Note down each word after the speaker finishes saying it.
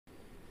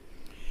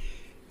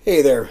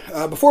Hey there.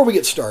 Before we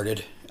get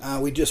started,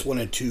 we just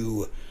wanted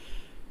to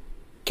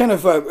kind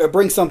of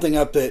bring something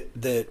up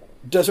that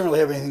doesn't really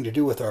have anything to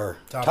do with our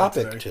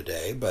topic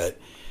today. But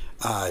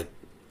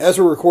as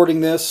we're recording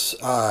this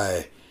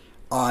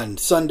on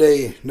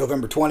Sunday,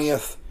 November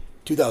 20th,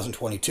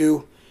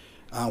 2022,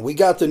 we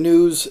got the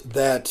news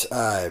that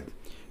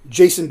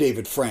Jason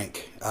David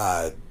Frank,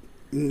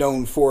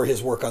 known for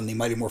his work on the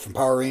Mighty Morphin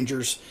Power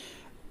Rangers,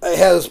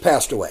 has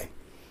passed away.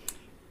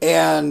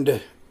 And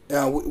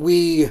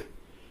we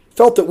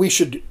felt that we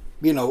should,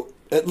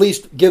 at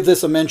least give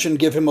this a mention,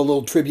 give him a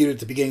little tribute at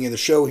the beginning of the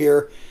show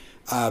here,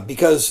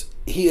 because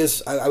he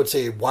is, I would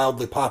say, a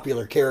wildly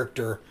popular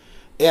character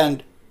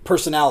and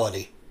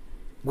personality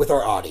with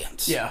our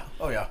audience. Yeah.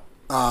 Oh, yeah.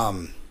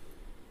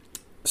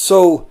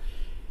 So,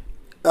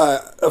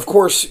 of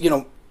course,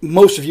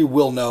 most of you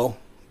will know,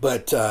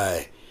 but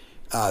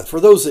for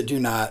those that do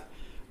not,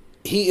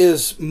 he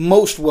is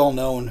most well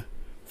known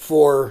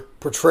for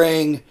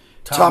portraying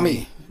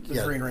Tommy,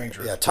 the Green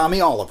Ranger. Yeah,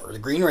 Tommy Oliver, the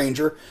Green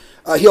Ranger.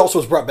 He also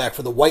was brought back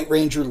for the White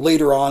Ranger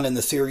later on in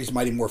the series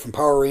Mighty Morphin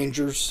Power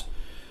Rangers.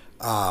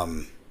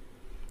 But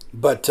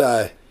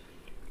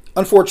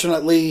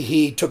unfortunately,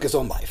 he took his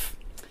own life.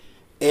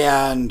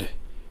 And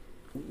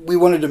we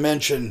wanted to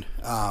mention,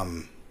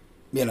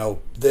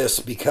 this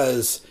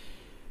because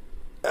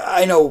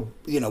I know,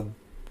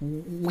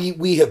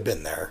 we have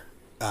been there,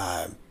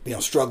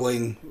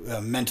 struggling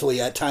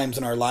mentally at times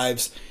in our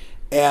lives.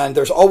 And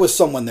there's always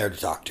someone there to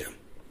talk to.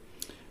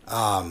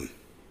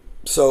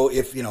 So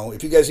if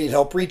you guys need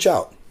help, reach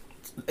out.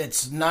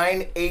 It's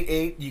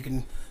 988. You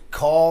can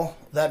call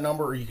that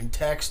number or you can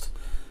text.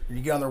 Or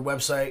you get on their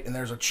website and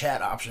there's a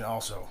chat option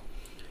also.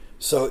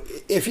 So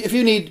if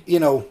you need,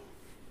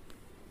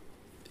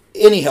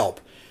 any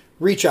help,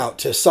 reach out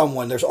to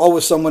someone. There's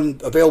always someone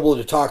available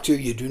to talk to.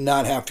 You do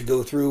not have to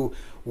go through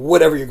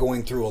whatever you're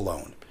going through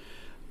alone.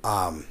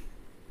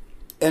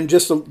 And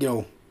just,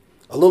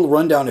 a little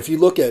rundown. If you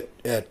look at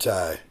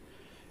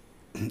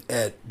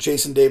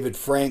Jason David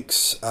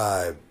Frank's,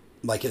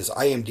 his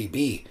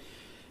IMDb,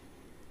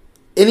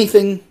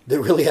 anything that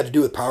really had to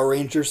do with Power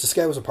Rangers, this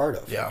guy was a part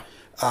of. Yeah.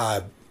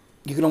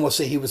 You can almost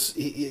say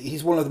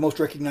he's one of the most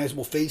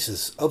recognizable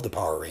faces of the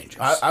Power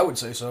Rangers. I would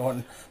say so.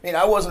 And,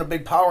 I wasn't a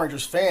big Power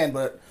Rangers fan,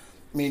 but,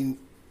 the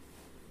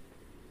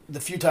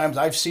few times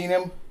I've seen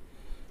him,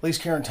 at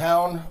least here in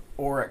town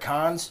or at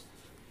cons,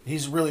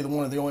 he's really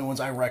one of the only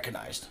ones I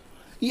recognized.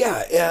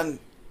 Yeah, and,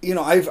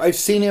 I've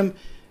seen him,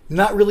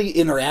 not really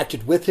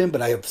interacted with him,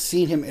 but I have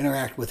seen him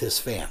interact with his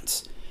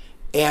fans.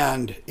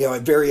 And,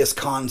 at various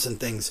cons and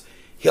things,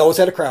 he always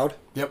had a crowd.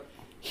 Yep.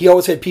 He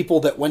always had people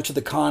that went to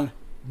the con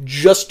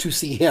just to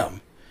see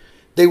him.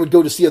 They would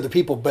go to see other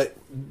people, but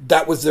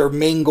that was their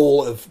main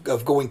goal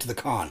of going to the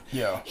con.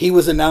 Yeah. He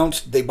was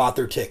announced, they bought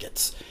their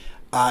tickets.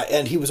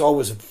 And he was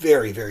always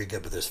very, very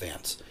good with his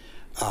fans.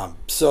 He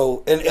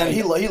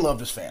loved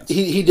his fans.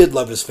 He did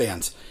love his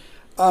fans.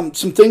 Some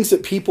things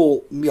that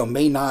people,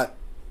 may not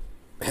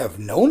have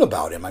known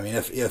about him.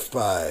 If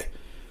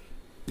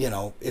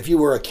you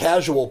were a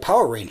casual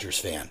Power Rangers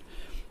fan,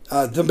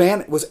 the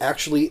man was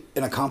actually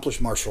an accomplished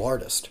martial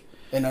artist.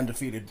 And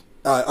undefeated.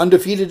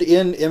 Undefeated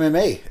in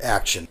MMA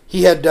action.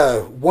 He had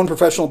 1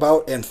 professional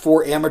bout and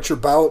 4 amateur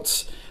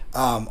bouts,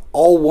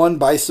 all won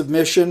by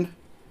submission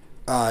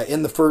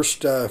in the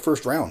first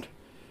round.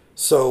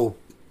 So,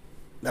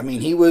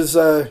 he was,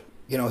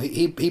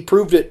 he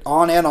proved it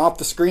on and off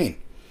the screen.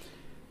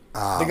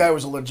 The guy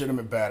was a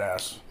legitimate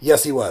badass.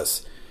 Yes, he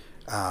was.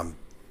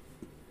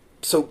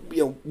 So,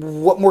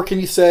 what more can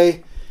you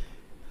say?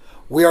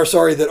 We are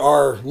sorry that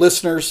our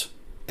listeners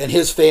and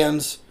his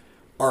fans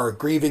are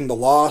grieving the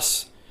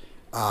loss.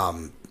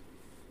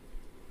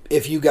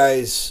 If you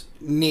guys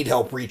need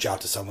help, reach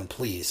out to someone,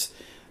 please.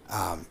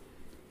 Again,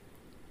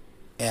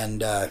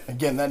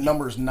 that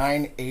number is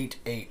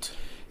 988.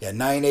 Yeah,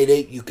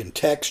 988. You can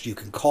text, you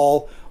can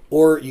call,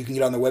 or you can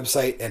get on their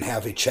website and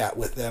have a chat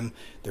with them.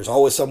 There's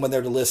always someone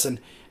there to listen.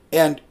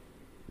 And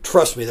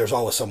trust me, there's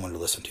always someone to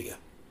listen to you.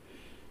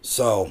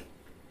 So,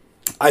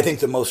 I think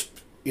the most,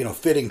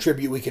 fitting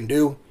tribute we can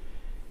do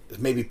is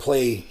maybe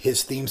play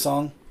his theme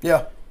song.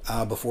 Yeah.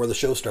 Before the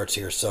show starts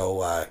here.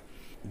 So,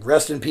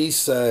 rest in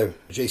peace,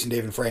 Jason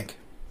David Frank.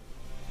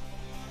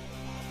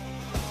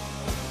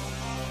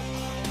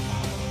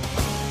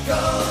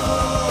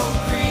 Go,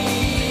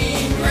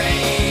 Green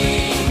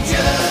Ranger,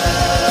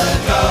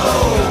 go.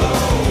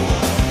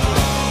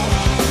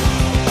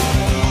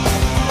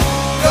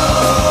 Go,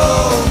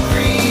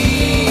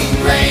 Green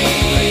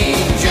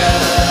Ranger,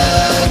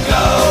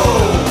 go.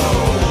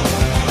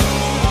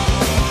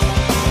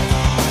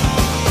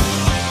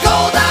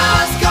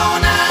 Goldar's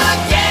gonna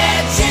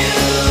get you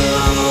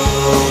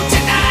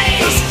tonight.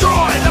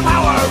 Destroy the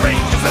Power Rangers.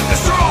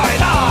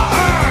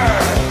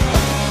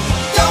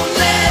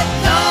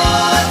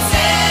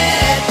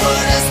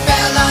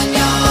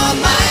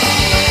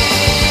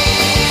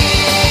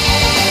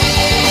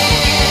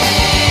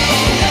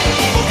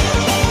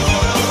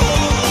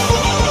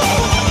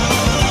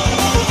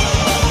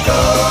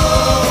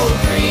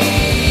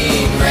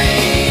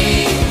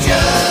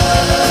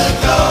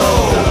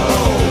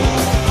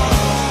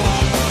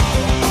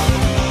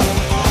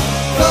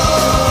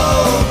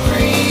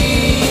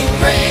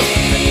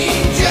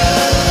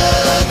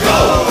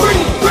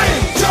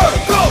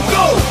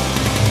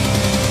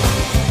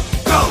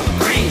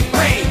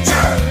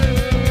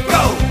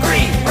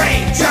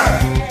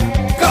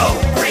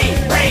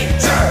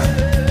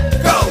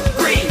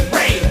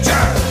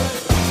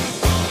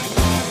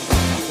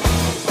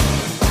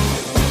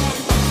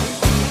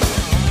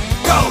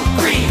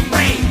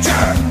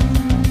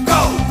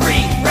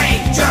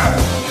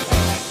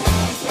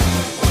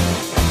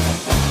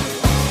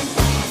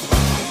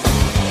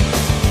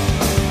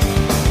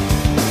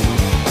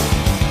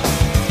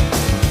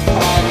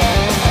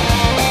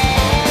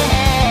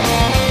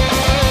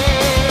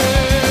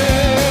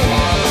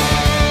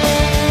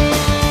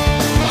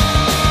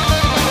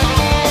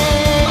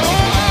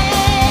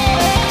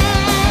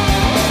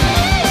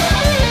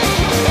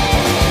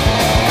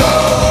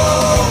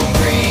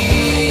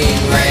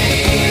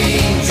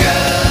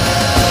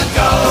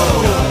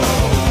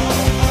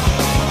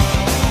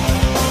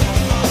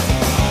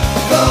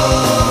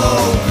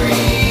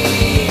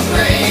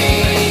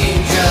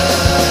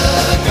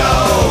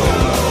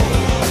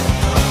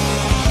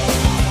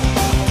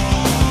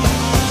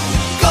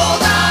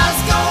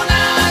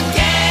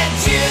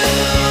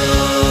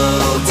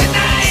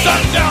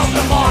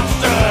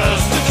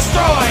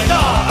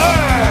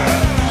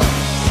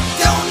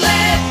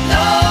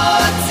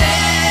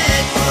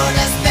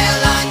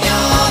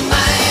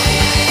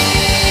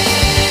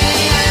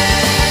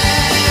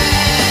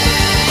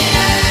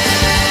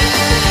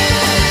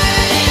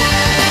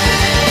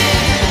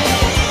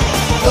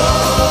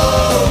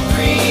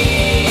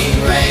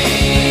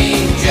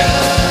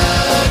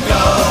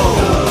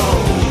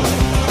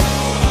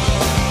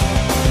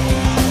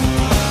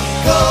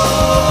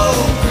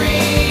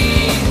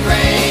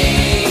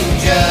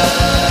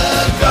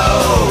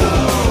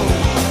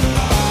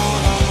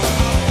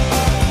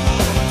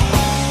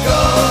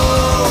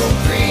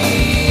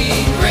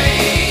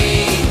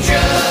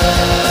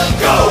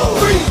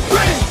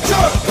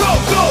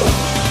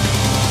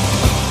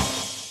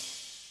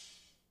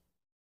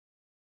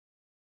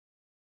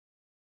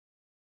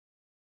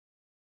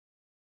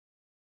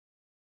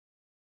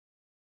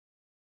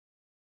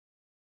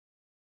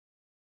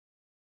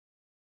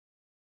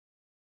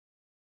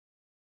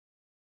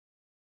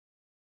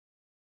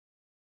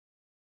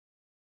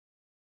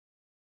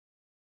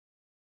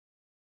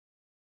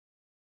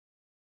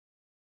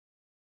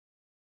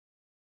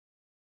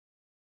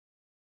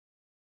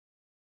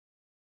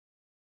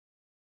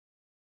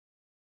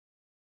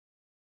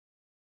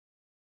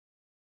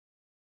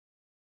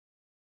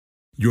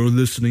 You're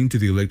listening to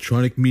the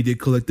Electronic Media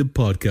Collective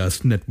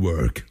Podcast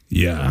Network.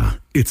 Yeah,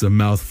 it's a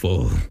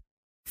mouthful.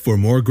 For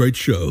more great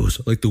shows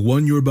like the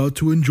one you're about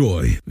to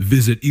enjoy,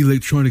 visit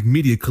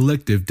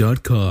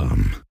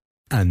electronicmediacollective.com.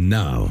 And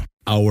now,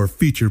 our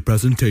feature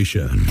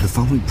presentation. The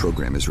following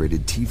program is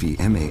rated TV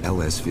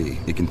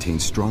MALSV. It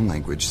contains strong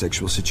language,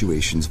 sexual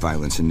situations,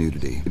 violence, and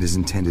nudity. It is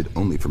intended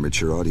only for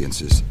mature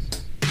audiences.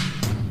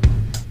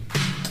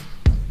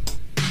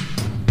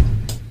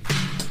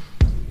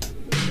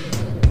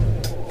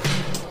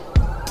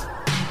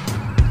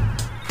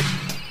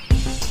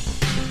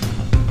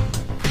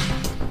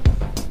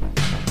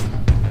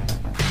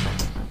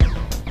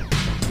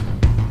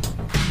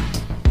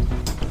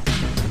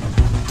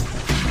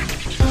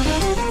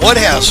 What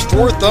has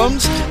four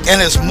thumbs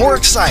and is more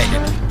excited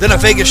than a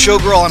Vegas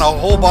showgirl on a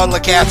whole bottle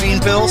of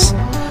caffeine pills?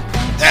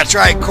 That's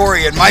right,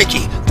 Corey and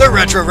Mikey, the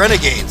Retro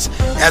Renegades.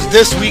 And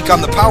this week on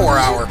the Power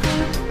Hour,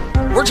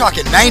 we're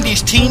talking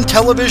 90s teen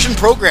television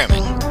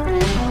programming.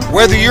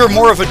 Whether you're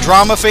more of a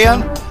drama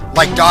fan,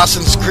 like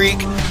Dawson's Creek,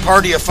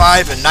 Party of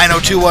Five, and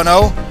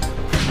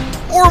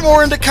 90210, or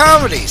more into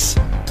comedies,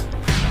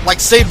 like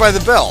Saved by the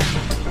Bell,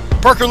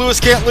 Parker Lewis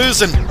Can't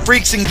Lose, and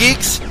Freaks and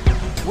Geeks,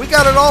 we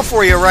got it all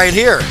for you right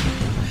here.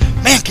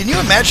 Man, can you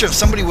imagine if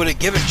somebody would have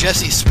given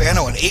Jessie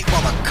Spano an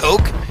 8-ball of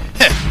Coke?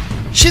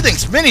 She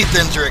thinks mini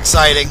thins are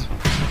exciting.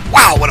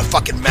 Wow, what a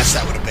fucking mess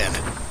that would have been.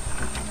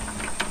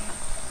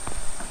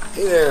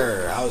 Hey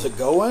there, how's it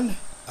going?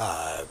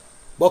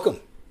 Welcome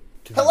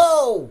to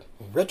Hello!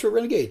 Retro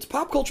Renegades,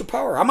 Pop Culture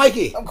Power. I'm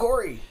Mikey. I'm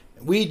Corey.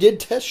 We did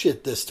test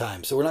shit this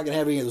time, so we're not going to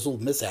have any of those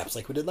little mishaps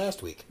like we did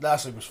last week.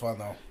 Last week was fun,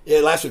 though. Yeah,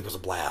 last week was a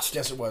blast.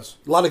 Yes, it was.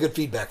 A lot of good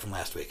feedback from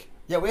last week.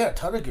 Yeah, we had a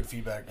ton of good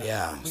feedback.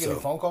 Yeah. Did we get any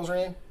phone calls or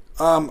anything?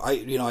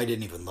 I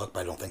didn't even look, but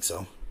I don't think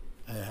so.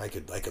 I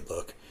could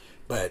look,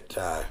 but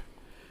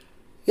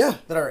yeah.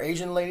 Did our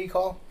Asian lady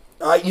call?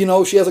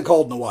 She hasn't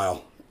called in a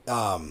while.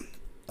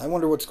 I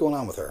wonder what's going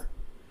on with her.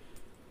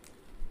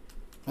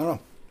 I don't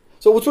know.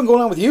 So what's been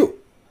going on with you?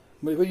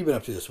 What have you been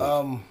up to this week?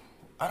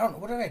 I don't know.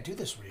 What did I do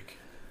this week?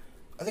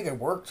 I think I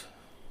worked.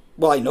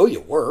 Well, I know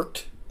you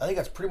worked. I think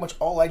that's pretty much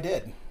all I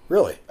did.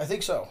 Really? I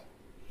think so.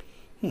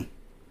 Did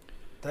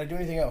I do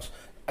anything else?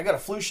 I got a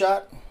flu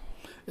shot.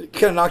 It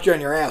kind of knocked you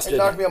on your ass, It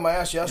didn't knocked it? me on my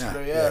ass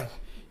yesterday, yeah.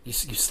 You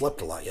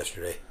slept a lot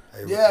yesterday.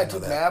 I know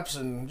took that. naps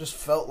and just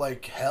felt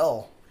like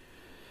hell.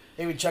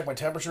 Maybe checked my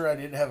temperature. I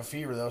didn't have a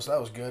fever, though, so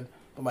that was good.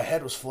 But my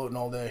head was floating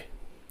all day.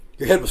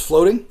 Your head was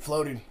floating?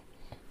 Floating.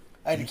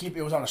 I had to keep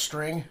it was on a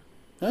string.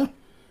 Huh?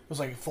 It was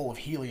like full of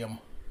helium.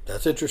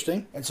 That's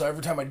interesting. And so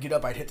every time I'd get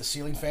up, I'd hit the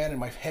ceiling fan, and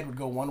my head would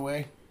go one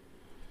way,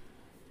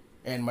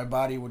 and my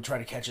body would try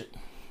to catch it.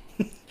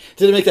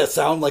 Did it make that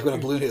sound like when a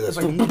balloon hit? It's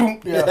like,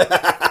 boom,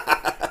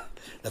 yeah.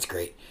 That's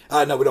great.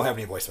 No, we don't have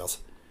any voicemails.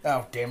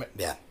 Oh, damn it.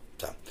 Yeah.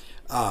 So,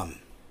 I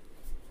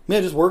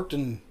just worked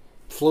and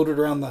floated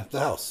around the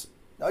house.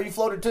 Oh, you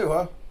floated too,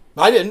 huh?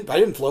 I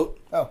didn't float.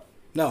 Oh.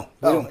 No.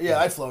 Yeah,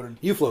 I floated.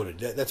 You floated.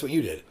 That's what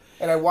you did.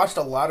 And I watched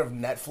a lot of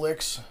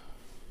Netflix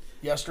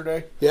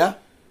yesterday, Yeah?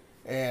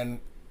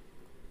 and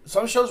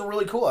some shows were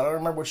really cool. I don't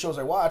remember what shows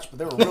I watched, but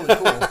they were really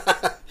cool.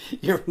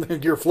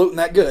 You're floating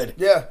that good.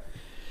 Yeah.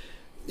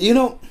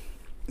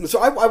 So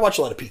I watch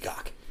a lot of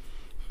Peacock.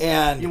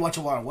 And You watch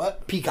a lot of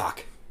what?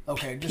 Peacock.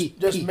 Okay,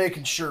 just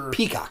making sure.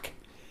 Peacock.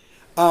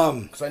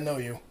 Because I know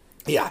you.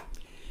 Yeah.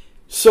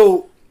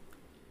 So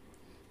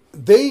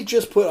they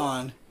just put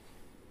on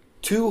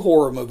 2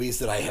 horror movies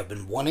that I have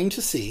been wanting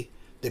to see.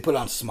 They put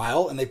on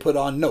Smile and they put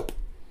on Nope.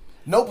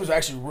 Nope was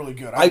actually really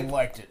good. I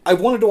liked it. I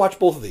wanted to watch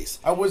both of these.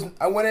 I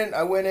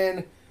went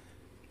in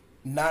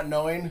not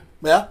knowing,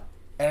 Yeah.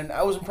 and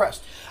I was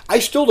impressed. I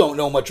still don't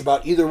know much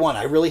about either one.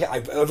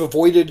 I've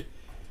avoided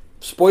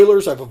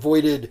spoilers. I've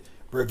avoided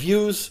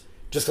reviews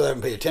just because I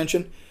haven't paid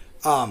attention.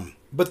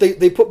 But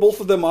they put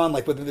both of them on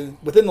like within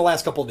the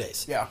last couple of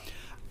days. Yeah.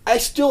 I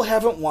still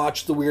haven't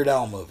watched the Weird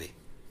Al movie,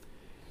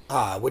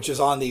 which is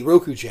on the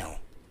Roku channel.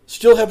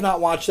 Still have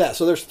not watched that.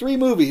 So there's 3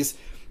 movies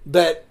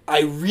that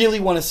I really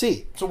want to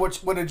see. So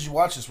what did you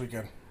watch this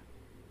weekend?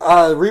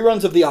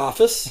 Reruns of The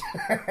Office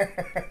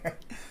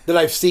that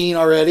I've seen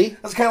already.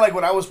 That's kind of like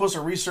what I was supposed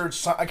to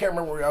research. I can't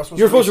remember what I was supposed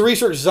You're to supposed to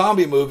research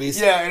zombie movies.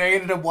 Yeah, and I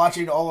ended up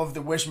watching all of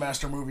the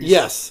Wishmaster movies.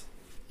 Yes.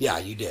 Yeah,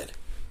 you did.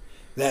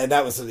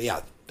 That was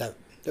that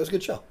was a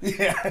good show.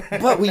 Yeah.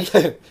 but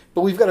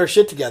we've got our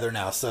shit together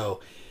now.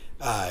 So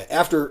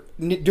after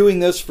doing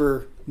this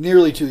for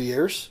nearly 2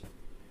 years,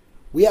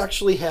 we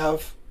actually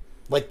have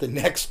like the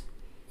next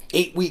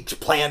 8 weeks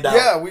planned out.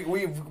 Yeah,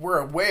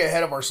 we're way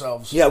ahead of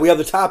ourselves. Yeah, we have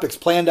the topics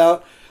planned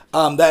out.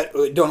 That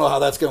don't know how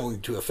that's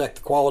going to affect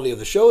the quality of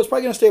the show. It's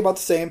probably going to stay about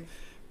the same,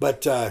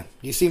 but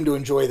you seem to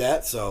enjoy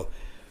that, so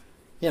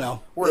we're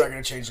not going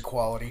to change the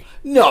quality.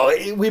 No,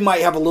 we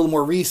might have a little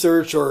more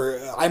research, or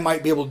I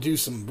might be able to do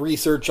some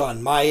research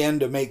on my end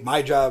to make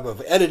my job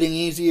of editing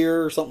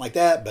easier or something like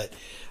that. But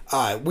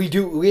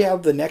we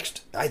have the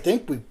next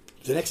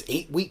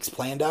 8 weeks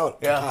planned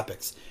out for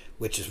topics,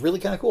 which is really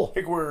kind of cool. I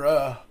think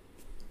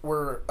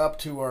we're up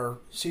to our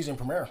season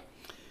premiere.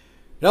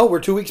 No, we're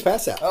 2 weeks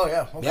past that. Oh,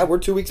 yeah. Okay. Yeah, we're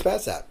 2 weeks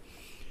past that.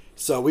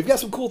 So we've got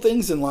some cool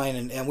things in line,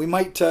 and we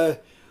might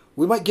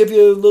give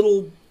you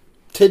little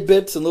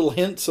tidbits and little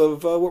hints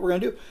of what we're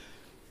going to do.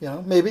 You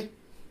know, maybe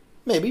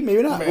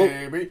not.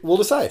 Maybe. We'll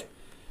decide.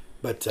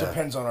 But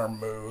Depends on our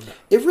mood.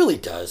 it really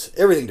does.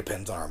 Everything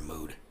depends on our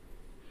mood.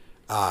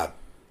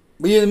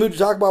 We in the mood to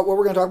talk about what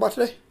we're going to talk about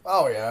today?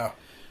 Oh, yeah.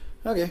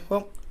 Okay,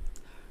 well,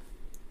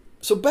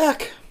 so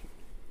back,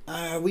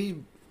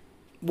 when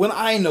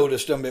I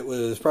noticed them, it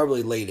was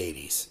probably late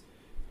 80s.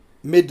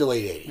 Mid to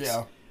late 80s.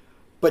 Yeah.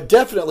 But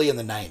definitely in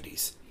the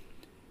 90s.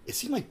 It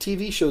seemed like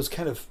TV shows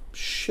kind of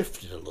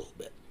shifted a little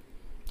bit.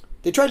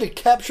 They tried to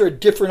capture a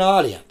different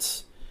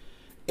audience.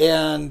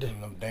 And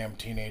And them damn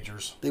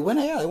teenagers. they went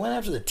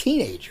after the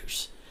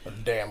teenagers. The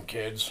damn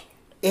kids.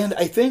 And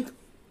I think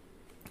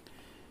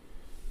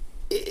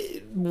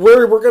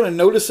where we're going to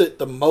notice it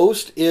the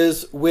most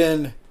is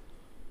when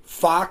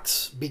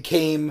Fox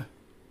became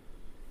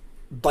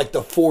like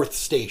the fourth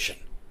station.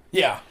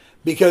 Yeah.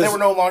 Because They were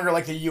no longer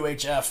like the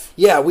UHF.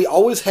 yeah, we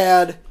always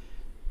had,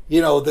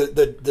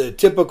 the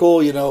typical,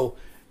 ABC,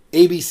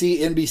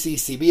 NBC,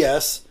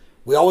 CBS.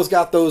 We always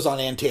got those on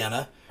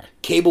antenna.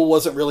 Cable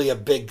wasn't really a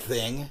big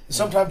thing.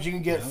 Sometimes you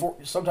can get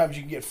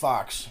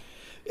Fox.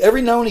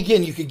 Every now and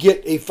again, you could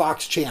get a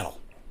Fox channel.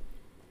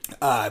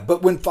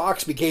 But when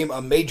Fox became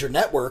a major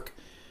network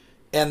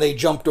and they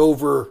jumped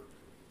over,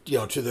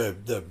 to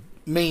the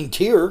main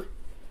tier,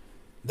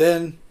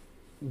 then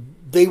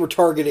they were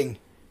targeting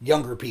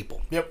younger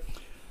people. Yep.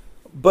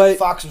 But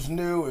Fox was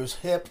new. It was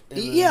hip.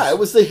 it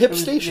was the hip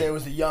station. Yeah, it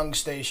was the young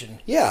station.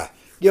 Yeah,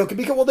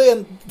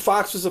 because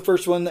Fox was the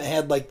first one that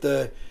had like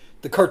the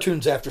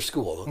cartoons after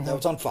school. That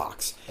was on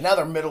Fox. And now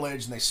they're middle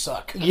aged and they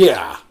suck.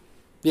 Yeah.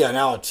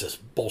 Now it's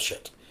just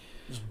bullshit.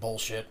 It's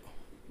bullshit.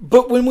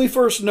 But when we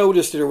first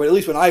noticed it, or at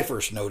least when I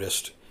first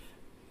noticed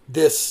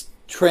this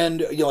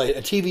trend, a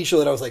TV show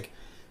that I was like,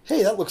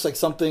 hey, that looks like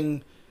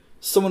something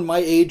someone my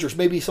age or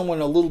maybe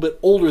someone a little bit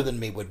older than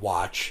me would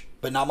watch,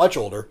 but not much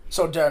older.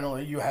 So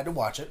generally, you had to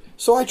watch it.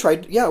 So I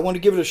tried. I wanted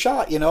to give it a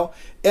shot, and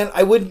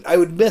I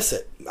would miss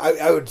it.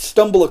 I would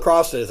stumble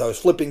across it as I was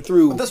flipping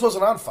through. But this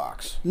wasn't on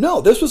Fox. No,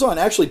 this was on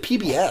actually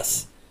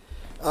PBS.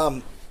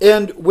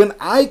 And when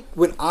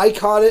I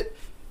caught it,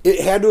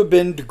 it had to have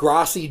been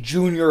Degrassi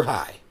Junior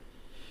High,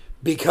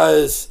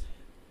 because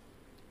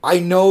I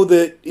know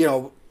that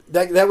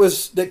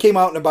that came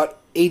out in about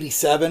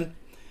 87,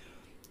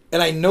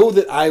 and I know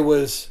that I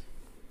was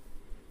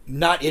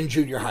not in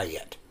junior high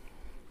yet.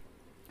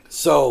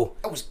 So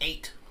I was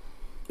 8.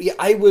 yeah,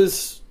 I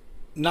was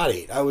not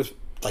 8. I was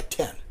like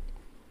 10.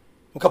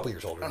 A couple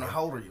years older. I don't know,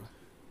 how old are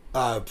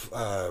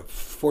you?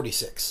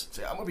 46.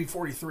 See, I'm going to be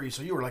 43,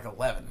 so you were like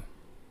 11.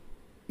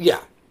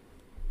 Yeah.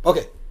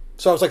 Okay.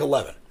 So I was like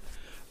 11.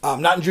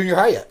 Not in junior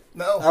high yet.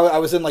 No. I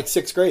was in like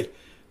 6th grade.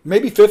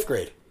 Maybe 5th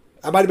grade.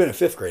 I might have been in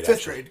 5th grade. 5th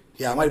actually. grade.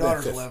 Yeah, I My might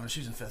have daughter's been in 5th. 11.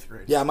 She's in 5th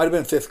grade. Yeah, I might have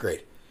been in 5th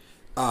grade.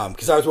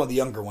 Because I was one of the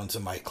younger ones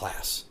in my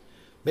class.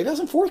 Maybe I was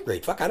in 4th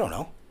grade. Fuck, I don't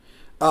know.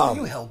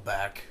 You held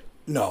back.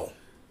 No.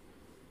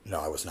 No,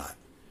 I was not.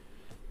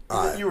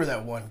 You were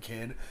that one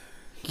kid.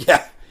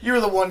 Yeah. You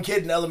were the one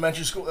kid in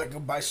elementary school that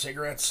could buy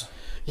cigarettes.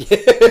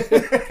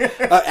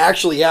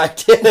 Actually, yeah, I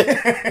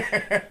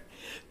did.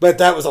 But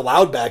that was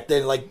allowed back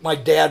then. Like, my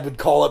dad would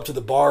call up to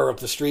the bar up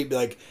the street, be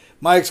like,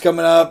 Mike's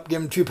coming up,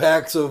 give him 2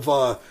 packs of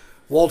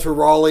Walter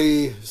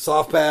Raleigh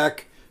soft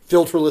pack,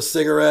 filterless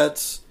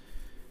cigarettes.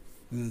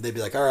 And they'd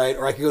be like, all right.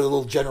 Or I could go to the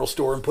little general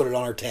store and put it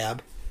on our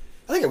tab.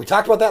 I think we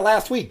talked about that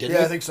last week, didn't we?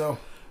 Yeah, I think so.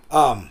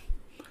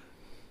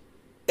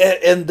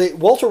 And the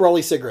Walter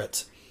Raleigh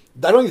cigarettes,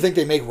 I don't even think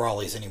they make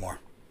Raleighs anymore.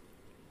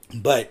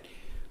 But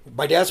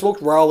my dad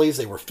smoked Raleighs.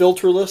 They were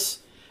filterless.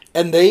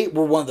 And they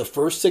were one of the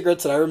first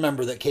cigarettes that I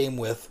remember that came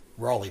with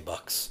Raleigh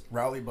Bucks.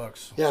 Raleigh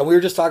Bucks. Yeah, we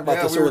were just talking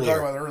about this we were earlier.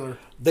 talking about it earlier.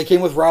 They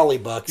came with Raleigh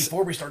Bucks.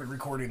 Before we started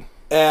recording.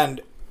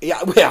 And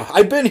yeah,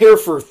 I've been here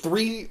for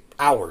 3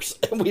 hours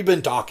and we've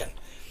been talking.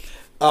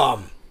 Yeah,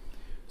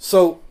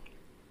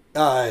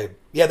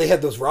 they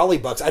had those Raleigh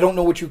Bucks. I don't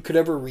know what you could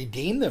ever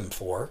redeem them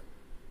for,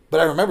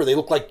 but I remember they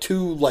looked like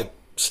 2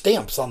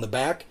 stamps on the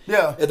back.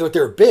 Yeah. And they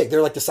were big.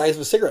 They're like the size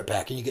of a cigarette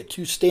pack, and you get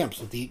 2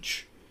 stamps with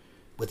each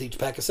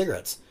pack of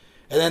cigarettes.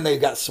 And then they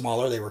got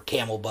smaller. They were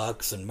Camel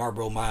Bucks and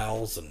Marlboro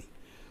Miles and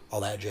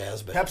all that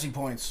jazz. But Pepsi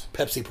Points.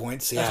 Pepsi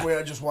Points, yeah. That's why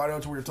I just watched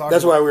what we were talking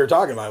That's about. why we were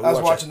talking about it. I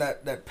was watching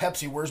that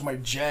Pepsi, Where's My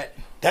Jet?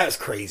 That's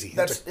crazy.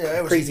 That's Yeah, it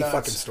a was crazy nuts.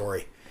 fucking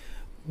story.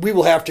 We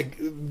will have to.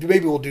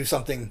 Maybe we'll do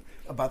something.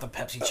 About the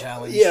Pepsi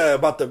challenge. Yeah,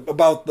 about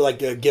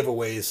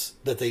giveaways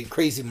that they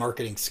crazy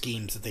marketing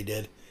schemes that they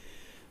did.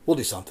 We'll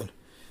do something.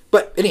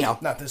 But anyhow,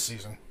 Not this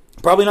season.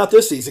 probably not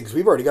this season because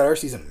we've already got our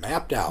season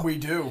mapped out. We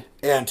do.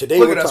 And today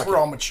Look we're at us. talking. We're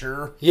all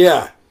mature.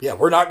 Yeah,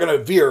 we're not going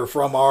to veer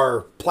from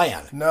our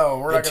plan No,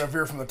 we're not going to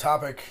veer from the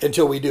topic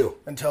until we do.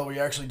 until we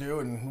actually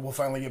do, and we'll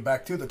finally get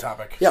back to the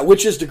topic. Yeah,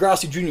 which is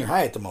Degrassi Junior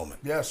High at the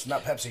moment. Yes,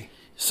 not Pepsi.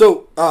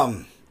 So,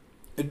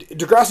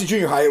 Degrassi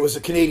Junior High, it was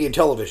a Canadian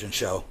television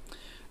show.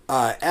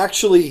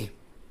 Actually,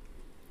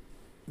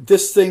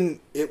 this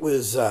thing, it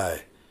was,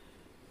 there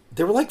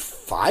were like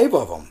 5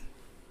 of them,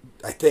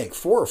 I think,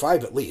 4 or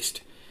 5 at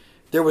least.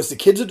 There was the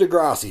Kids of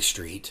Degrassi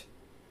Street.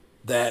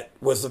 that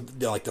was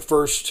like the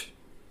first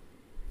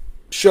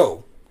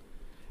show.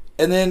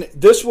 And then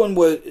this one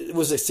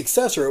was a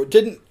successor. It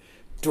didn't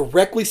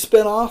directly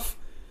spin off,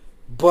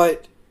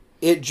 but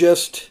it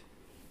just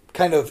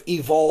kind of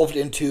evolved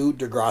into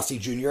Degrassi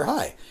Junior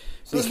High.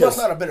 So this must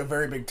not have been a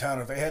very big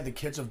town if they had the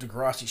kids of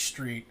Degrassi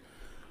Street,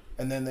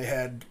 and then they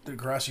had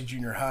Degrassi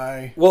Junior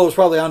High. Well, it was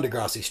probably on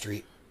Degrassi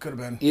Street. Could have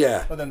been.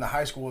 Yeah. But then the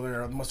high school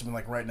there must have been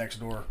like right next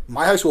door.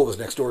 My high school was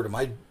next door to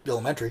my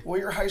elementary. Well,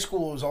 your high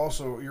school is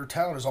also, your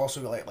town is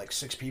also like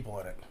 6 people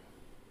in it.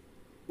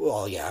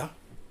 Well, yeah.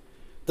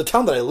 The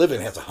town that I live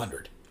in has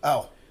 100.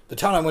 Oh. The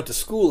town I went to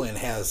school in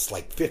has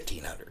like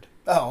 1,500.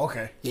 Oh,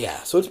 okay.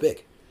 Yeah, so it's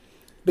big.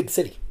 Big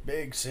city.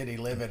 Big city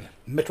living.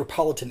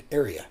 Metropolitan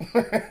area.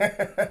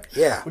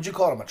 Yeah. Would you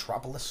call it a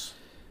metropolis?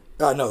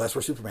 No, that's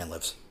where Superman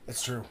lives.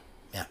 It's true.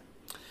 Yeah.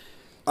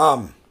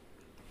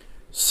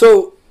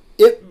 So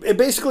it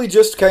basically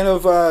just kind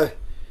of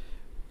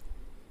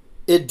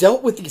it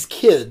dealt with these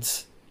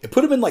kids. It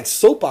put them in like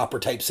soap opera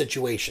type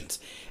situations,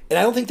 and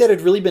I don't think that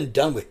had really been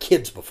done with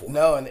kids before.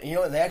 No, and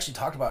they actually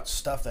talked about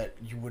stuff that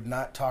you would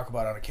not talk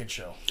about on a kid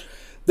show.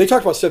 They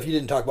talked about stuff you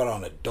didn't talk about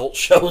on adult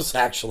shows.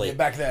 Actually, Yeah,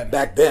 back then.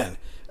 Back then,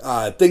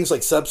 things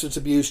like substance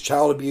abuse,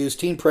 child abuse,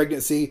 teen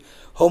pregnancy,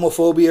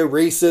 homophobia,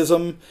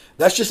 racism.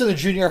 That's just in the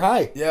junior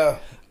high. Yeah.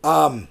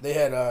 They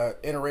had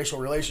interracial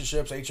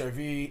relationships,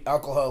 HIV,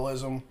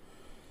 alcoholism.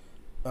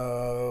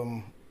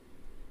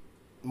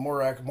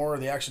 More of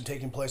the action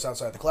taking place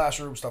outside the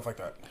classroom, stuff like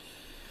that.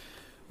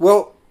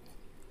 Well,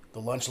 The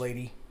lunch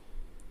lady,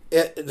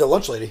 the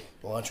lunch lady.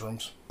 the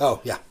lunchrooms.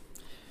 Oh yeah.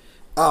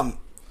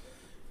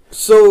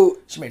 So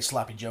She made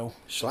Sloppy Joe.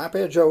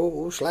 Slappy Joe,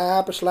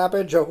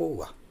 Slappy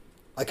Joe.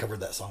 I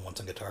covered that song once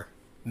on guitar.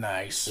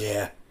 Nice.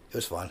 Yeah, it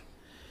was fun.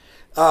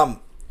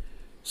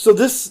 So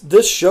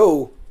this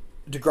show,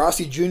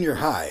 Degrassi Junior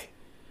High,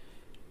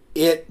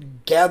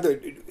 it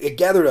gathered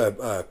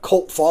a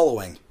cult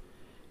following,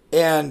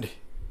 and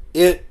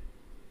it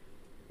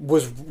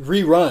was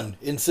rerun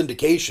in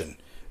syndication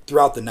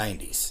throughout the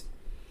 90s.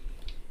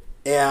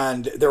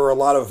 And there were a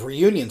lot of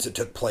reunions that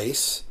took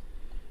place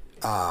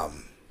for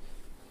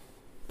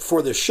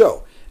this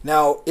show.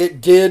 Now,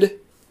 it did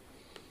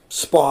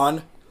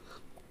spawn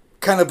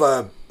kind of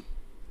a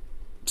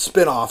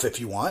spin-off, if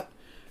you want,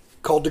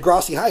 called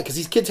Degrassi High, because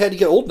these kids had to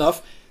get old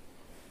enough.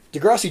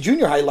 Degrassi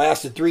Junior High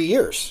lasted 3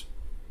 years.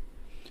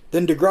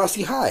 Then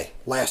Degrassi High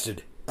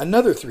lasted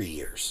another 3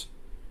 years.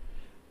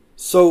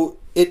 So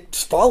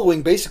it's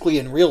following basically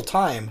in real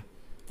time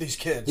These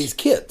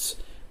kids.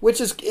 which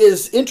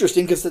is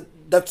interesting because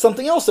that's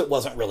something else that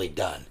wasn't really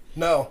done.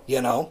 No.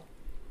 You know?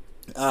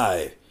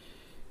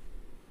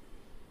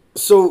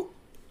 So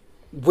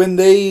when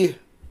they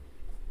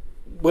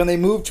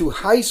moved to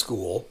high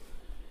school,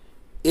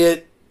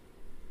 it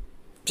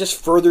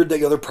just furthered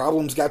the other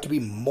problems, got to be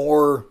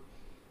more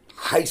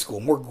high school,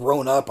 more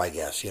grown up, I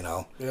guess, you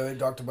know. Yeah, they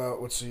talked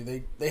about, let's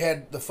see, they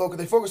had the focus.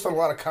 They focused on a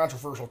lot of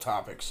controversial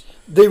topics.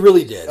 They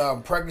really did.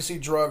 Pregnancy,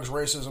 drugs,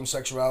 racism,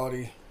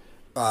 sexuality.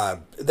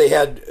 They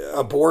had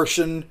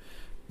abortion,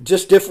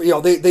 just different. You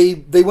know,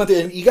 they went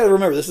there, and you got to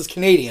remember this is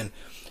Canadian,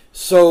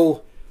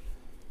 so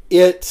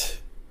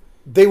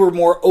they were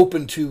more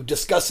open to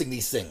discussing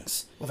these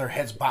things With their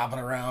heads bobbing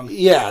around.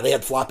 Yeah, they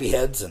had floppy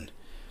heads, and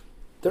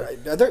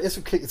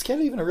is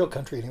Canada even a real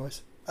country,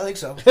 anyways? I think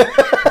so.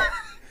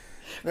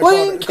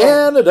 Blame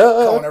Canada.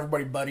 Calling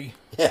everybody buddy.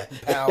 Yeah,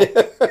 Pal.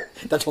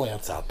 that's only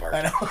on South Park.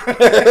 I know.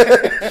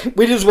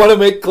 We just want to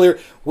make clear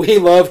we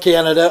love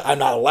Canada. I'm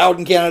not allowed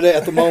in Canada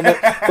at the moment,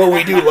 but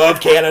we do love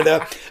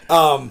Canada.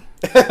 I'm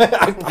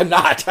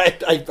not.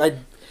 I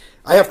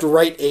have to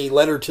write a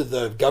letter to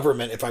the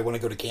government if I want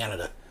to go to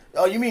Canada.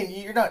 Oh, you mean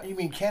you're not? You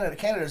mean Canada?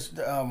 Canada's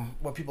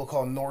what people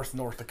call North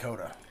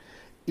Dakota.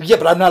 Yeah,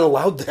 but I'm not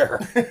allowed there.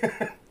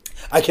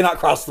 I cannot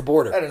cross the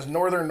border. That is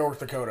northern North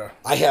Dakota.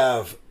 I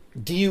have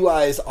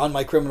DUIs on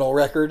my criminal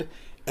record,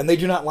 and they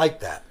do not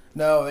like that.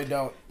 No, they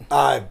don't.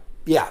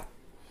 Yeah.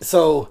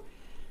 So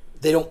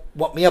they don't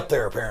want me up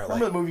there, apparently.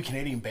 Remember the movie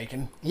Canadian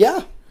Bacon?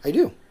 Yeah, I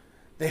do.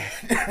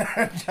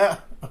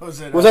 Was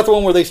that the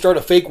one where they start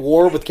a fake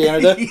war with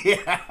Canada?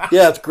 Yeah.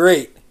 Yeah, it's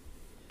great.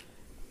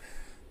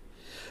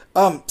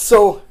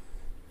 So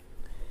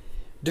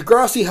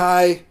Degrassi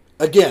High,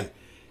 again,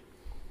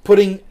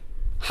 putting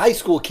high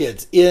school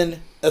kids in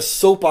a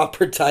soap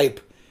opera type.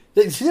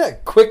 See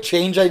that quick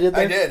change I did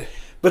there? I did.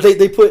 But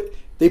they put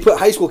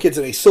high school kids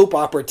in a soap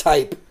opera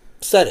type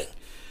setting,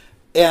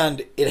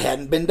 and it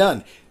hadn't been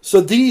done.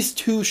 So these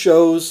two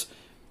shows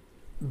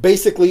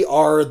basically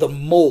are the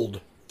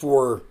mold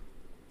for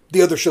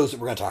the other shows that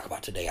we're going to talk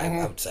about today.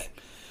 I would say,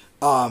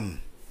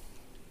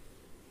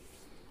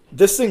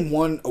 this thing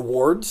won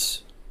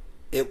awards.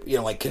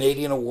 Like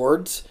Canadian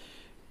awards.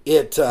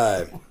 It.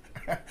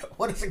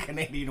 What is a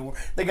Canadian award?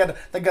 They got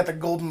the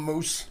Golden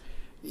Moose.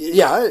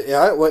 Yeah.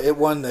 It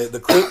won the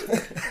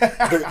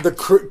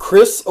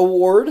Chris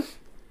Award.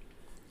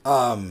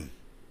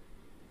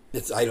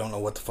 It's I don't know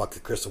what the fuck the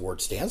Chris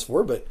Award stands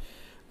for, but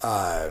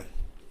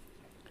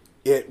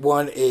it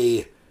won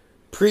a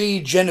Prix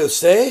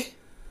Genocide.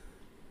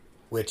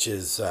 which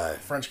is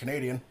French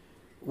Canadian.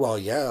 well,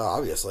 yeah,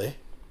 obviously.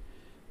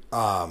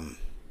 And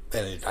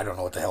I don't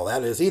know what the hell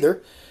that is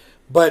either,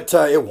 but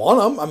it won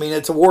them. I mean,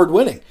 it's award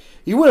winning.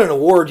 You win an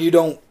award, you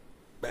don't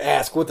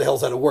ask what the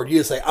hell's that award. You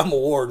just say I'm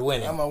award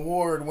winning. I'm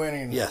award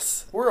winning.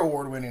 Yes, We're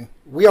award winning.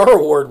 we are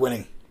award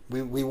winning.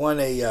 We won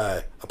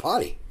a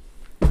potty.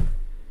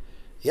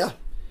 Yeah,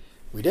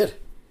 we did.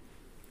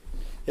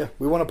 Yeah,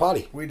 we won a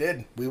potty. We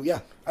did. Yeah.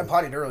 I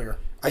pottied earlier.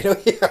 I know.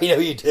 I know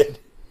you did.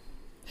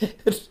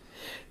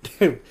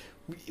 Dude,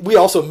 we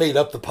also made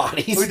up the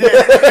potties. We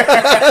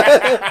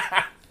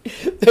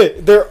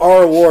did. There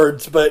are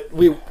awards, but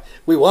we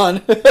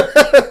won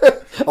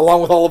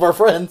along with all of our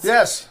friends.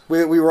 Yes.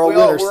 We were all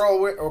We're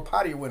winners. all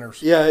potty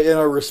winners. Yeah, in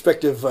our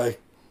respective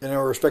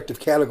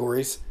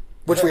categories,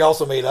 which we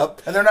also made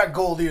up. And they're not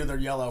gold either. They're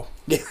yellow.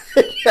 Yeah,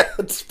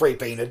 it's spray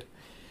painted.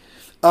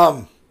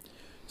 So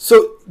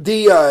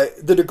the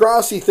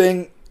Degrassi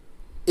thing,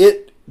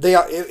 it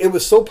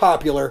was so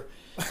popular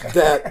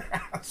that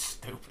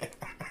Stupid.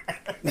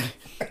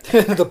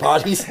 the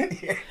potties.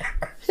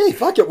 Hey,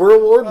 fuck it, we're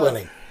award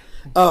winning.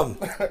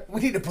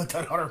 We need to put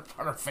that on our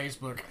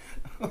Facebook.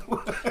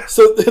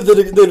 So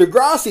the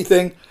Degrassi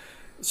thing.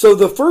 So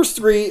the first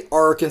three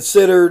are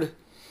considered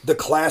the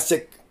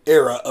classic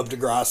era of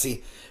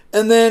Degrassi,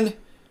 and then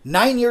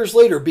 9 years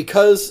later,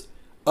 because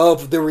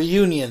of the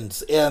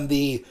reunions and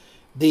the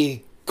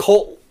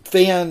cult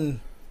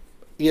fan,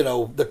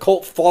 the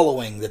cult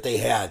following that they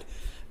had,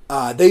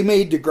 they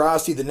made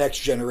Degrassi the next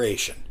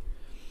generation.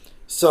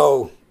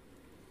 So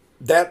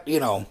that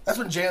That's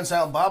when Jay and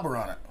Silent Bob were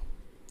on it.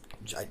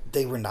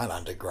 they were not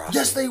on Degrassi.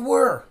 Yes, they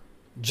were.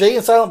 Jay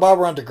and Silent Bob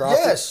were on Degrassi.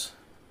 Yes.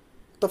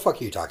 What the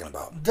fuck are you talking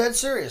about? Dead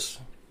serious.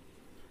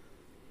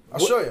 I'll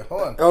show you.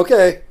 Hold on.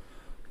 Okay.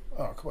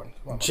 Oh, come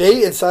on.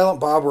 Jay and Silent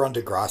Bob were on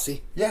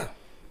Degrassi. Yeah.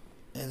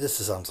 And this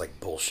sounds like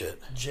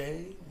bullshit.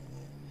 Jay.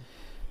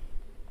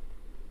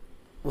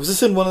 Was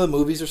this in one of the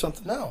movies or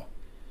something? No.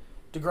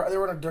 They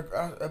were on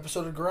an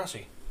episode of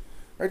Degrassi.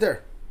 Right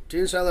there. Jay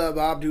and Silent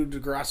Bob do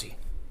Degrassi.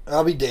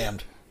 I'll be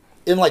damned.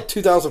 In like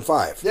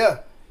 2005. Yeah.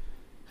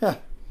 Huh.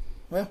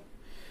 Well,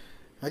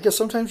 I guess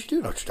sometimes you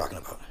do know what you're talking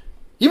about.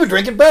 You've been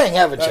drinking Bang,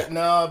 haven't you?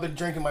 No, I've been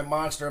drinking my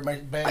Monster, my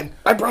Bang.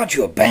 I brought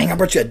you a Bang. I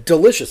brought you a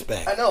delicious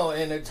Bang. I know,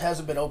 and it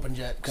hasn't been opened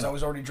yet because I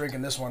was already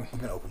drinking this one. I'm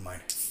going to open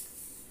mine.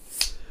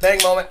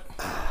 Bang moment.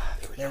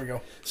 There we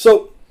go.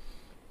 So,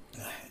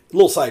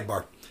 little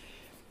sidebar.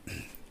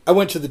 I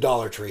went to the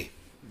Dollar Tree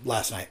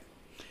last night.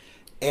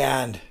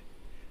 And,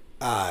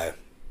 oh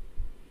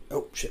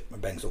shit, my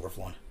Bang's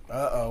overflowing.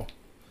 Uh-oh.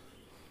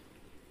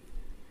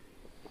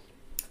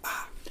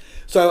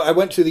 So I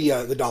went to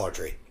the Dollar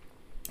Tree.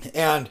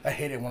 And I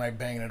hate it when I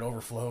bang and it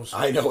overflows.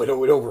 I know it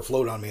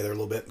overflowed on me there a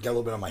little bit. Got a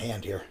little bit on my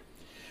hand here.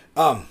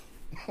 Need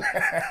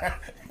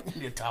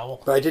a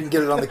towel. But I didn't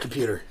get it on the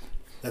computer.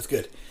 That's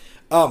good.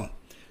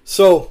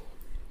 So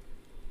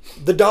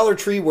the Dollar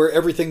Tree where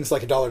everything's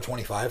like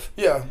 $1.25.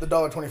 Yeah, the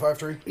 $1.25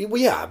 tree.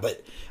 Well, yeah,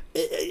 but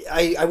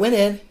I went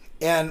in,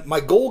 and my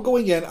goal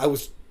going in, I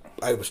was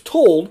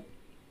told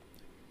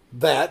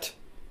that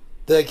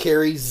they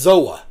carry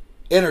ZOA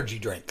energy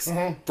drinks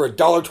for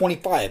 $1.25,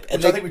 and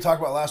Which I think we talked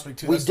about last week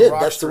too. we That's did. the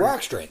That's the drink.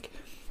 Rocks drink.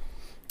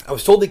 I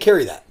was told they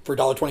carry that for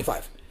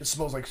 $1.25. It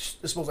smells like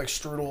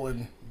strudel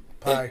and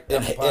pie.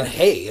 And apple pie. and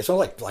hay. It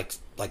smells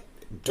like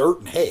dirt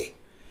and hay,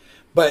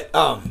 but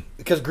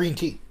because green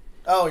tea.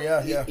 Oh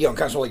yeah. Kind of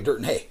smells like dirt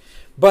and hay.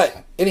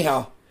 But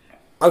anyhow,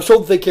 I was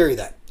told that they carry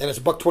that, and it's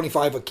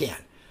 $1.25 a can.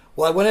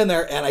 Well, I went in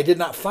there and I did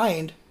not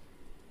find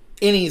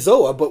any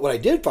ZOA, but what I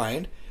did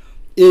find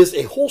is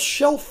a whole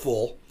shelf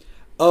full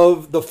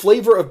of the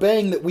flavor of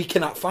Bang that we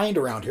cannot find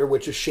around here,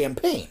 which is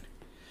champagne.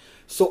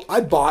 So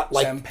I bought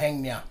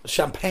champagne.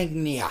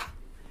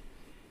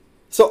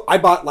 So I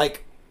bought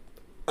like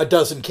a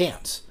dozen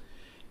cans,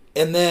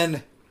 and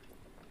then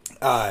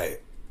I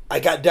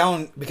got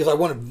down because I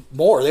wanted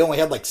more. They only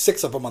had like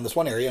 6 of them on this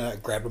one area, and I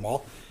grabbed them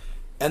all.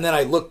 And then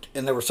I looked,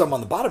 and there were some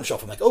on the bottom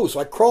shelf. I'm like, oh, so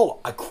I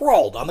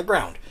crawled on the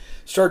ground,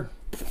 started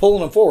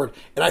pulling them forward,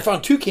 and I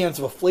found 2 cans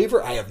of a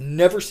flavor I have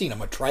never seen. I'm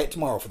gonna try it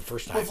tomorrow for the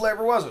first time. What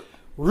flavor was it?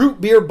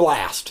 Root beer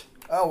blast.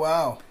 Oh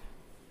wow.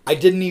 I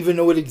didn't even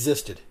know it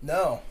existed.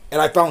 No.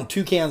 And I found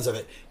 2 cans of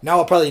it. Now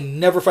I'll probably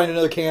never find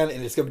another can,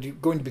 and it's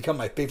going to become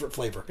my favorite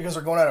flavor. Because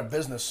they're going out of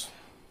business.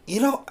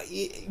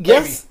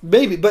 Yes,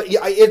 maybe. But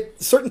yeah,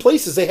 certain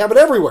places, they have it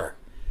everywhere.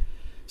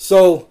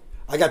 So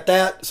I got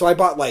that. So I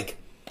bought like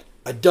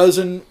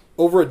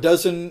over a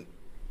dozen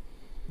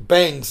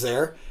Bangs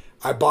there.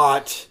 I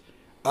bought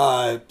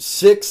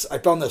 6. I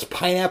found this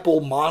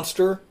pineapple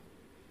monster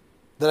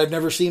that I've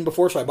never seen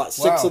before, so I bought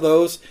 6 of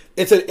those.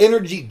 It's an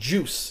energy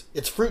juice.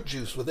 It's fruit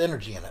juice with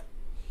energy in it.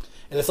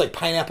 And it's like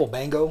pineapple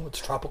mango. It's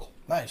tropical.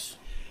 Nice.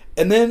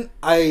 And then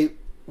I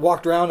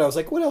walked around. I was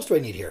like, what else do I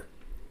need here?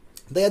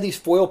 They had these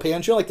foil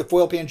pans. You know, like the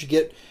foil pans you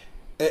get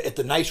at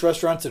the nice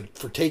restaurants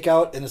for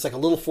takeout, and it's like a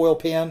little foil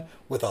pan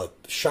with a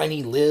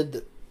shiny lid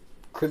that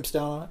crimps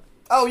down on it.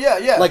 Oh, yeah,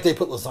 yeah. Like they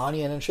put lasagna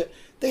in and shit.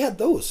 They had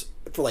those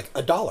for like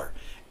 $1.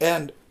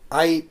 And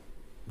I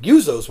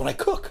use those when I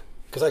cook,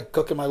 because I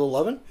cook in my little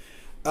oven.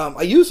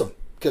 I use them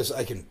because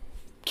I can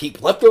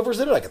keep leftovers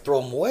in it. I can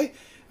throw them away.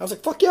 I was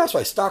like, fuck yeah. So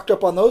I stocked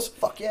up on those.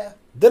 Fuck yeah.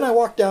 Then I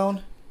walked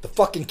down the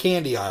fucking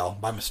candy aisle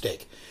by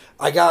mistake.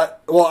 I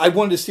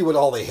wanted to see what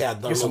all they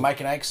had. Get some Mike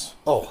and Ike's.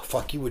 Oh,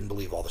 fuck, you wouldn't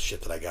believe all the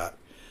shit that I got.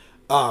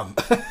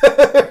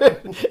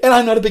 And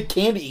I'm not a big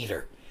candy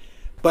eater.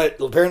 But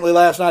apparently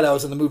last night I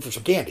was in the mood for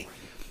some candy.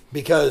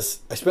 Because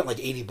I spent like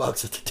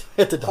 $80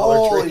 at the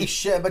Dollar Tree. Holy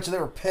shit, I bet you they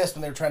were pissed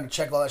when they were trying to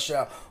check all that shit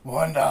out.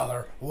 $1,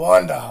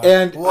 $1,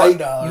 And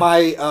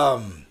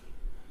 $1.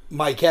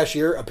 my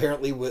cashier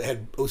apparently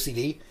had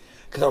OCD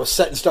because I was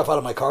setting stuff out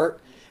of my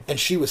cart, and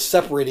she was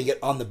separating it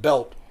on the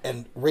belt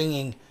and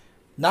ringing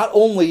not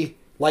only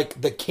like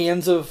the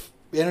cans of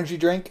energy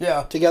drink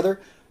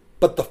together,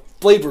 but the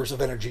flavors of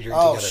energy drink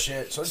together.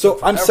 Shit. So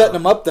I'm setting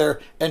them up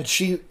there, and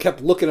she kept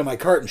looking at my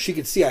cart, and she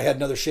could see I had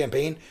another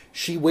champagne.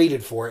 She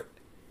waited for it.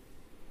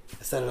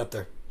 I set it up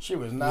there. She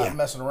was not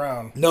messing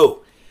around.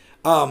 No.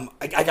 I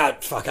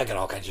got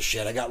all kinds of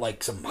shit. I got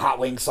like some hot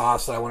wing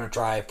sauce that I want to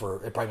try it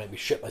probably make me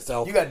shit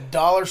myself. You got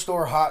dollar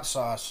store hot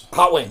sauce.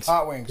 Hot wings.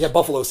 Hot wings. Yeah,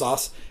 buffalo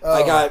sauce.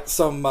 I got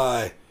some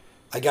yeah,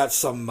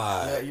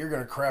 you're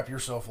gonna crap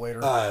yourself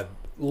later.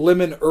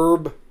 lemon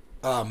herb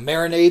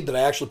marinade that I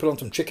actually put on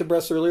some chicken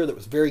breasts earlier that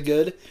was very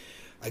good.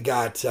 I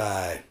got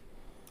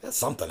that's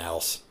something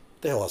else.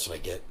 What the hell else did I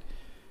get?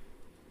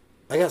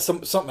 I got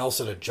something else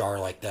in a jar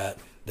like that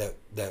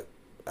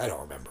I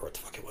don't remember what the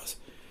fuck it was.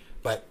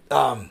 But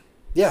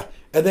yeah,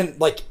 and then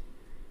like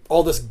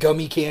all this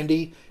gummy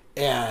candy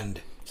and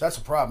So that's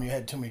a problem. You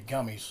had too many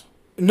gummies.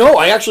 no,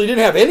 I actually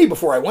didn't have any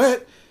before I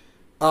went.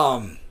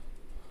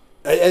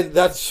 And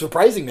that's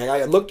surprising me.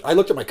 I looked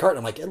at my cart and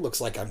I'm like, it looks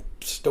like I'm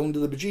stoned to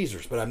the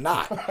bejesus, but I'm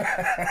not.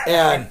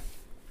 And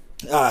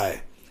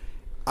I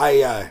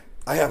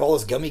have all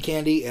this gummy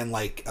candy and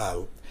like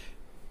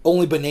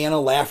only banana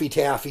Laffy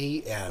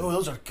Taffy and Oh,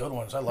 those are good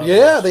ones. I love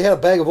yeah, those. they had a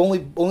bag of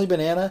only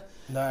banana.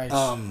 Nice.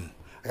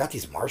 I got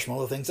these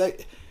marshmallow things.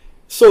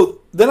 So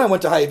then I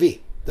went to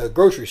Hy-Vee, the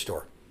grocery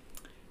store,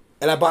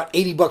 and I bought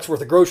 $80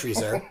 worth of groceries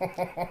there,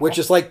 which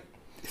is like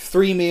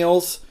 3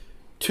 meals,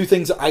 2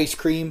 things of ice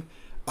cream.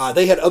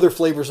 They had other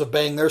flavors of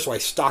Bang there, so I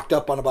stocked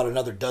up on about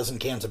another dozen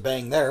cans of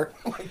Bang there.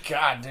 Oh my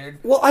god, dude.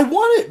 Well, I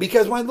want it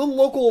because my little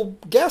local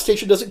gas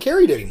station doesn't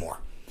carry it anymore.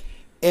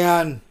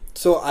 And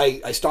so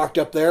I stocked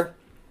up there.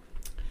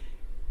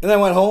 And then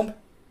I went home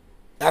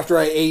after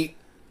I ate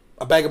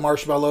a bag of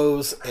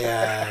marshmallows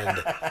and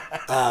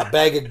a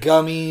bag of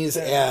gummies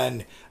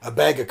and a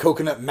bag of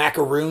coconut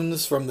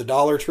macaroons from the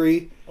Dollar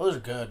Tree. Those are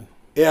good.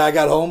 Yeah, I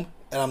got home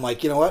and I'm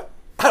like, you know what?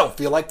 I don't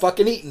feel like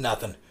fucking eating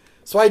nothing.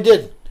 So I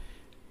did.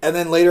 And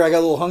then later I got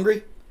a little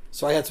hungry.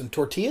 So I had some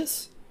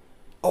tortillas.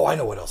 Oh, I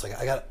know what else I got.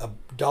 I got a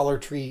Dollar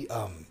Tree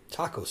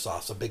taco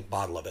sauce, a big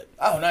bottle of it.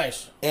 Oh,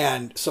 nice.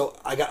 And so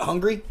I got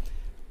hungry.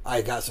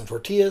 I got some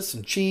tortillas,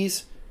 some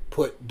cheese,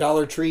 put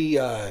Dollar Tree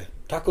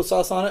taco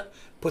sauce on it,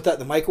 put that in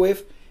the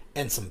microwave,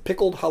 and some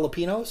pickled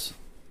jalapenos.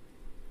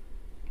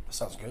 That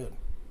sounds good.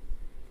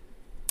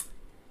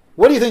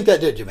 What do you think that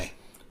did to me?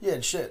 Yeah,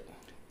 shit.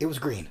 It was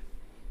green.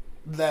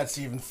 That's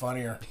even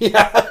funnier.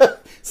 Yeah.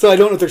 So I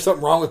don't know if there's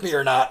something wrong with me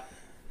or not.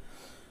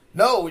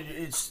 No,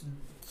 it's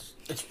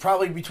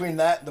probably between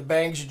that, the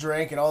bangs you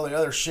drank, and all the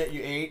other shit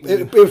you ate.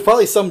 It was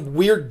probably some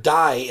weird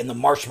dye in the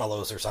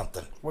marshmallows or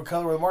something. What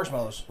color were the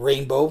marshmallows?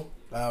 Rainbow.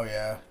 Oh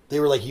yeah. They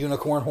were like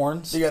unicorn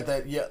horns. You got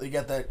that? Yeah, you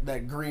got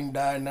that green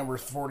dye number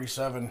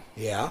 47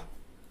 Yeah.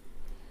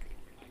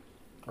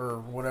 or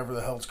whatever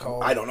the hell it's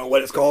called. I don't know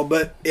what it's called,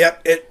 but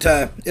yep, it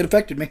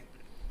affected me.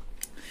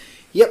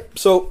 Yep.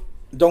 So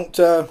don't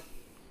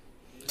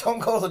Don't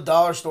go to the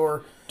dollar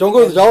store. don't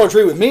go to the Dollar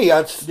Tree with me.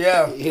 That's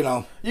Yeah. You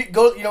know, You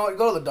go. You know what?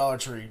 Go to the Dollar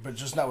Tree, but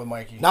just not with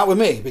Mikey. not with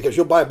me because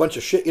you'll buy a bunch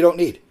of shit you don't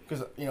need.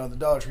 Because the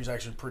Dollar Tree's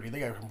actually pretty. They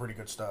got some pretty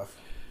good stuff.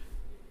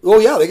 Oh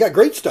yeah, they got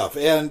great stuff,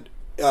 and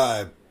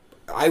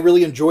I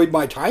really enjoyed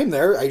my time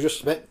there. I just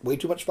spent way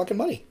too much fucking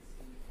money.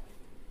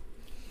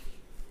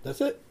 That's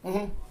it.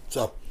 Mm-hmm.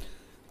 So,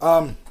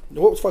 what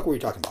the fuck were we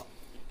talking about?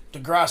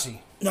 Degrassi.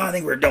 No, I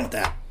think we're done with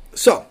that.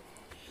 So,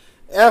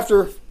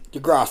 after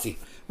Degrassi,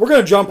 we're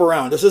going to jump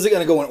around. This isn't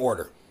going to go in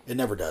order. It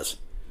never does.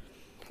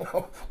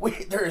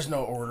 There is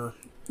no order.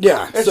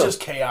 Yeah, It's so- just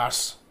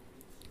chaos.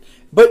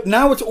 But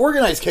now it's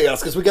organized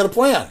chaos because we got a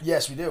plan.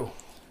 Yes, we do.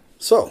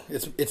 So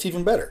it's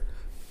even better.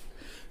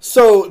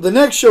 So the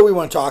next show we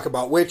want to talk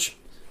about, which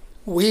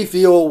we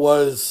feel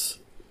was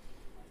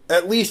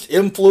at least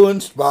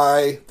influenced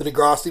by the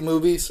Degrassi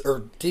movies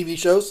or TV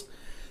shows,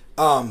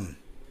 Party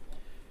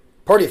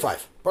of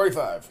Five. Party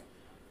 5.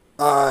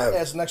 Yeah,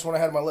 it's the next one I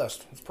had on my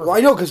list. It's perfect. Well, I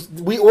know because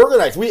we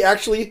organized. We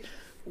actually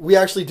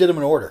did them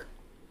in order.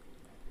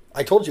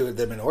 I told you we did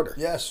them in order.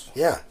 Yes.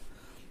 Yeah.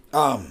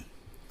 I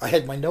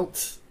had my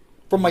notes.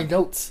 From my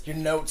notes. Your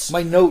notes.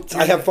 My notes.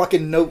 I have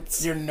fucking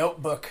notes. Your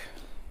notebook.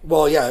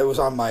 Well, yeah, it was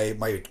on my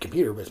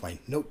computer, but it's my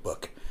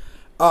notebook.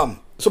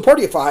 So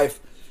Party of Five.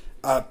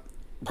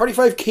 Party of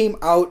Five came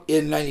out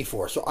in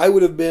 94. So I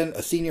would have been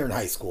a senior in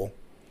high school.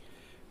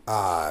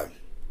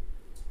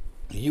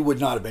 You would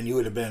not have been. You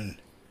would have been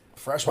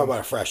Freshman. probably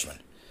about a freshman.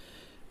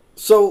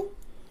 So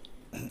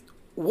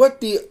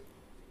what the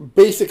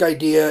basic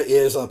idea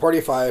is on the Party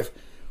of Five,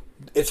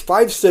 it's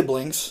 5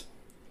 siblings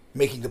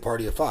making the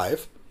Party of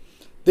Five.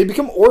 They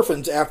become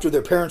orphans after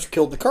their parents were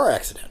killed in a car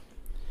accident.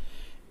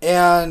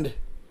 And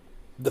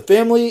the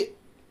family,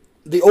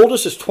 the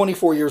oldest is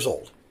 24 years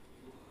old.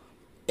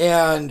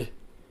 And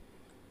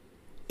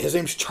his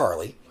name's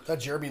Charlie. Is that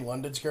Jeremy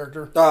London's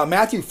character?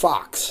 Matthew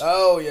Fox.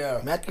 Oh,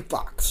 yeah. Matthew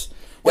Fox.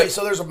 Wait,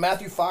 so there's a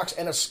Matthew Fox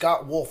and a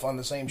Scott Wolf on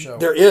the same show?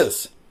 There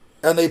is.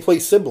 And they play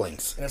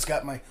siblings. And it's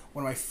got one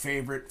of my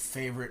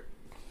favorite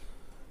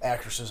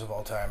actresses of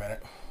all time in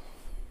it.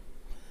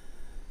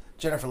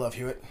 Jennifer Love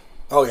Hewitt.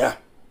 Oh, yeah.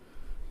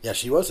 Yeah,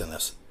 she was in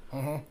this.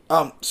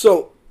 Mm-hmm.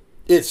 So,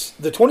 it's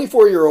the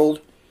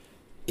 24-year-old.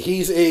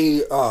 He's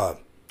a...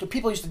 The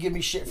people used to give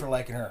me shit for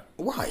liking her.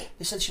 Why?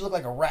 They said she looked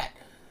like a rat.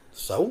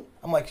 So?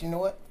 I'm like, you know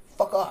what?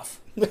 Fuck off.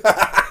 Fuck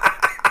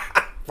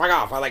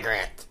off. I like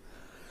rats.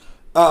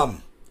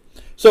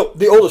 So,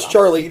 the oldest,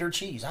 Charlie... Feed her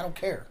cheese. I don't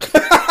care.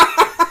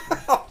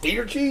 Feed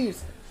her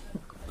cheese.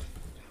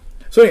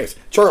 So, anyways,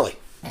 Charlie.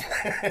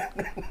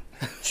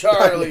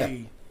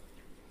 Charlie.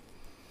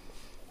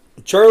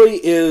 Charlie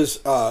is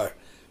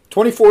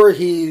 24.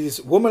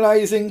 He's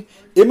womanizing,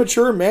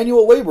 immature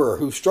manual laborer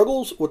who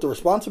struggles with the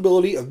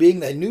responsibility of being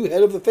the new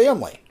head of the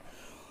family.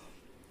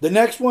 The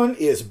next one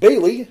is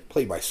Bailey,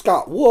 played by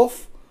Scott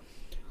Wolf.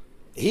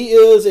 He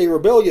is a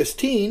rebellious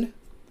teen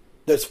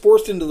that's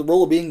forced into the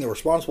role of being the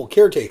responsible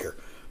caretaker.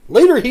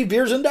 Later, he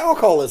veers into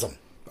alcoholism.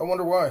 I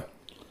wonder why.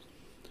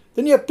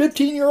 Then you have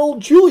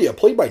 15-year-old Julia,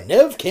 played by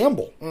Neve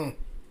Campbell.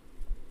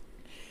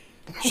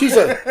 She's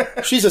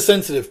a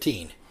sensitive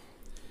teen.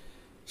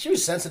 She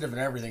was sensitive in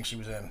everything she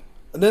was in.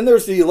 And then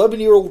there's the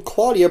 11-year-old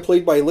Claudia,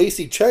 played by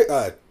Lacey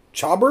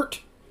Chabert.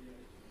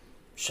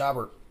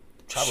 Sherbert.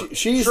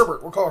 She's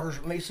Sherbert. We'll call her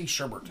Lacey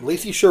Sherbert.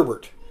 Lacey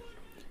Sherbert.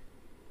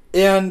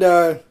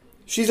 And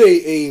she's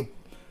a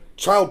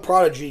child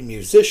prodigy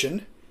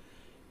musician.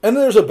 And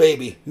then there's a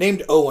baby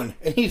named Owen,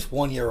 and he's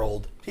 1 year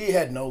old. He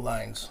had no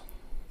lines.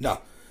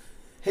 No.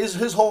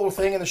 His whole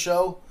thing in the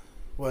show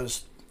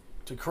was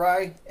to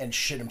cry and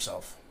shit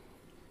himself.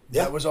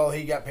 Yeah. That was all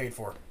he got paid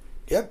for.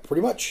 Yeah,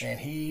 pretty much. And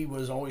he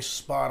was always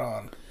spot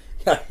on.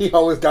 Yeah, he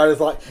always got his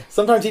line.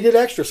 Sometimes he did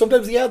extra.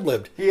 Sometimes he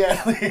ad-libbed.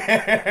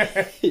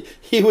 Yeah.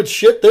 He would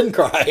shit, then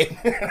cry.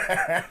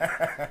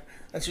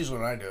 That's usually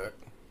when I do it.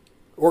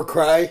 Or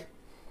cry,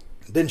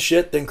 then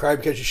shit, then cry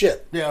because you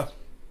shit. Yeah.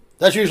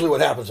 That's usually what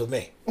happens with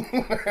me.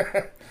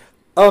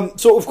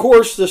 So, of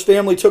course, this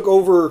family took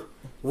over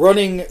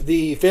running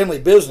the family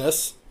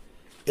business.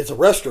 It's a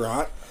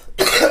restaurant.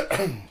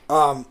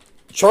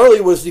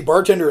 Charlie was the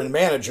bartender and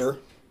manager.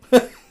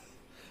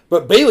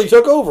 But Bailey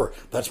took over.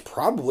 That's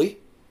probably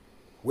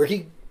where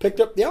he picked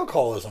up the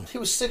alcoholism. He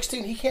was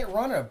 16. He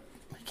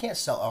can't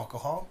sell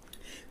alcohol.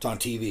 It's on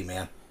TV,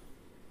 man.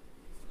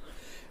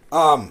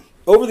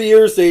 Over the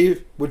years,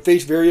 they would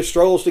face various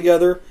struggles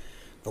together.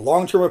 The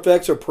long-term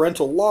effects of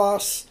parental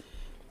loss.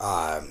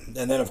 And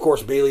then, of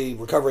course, Bailey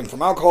recovering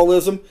from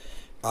alcoholism.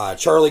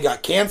 Charlie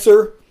got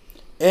cancer.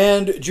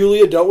 And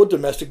Julia dealt with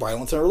domestic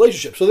violence in a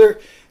relationship. So they're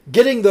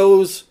getting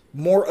those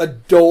more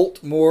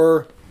adult,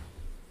 more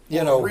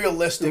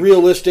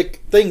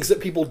realistic things that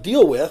people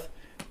deal with,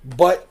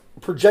 but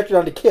projected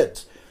onto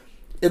kids.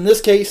 In this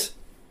case,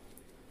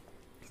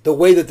 the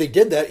way that they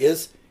did that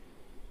is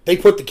they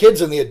put the kids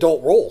in the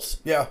adult roles.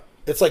 Yeah.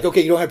 It's like,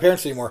 okay, you don't have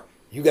parents anymore.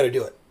 You got to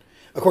do it.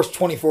 Of course,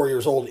 24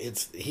 years old,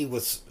 he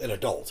was an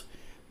adult.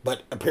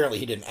 But apparently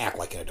he didn't act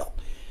like an adult.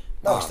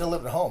 No, he still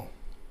lived at home.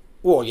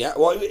 Well, yeah.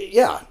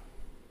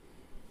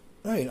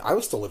 I mean, I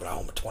was still living at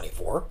home at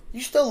 24.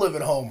 You still live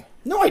at home.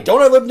 No, I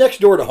don't. I live next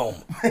door to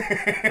home.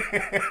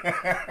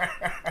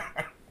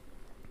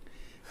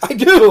 I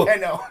do. I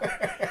know.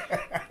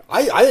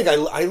 I think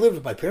I lived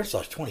with my parents till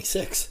I was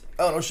 26.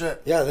 Oh, no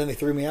shit. Yeah, then they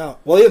threw me out.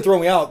 Well, they didn't throw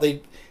me out.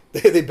 They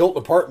built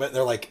an apartment. And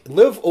they're like,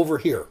 live over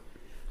here.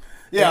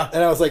 Yeah.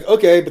 And I was like,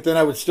 okay, but then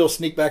I would still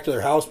sneak back to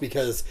their house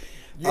because...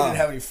 You didn't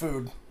have any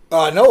food.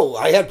 No,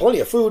 I had plenty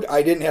of food.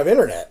 I didn't have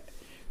internet.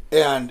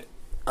 And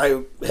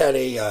I had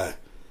a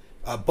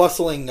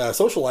bustling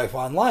social life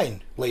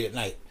online late at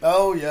night.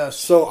 Oh, yes.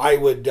 So I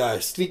would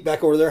sneak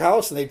back over to their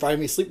house and they'd find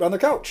me sleeping on their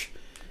couch.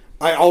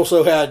 I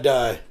also had...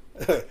 I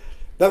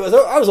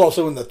was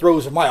also in the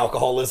throes of my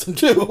alcoholism,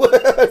 too.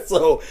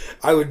 So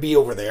I would be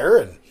over there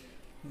and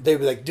they'd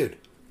be like, dude,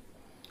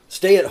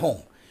 stay at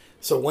home.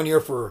 So one year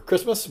for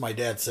Christmas, my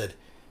dad said,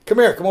 come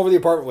here, come over to the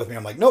apartment with me.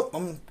 I'm like, nope,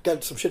 I'm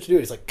got some shit to do.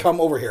 He's like,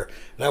 come over here.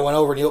 And I went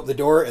over and he opened the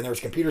door and there was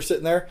a computer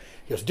sitting there.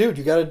 He goes, dude,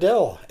 you got a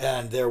Dell.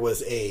 And there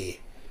was a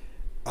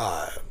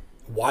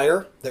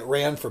wire that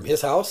ran from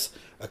his house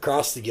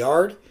across the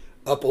yard,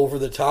 up over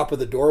the top of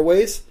the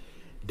doorways,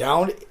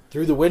 down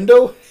through the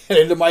window, and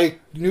into my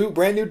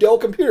brand new Dell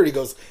computer. He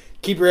goes,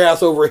 keep your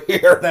ass over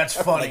here. That's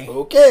funny. Like,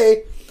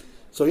 okay.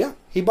 So yeah,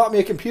 he bought me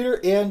a computer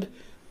and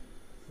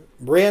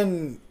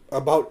ran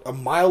about a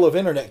mile of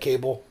internet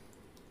cable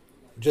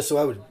just so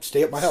I would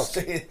stay at my house.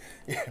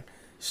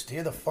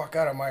 Stay the fuck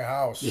out of my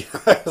house. Yeah,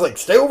 I was like,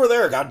 stay over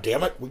there, god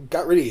damn it. We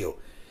got rid of you.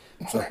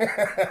 So,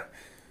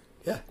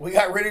 yeah. We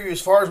got rid of you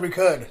as far as we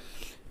could.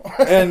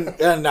 and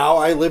now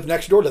I live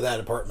next door to that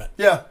apartment.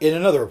 Yeah. In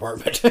another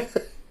apartment.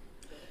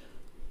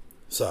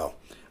 So,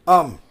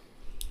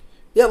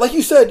 yeah, like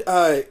you said,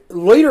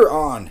 later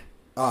on,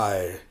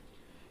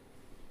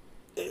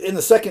 in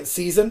the second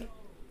season,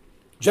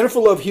 Jennifer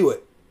Love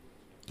Hewitt,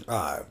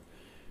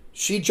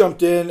 she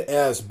jumped in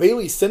as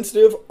Bailey's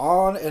sensitive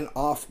on and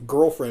off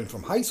girlfriend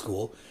from high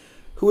school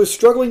who is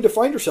struggling to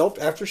find herself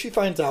after she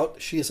finds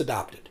out she is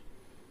adopted.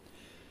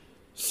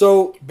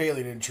 So,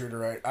 Bailey didn't treat her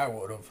right. I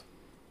would have.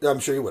 I'm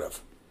sure you would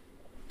have.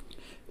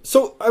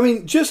 So, I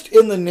mean, just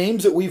in the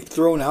names that we've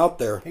thrown out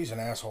there, He's an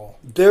asshole.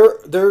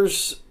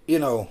 there's,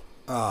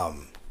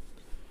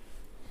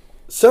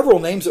 several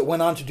names that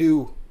went on to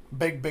do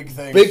Big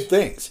things. big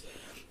things.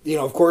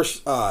 Of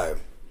course,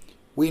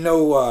 we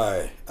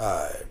know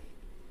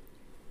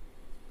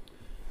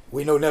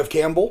Neve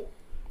Campbell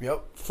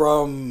Yep.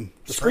 from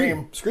the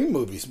Scream. Scream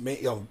movies.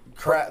 The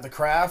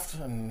Craft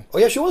and Oh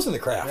yeah, she was in The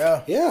Craft.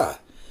 Yeah. Yeah.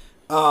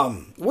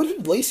 What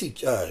did Lacey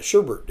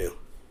Sherbert do?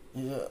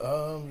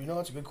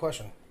 that's a good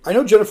question. I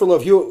know Jennifer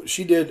Love Hewitt.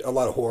 She did a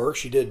lot of horror.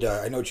 She did.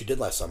 I know what she did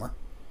last summer.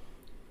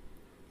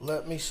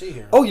 Let me see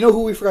here. Oh, you know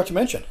who we forgot to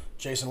mention?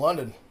 Jason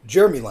London.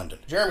 Jeremy London.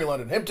 Jeremy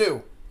London. Him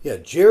too. Yeah,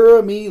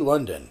 Jeremy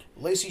London.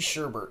 Lacey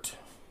Sherbert.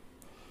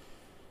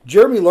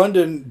 Jeremy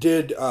London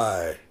did.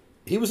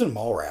 He was in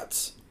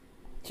Mallrats.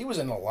 He was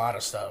in a lot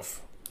of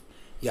stuff.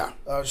 Yeah.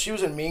 She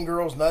was in Mean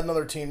Girls, Not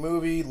Another Teen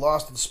Movie,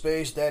 Lost in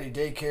Space, Daddy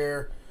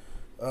Daycare.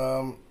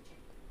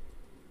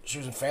 She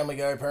was in Family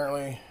Guy,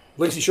 apparently.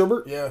 Lacey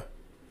Sherbert. Yeah.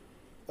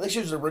 I think she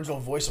was the original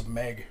voice of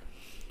Meg.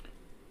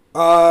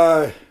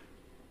 No.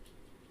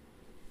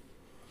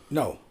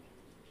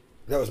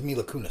 That was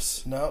Mila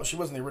Kunis. No, she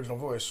wasn't the original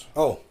voice.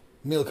 Oh,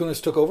 Mila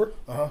Kunis took over?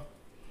 Let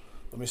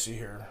me see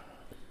here.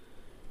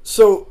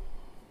 So,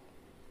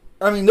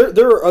 I mean,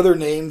 there are other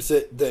names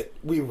that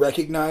we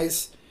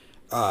recognize.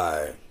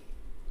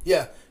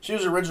 Yeah, she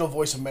was the original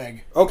voice of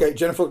Meg. Okay,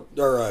 Jennifer,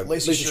 or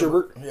Lacey Lacey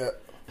Sherbert. Yeah.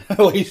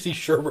 Lacey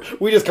Sherbert.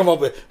 We just come up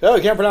with, oh,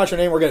 you can't pronounce your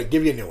name, we're going to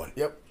give you a new one.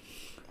 Yep.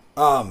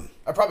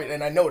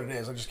 And I know what it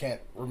is. I just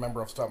can't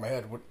remember off the top of my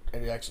head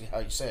how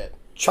you say it.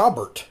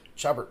 Chobert.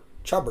 Sherbert.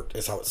 Chobert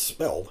is how it's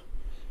spelled.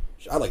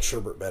 I like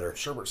Sherbert better.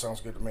 Sherbert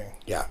sounds good to me.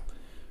 Yeah.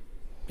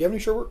 Do you have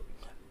any Sherbert?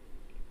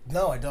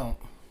 No, I don't.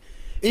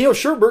 And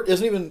Sherbert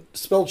isn't even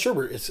spelled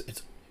Sherbert. It's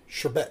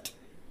sherbet.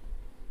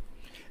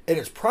 And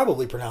it's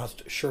probably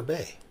pronounced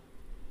sherbet.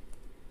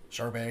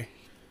 Sherbet.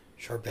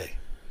 Sherbet.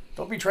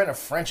 Don't be trying to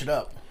French it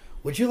up.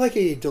 Would you like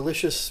a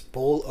delicious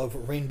bowl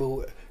of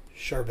rainbow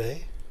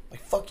sherbet?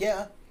 Like, fuck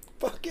yeah.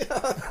 Fuck yeah.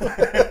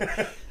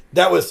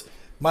 That was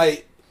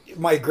my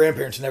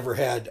grandparents never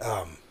had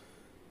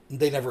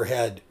they never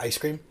had ice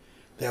cream.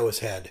 They always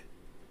had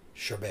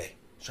sherbet.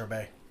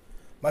 Sherbet.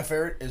 My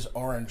favorite is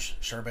orange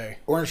sherbet.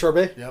 Orange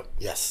sherbet? Yep.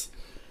 Yes.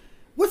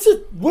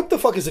 What the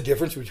fuck is the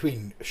difference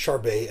between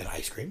sherbet and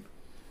ice cream?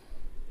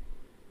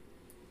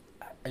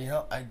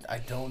 I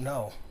don't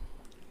know.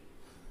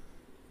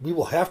 We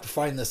will have to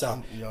find this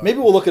out. Yeah. Maybe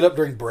we'll look it up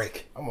during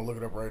break. I'm gonna look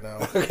it up right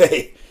now.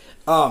 Okay.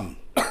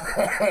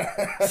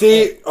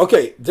 See,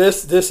 okay,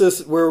 this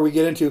is where we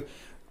get into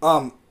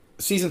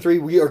season 3.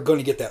 We are going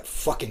to get that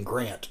fucking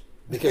grant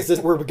because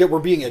we're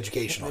being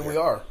educational. Here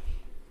Here. we are.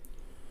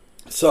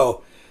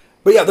 So,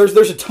 but yeah,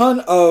 there's a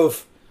ton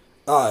of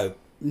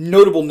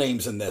notable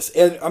names in this,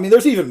 and I mean,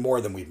 there's even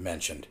more than we've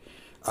mentioned,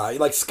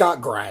 like Scott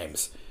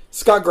Grimes.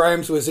 Scott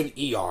Grimes was in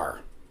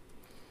ER.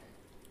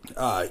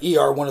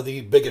 ER, one of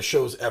the biggest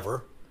shows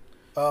ever.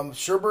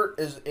 Sherbet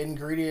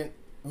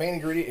main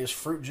ingredient is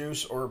fruit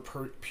juice or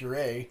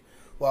puree,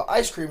 while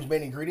ice cream's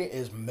main ingredient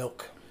is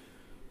milk.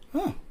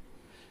 Huh.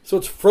 So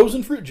it's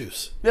frozen fruit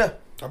juice. Yeah.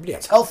 I'll be damned.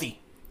 It's healthy.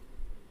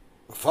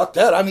 Fuck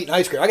that. I'm eating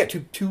ice cream. I got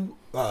two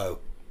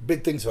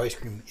big things of ice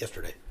cream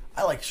yesterday.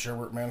 I like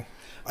sherbet, man.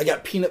 I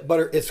got peanut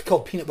butter. It's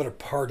called peanut butter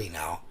party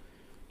now,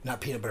 not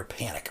peanut butter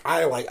panic.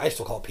 I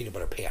still call it peanut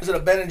butter panic. Is it a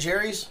Ben and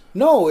Jerry's?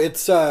 No,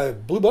 it's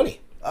Blue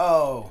Bunny.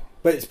 Oh.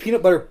 But it's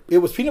peanut butter. It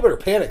was peanut butter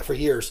panic for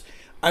years.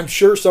 I'm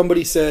sure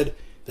somebody said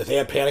that they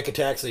had panic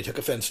attacks. They took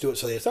offense to it,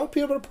 so they said, "Oh,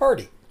 peanut butter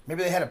party."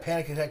 Maybe they had a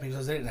panic attack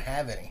because they didn't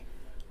have any.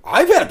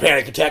 I've had a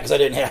panic attack because I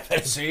didn't have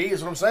it. See,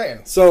 is what I'm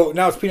saying. So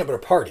now it's peanut butter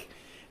party,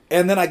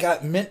 and then I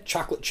got mint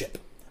chocolate chip.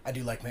 I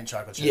do like mint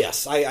chocolate chip.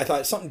 Yes, I thought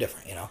it's something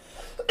different,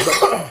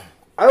 But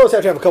I always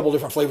have to have a couple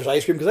different flavors of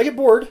ice cream because I get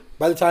bored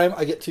by the time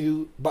I get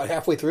to about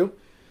halfway through.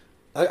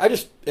 I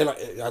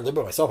live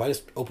by myself. I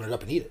just open it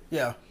up and eat it.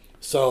 Yeah.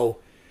 So.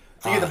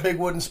 Do you get the big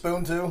wooden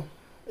spoon too?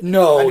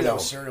 No, I do that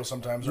with cereal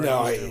sometimes. No,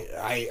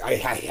 I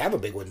have a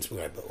big wooden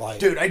spoon.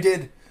 Dude, I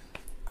did.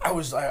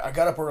 I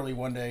got up early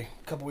one day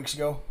a couple weeks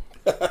ago,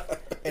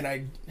 and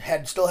I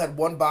still had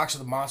one box of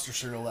the Monster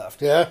cereal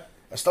left. Yeah.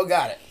 I still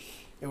got it.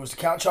 It was the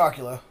Count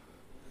Chocula.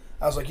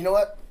 I was like, you know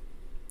what?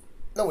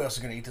 Nobody else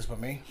is gonna eat this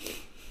but me.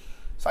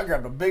 So I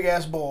grabbed a big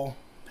ass bowl.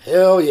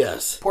 Hell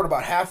yes. Poured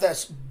about half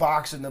that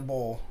box in the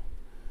bowl,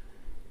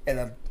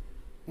 and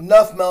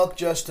enough milk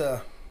just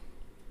to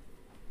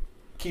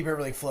keep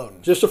everything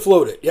floating. Just to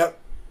float it, yep.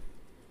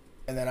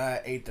 And then I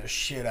ate the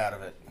shit out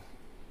of it.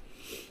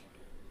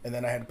 And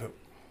then I had to poop.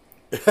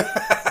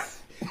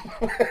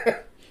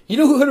 You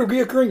know who had a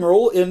reoccurring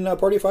role in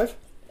Party of Five?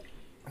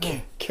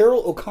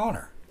 Carol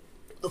O'Connor.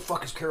 The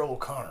fuck is Carol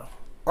O'Connor?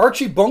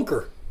 Archie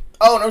Bunker.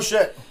 Oh, no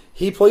shit.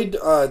 He played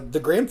the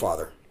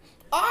grandfather.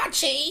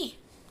 Archie!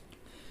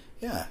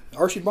 Yeah,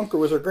 Archie Bunker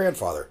was her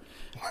grandfather.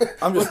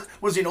 I'm just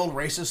Was he an old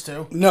racist,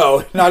 too?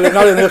 no, not in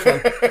this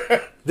one.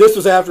 This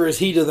was after his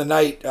Heat of the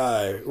Night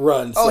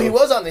run. Oh, so- he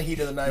was on the Heat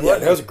of the Night, Yeah,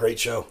 wasn't that was he? a great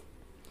show.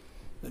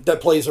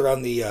 That plays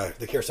around the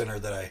care center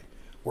that I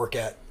work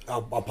at.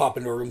 I'll pop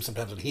into a room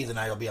sometimes when Heat of the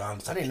Night will be on.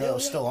 It's I like, didn't know it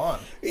was still on.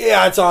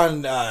 yeah, it's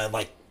on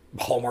like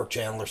Hallmark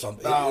Channel or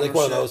something. Oh, like no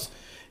one shit. of those,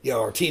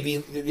 or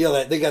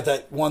TV. They got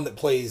that one that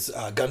plays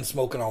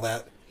Gunsmoke and all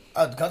that.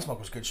 Gunsmoke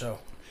was a good show.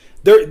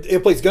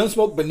 It plays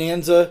Gunsmoke,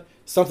 Bonanza,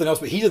 something else,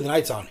 but Heat of the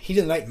Night's on. Heat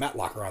of the Night and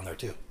Matlock are on there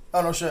too.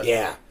 Oh, no shit.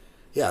 Yeah,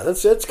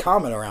 that's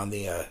common around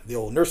the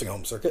old nursing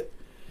home circuit.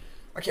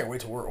 I can't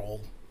wait till we're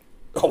old.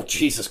 Oh,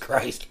 Jesus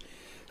Christ.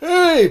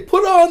 Hey,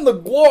 put on the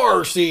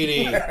Guar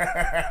CD.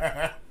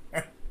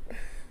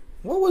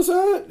 What was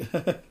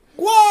that?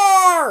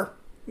 Guar!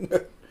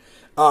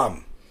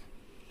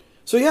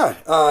 So, yeah.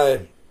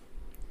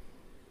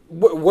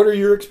 What are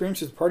your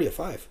experiences with Party of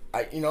Five?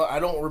 I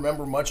don't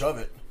remember much of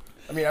it.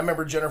 I mean, I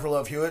remember Jennifer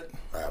Love Hewitt,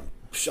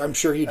 I'm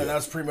sure you do. and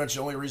that's pretty much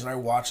the only reason I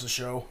watched the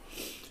show.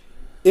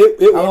 It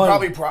I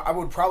won.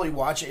 would probably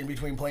watch it in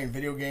between playing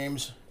video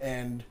games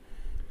and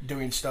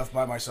doing stuff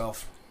by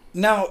myself.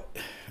 Now,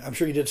 I'm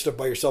sure you did stuff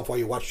by yourself while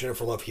you watched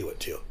Jennifer Love Hewitt,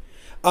 too.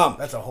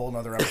 That's a whole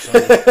nother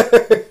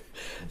episode.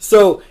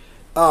 So,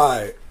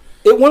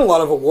 it won a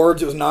lot of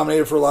awards. It was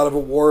nominated for a lot of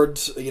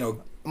awards.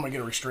 I'm gonna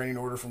get a restraining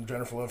order from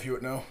Jennifer Love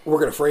Hewitt now. We're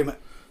going to frame it.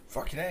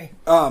 Fucking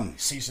A.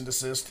 Cease and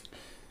desist.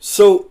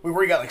 So, We've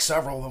already got like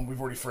several of them we've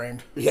already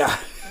framed. yeah.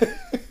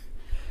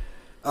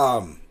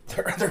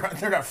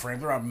 They're not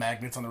framed. They're on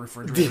magnets on the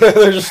refrigerator.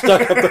 They're just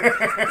stuck up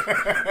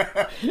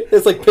there.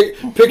 It's like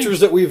pictures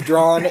that we've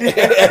drawn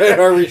and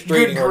our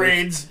restraining Good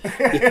orders.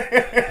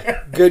 grades.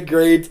 Good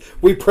grades.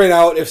 We print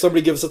out, if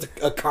somebody gives us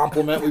a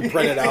compliment, we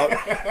print it out,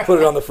 put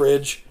it on the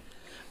fridge.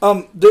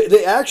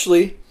 They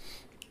actually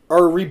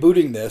are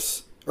rebooting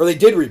this, or they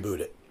did reboot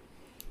it,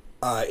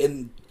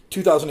 in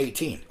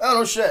 2018. Oh,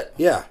 no shit.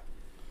 Yeah.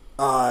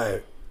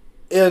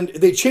 And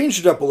they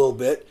changed it up a little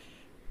bit.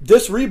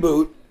 This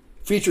reboot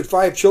featured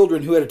 5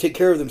 children who had to take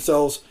care of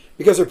themselves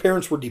because their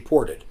parents were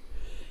deported.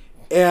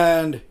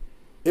 And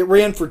it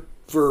ran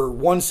for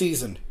one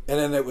season, and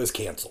then it was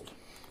canceled.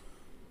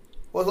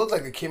 Well, it looked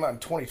like it came out in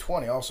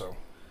 2020 also.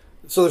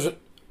 So there's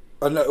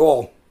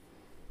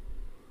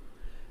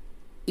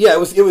yeah, it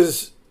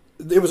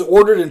was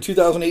ordered in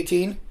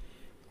 2018.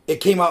 It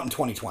came out in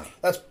 2020.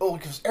 That's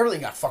because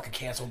everything got fucking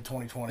canceled in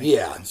 2020.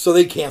 Yeah, so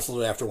they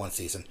canceled it after one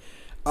season.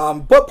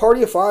 But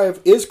Party of Five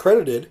is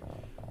credited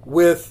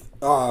with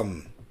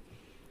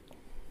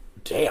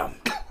damn.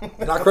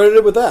 Not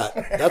credited with that.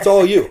 That's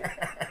all you.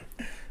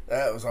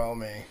 That was all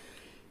me.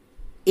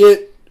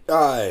 It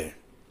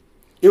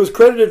was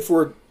credited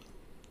for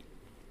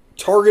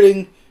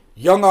targeting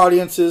young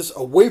audiences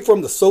away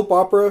from the soap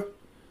opera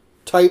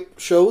type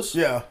shows,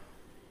 Yeah.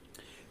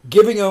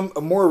 giving them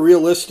a more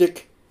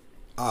realistic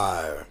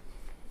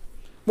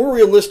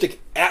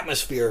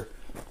atmosphere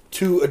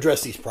to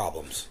address these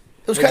problems.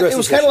 It was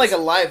kind of like a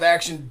live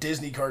action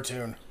Disney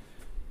cartoon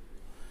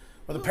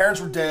where the parents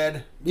were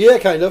dead, Yeah,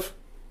 kind of.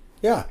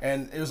 Yeah,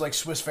 and it was like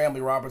Swiss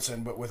Family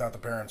Robinson but without the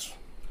parents.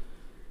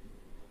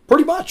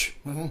 pretty much.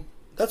 Mm-hmm.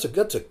 That's a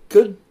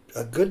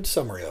good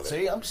summary of it.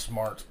 See, I'm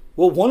smart.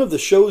 Well, one of the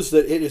shows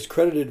that it is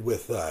credited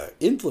with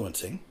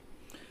influencing,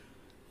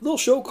 a little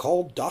show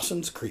called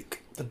Dawson's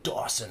Creek. The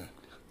Dawson.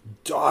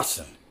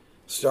 Dawson,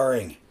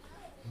 starring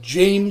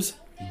James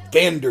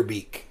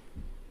Vanderbeek.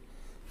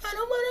 I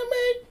don't want to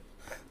make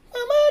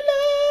my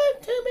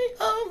life to be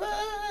over.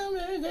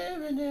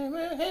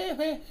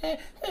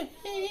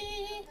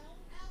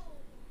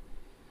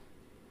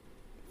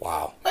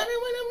 Wow. I don't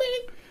want to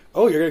make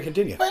Oh, you're going to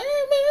continue.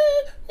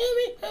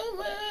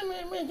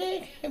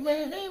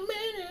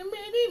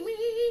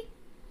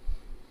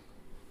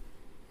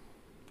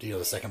 Do you know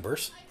the second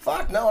verse?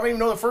 Fuck no, I don't even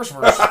know the first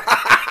verse. All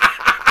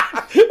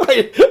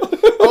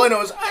I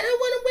know is I don't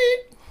want to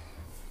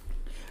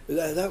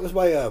wait. That was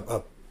by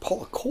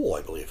Paula Cole,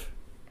 I believe.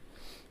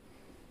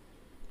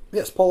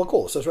 Yes, Paula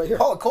Cole. It says right here.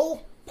 Paula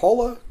Cole?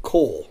 Paula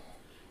Cole.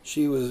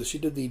 She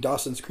did the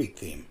Dawson's Creek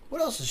theme. What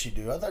else did she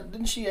do? I thought,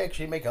 didn't she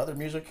actually make other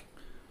music?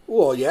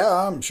 Well,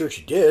 yeah, I'm sure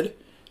she did.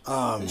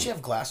 Did she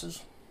have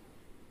glasses?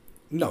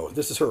 No,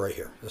 this is her right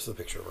here. This is the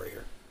picture right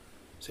here.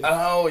 See?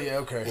 Oh yeah,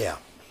 okay. Yeah.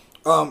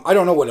 I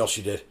don't know what else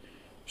she did.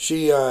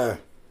 She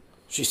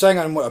sang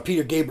on a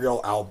Peter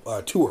Gabriel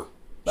tour.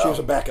 She was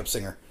a backup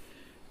singer.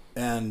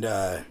 And,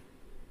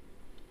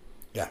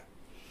 yeah.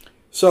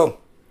 So,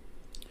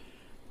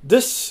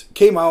 this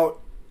came out,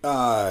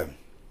 let's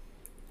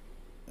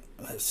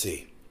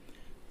see.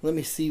 Let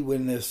me see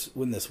when this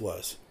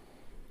was.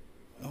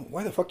 Oh,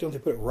 why the fuck don't they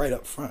put it right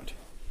up front?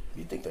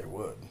 You'd think they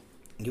would.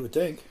 You would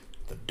think.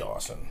 The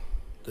Dawson.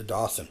 The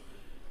Dawson.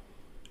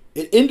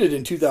 It ended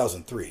in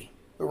 2003.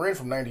 It ran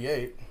from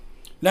 98.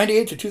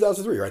 98 to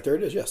 2003, right there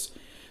it is, yes.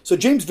 So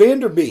James Van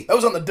Der Beek. That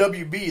was on the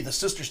WB, the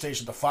sister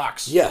station to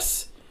Fox.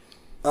 Yes.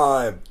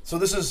 So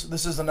this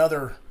is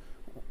another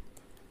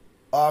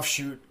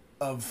offshoot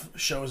of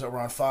shows that were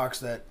on Fox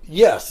that...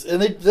 Yes,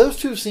 and those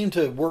two seem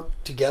to work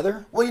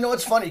together. Well, you know,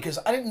 it's funny, because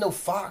I didn't know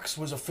Fox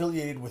was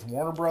affiliated with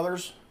Warner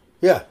Brothers.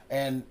 Yeah.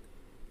 And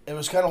it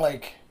was kind of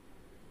like,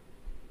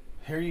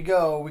 here you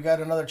go, we got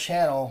another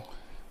channel.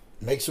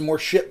 Make some more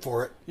shit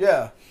for it.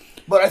 Yeah.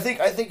 But I think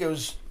it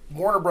was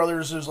Warner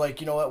Brothers was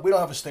like, you know what, we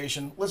don't have a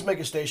station. Let's make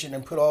a station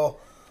and put all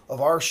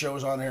of our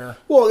shows on there.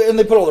 Well, and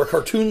they put all their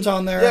cartoons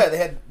on there. Yeah, they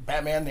had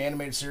Batman, the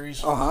animated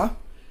series. Uh-huh.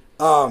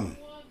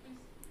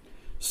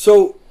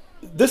 So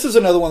this is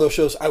another one of those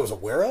shows I was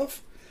aware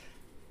of.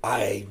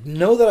 I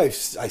know that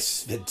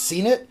I had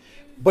seen it,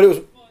 but it was...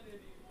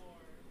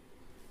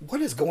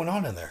 What is going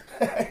on in there?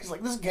 He's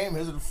like, this game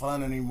isn't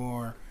fun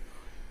anymore.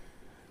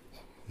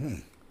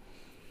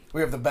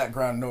 We have the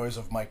background noise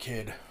of my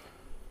kid.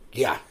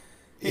 Yeah.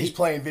 He's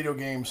playing video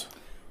games.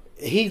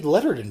 He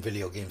lettered in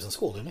video games in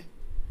school, didn't he?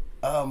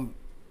 I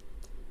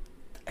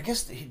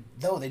guess they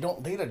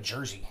don't. They had a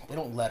jersey. They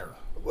don't letter.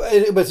 Well,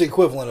 it was the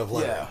equivalent of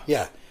lettering.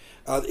 Yeah.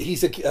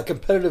 He's a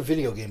competitive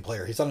video game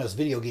player. He's on his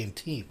video game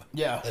team.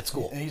 Yeah, at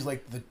school. And he's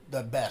like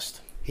the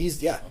best.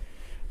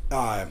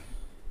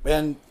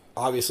 And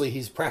obviously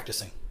he's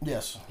practicing.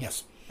 Yes.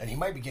 Yes. And he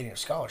might be getting a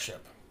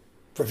scholarship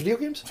for video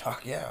games.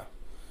 Fuck yeah.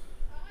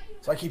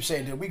 So I keep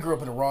saying, dude, we grew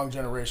up in the wrong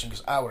generation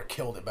because I would have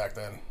killed it back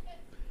then.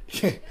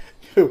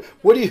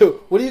 What are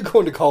you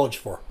going to college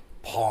for?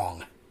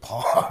 Pong.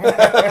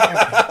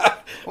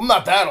 I'm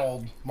not that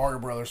old. Mario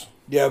Brothers.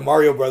 Yeah,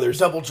 Mario Brothers.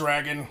 Double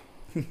Dragon.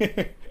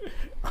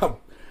 I'm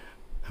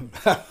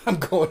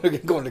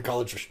going to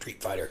college for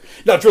Street Fighter.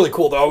 No, it's really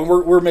cool though.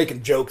 We're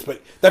making jokes,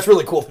 but that's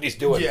really cool that he's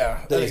doing. Yeah,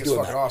 I think it's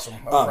fucking awesome.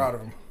 I'm proud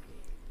of him.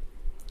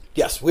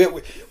 Yes,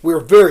 we're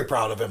very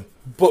proud of him,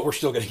 but we're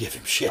still going to give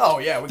him shit. Oh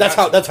yeah,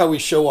 that's how we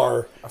show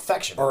our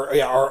affection.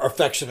 Our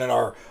affection and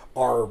our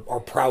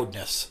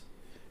proudness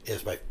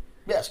is by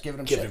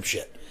giving him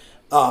shit.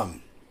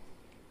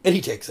 And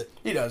he takes it.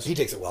 He does. He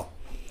takes it well.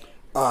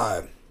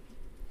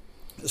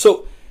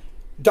 So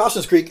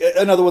Dawson's Creek,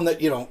 another one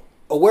that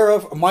aware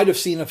of, might have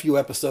seen a few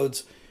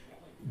episodes,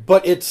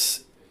 but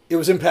it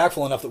was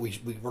impactful enough that we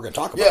were going to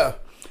talk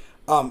about.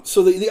 Yeah.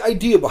 So the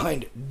idea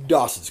behind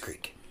Dawson's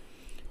Creek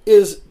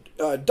is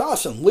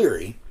Dawson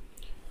Leary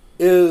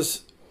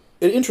is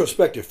an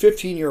introspective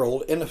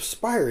 15-year-old and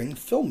aspiring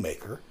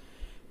filmmaker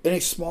in a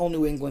small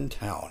New England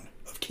town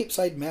of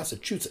Capeside,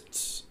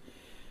 Massachusetts.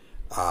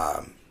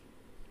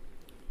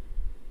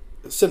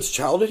 Since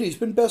childhood, he's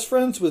been best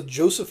friends with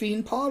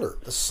Josephine Potter,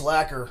 the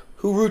slacker,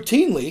 who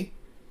routinely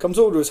comes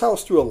over to his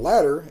house through a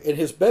ladder in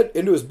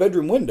into his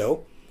bedroom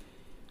window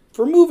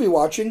for movie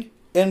watching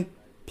and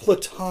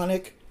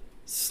platonic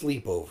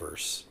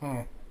sleepovers.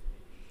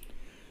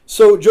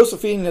 So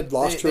Josephine had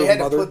lost her mother. They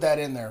had to put that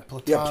in there.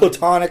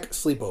 Platonic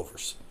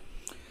sleepovers.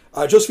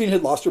 Josephine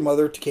had lost her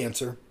mother to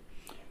cancer.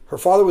 Her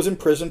father was in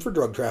prison for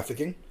drug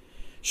trafficking.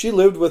 She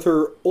lived with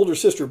her older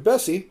sister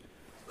Bessie,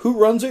 who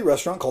runs a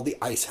restaurant called the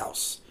Ice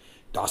House.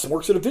 Dawson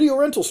works at a video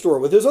rental store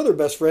with his other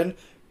best friend,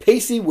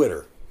 Pacey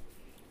Witter,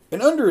 an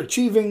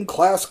underachieving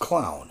class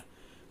clown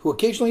who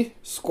occasionally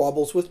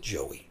squabbles with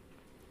Joey.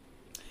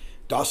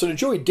 Dawson and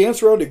Joey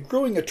dance around a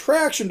growing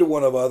attraction to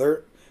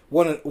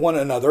one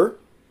another,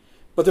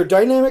 but their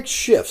dynamic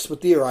shifts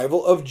with the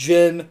arrival of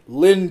Jen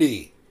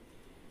Lindy,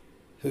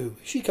 who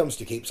she comes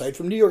to Capeside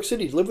from New York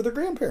City to live with her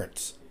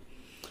grandparents.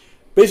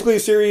 Basically, a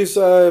series.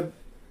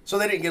 So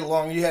they didn't get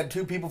along. You had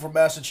two people from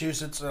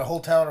Massachusetts, a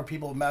whole town of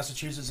people of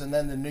Massachusetts, and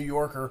then the New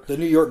Yorker. The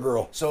New York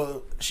girl.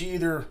 So she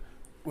either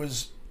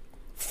was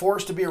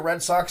forced to be a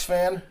Red Sox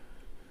fan,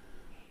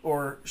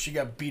 or she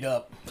got beat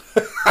up.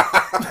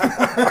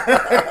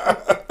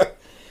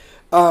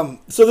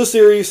 So this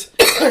series...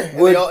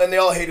 and they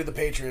all hated the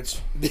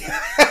Patriots.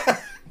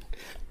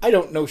 I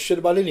don't know shit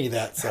about any of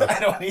that. So. I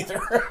don't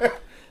either.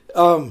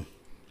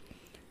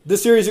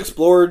 This series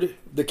explored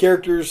the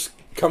characters'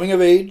 coming of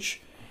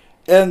age,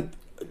 and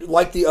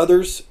like the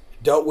others,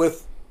 dealt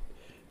with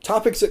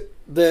topics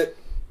that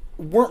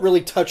weren't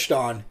really touched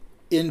on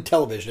in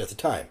television at the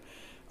time.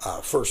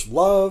 First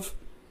love,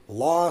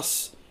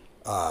 loss,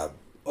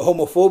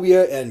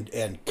 homophobia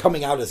and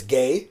coming out as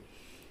gay,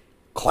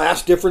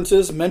 class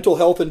differences, mental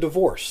health, and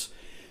divorce.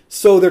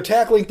 So they're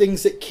tackling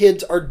things that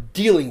kids are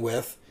dealing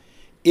with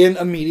in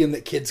a medium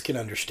that kids can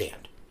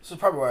understand. This is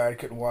probably why I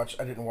didn't watch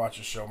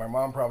the show. My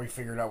mom probably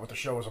figured out what the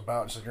show was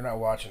about and said, "You're not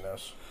watching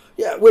this."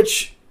 Yeah,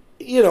 which,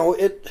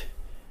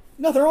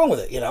 nothing wrong with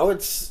it.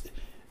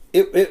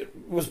 It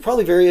was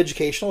probably very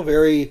educational,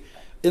 very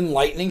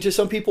enlightening to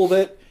some people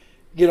that,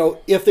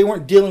 if they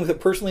weren't dealing with it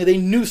personally, they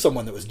knew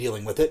someone that was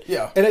dealing with it.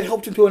 Yeah. And it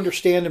helped them to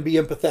understand and be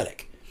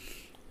empathetic,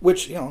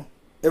 which,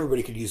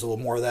 everybody could use a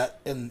little more of that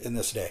in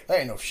this day. That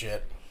ain't no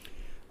shit.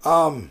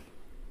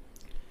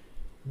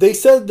 They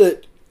said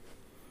that,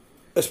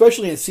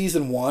 especially in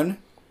season 1,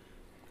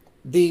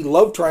 the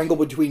love triangle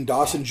between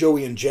Dawson,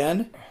 Joey, and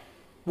Jen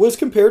was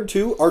compared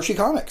to Archie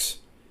comics.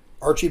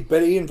 Archie,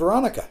 Betty, and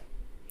Veronica.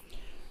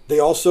 They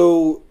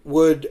also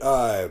would,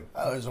 I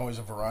was always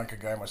a Veronica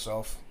guy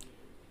myself.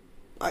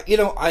 I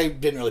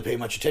didn't really pay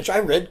much attention. I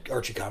read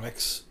Archie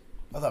comics.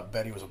 I thought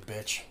Betty was a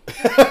bitch.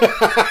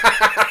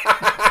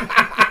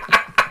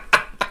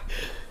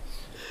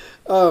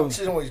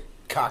 She's always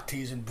cock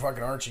teasing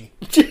fucking Archie.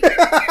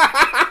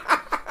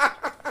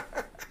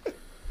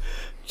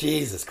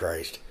 Jesus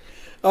Christ.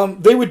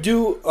 They would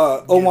do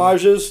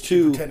homages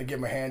to... Pretend to give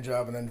him a hand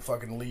job and then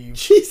fucking leave.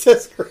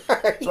 Jesus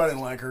Christ. So I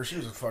didn't like her. She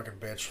was a fucking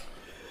bitch.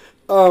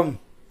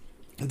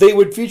 They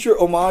would feature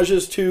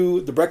homages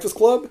to The Breakfast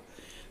Club.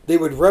 They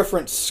would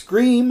reference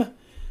Scream.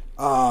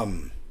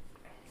 Some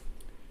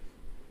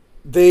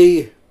of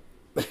the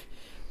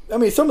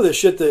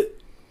shit that...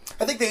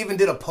 I think they even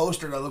did a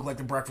poster that looked like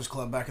The Breakfast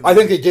Club back in the day. I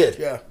think they did.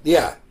 Yeah.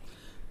 Yeah.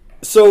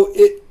 So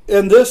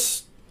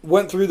this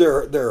went through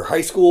their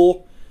high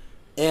school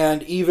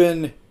and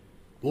even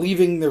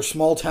leaving their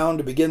small town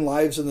to begin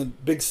lives in the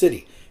big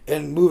city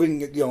and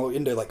moving,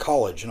 into like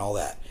college and all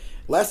that.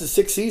 It lasted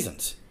 6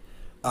 seasons.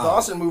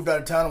 Dawson moved out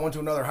of town and went to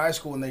another high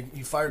school, and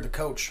he fired the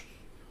coach.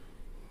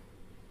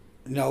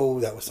 No,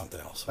 that was something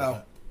else.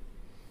 Oh.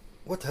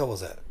 What the hell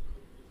was that?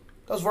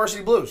 That was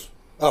Varsity Blues.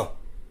 Oh.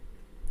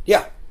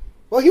 Yeah.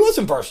 Well, he was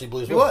in Varsity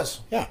Blues. He was.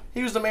 Yeah.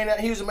 He was the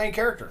main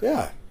character.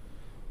 Yeah.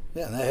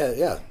 Yeah, and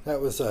that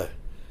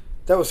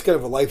was kind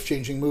of a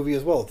life-changing movie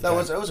as well. That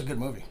was a good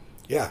movie.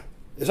 Yeah.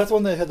 Is that the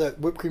one that had that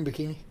whipped cream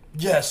bikini?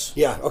 Yes.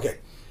 Yeah, okay.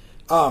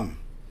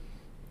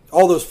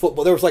 All those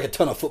football... There was like a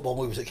ton of football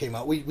movies that came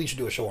out. We should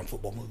do a show on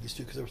football movies,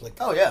 too, because there was like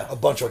a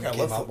bunch of them I that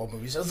came love out. football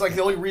movies. That's like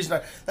the only reason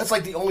that's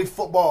like the only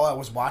football I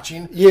was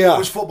watching. Yeah.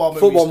 Was football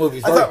movies. Football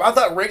movies, I right.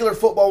 thought regular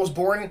football was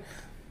boring,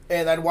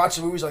 and I'd watch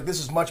the movies like, this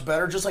is much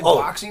better. Just like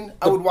boxing.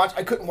 I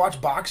couldn't watch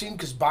boxing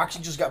because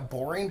boxing just got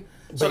boring.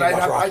 So But you'd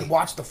watch Rocky. I'd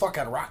watch the fuck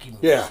out of Rocky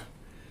movies. Yeah.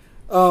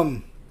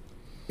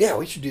 Yeah,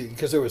 we should do...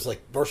 Because there was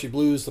like Varsity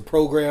Blues, The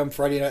Program,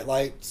 Friday Night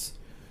Lights.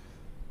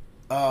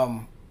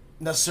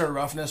 Necessary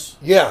Roughness.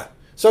 Yeah.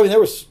 So, there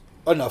was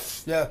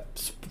enough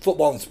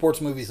football and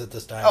sports movies at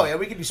this time. Oh, yeah,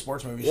 we could do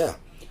sports movies. Yeah.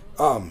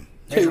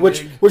 Major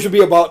Which League. would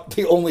be about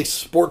the only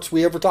sports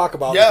we ever talk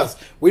about. Yeah. Because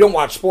we don't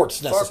watch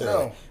sports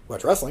necessarily. no. We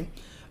watch wrestling.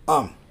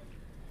 But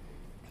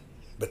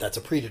that's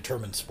a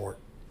predetermined sport.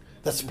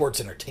 That's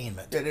sports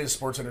entertainment. It is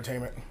sports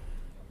entertainment.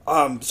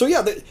 So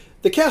yeah,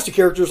 the cast of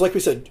characters, like we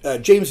said,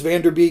 James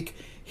Vanderbeek,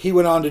 he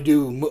went on to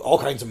do all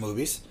kinds of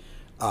movies.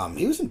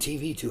 He was in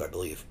TV too, I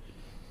believe.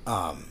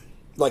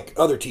 Like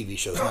other TV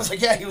shows. I was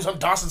like, yeah, he was on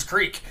Dawson's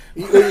Creek.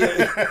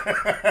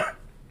 I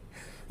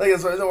Like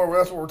that's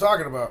what we're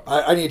talking about.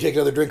 I need to take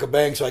another drink of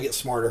Bang so I get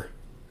smarter.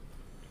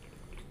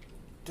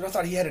 Dude, I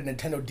thought he had a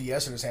Nintendo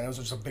DS in his hand. It was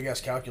just a big ass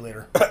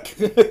calculator.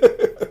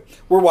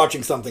 We're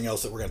watching something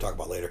else that we're going to talk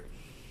about later.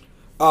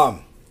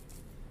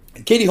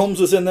 Katie Holmes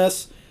was in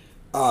this.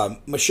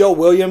 Michelle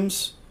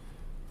Williams,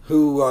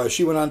 who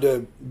she went on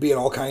to be in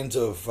all kinds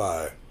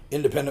of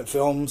independent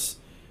films.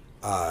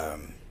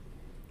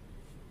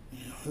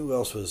 Who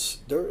else was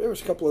there? There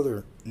was a couple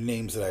other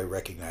names that I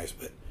recognized,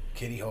 but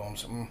Katie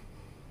Holmes.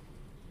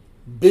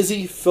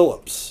 Busy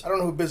Phillips, I don't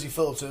know who Busy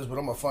Phillips is, but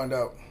I'm gonna find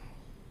out.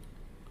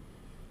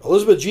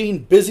 Elizabeth Jean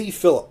Busy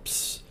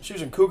Phillips, She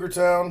was in Cougar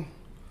Town,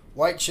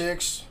 White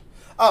Chicks.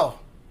 Oh,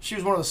 she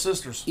was one of the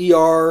sisters.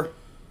 ER.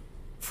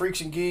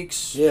 Freaks and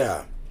Geeks.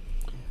 Yeah.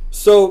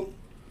 So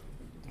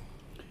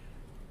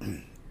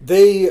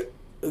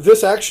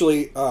this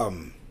actually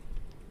kind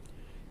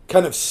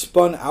of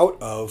spun out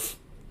of...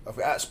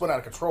 Spun out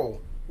of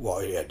control.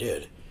 Well, yeah, it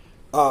did.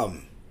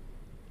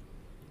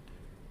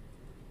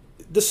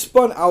 This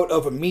spun out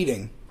of a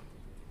meeting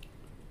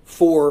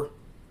for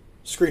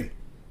Scream.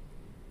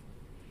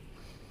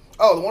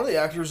 Oh, one of the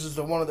actors is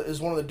one of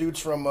the dudes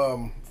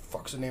from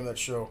fuck's the name of that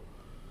show?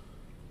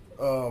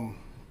 I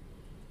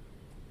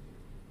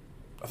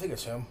think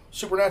it's him.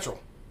 Supernatural.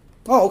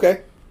 Oh,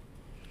 okay.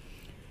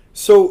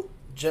 So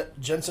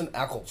Jensen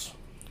Ackles.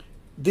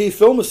 the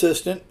film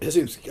assistant, his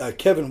name's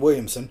Kevin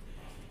Williamson,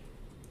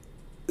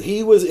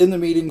 he was in the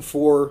meeting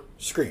for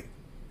Scream.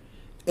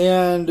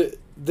 And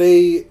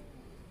they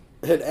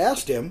had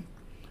asked him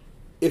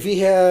if he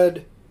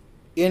had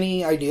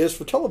any ideas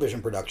for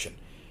television production.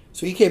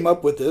 So he came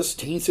up with this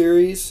teen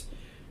series.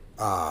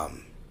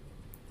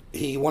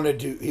 He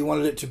wanted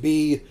it to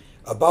be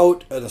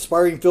about an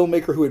aspiring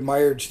filmmaker who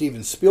admired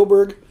Steven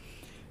Spielberg.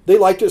 They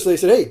liked it, so they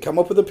said, hey, come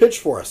up with a pitch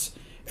for us.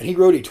 And he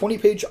wrote a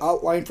 20-page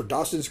outline for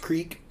Dawson's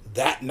Creek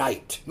that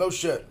night. No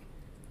shit.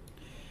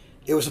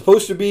 It was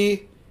supposed to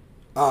be...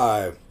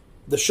 the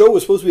show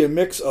was supposed to be a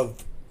mix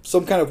of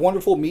Some Kind of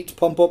Wonderful meets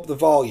Pump Up the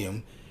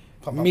Volume.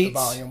 Pump up meets the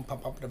volume,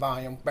 pump up the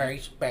volume,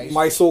 bass.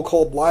 My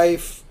So-Called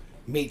Life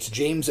meets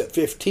James at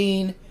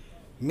 15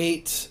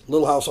 meets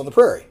Little House on the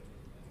Prairie.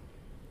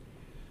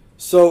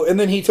 So, and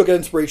then he took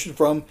inspiration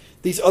from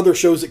these other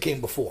shows that came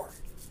before,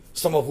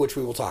 some of which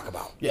we will talk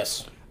about.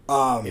 Yes.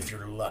 If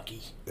you're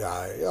lucky.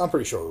 I'm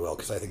pretty sure we will,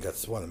 because I think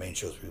that's one of the main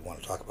shows we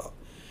want to talk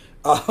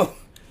about.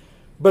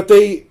 But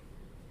they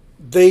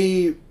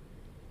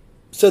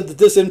said that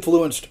this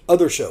influenced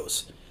other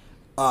shows,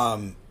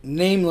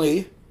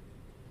 namely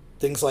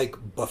things like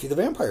Buffy the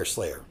Vampire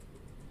Slayer,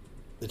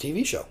 the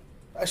TV show.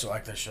 I actually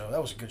like that show.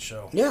 That was a good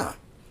show. Yeah.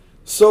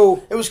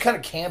 So It was kind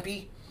of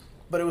campy,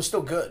 but it was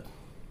still good.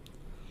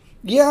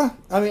 yeah,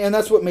 I mean, and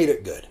that's what made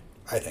it good,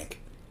 I think.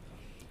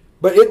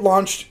 But it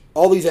launched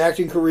all these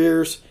acting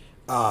careers.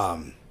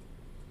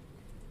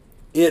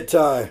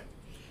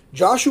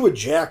 Joshua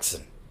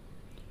Jackson,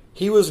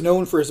 he was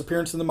known for his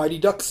appearance in the Mighty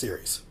Ducks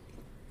series.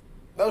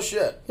 No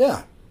shit.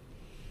 Yeah.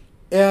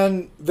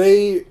 And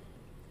they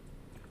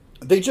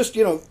just,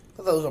 I thought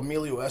that was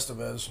Emilio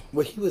Estevez.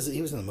 well, he was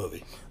in the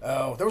movie,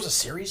 Oh, there was a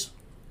series?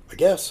 I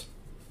guess.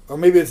 Or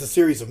maybe it's a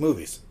series of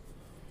movies.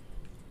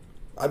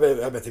 I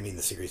bet they mean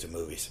the series of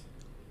movies.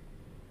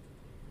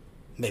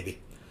 Maybe.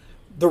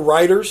 The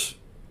writers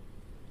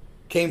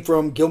came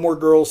from Gilmore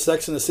Girls,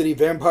 Sex and the City,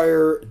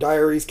 Vampire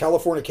Diaries,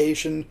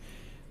 Californication,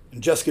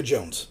 and Jessica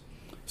Jones.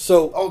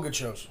 So, All good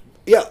shows.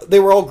 yeah, they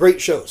were all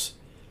great shows.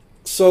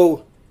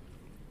 So,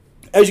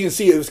 as you can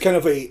see, it was kind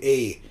of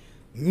a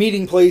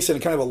meeting place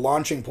and kind of a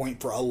launching point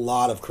for a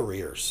lot of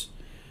careers.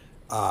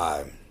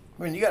 I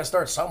mean, you got to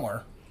start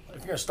somewhere.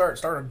 If you're going to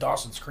start at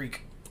Dawson's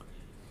Creek.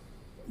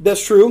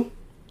 That's true.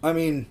 I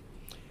mean,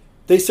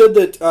 they said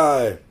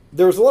that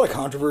there was a lot of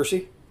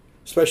controversy,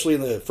 especially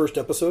in the first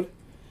episode.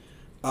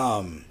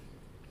 The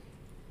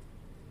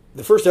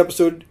first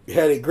episode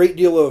had a great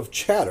deal of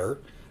chatter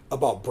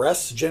about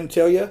breasts,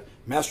 genitalia,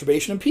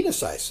 masturbation, and penis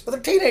size. But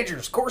they're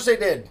teenagers. Of course they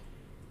did.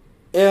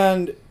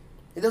 And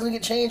It doesn't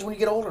get changed when you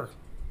get older.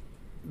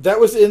 that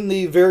was in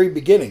the very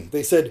beginning.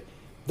 They said,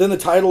 then the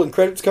title and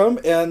credits come,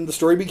 and the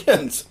story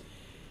begins.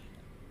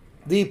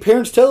 The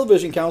Parents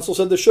Television Council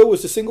said the show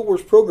was the single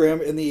worst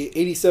program in the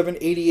 87,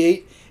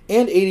 88,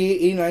 and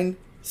 88, 89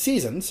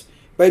 seasons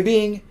by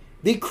being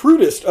the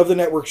crudest of the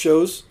network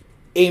shows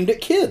aimed at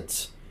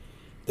kids.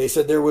 They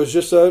said there was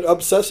just an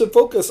obsessive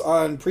focus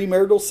on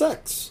premarital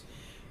sex,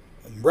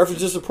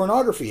 references to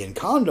pornography, and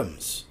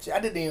condoms. See, I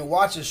didn't even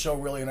watch this show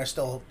really, and I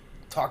still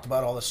talked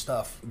about all this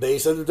stuff. They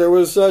said that there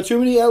was too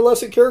many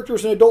adolescent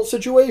characters in adult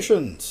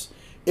situations.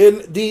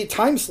 And the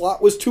time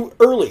slot was too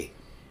early.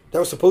 That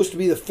was supposed to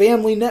be the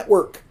Family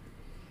Network.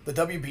 The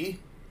WB?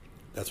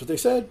 That's what they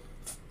said.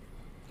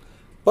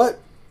 But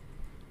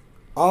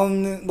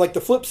on like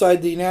the flip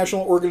side, the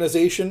National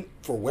Organization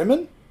for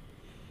Women,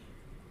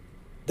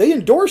 they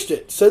endorsed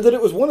it, said that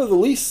it was one of the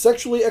least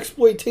sexually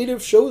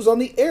exploitative shows on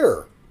the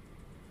air.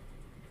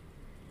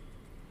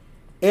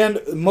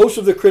 And most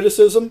of the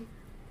criticism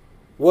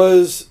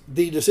was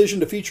the decision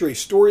to feature a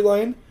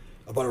storyline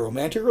about a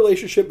romantic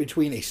relationship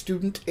between a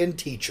student and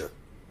teacher.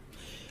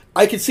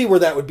 I could see where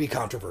that would be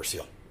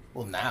controversial.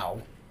 Well,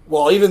 now.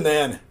 Well, even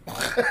then.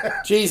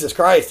 Jesus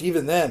Christ,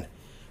 even then.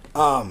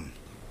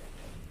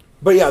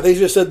 But yeah, they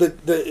just said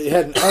that it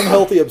had an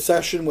unhealthy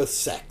obsession with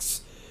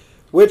sex.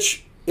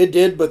 Which it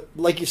did, but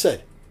like you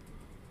said,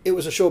 it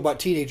was a show about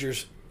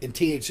teenagers in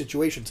teenage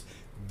situations.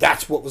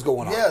 That's what was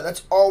going on. Yeah,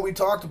 that's all we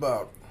talked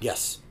about.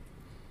 Yes.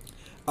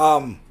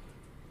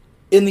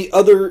 In the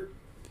other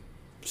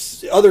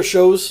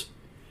shows,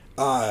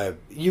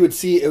 you would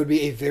see it would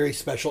be a very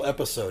special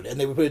episode, and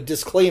they would put a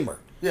disclaimer.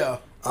 Yeah.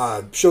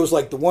 Shows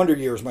like The Wonder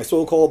Years, My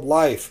So-Called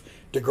Life,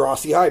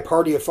 Degrassi High,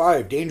 Party of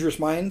Five, Dangerous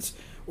Minds,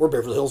 or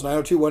Beverly Hills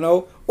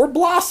 90210, or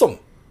Blossom.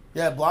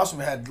 Yeah, Blossom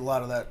had a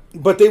lot of that.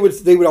 But they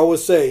would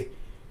always say,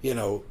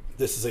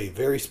 this is a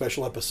very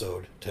special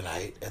episode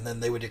tonight, and then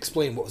they would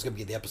explain what was going to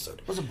be the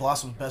episode. Wasn't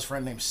Blossom's best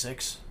friend named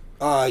Six?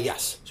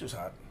 Yes. She was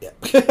hot. Yeah.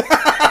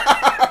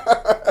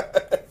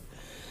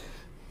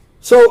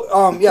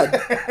 So,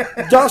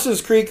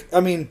 Dawson's Creek, I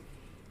mean,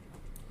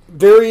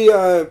 very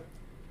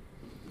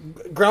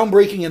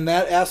groundbreaking in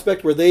that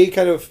aspect where they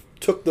kind of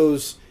took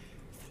those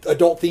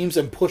adult themes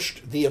and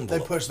pushed the They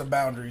envelope. pushed the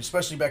boundaries,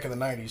 especially back in the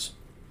 90s.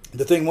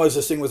 The thing was,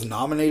 this thing was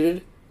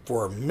nominated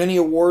for many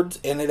awards,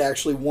 and it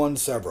actually won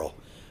several.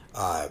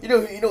 You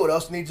know what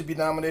else needs to be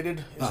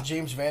nominated? Is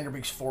James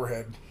Vanderbeek's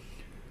forehead.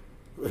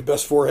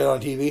 Best forehead on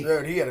TV.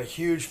 Dude,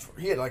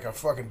 he had like a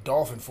fucking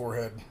dolphin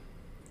forehead.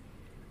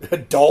 A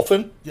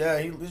dolphin? Yeah,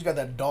 he's got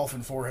that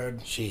dolphin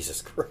forehead.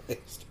 Jesus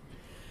Christ.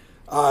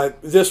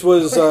 This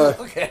was...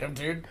 Look at him,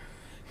 dude.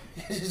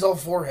 He's all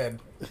forehead.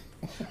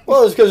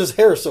 well, it's because his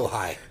hair is so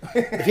high.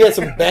 If he had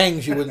some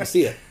bangs, you wouldn't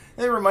see it.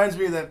 It reminds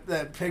me of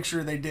that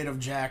picture they did of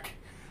Jack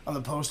on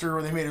the poster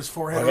where they made his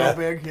forehead yeah?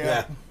 real big.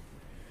 Yeah.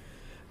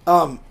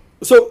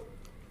 So,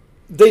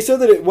 they said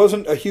that it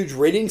wasn't a huge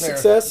rating There.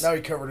 success. Now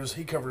he covered his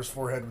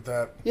forehead with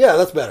that. Yeah,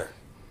 that's better.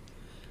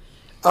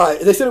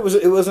 They said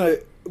it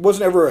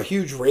wasn't ever a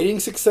huge rating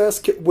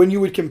success when you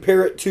would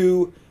compare it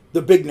to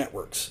the big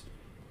networks,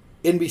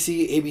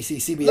 NBC, ABC,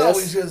 CBS. No,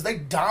 because they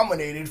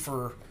dominated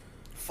for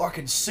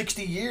fucking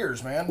 60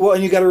 years, man. Well,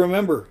 and you got to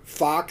remember,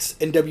 Fox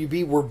and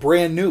WB were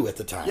brand new at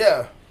the time.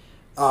 Yeah.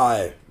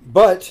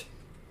 But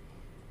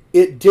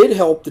it did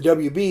help the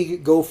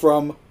WB go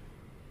from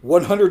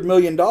 $100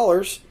 million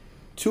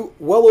to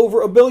well over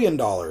 $1 billion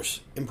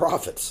in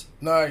profits.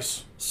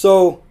 Nice.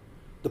 So,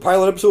 the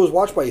pilot episode was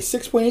watched by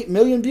 6.8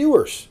 million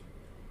viewers.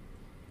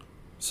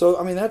 So,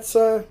 I mean, that's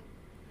cool.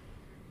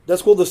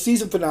 The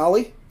series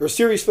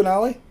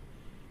finale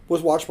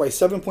was watched by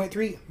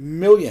 7.3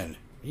 million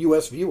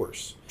U.S.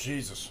 viewers.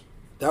 Jesus.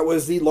 That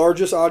was the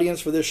largest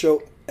audience for this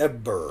show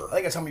ever. I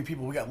think that's how many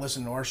people we got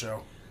listening to our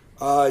show.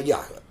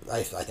 Yeah,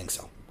 I think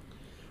so.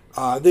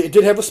 They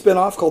did have a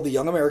spinoff called The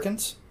Young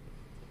Americans.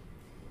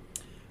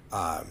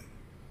 I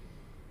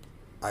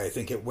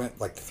think it went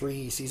like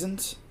 3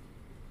 seasons.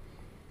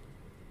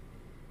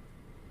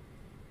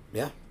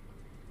 Yeah.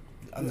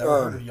 I've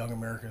never heard of Young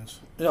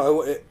Americans.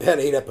 No, it had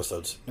 8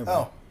 episodes. Never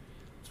mind. Oh.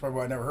 That's probably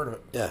why I never heard of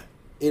it. Yeah,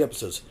 8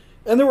 episodes.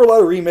 And there were a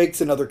lot of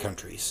remakes in other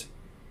countries.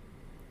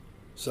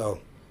 So,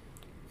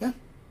 yeah.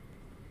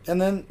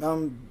 And then,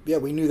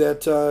 we knew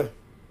that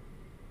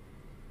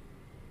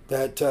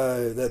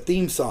that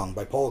theme song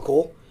by Paula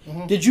Cole.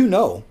 Mm-hmm. Did you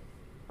know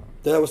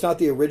that was not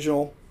the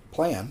original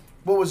plan?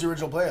 What was the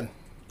original plan?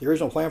 The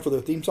original plan for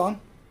the theme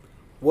song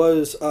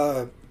was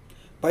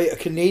by a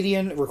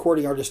Canadian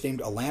recording artist named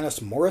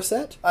Alanis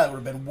Morissette. That would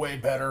have been way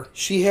better.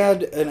 She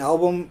had an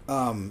album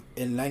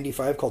in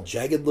 '95 called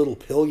Jagged Little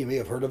Pill. You may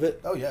have heard of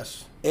it. Oh,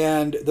 yes.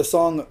 And the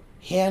song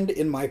Hand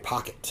in My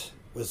Pocket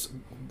was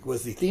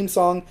the theme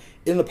song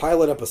in the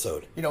pilot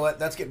episode. You know what?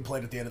 That's getting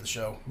played at the end of the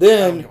show.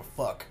 Then I don't give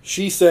a fuck.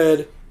 She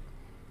said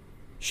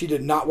she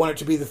did not want it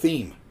to be the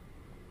theme.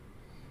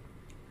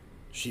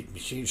 She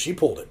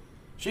pulled it.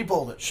 She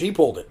pulled it. She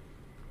pulled it.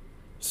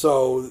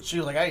 So She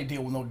was like, I ain't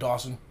deal with no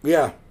Dawson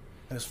yeah.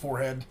 and his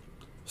forehead.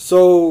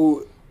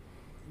 So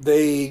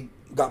they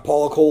got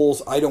Paula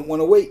Cole's I Don't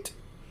Want to Wait.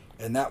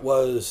 And that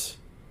was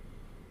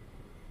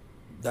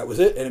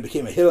it. And it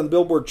became a hit on the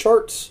Billboard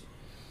charts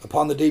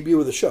upon the debut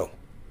of the show.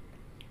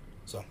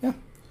 So, yeah.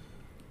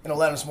 And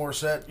Alanis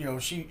Morissette, you know,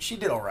 she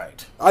did all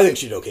right. I think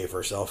she did okay for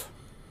herself.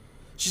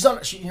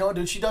 You know,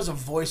 dude, she does a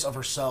voice of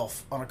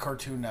herself on a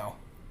cartoon now.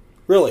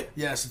 Really?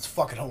 Yes, it's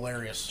fucking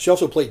hilarious. She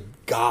also played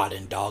God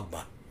in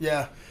Dogma.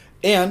 Yeah.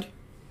 And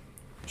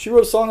she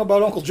wrote a song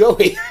about Uncle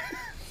Joey.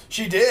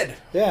 She did.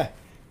 Yeah.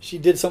 She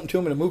did something to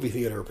him in a movie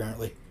theater,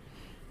 apparently.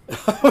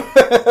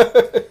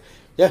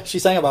 Yeah, she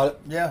sang about it.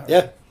 Yeah.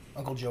 Yeah.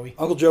 Uncle Joey.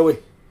 Uncle Joey.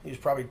 He was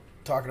probably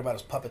talking about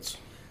his puppets.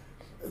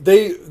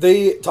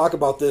 They talk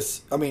about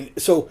this. I mean,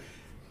 so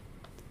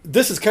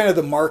this is kind of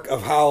the mark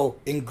of how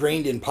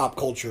ingrained in pop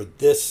culture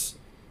this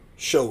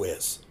show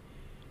is.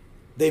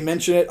 They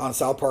mention it on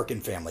South Park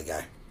and Family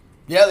Guy.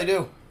 Yeah, they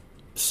do.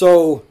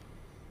 So,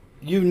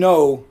 you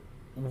know,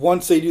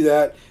 once they do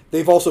that,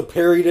 they've also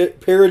parodied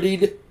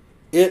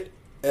it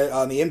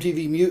on the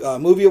MTV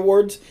Movie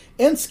Awards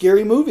and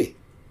Scary Movie.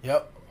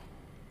 Yep.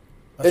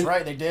 That's And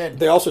right, they did.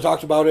 They also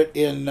talked about it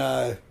in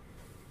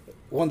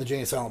one of the Jay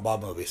and Silent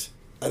Bob movies.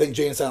 I think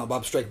Jay and Silent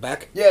Bob Strike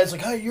Back. Yeah, it's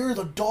like, hey, you're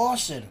the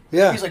Dawson.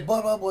 Yeah. He's like,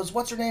 blah, blah, blah.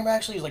 What's her name,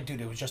 actually? He's like, dude,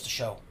 it was just a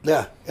show.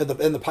 Yeah, and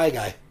the pie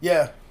guy.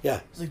 Yeah.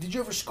 Yeah. He's like, did you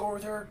ever score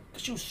with her?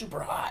 Because she was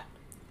super hot.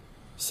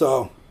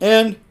 So,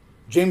 and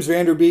James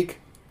Van Der Beek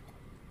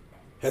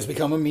has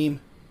become a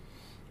meme.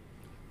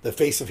 The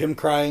face of him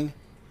crying,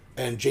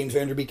 and James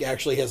Van Der Beek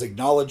actually has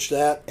acknowledged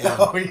that. And,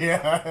 Oh,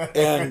 yeah.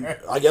 and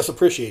I guess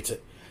appreciates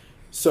it.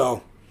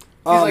 So,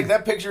 He's like,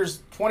 that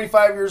picture's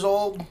 25 years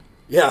old,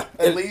 yeah,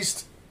 at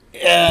least,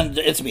 and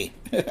it's me.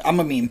 I'm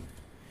a meme.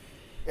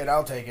 and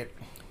I'll take it.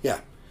 Yeah.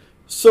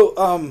 So,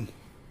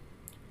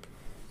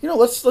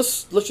 let's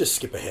just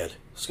skip ahead.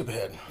 Skip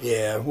ahead.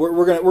 Yeah,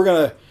 we're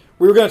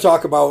gonna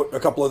talk about a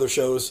couple other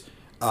shows.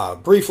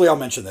 Briefly, I'll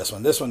mention this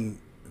one. This one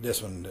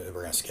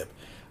we're gonna skip,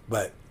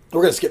 but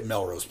we're gonna skip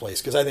Melrose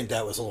Place because I think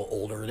that was a little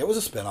older and it was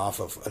a spinoff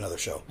of another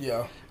show.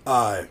 Yeah.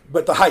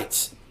 But The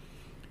Heights.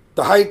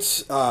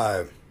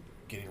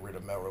 Getting rid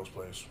of Melrose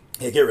Place.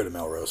 Yeah, get rid of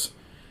Melrose.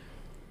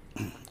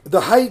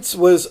 The Heights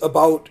was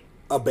about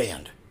a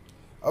band.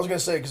 I was going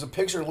to say, because the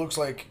picture looks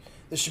like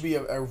this should be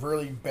a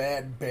really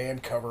bad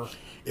band cover.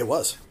 It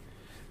was,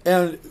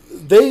 and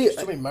they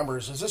Too many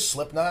members. Is this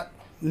Slipknot?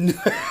 no,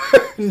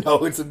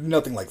 it's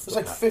nothing like There's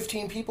like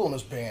 15 people in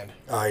this band.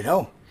 I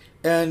know.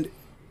 And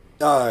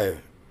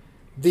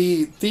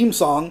the theme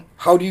song,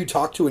 How Do You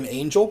Talk to an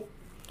Angel?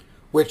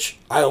 Which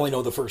I only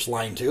know the first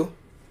line to.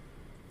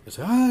 Is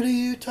How do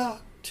you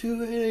talk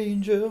to an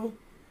angel?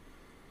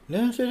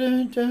 Is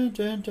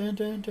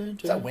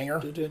that Winger?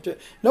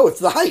 No, it's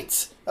The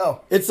Heights.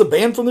 Oh. It's the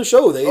band from the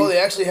show. They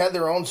actually had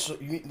their own.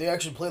 They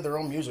actually played their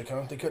own music,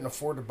 huh? They couldn't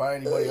afford to buy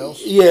anybody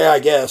else. Yeah, I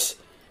guess.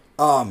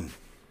 That's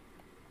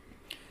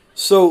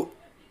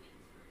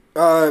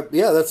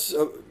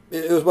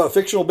it was about a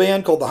fictional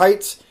band called The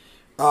Heights.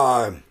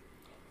 The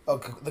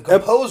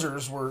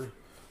composers were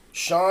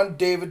Sean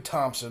David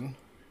Thompson,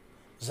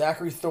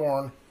 Zachary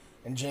Thorne,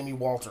 and Jamie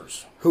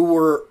Walters. Who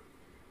were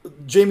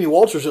Jamie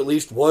Walters, at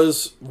least,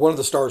 was one of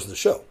the stars of the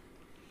show.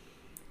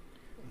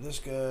 This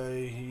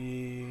guy,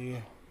 he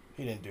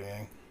didn't do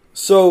anything.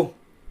 So,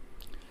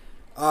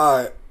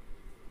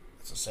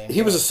 It's the same.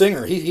 he was a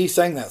singer. He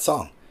sang that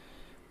song,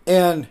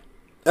 and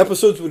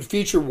episodes would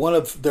feature one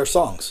of their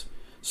songs.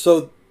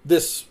 So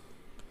this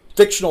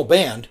fictional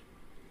band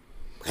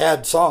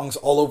had songs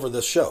all over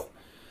this show.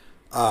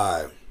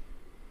 The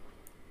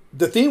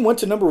theme went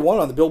to number 1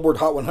 on the Billboard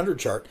Hot 100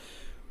 chart.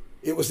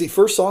 It was the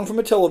first song from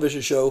a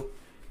television show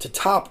to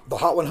top the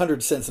Hot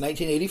 100 since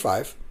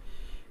 1985.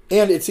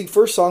 And it's the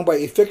first song by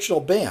a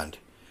fictional band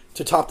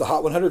to top the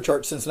Hot 100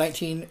 chart since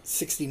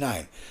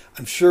 1969.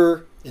 I'm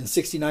sure in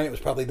 69 it was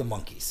probably the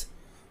Monkees.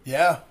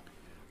 Yeah.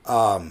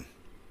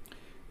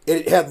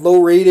 It had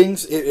low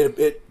ratings.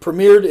 It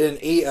premiered in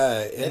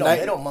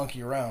They don't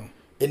monkey around.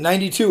 In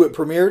 92 it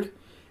premiered,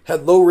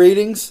 had low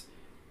ratings,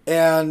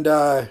 and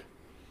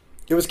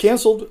it was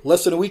canceled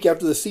less than a week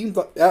after the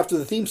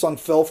theme song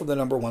fell from the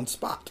number one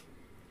spot.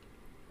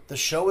 The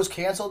show was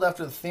canceled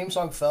after the theme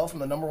song fell from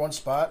the number one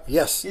spot?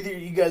 Yes. Either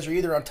you guys are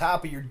either on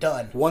top or you're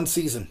done. One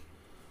season.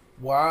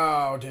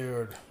 Wow,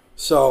 dude.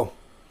 So,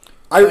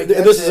 Like,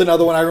 this is it.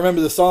 another one. I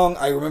remember the song.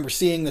 I remember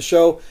seeing the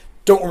show.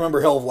 Don't remember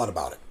a hell of a lot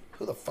about it.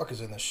 Who the fuck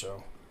is in this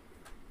show?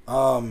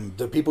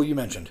 The people you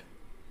mentioned.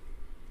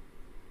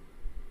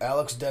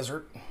 Alex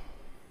Desert.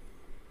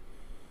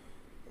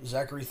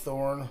 Zachary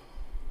Thorne.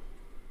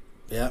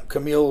 Yeah,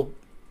 Camille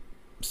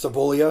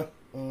Savoia.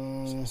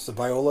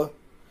 Saviola.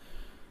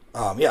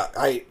 Yeah,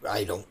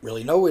 I don't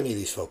really know any of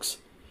these folks.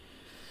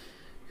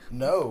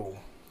 No.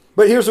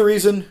 But here's the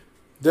reason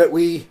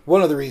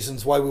one of the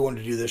reasons why we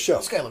wanted to do this show.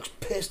 This guy looks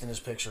pissed in his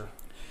picture.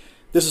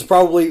 This is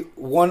probably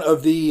one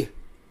of the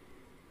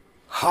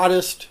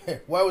hottest.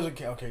 Why was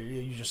it... Okay,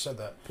 you just said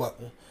that. What?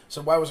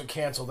 So why was it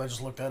canceled? I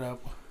just looked that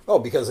up. Oh,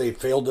 because they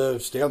failed to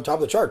stay on top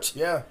of the charts.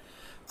 Yeah.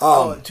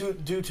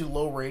 Due to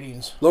low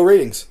ratings. Low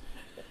ratings.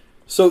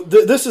 So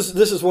this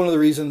is one of the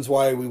reasons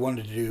why we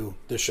wanted to do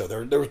this show.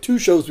 There were two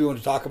shows we wanted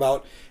to talk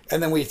about,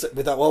 and then we thought,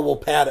 well, we'll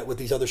pad it with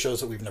these other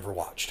shows that we've never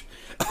watched.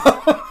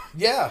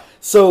 Yeah.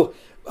 So...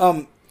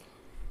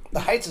 The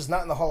Heights is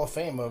not in the Hall of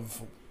Fame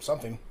of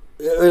something.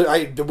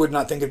 I would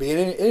not think it'd be in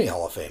any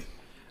Hall of Fame.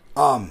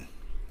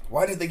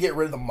 Why did they get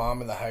rid of the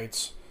mom in The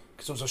Heights?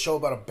 Because it was a show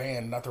about a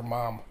band, not their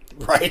mom.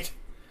 Right.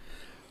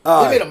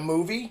 They made a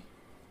movie.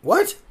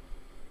 What?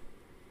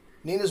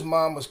 Nina's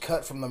mom was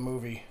cut from the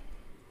movie.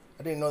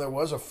 I didn't know there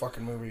was a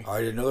fucking movie.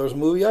 I didn't know there was a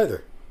movie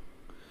either.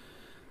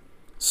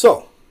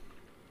 So,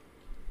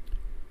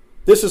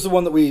 this is the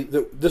one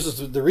this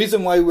is the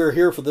reason why we're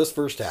here for this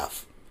first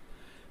half.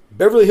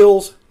 Beverly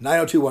Hills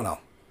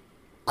 90210.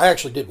 I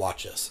actually did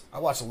watch this. I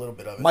watched a little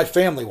bit of it. My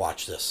family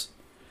watched this.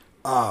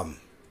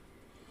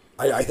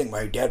 I think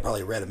my dad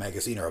probably read a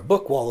magazine or a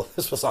book while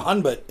this was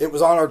on, but it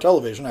was on our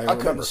television. I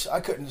remember.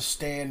 I couldn't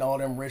stand all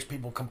them rich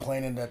people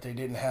complaining that they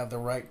didn't have the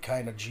right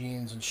kind of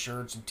jeans and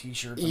shirts and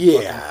t-shirts. And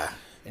Yeah.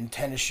 and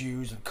tennis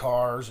shoes and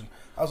cars. And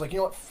I was like, you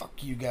know what?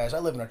 Fuck you guys. I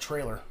live in a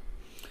trailer.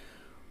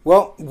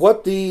 Well,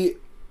 what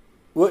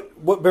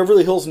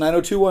Beverly Hills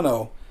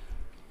 90210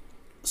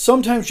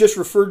 sometimes just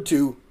referred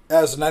to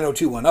as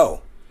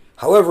 90210.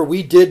 However,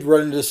 we did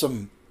run into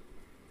some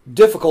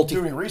difficulty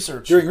Doing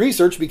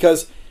research.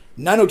 because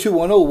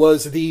 90210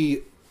 was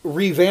the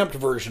revamped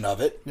version of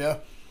it. Yeah.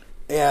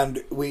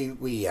 And we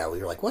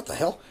were like, what the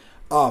hell?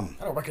 I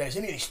don't recognize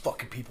any of these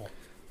fucking people.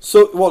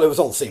 So, well, it was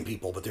all the same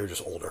people, but they were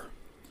just older.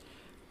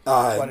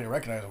 I didn't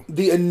recognize them.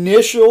 The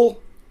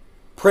initial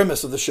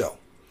premise of the show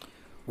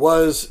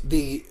was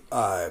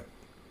there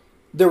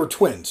were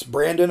twins,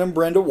 Brandon and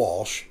Brenda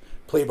Walsh,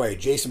 played by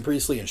Jason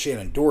Priestley and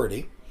Shannon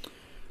Doherty.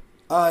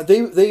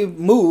 They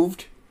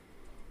moved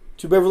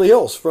to Beverly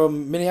Hills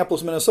from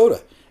Minneapolis,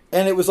 Minnesota,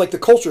 and it was like the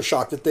culture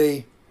shock that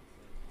they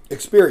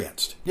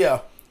experienced.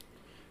 Yeah.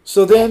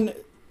 So then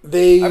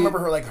I remember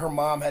her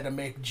mom had to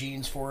make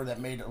jeans for her that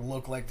made it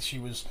look like she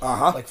was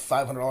like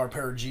 $500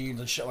 pair of jeans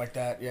and shit like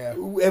that. Yeah.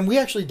 And we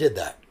actually did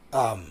that.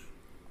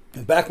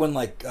 Back when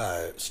like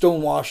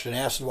stonewashed and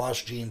acid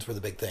washed jeans were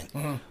the big thing.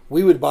 Mm-hmm.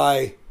 We would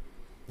buy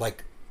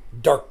like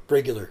dark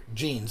regular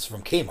jeans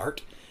from Kmart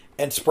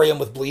and spray them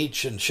with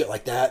bleach and shit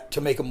like that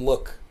to make them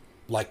look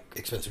like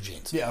expensive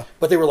jeans. Yeah.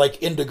 But they were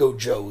like Indigo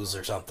Joes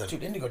or something.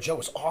 Dude, Indigo Joe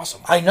was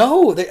awesome. I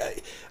know.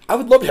 I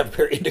would love to have a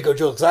pair of Indigo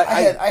Joes.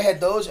 I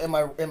had those in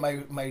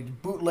my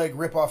bootleg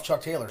rip-off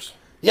Chuck Taylors.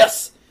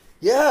 Yes.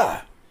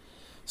 Yeah.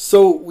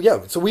 So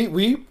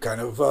we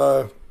kind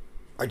of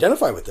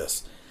identify with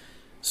this.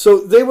 So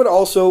they would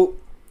also,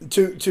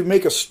 to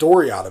make a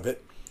story out of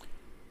it,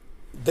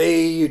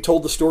 they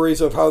told the stories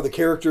of how the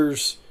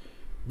characters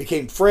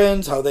became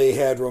friends, how they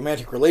had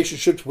romantic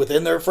relationships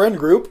within their friend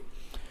group,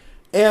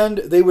 and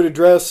they would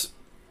address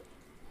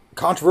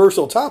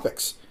controversial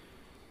topics.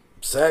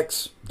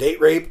 Sex, date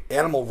rape,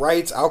 animal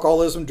rights,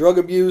 alcoholism, drug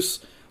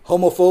abuse,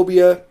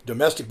 homophobia,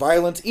 domestic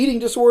violence, eating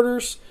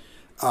disorders,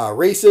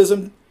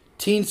 racism,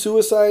 teen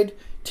suicide,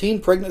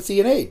 teen pregnancy,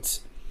 and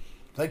AIDS.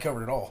 They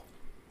covered it all.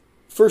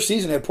 First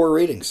season had poor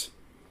ratings.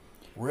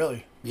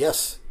 Really?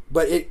 Yes.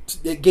 But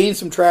it gained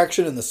some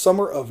traction in the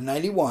summer of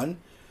 91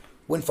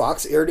 when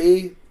Fox aired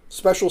a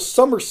special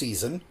summer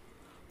season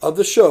of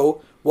the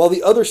show while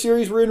the other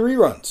series were in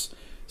reruns.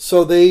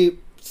 So they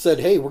said,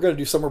 hey, we're going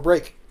to do summer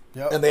break.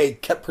 Yep. And they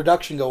kept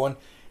production going,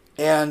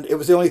 and it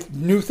was the only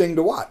new thing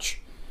to watch.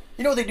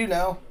 You know what they do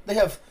now? They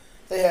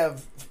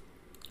have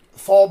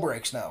fall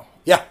breaks now.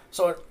 Yeah.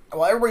 So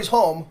while everybody's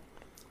home,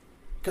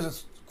 because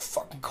it's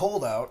fucking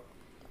cold out,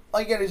 all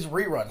you get is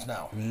reruns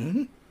now.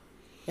 Mm-hmm.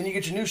 And you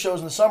get your new shows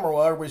in the summer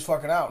while everybody's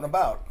fucking out and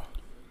about. So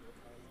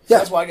Yeah.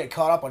 that's why I get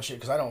caught up on shit,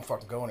 because I don't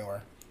fucking go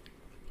anywhere.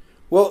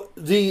 Well,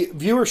 the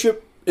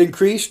viewership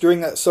increased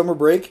during that summer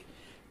break,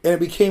 and it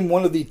became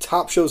one of the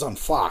top shows on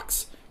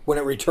Fox when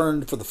it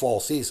returned for the fall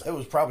season. It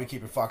was probably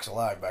keeping Fox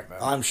alive back then.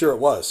 I'm sure it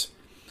was.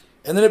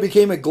 And then it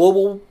became a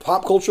global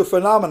pop culture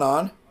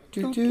phenomenon.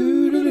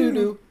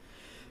 Doo-doo-doo-doo-doo.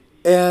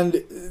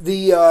 And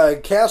the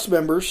cast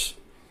members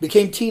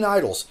became teen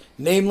idols,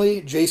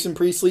 namely Jason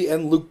Priestley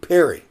and Luke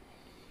Perry.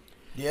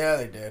 Yeah,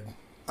 they did.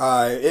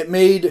 It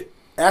made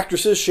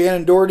actresses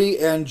Shannon Doherty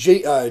and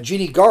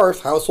Jeannie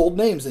Garth household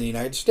names in the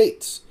United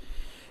States.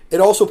 It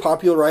also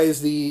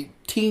popularized the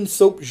teen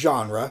soap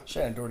genre.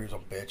 Shannon Doherty was a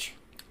bitch.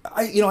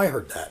 I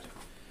heard that.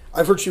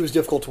 I've heard she was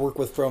difficult to work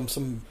with from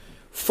some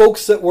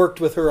folks that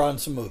worked with her on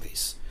some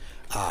movies.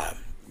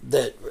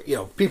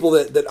 People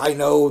that I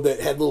know that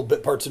had little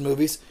bit parts in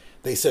movies,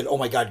 they said, "Oh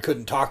my God,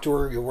 couldn't talk to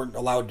her. You weren't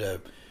allowed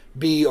to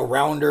be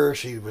around her.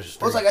 She was."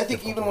 Well, it's like I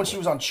think even when she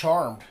was on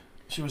Charmed,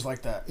 she was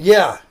like that.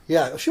 Yeah,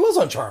 she was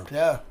on Charmed.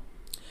 Yeah.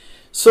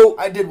 So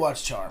I did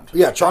watch Charmed.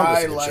 Yeah, Charmed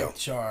was a good I show. liked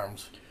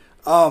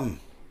Charmed.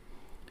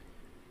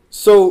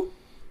 So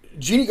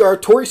Jeannie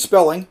Garth, Tori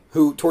Spelling,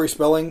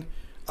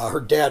 her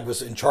dad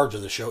was in charge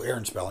of the show,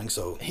 Aaron Spelling.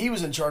 So He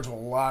was in charge of a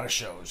lot of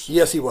shows.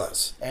 yes, he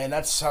was. And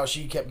that's how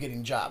she kept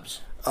getting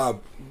jobs.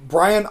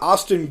 Brian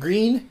Austin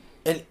Green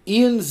and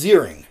Ian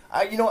Ziering.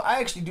 I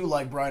actually do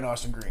like Brian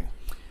Austin Green.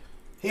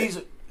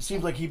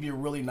 Seems like he'd be a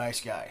really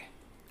nice guy.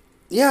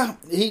 Yeah,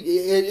 he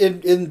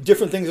in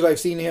different things that I've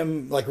seen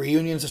him, like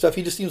reunions and stuff.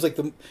 He just seems like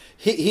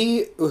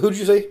who'd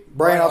you say?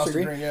 Brian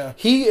Austin Green. Yeah.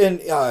 He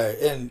and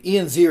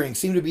Ian Ziering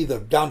seem to be the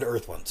down to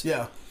earth ones.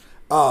 Yeah.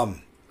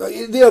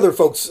 The other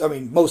folks, I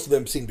mean, most of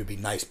them seem to be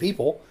nice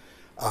people.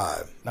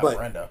 Not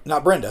Brenda.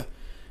 Not Brenda.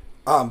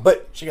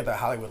 But She got that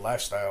Hollywood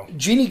lifestyle.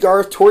 Jeannie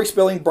Garth, Tori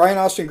Spelling, Brian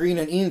Austin Green,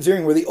 and Ian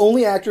Ziering were the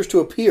only actors to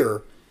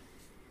appear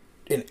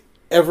in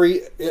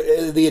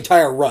the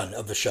entire run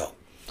of the show.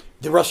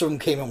 The rest of them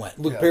came and went.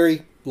 Luke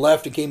Perry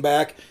left and came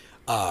back.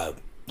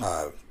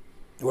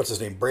 What's his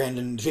name?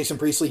 Jason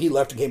Priestley, he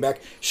left and came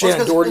back.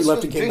 Shannon Doherty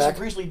left and came back. Jason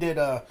Priestley did.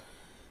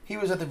 He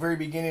was at the very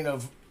beginning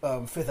of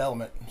Fifth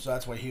Element, so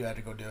that's why he had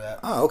to go do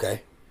that. Oh,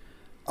 okay.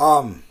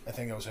 I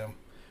think it was him.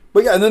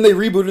 But yeah, and then they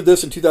rebooted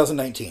this in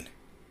 2019.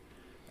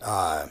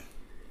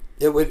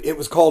 It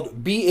was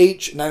called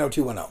BH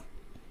 90210.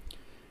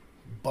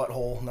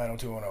 Butthole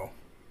 90210.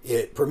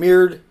 It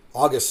premiered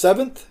August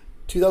 7th,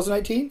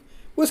 2019.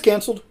 Was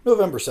canceled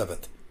November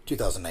 7th,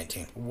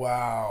 2019.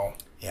 Wow.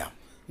 Yeah.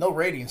 No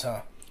ratings,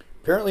 huh?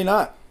 Apparently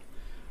not.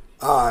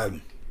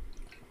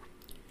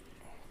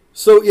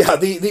 So yeah,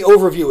 the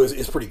overview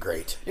is pretty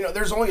great.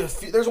 There's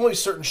only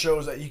certain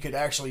shows that you could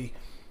actually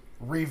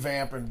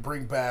revamp and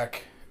bring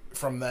back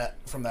from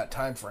that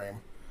time frame,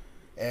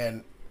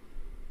 and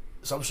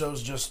some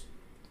shows just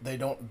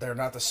they're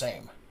not the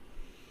same.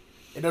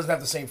 It doesn't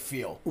have the same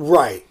feel.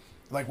 Right.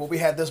 Like, well, we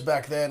had this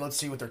back then. Let's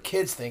see what their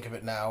kids think of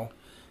it now.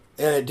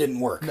 And it didn't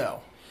work.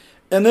 No.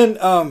 And then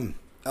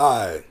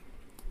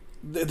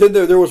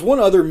there was one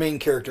other main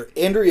character,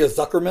 Andrea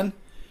Zuckerman,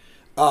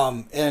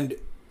 and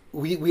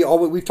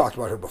we've talked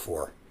about her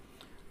before.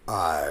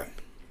 Andrea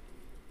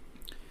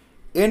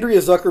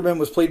Zuckerman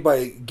was played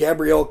by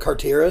Gabrielle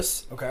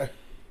Carteris. Okay.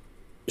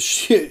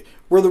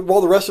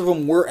 While the rest of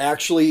them were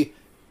actually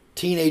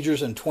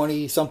teenagers and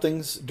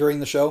 20-somethings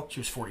during the show. She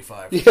was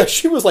 45. Yeah,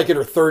 she was like in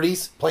her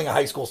 30s playing a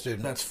high school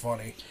student. That's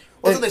funny.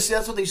 Well, that's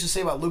what they used to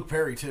say about Luke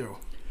Perry, too.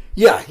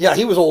 Yeah,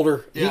 he was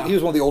older. Yeah. He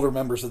was one of the older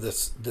members of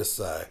this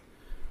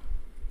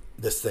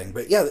thing.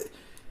 But yeah,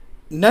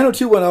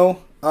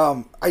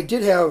 90210, I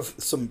did have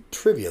some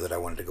trivia that I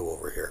wanted to go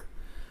over here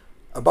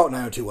about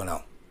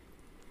 90210.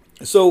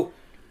 So,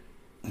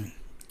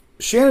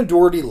 Shannon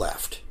Doherty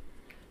left,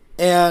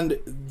 and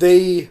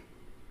they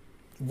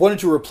wanted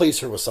to replace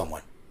her with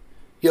someone.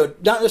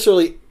 Not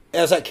necessarily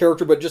as that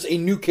character, but just a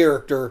new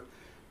character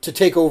to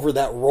take over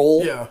that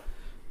role. Yeah.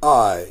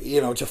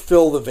 To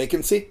fill the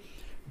vacancy.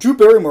 Drew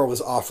Barrymore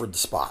was offered the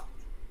spot.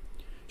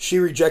 She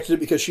rejected it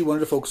because she wanted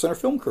to focus on her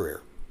film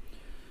career.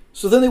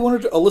 So then they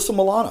wanted Alyssa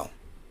Milano.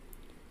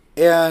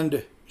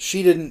 And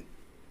she didn't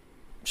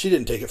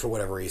take it for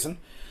whatever reason.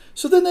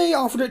 So then they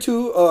offered it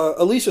to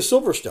Alicia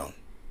Silverstone.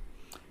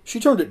 She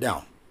turned it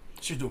down.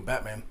 She was doing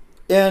Batman.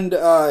 And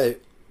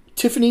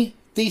Tiffany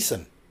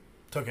Thiessen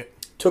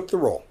took the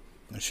role.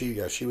 And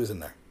she was in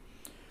there.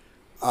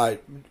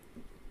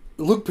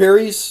 Luke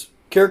Perry's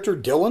character,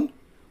 Dylan,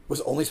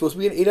 was only supposed to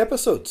be in 8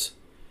 episodes.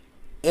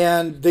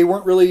 And they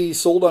weren't really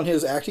sold on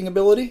his acting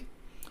ability.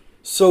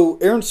 So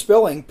Aaron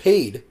Spelling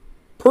paid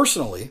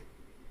personally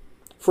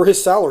for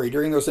his salary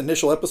during those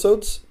initial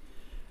episodes.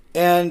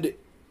 And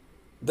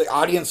the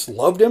audience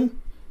loved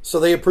him. So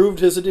they approved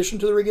his addition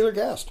to the regular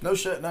cast. No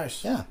shit,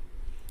 nice. Yeah.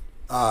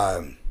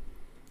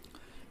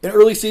 In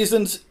early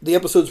seasons, the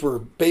episodes were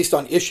based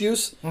on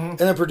issues. Mm-hmm. And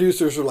the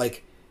producers were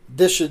like,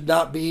 this should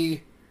not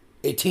be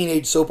a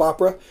teenage soap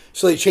opera.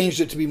 So they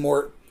changed it to be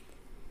more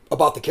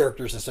about the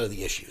characters instead of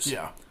the issues.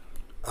 Yeah.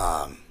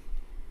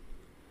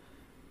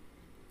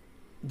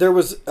 There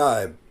was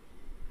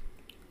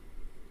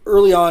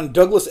early on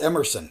Douglas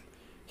Emerson.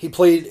 He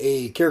played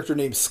a character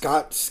named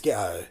Scott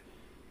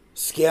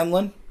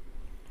Scanlon,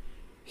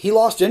 he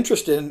lost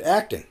interest in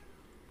acting.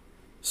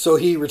 So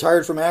he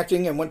retired from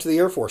acting and went to the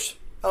Air Force.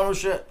 Oh, no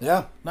shit.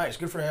 Yeah. Nice.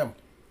 Good for him.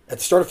 At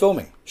the start of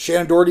filming,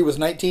 Shannon Doherty was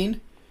 19,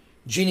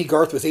 Jeannie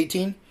Garth was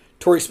 18,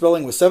 Tori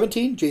Spelling was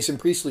 17, Jason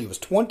Priestley was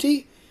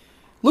 20,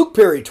 Luke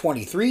Perry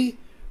 23,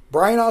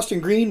 Brian Austin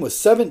Green was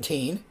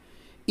 17,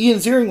 Ian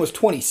Ziering was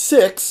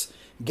 26,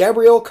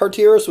 Gabrielle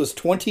Cartieris was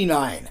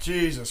 29.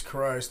 Jesus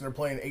Christ. And they're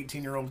playing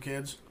 18-year-old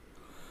kids?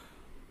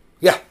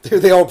 Yeah,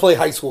 they all play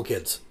high school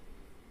kids.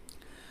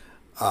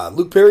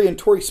 Luke Perry and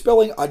Tori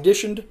Spelling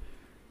auditioned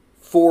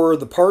for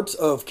the parts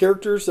of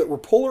characters that were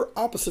polar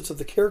opposites of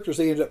the characters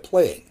they ended up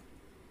playing.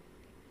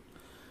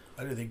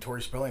 I didn't think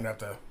Tori Spelling would have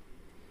to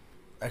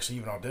actually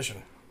even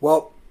audition.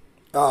 Well,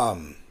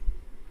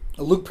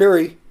 Luke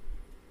Perry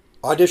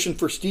auditioned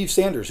for Steve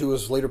Sanders, who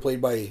was later played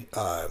by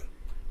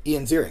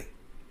Ian Ziering.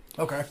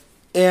 Okay.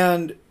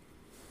 And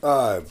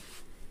the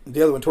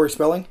other one, Tori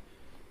Spelling,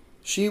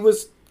 she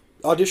was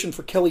auditioned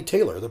for Kelly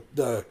Taylor,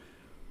 the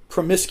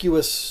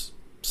promiscuous,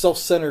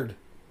 self-centered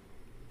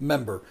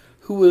member,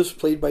 who was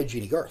played by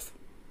Jeannie Garth.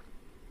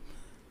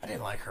 I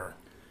didn't like her.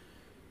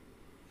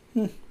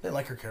 Didn't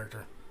like her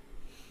character.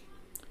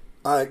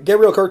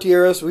 Gabrielle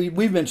Cartieris,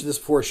 we've mentioned this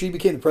before. She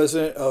became the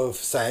president of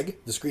SAG,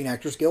 the Screen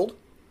Actors Guild.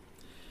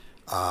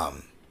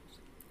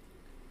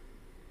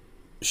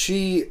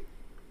 She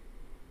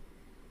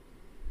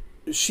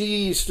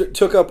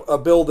took up a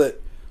bill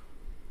that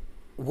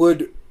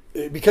would,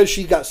 because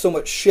she got so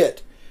much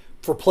shit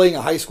for playing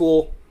a high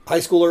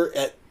schooler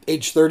at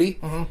age 30.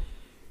 Mm-hmm.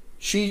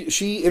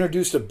 She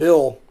introduced a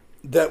bill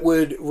that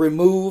would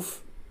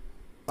remove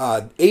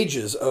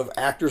ages of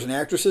actors and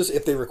actresses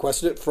if they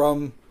requested it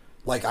from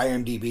like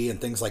IMDb and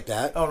things like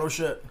that. Oh, no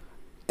shit.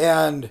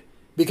 And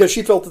because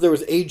she felt that there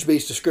was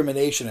age-based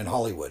discrimination in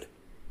Hollywood.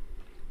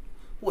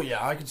 Well,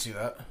 yeah, I can see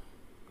that.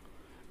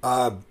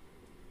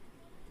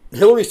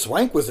 Hilary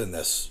Swank was in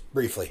this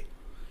briefly.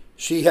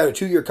 She had a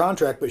 2-year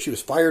contract, but she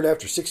was fired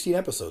after 16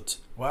 episodes.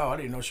 Wow, I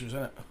didn't know she was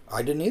in it.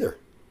 I didn't either.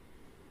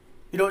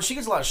 You know, she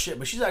gets a lot of shit,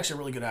 but she's actually a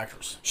really good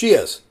actress. She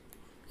is.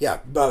 Yeah,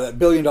 that $1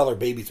 Billion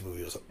Babies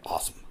movie was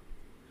awesome.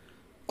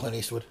 Clint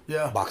Eastwood.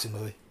 Yeah. Boxing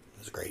movie. It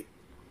was great.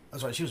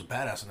 That's right, she was a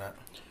badass in that.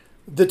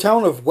 The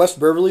town of West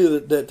Beverly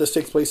that this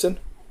takes place in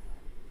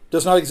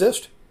does not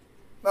exist.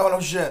 Oh, no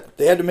shit.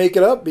 They had to make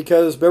it up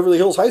because Beverly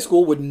Hills High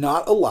School would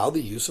not allow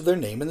the use of their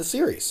name in the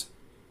series.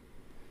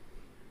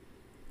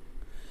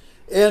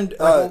 And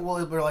they're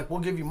like, we'll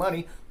give you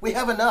money. We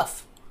have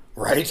enough.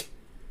 Right.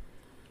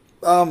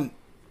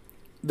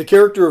 The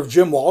character of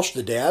Jim Walsh,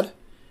 the dad,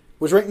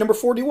 was ranked number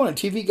 41 on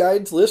TV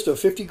Guide's list of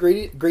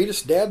 50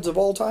 greatest dads of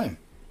all time.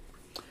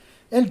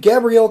 And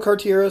Gabrielle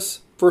Cartieris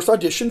first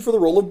auditioned for the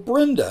role of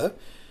Brenda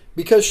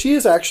because she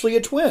is actually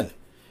a twin.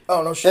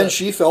 Oh, no shit. And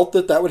she felt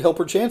that would help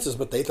her chances,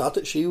 but they thought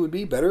that she would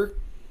be better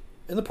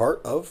in the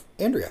part of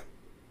Andrea.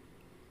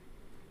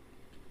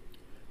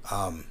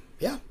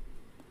 Yeah.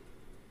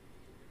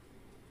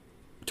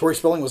 Tori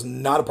Spelling was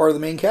not a part of the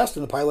main cast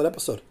in the pilot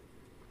episode.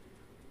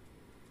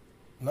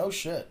 No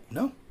shit.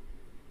 No.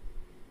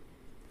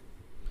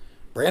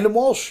 Brandon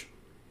Walsh.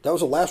 That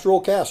was a last role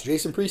cast.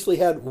 Jason Priestley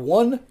had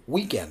 1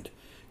 weekend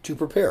to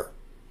prepare.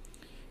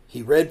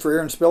 He read for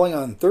Aaron Spelling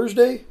on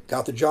Thursday,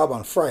 got the job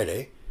on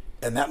Friday,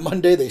 and that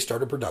Monday they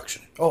started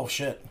production. Oh,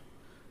 shit.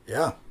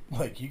 Yeah.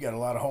 Like, you got a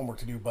lot of homework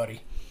to do,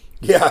 buddy.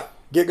 Yeah,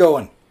 get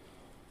going.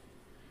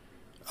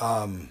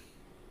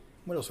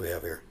 What else do we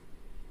have here?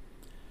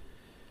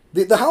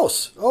 The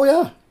house. Oh,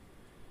 yeah.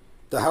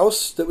 The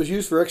house that was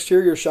used for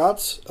exterior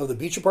shots of the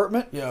beach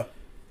apartment Yeah.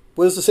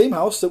 was the same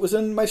house that was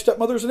in My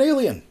Stepmother's an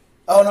Alien.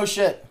 Oh, no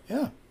shit.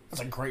 Yeah.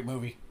 That's a great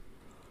movie.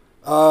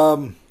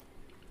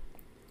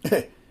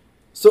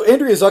 So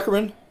Andrea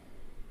Zuckerman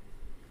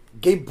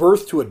gave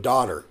birth to a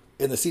daughter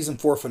in the season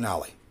 4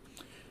 finale.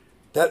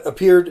 That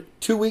appeared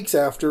 2 weeks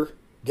after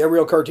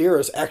Gabrielle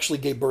Cartieris actually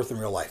gave birth in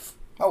real life.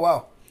 Oh,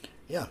 wow.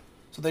 Yeah.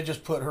 So they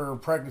just put her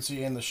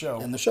pregnancy in the show.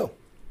 In the show.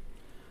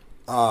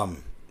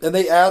 And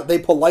they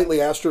politely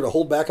asked her to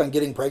hold back on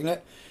getting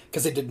pregnant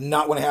because they did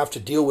not want to have to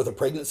deal with a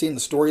pregnancy in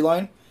the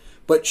storyline.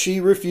 But she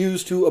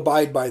refused to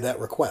abide by that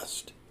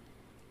request.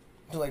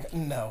 They're like,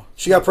 no.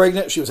 She got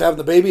pregnant, she was having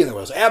the baby, and there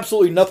was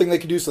absolutely nothing they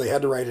could do, so they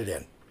had to write it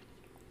in.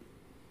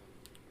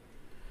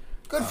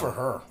 Good for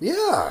her.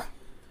 Yeah.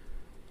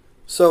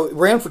 So it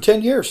ran for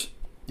 10 years.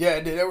 Yeah,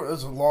 it did. It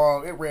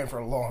ran for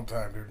a long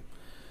time, dude.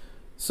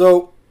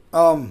 So,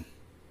 I'll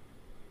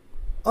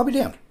be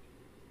damned.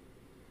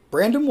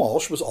 Brandon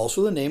Walsh was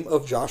also the name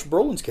of Josh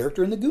Brolin's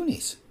character in The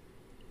Goonies.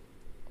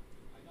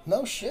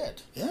 No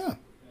shit. Yeah.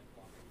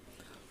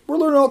 We're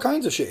learning all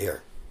kinds of shit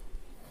here.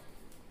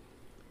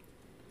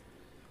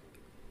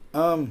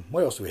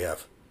 What else do we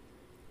have?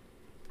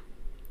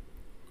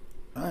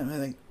 I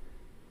think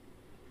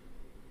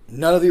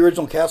none of the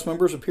original cast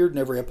members appeared in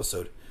every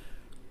episode.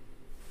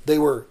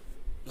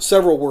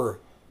 Several were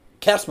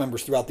cast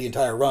members throughout the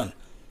entire run.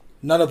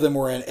 None of them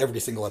were in every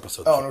single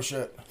episode. Oh, no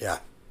shit. Yeah.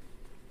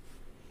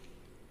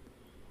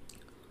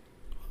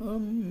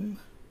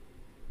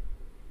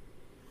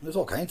 There's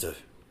all kinds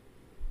of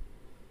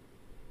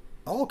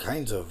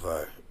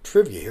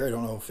trivia here. I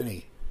don't know if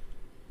any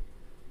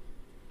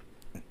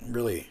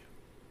really.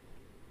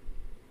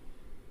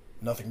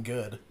 Nothing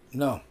good.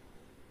 No.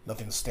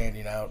 Nothing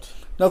standing out.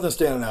 Nothing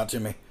standing out to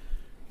me.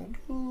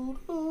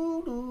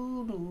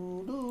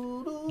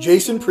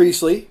 Jason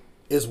Priestley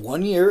is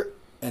 1 year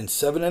and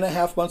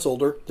 7.5 months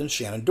older than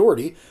Shannon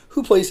Doherty,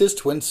 who plays his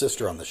twin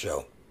sister on the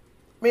show.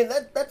 I mean,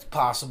 that's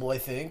possible, I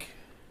think.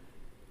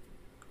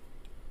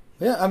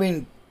 Yeah, I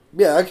mean,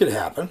 yeah, that could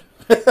happen.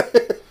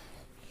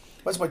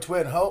 That's my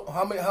twin. How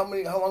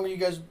long are you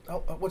guys,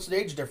 what's the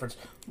age difference?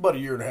 About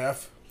 1.5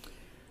 years.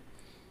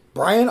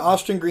 Brian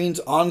Austin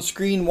Green's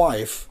on-screen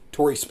wife,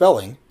 Tori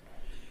Spelling,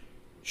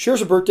 shares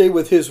a birthday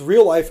with his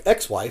real-life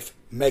ex-wife,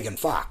 Megan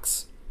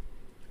Fox.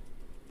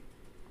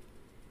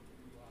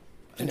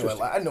 I knew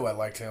I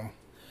liked him.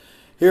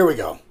 Here we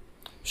go.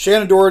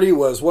 Shannon Doherty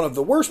was one of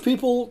the worst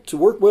people to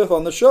work with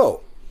on the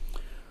show.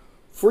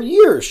 For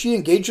years, she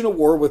engaged in a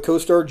war with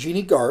co-star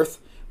Jeannie Garth,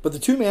 but the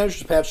two managed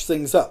to patch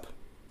things up.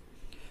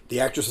 The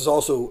actress is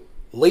also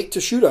late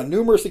to shoot on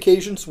numerous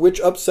occasions,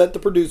 which upset the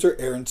producer,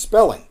 Aaron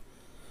Spelling.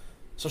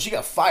 So she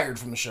got fired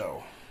from the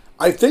show.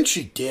 I think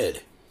she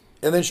did.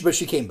 But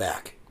she came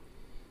back.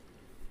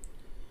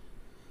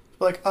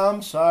 Like,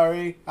 I'm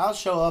sorry. I'll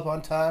show up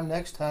on time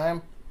next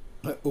time.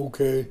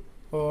 Okay.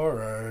 All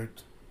right.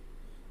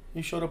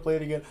 You showed up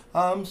late again.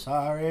 I'm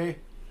sorry.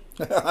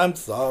 I'm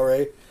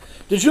sorry.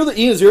 Did you know that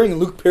Ian Ziering and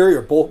Luke Perry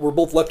were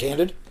both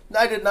left-handed?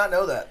 I did not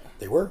know that.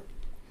 They were.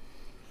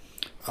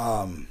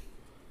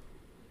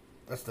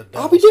 That's the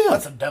I'll be devil's, damned.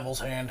 that's the devil's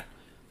hand.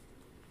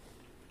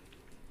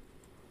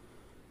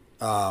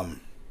 What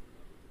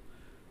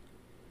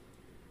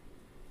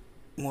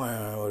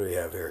do we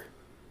have here?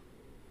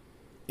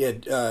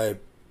 Yeah,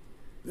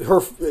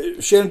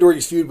 Shannon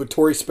Doherty's feud with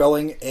Tori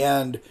Spelling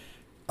and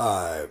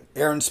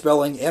Aaron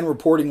Spelling, and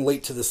reporting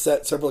late to the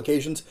set several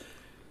occasions.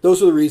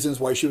 Those are the reasons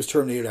why she was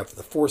terminated after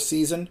the 4th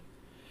season,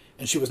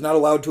 and she was not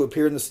allowed to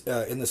appear in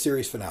the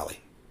series finale.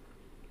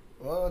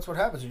 Well, that's what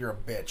happens when you're a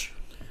bitch.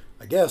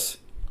 I guess.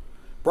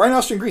 Brian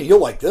Austin Green, you'll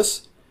like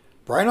this.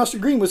 Brian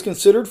Austin Green was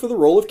considered for the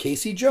role of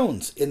Casey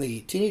Jones in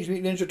the Teenage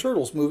Mutant Ninja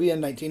Turtles movie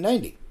in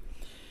 1990.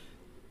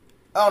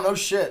 Oh, no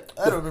shit.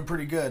 That would have been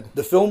pretty good.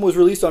 The film was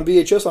released on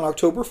VHS on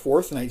October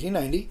 4th,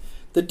 1990,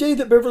 the day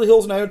that Beverly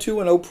Hills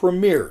 90210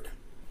 premiered.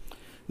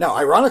 Now,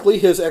 ironically,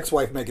 his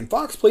ex-wife Megan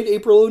Fox played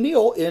April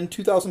O'Neil in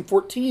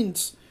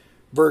 2014's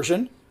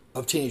version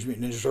of Teenage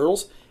Mutant Ninja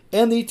Turtles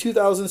and the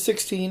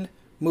 2016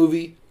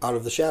 movie Out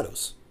of the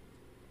Shadows.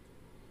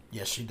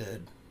 Yes, she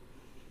did.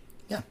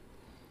 Yeah.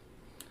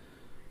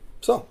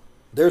 So,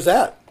 there's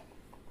that.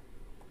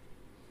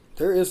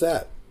 There is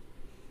that.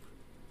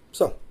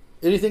 So,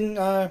 anything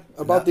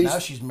about these? Now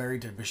she's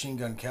married to Machine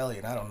Gun Kelly,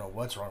 and I don't know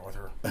what's wrong with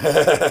her.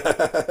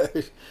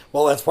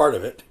 Well, that's part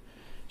of it.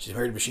 She's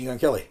married to Machine Gun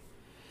Kelly.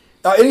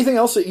 Anything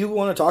else that you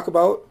want to talk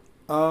about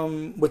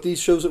with these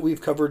shows that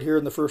we've covered here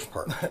in the first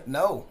part?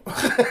 No.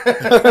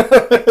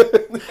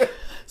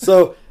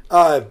 So,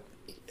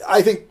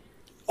 I think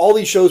all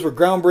these shows were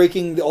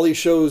groundbreaking. All these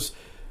shows,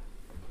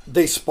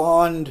 they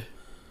spawned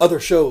other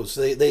shows.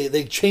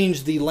 They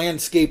changed the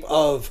landscape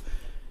of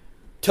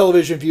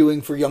television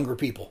viewing for younger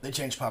people. They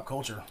changed pop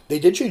culture. They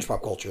did change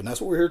pop culture, and that's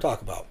what we're here to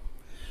talk about.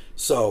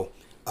 So,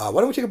 why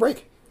don't we take a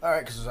break? All right,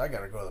 because I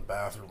got to go to the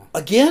bathroom.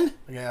 Again?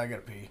 Yeah, I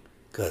got to pee.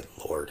 Good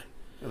Lord.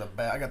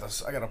 I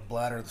got a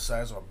bladder the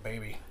size of a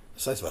baby.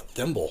 The size of a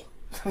thimble.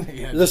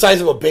 Yeah, The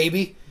size of a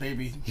baby?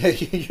 baby. Yeah,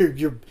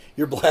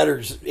 your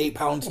bladder's 8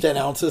 pounds, 10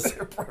 ounces.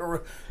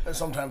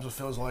 Sometimes it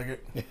feels like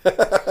it.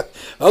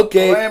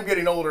 Okay. Well, I am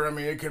getting older. I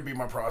mean, it could be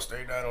my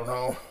prostate. I don't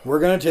know. We're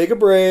going to take a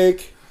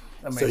break.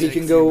 That may So he take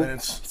can a few go.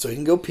 minutes. So he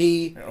can go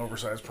pee, An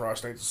oversized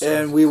prostate.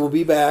 and we will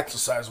be back. It's the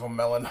size of a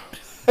melon.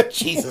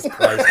 Jesus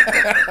Christ!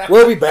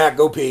 We'll be back.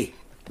 Go pee.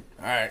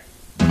 All right.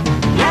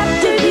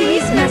 After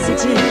these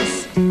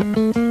messages,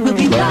 we'll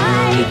be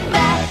right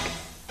back.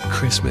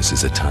 Christmas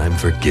is a time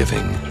for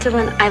giving,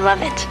 Dylan, I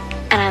love it.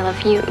 And I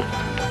love you.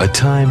 a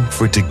time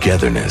for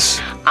togetherness,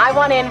 I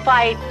want to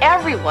invite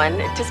everyone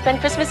to spend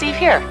Christmas Eve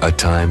here. a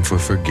time for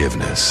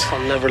forgiveness.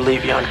 I'll never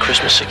leave you on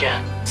Christmas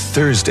again.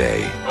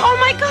 Thursday, Oh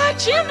my God,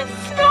 Jim, it's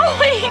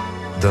snowing!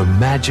 the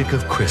magic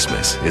of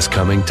Christmas is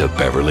coming to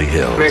Beverly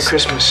Hills. Merry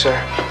Christmas, sir.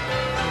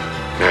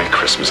 Merry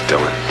Christmas,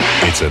 Dylan.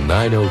 It's a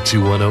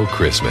 90210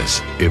 Christmas,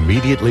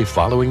 immediately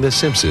following The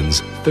Simpsons,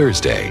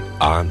 Thursday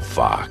on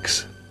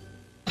Fox.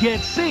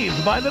 Get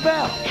Saved by the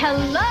Bell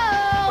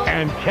Hello!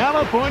 and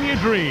California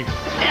Dreams.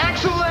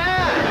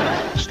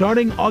 Excellent!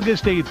 Starting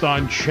August 8th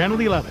on Channel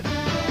 11.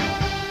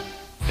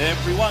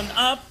 Everyone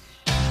up,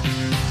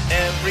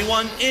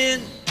 everyone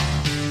in.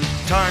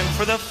 Time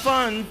for the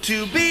fun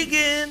to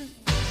begin.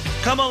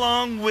 Come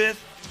along with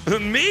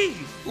me,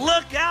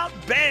 Lookout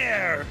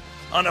Bear,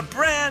 on a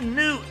brand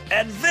new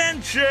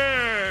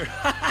adventure.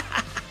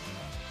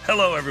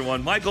 Hello,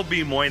 everyone. Michael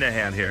B.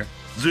 Moynihan here.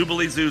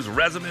 Zoobilee Zoo's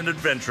resident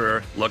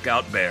adventurer,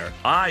 Lookout Bear.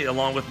 I,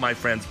 along with my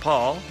friends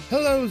Paul.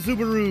 Hello,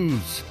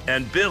 Zoobaroos.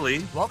 And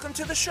Billy. Welcome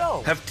to the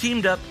show. Have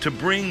teamed up to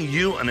bring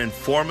you an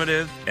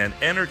informative and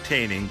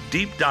entertaining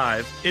deep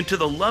dive into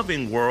the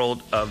loving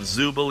world of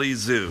Zoobilee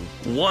Zoo,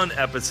 one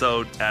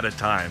episode at a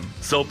time.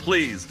 So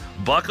please,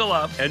 buckle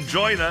up and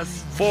join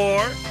us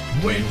for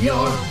When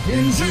You're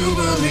in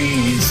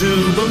Zoobilee,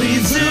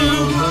 Zoobilee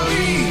Zoo,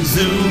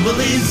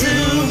 Zoobilee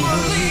Zoo,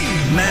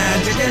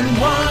 magic and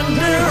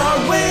wonder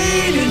are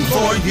waiting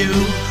for you.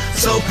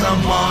 So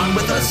come on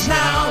with us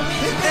now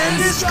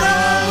and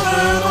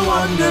discover the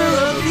wonder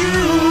of you.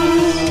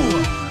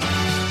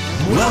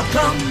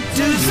 Welcome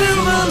to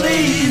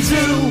Zoobilee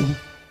Zoo.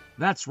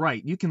 That's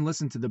right, you can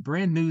listen to the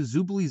brand new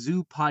Zoobilee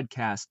Zoo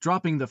podcast,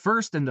 dropping the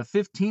 1st and the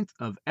 15th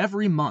of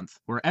every month,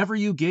 wherever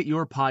you get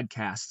your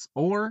podcasts,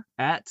 or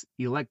at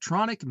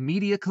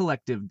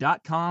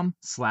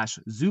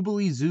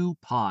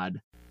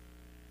electronicmediacollective.com/ZoobileeZooPod.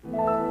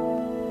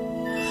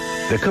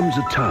 There comes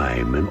a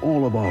time in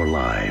all of our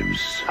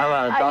lives.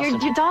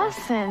 Dawson. You're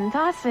Dawson.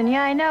 Dawson,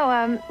 yeah, I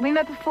know. We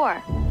met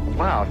before.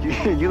 Wow,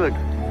 you look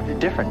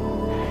different.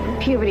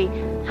 Puberty.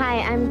 Hi,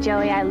 I'm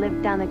Joey. I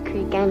live down the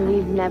creek, and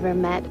we've never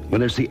met.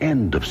 When it's the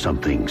end of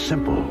something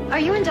simple. Are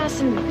you and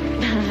Dawson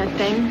a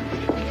thing?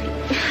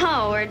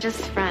 No, we're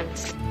just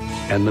friends.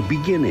 And the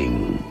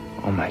beginning.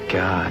 Oh, my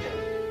God.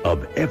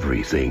 Of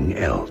everything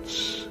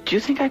else. Do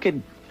you think I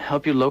could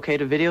help you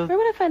locate a video? Where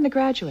would I find The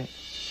Graduate?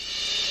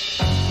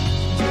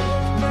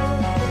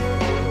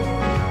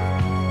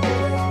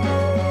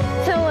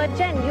 So,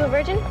 Jen, you a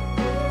virgin?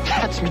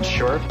 That's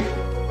mature.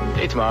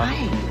 Hey, Tomorrow.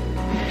 Hi.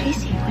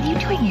 Casey, what are you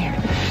doing here?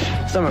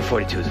 Summer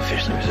 42 is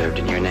officially reserved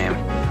in your name.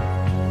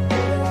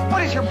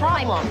 What is your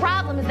problem? My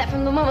problem is that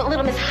from the moment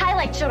Little Miss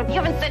Highlight showed up, you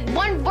haven't said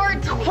one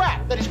word to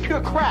crap. That is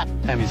pure crap.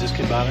 Tammy, is this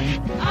kid bothering you?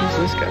 Who's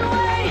this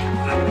guy?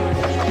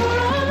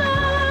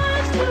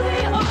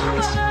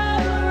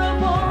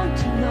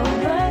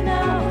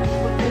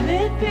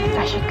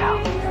 I should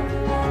go.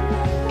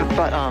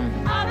 But I'm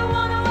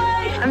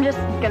just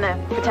gonna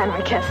pretend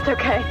we kissed,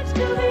 okay?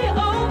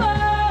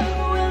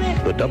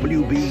 The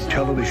WB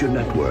Television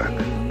Network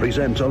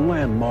presents a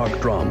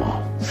landmark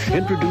drama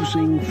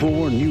introducing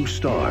 4 new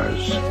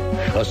stars.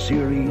 A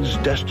series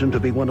destined to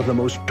be one of the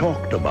most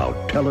talked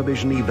about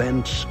television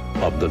events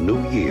of the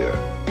new year.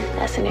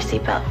 Fasten your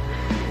seatbelt.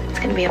 It's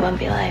gonna be a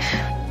bumpy life.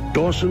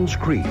 Dawson's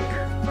Creek,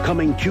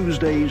 coming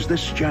Tuesdays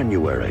this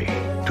January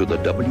to the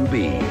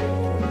WB.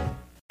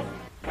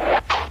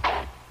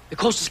 The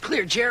coast is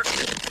clear, Jer.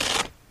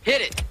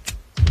 Hit it.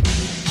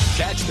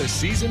 Catch the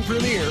season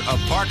premiere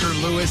of Parker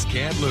Lewis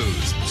Can't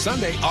Lose,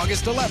 Sunday,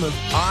 August 11th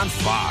on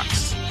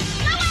Fox.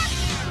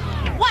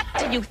 What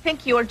do you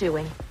think you're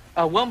doing?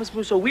 Well, Miss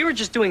Musso, we were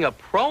just doing a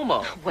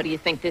promo. What do you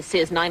think this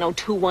is,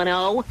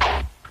 90210?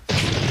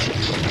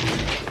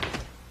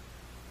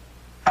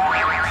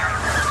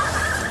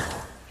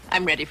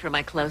 I'm ready for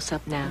my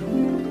close-up now.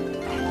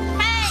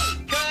 Hey,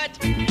 cut!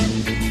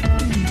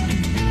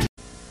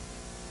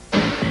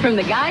 From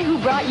the guy who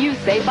brought you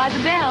Saved by the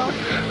Bell.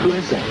 Who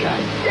is that guy?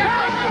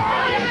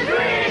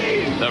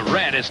 The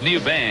raddest new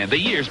band, the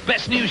year's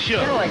best new show.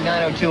 Kind of like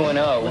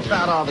 90210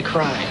 without all the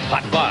crime.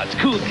 Hot bods,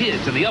 cool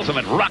kids, and the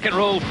ultimate rock and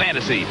roll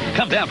fantasy.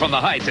 Come down from the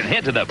heights and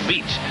head to the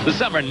beach. The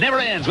summer never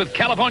ends with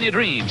California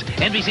Dreams.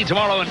 NBC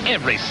tomorrow and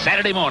every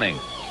Saturday morning.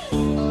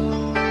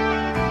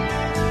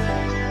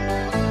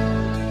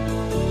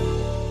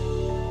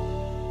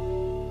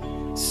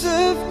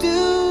 Surf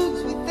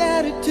dudes with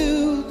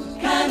attitudes,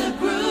 kind of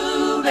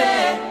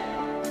groovy,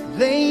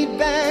 laid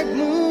back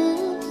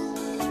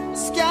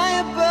moves, sky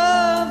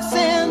above,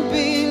 sand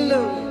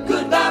below,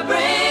 good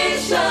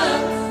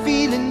vibrations,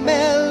 feeling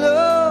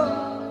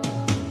mellow,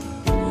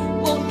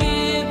 won't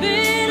give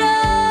it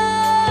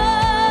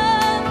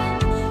up,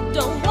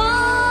 don't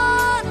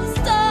wanna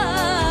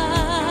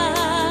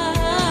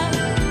stop,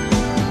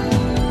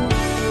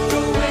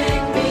 don't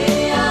wake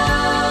me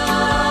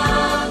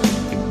up,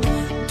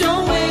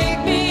 don't wake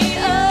me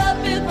up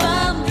if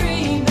I'm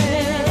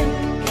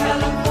dreaming,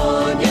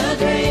 California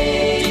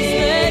dreams, just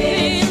let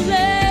me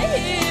lay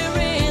here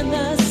in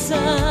the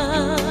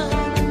sun,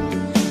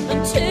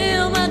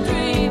 until my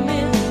dream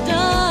is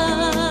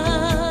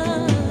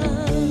done.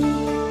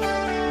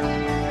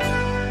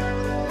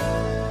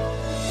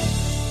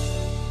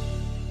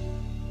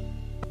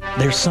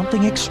 There's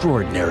something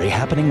extraordinary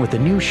happening with a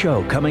new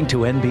show coming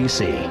to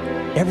NBC.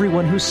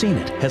 Everyone who's seen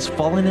it has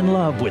fallen in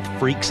love with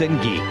Freaks and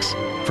Geeks.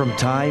 From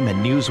Time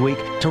and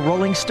Newsweek to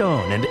Rolling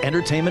Stone and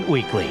Entertainment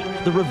Weekly,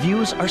 the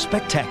reviews are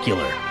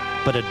spectacular.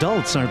 But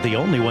adults aren't the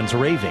only ones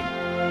raving.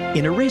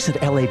 In a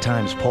recent LA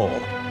Times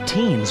poll,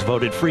 teens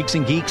voted Freaks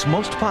and Geeks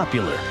most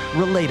popular,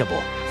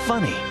 relatable,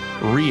 funny,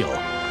 real,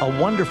 a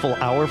wonderful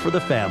hour for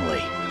the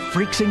family.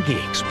 Freaks and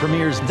Geeks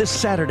premieres this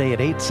Saturday at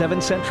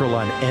 8/7 Central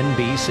on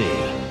NBC.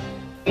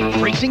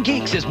 Freaks and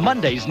Geeks is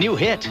Monday's new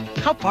hit.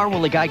 How far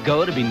will a guy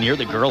go to be near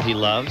the girl he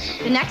loves?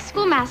 The next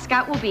school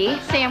mascot will be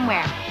Sam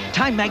Ware.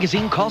 Time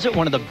magazine calls it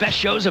one of the best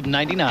shows of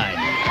 '99.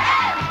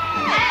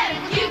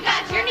 You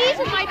got your knees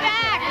in my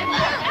back.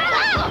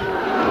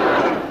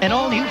 and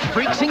all new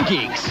Freaks and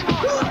Geeks.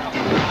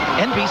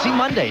 NBC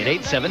Monday at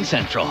 8, 7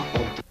 Central.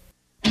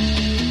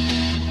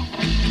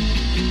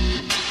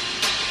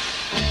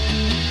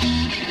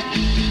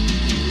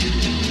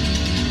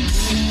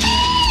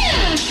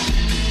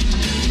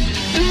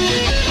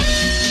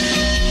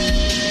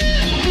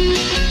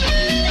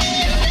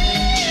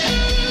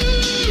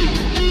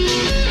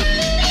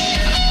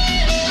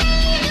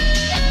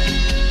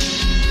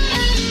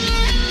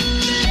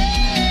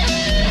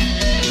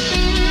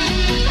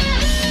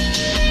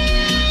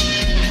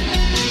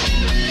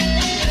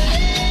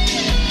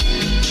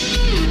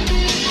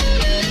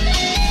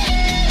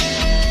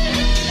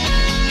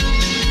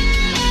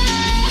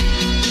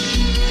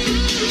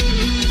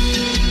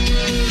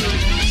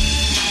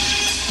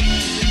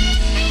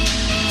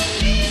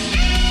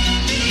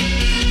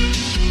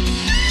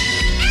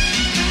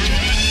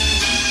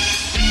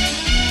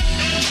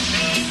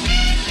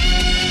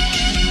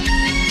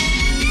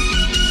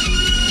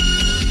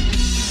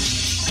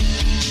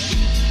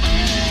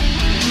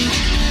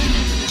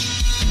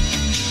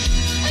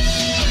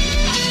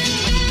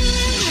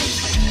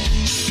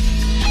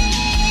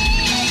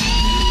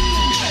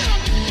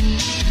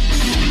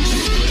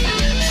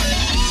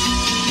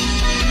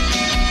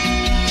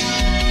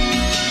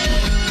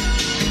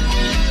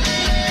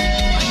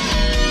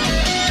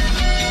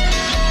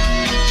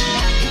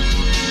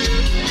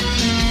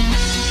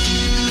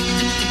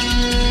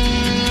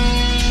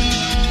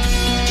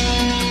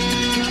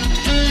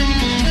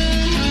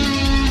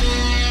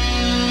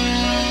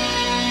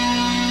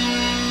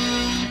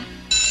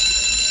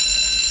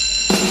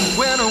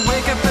 When I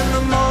wake up in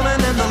the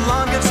morning and the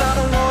alarm gets out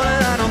of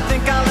warning, I don't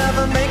think I'll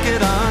ever make it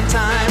on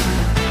time.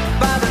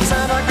 By the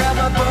time I grab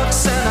my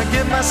books and I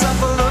give myself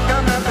a look,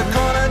 I'm at the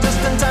corner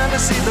just in time to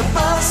see the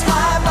bus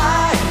fly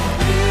by.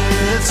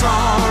 It's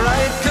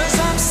alright, cause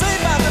I'm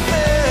safe by the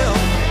bell.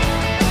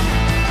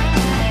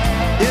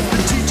 If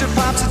the teacher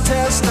pops a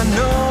test, I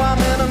know I'm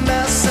in a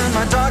mess, and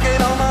my dog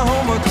ate all my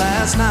homework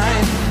last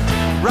night.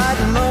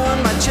 Riding low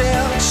in my chair,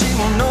 she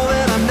won't know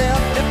that I'm there.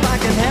 If I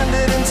can hand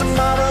it in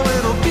tomorrow,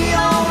 it'll be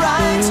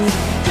alright.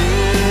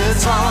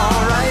 It's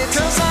alright,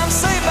 cause I'm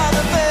saved by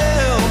the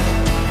bell.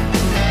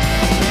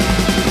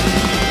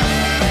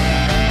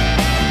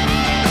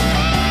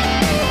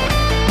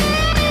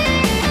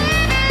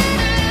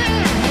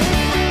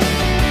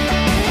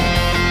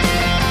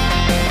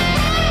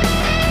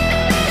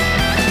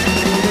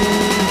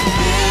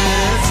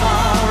 It's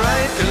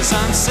alright, cause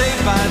I'm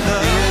saved by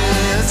the.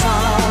 It's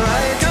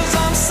alright, cause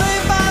I'm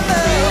saved by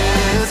the.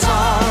 It's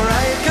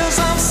alright, cause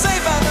I'm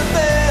saved by the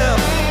bell.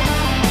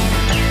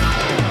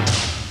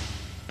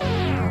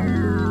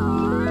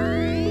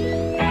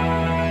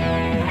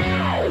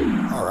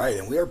 All right,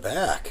 and we are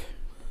back.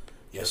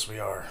 Yes, we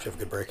are. Did you have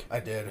a good break? I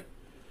did.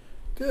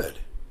 Good.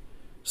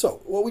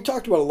 So, well, we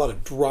talked about a lot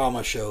of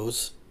drama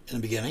shows in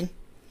the beginning.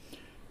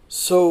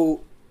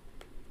 So,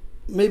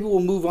 maybe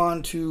we'll move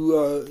on to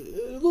a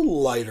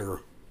little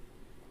lighter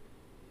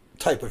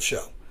type of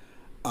show.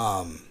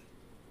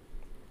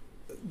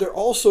 They're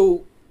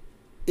also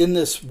in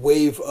this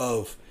wave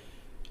of,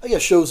 I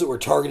guess, shows that were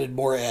targeted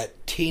more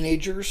at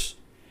teenagers.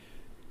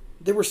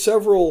 There were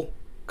several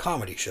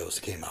comedy shows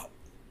that came out.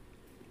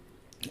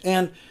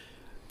 And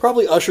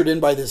probably ushered in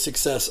by the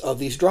success of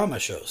these drama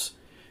shows.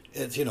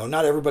 It's, you know,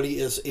 not everybody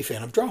is a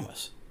fan of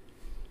dramas.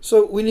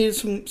 So we needed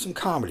some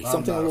comedy. I'm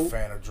something not a little... a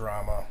fan of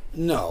drama.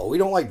 No, we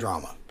don't like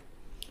drama.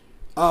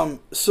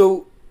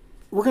 So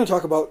we're going to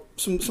talk about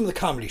some of the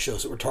comedy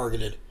shows that were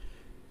targeted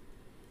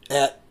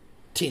at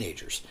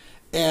teenagers.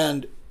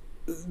 And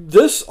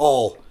this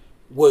all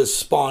was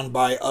spawned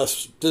by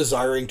us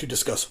desiring to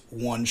discuss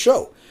one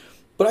show.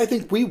 But I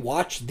think we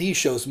watched these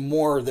shows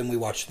more than we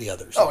watched the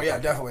others. Oh, yeah,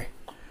 definitely.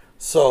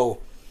 So,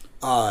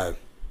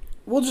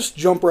 we'll just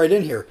jump right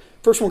in here.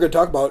 First one we're going to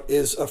talk about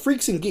is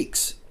Freaks and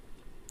Geeks.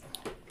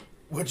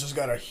 Which has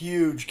got a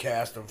huge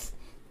cast of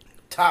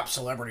top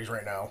celebrities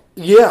right now.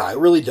 Yeah, it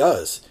really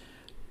does.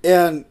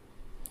 And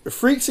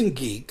Freaks and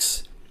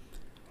Geeks,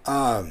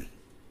 it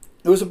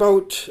was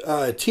about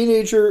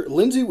teenager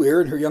Lindsay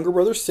Weir and her younger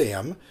brother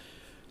Sam,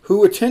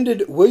 who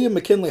attended William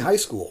McKinley High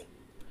School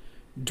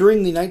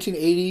during the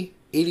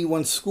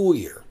 1980-81 school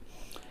year.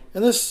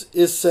 And this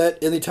is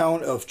set in the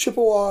town of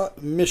Chippewa,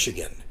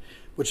 Michigan,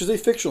 which is a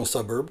fictional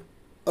suburb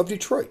of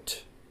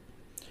Detroit.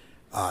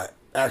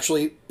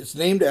 Actually, it's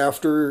named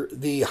after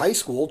the high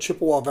school,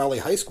 Chippewa Valley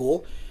High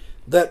School,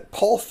 that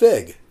Paul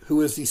Feig,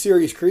 who is the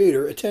series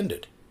creator,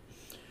 attended.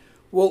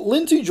 Well,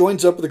 Lindsay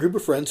joins up with a group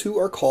of friends who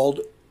are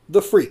called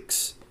the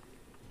Freaks.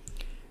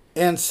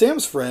 And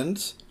Sam's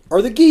friends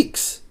are the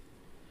Geeks.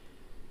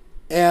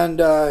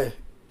 And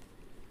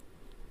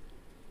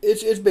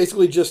it's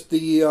basically just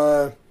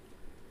the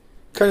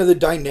kind of the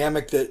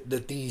dynamic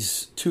that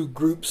these two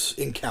groups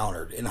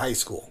encountered in high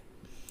school.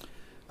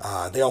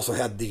 They also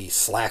had the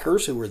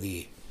slackers, who were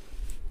the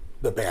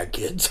bad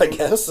kids, I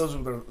guess. Those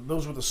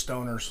were the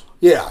stoners.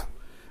 Yeah.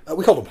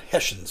 We called them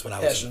Hessians when I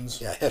was...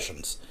 Hessians. Yeah,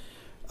 Hessians.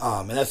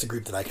 And that's the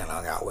group that I kind of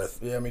hung out with.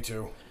 Yeah, me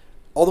too.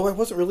 Although I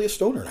wasn't really a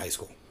stoner in high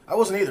school. I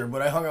wasn't either,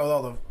 but I hung out with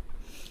all the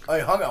I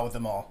hung out with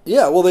them all.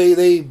 Yeah, well,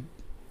 they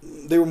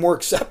were more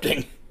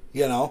accepting,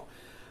 you know.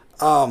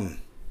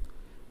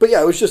 But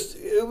yeah,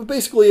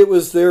 it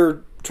was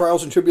their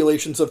trials and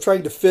tribulations of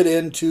trying to fit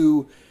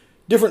into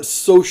different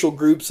social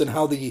groups and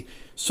how the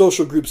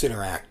social groups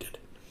interacted.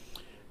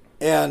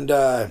 And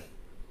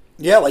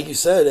yeah, like you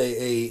said,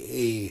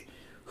 a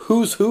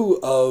who's who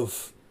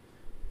of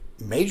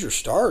major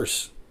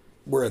stars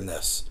were in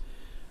this.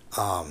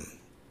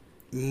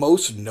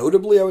 Most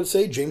notably, I would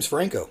say James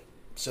Franco,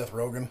 Seth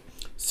Rogen,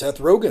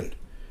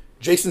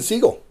 Jason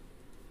Segel.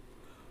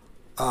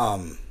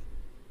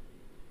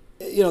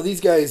 You know,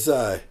 these guys,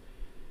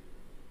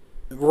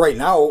 right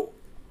now,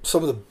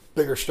 some of the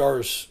bigger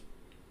stars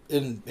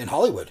in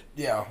Hollywood.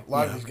 Yeah, a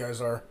lot of these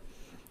guys are.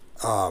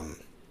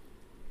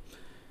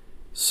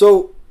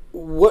 So,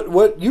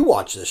 what you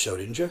watched this show,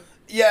 didn't you?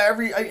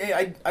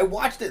 Yeah, I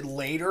watched it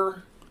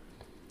later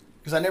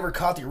because I never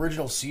caught the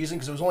original season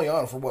because it was only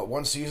on for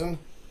one season?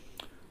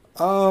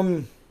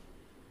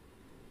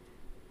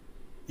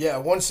 Yeah,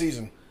 one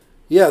season.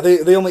 Yeah,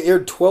 they only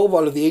aired 12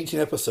 out of the 18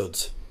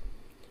 episodes.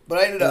 But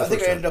I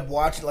ended up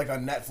watching it like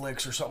on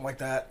Netflix or something like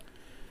that.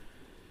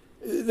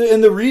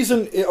 And the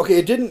reason,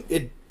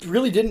 it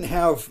really didn't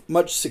have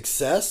much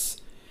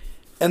success,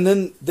 and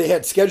then they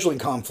had scheduling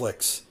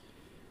conflicts.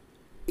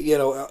 You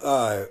know,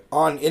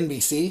 on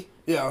NBC.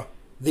 Yeah.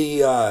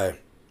 The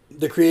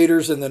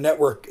creators and the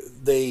network,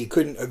 they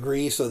couldn't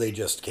agree, so they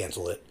just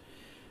canceled it.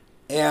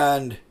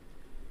 And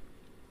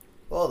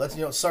well, that's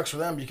it sucks for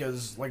them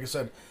because, like I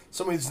said,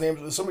 some of these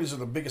are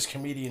the biggest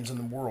comedians in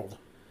the world.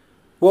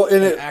 Well,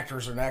 and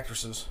actors and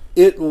actresses.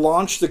 It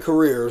launched the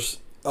careers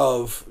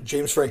of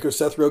James Franco,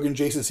 Seth Rogen,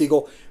 Jason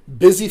Segel,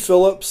 Busy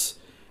Phillips,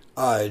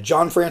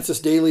 John Francis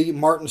Daly,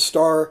 Martin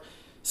Starr,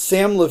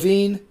 Sam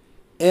Levine,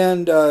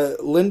 and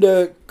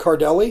Linda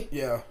Cardellini.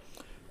 Yeah.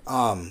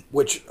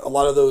 Which a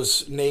lot of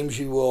those names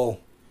you will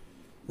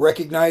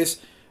recognize.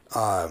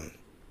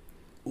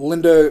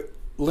 Linda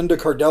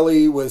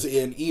Cardellini was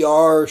in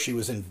ER. She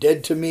was in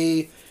Dead to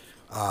Me.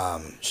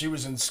 She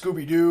was in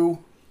Scooby-Doo.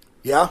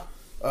 Yeah.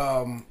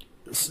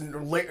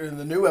 Later in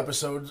the new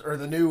episodes, or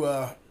the new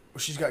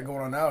what she's got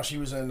going on now, she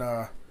was in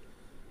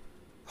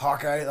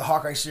Hawkeye, the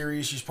Hawkeye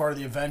series. She's part of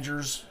the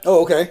Avengers.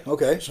 Oh,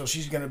 okay. So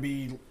she's gonna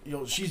be,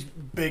 she's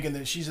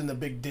big she's in the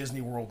big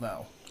Disney world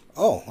now.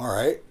 Oh, all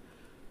right.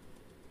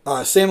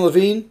 Sam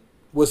Levine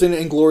was in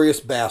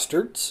Inglourious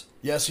Bastards.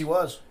 Yes, he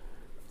was.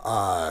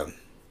 What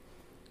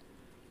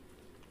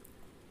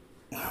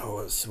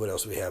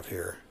else do we have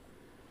here?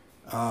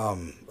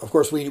 Of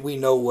course, we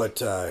know what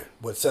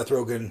Seth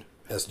Rogen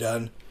has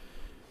done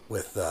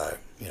with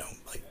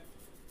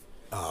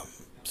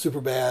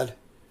Superbad.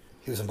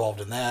 He was involved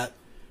in that.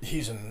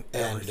 He's in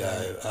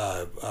everything.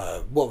 And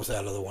what was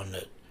that other one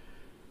that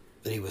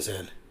he was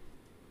in?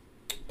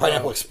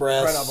 Pineapple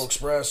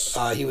Express.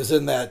 He was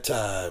in that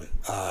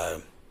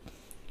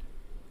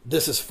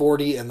This Is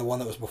 40 and the one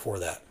that was before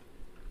that.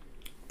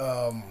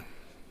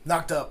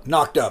 Knocked Up.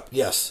 Knocked Up,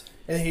 yes.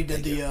 And he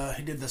did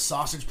the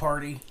Sausage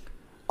Party.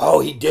 Oh,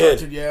 he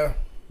did. Yeah.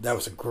 That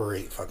was a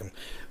great fucking.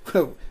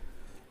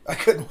 I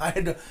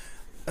had to,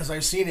 as I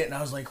seen it, and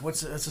I was like,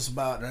 "What's this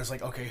about?" And I was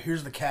like, "Okay,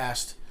 here's the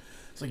cast."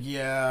 It's like,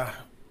 yeah.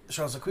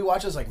 So I was like, "Can we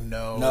watch this?" Like,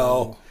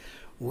 no.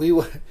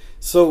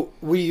 So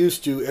we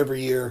used to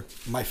every year,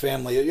 my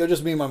family,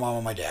 just me, my mom,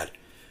 and my dad,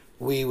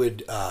 we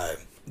would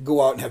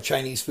go out and have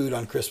Chinese food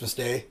on Christmas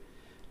Day,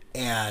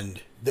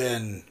 and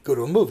then go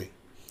to a movie,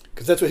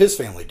 because that's what his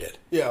family did.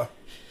 Yeah.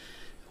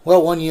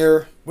 Well, one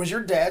year... Was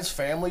your dad's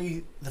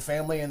family the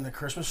family in the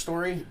Christmas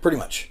Story? Pretty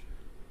much.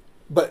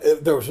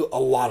 But there was a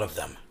lot of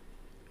them.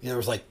 There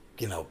was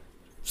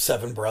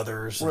 7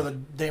 brothers. Where the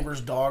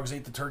neighbors' dogs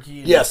ate the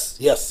turkey? Yes.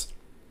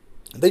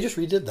 They just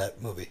redid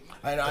that movie.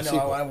 I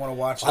know. I want to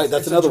watch it.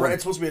 That's another one.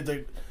 It's supposed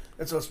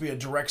to be a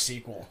direct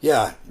sequel.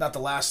 Yeah. Not the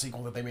last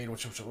sequel that they made,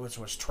 which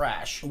was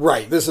trash.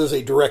 Right. This is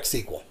a direct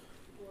sequel.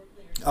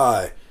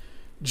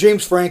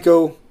 James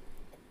Franco...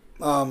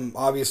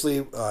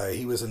 obviously,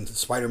 he was in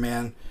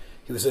Spider-Man.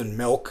 He was in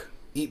Milk,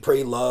 Eat,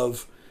 Pray,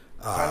 Love.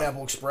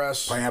 Pineapple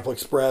Express.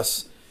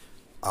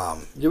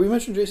 Did we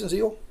mention Jason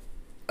Segel?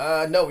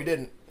 No, we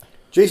didn't.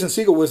 Jason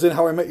Segel was in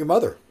How I Met Your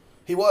Mother.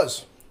 He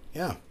was.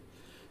 Yeah.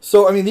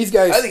 So, I mean, these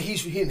guys... I think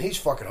he's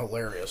fucking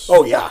hilarious.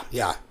 Oh, yeah.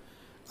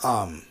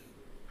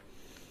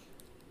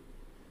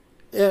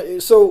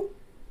 So,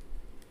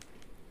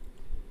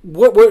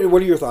 what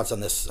are your thoughts on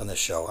this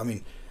show? I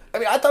mean,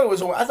 I thought it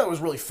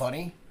was really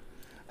funny.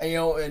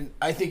 And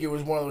I think it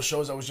was one of those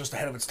shows that was just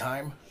ahead of its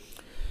time.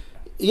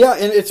 Yeah,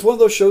 and it's one of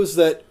those shows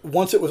that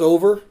once it was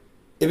over,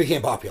 it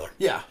became popular.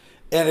 Yeah.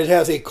 And it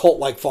has a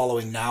cult-like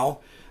following now,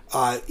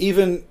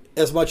 even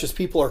as much as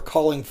people are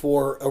calling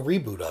for a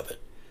reboot of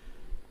it,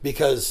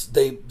 because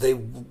they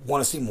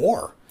want to see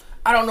more.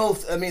 I don't know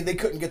if, they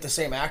couldn't get the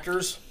same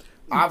actors,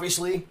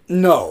 obviously.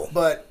 No.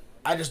 But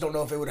I just don't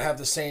know if it would have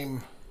the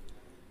same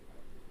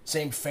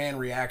fan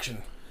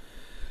reaction.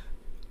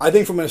 I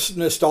think from a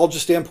nostalgia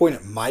standpoint,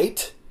 it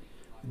might,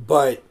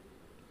 but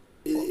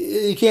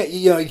you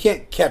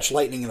can't catch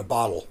lightning in a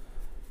bottle.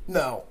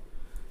 No.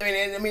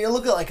 I mean,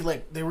 look at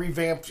like they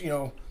revamped,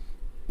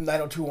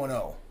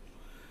 90210,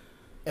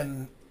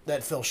 and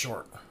that fell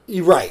short.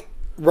 Right.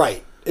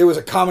 It was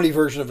a comedy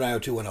version of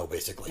 90210,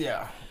 basically.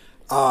 Yeah.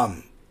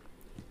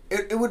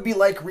 It would be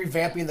like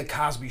revamping the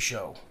Cosby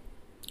Show,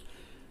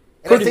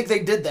 and I think they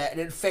did that, and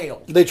it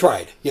failed. They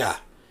tried, yeah.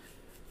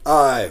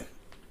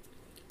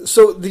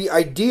 So the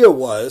idea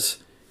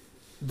was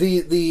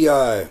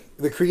the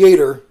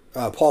creator,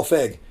 Paul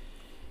Feig,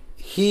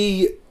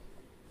 he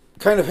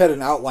kind of had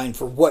an outline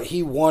for what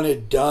he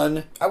wanted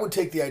done. I would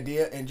take the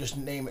idea and just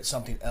name it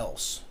something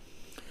else.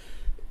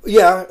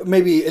 Yeah,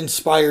 maybe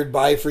inspired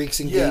by Freaks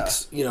and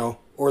Geeks,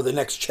 or the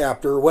next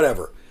chapter or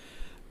whatever.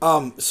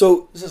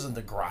 So this isn't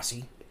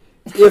Degrassi.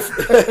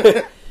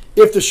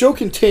 If the show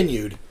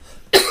continued,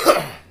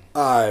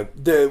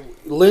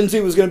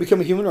 Lindsay was going to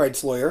become a human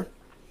rights lawyer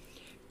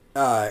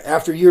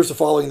after years of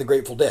following the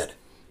Grateful Dead.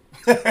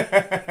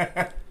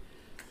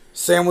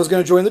 Sam was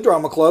going to join the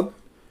drama club.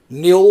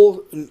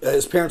 Neil,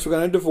 his parents were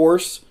going to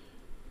divorce,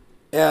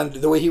 and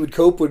the way he would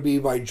cope would be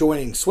by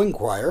joining swing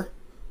choir.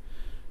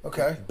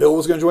 Okay. Bill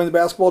was going to join the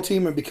basketball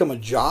team and become a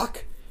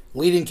jock,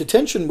 leading to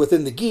tension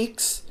within the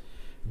Geeks.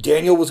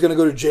 Daniel was going to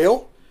go to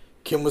jail.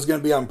 Kim was going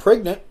to become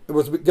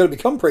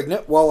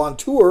pregnant while on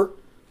tour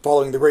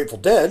following the Grateful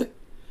Dead.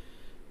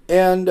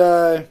 And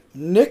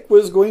Nick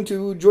was going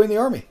to join the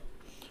army.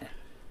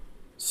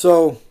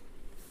 So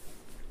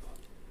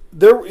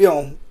there,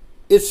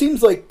 it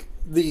seems like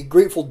the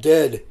Grateful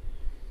Dead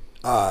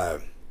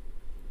had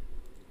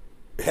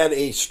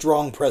a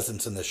strong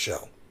presence in this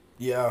show.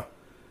 Yeah.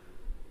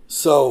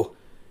 So,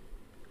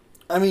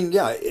 I mean,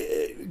 yeah,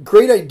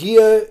 great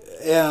idea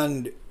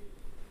and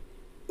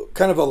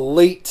kind of a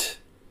late.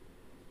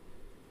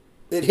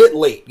 It hit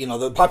late,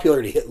 the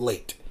popularity hit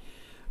late.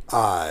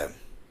 When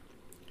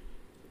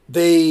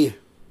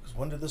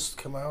did this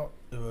come out?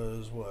 It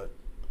was what?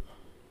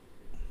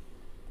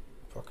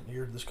 Fucking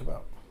year did this come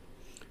out?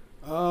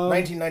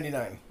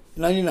 1999.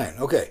 99.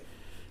 Okay.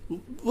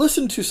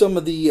 Listen to some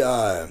of the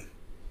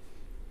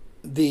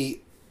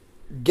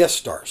guest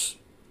stars.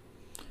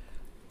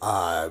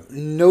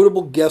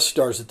 Notable guest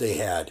stars that they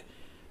had.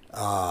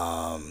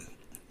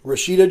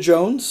 Rashida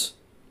Jones.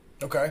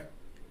 Okay.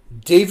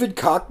 David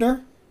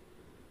Koechner,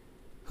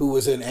 who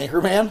was in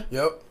Anchorman.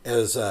 Yep.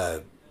 As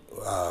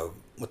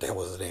what the hell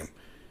was his name?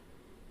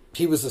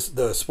 He was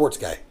the sports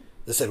guy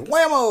that said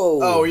 "Whammo."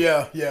 Oh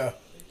yeah.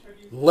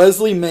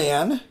 Leslie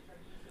Mann,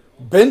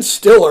 Ben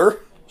Stiller,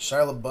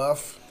 Shia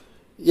LaBeouf.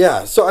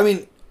 Yeah, so I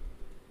mean,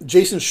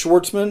 Jason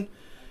Schwartzman.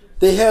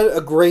 They had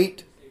a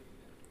great.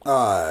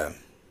 They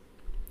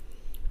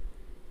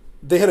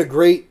had a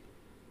great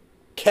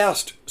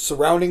cast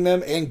surrounding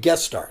them and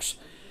guest stars.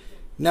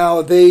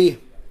 Now they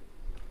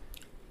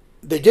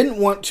didn't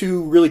want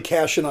to really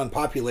cash in on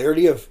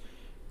popularity of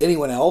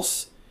anyone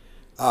else.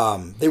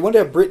 They wanted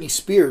to have Britney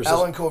Spears.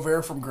 Alan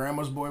Colbert from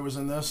Grandma's Boy was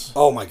in this.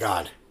 Oh my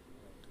God.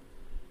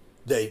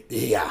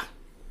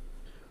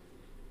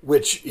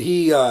 Which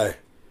he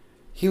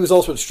was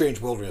also in Strange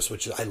Wilderness,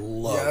 which I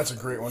love. Yeah, that's a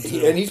great one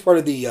too. And he's part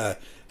of the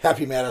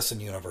Happy Madison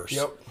universe.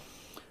 Yep.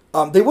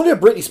 They wanted to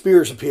have Britney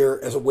Spears appear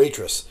as a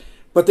waitress,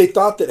 but they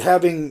thought that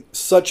having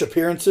such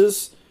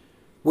appearances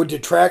would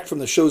detract from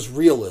the show's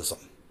realism.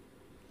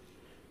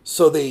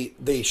 So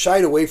they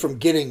shied away from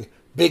getting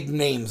big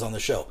names on the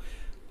show.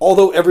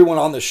 Although everyone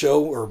on the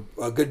show, or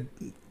a good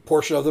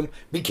portion of them,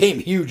 became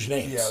huge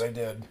names. Yeah, they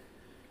did.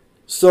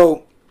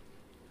 So,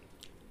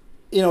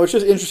 it's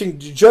just interesting.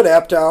 Judd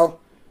Apatow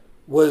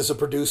was a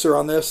producer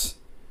on this.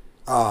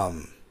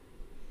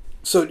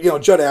 So,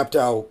 Judd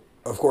Apatow,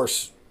 of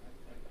course,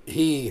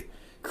 he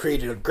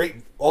created a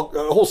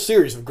whole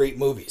series of great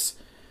movies.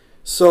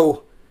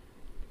 So,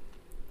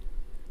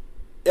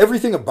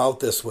 everything about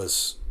this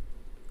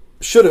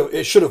should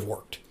have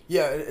worked.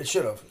 Yeah, it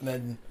should have. And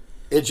then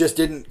it just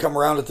didn't come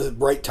around at the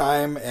right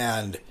time,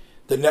 and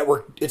the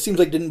network, it seems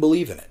like, didn't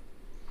believe in it.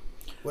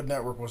 What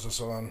network was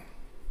this on?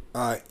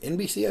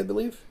 NBC, I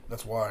believe.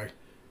 That's why.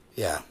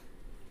 Yeah.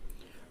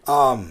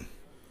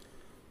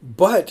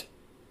 But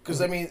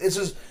because I mean, it's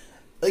just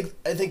like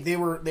I think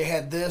they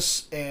had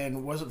this,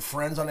 and was it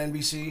Friends on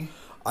NBC?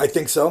 I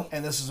think so.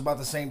 And this is about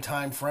the same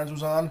time Friends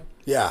was on.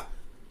 Yeah.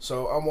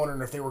 So I'm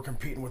wondering if they were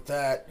competing with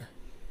that,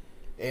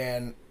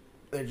 and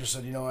they just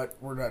said, you know what,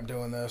 we're not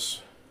doing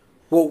this.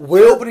 Well,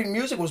 the opening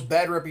music was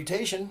Bad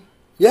Reputation.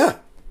 Yeah.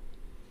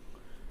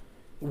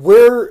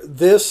 Where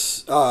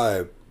this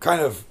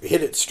kind of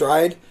hit its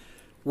stride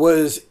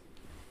was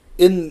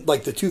in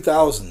like the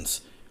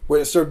 2000s,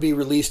 when it started to be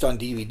released on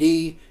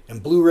DVD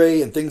and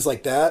Blu-ray and things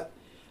like that.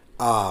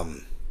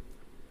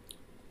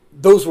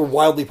 Those were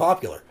wildly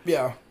popular.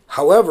 Yeah.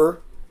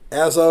 However,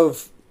 as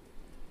of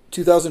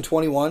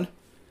 2021,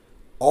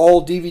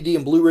 all DVD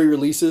and Blu-ray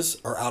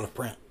releases are out of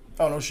print.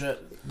 Oh, no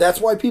shit.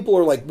 That's why people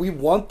are like, we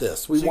want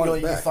this. We want it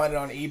you back. can find it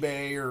on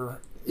eBay or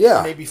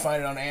maybe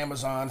find it on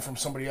Amazon from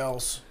somebody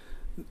else.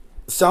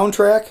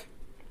 Soundtrack.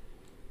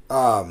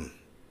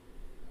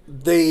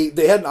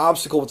 They had an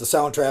obstacle with the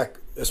soundtrack,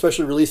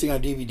 especially releasing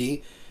on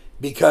DVD,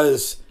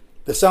 because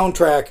the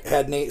soundtrack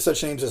had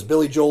such names as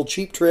Billy Joel,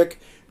 Cheap Trick,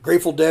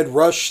 Grateful Dead,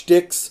 Rush,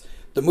 Styx,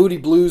 the Moody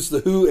Blues, The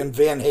Who, and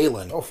Van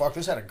Halen. Oh, fuck,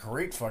 this had a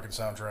great fucking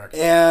soundtrack.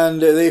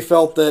 And they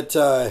felt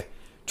that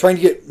trying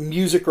to get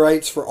music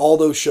rights for all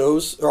those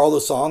shows, or all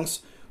those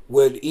songs,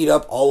 would eat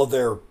up all of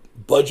their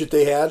budget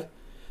they had,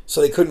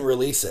 so they couldn't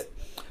release it.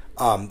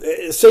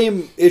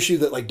 Same issue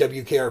that like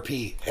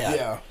WKRP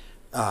had.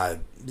 Yeah.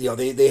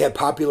 They had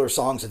popular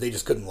songs that they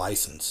just couldn't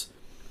license.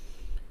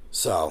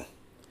 So,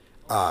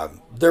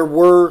 there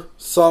were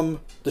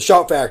some... The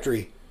Shout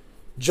Factory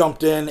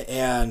jumped in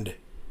and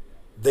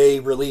they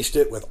released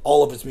it with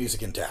all of its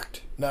music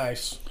intact.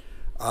 Nice.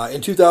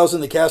 In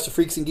 2000, the cast of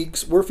Freaks and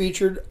Geeks were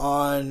featured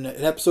on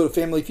an episode of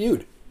Family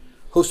Feud,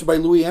 hosted by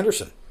Louis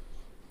Anderson.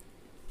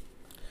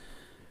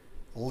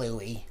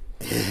 Louis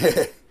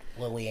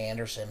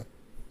Anderson.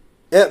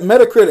 At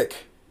Metacritic,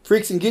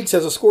 Freaks and Geeks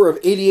has a score of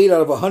 88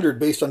 out of 100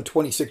 based on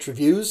 26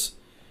 reviews,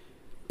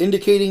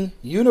 indicating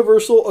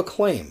universal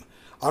acclaim.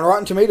 On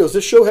Rotten Tomatoes,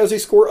 this show has a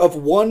score of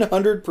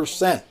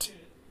 100%.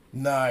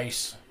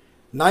 Nice.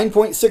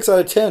 9.6 out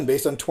of 10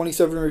 based on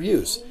 27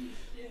 reviews.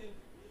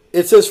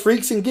 It says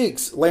Freaks and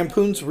Geeks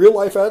lampoons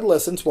real-life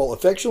adolescence while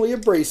affectionately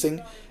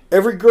embracing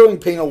every growing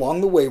pain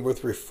along the way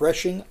with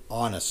refreshing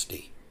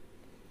honesty.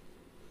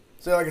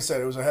 So, like I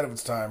said, it was ahead of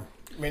its time.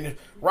 I mean,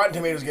 Rotten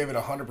Tomatoes gave it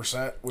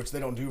 100%, which they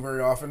don't do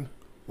very often.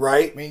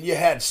 Right. I mean, you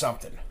had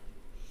something.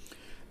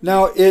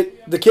 Now,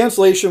 the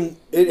cancellation,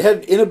 it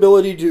had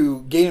inability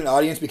to gain an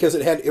audience because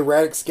it had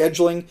erratic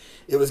scheduling,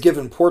 it was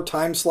given poor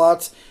time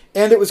slots,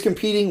 and it was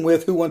competing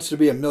with Who Wants to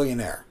Be a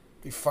Millionaire.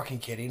 You fucking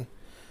kidding?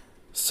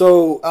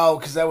 So... Oh,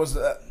 because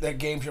that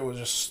game show was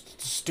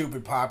just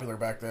stupid popular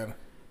back then.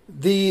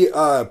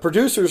 The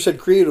producers had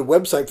created a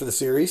website for the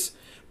series,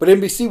 but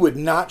NBC would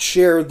not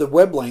share the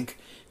web link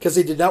because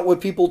they did not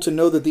want people to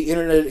know that the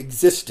internet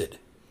existed.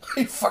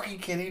 Are you fucking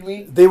kidding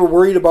me? They were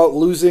worried about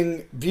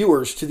losing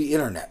viewers to the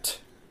internet.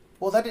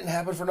 Well, that didn't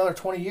happen for another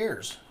 20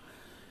 years.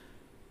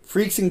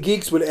 Freaks and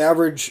Geeks would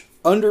average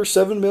under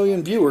 7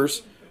 million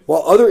viewers,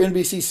 while other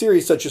NBC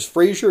series such as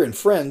Frasier and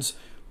Friends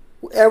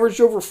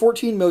averaged over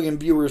 14 million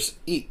viewers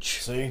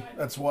each. See?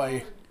 That's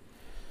why...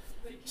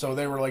 So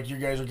they were like, you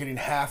guys are getting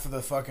half of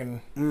the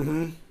fucking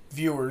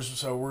viewers,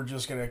 so we're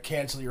just going to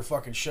cancel your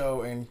fucking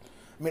show. And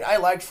I mean, I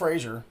liked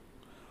Frasier.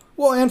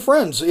 Well, and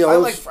Friends. You know,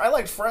 I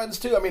liked Friends,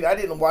 too. I mean, I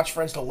didn't watch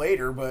Friends till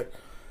later, but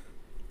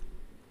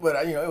you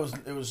know,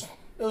 it was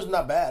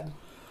not bad.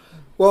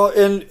 Well,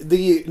 and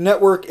the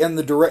network and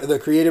the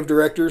creative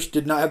directors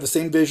did not have the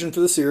same vision for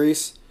the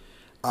series.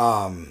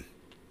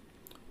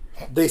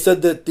 They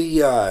said that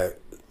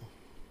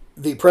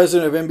the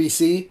president of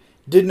NBC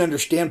didn't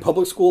understand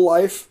public school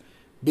life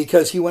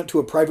because he went to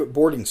a private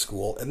boarding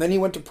school, and then he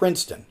went to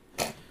Princeton.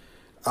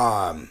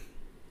 So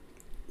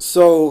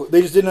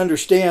they just didn't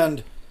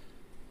understand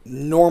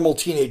normal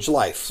teenage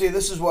life. See,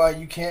 this is why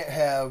you can't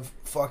have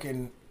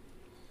fucking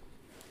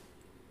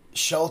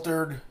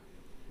sheltered,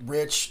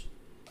 rich,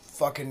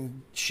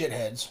 fucking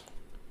shitheads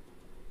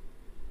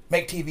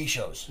make TV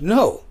shows.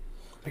 No.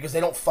 Because they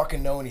don't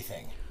fucking know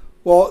anything.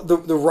 Well,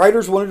 the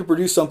writers wanted to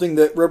produce something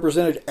that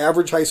represented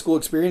average high school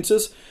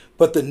experiences,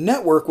 but the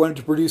network wanted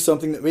to produce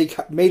something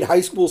that made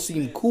high school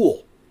seem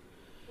cool.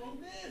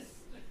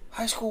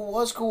 High school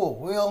was cool.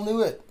 We all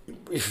knew it.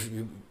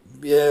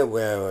 Yeah,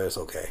 well, it's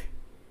okay.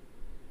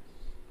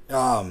 It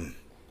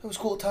was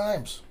cool at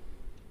times.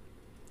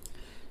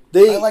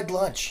 I liked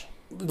lunch.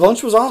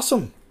 Lunch was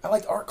awesome. I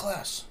liked art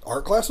class.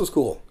 Art class was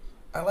cool.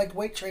 I liked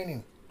weight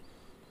training.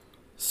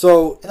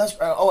 So and that's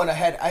and I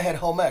had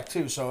home ec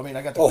too. So I mean,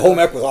 I got to home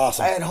ec was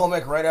awesome. I had home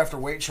ec right after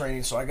weight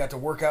training, so I got to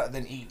work out and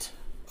then eat.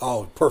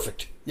 Oh,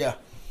 perfect. Yeah.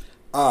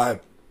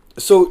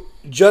 So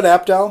Judd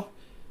Apatow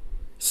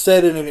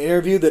said in an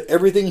interview that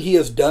everything he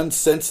has done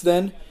since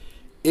then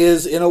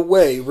is, in a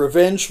way,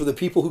 revenge for the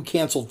people who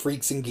canceled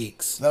Freaks and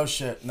Geeks. No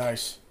shit.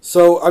 Nice.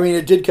 So, I mean,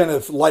 it did kind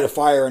of light a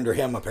fire under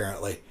him,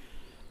 apparently.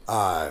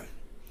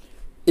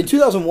 In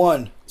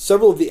 2001,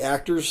 several of the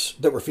actors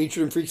that were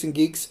featured in Freaks and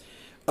Geeks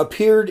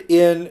appeared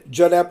in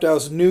Judd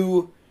Apatow's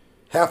new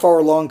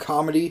half-hour-long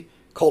comedy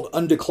called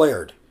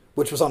Undeclared,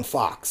 which was on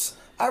Fox.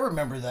 I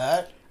remember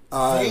that.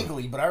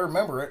 Vaguely, but I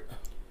remember it.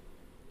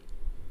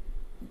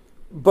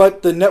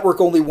 But the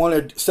network only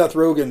wanted Seth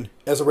Rogen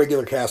as a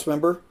regular cast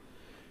member.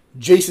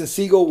 Jason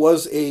Segel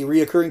was a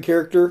reoccurring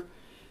character.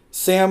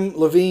 Sam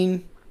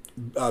Levine,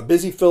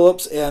 Busy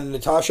Phillips, and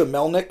Natasha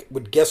Melnick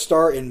would guest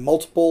star in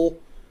multiple,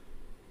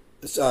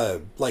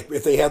 like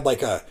if they had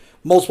like a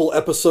multiple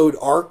episode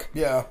arc,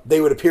 yeah,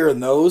 they would appear in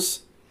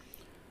those.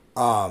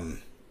 But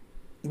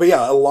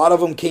yeah, a lot of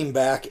them came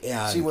back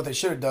and... See, what they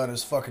should have done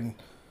is fucking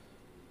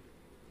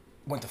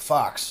went to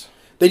Fox.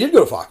 They did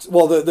go to Fox.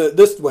 Well,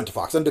 this went to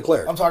Fox,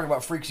 Undeclared. I'm talking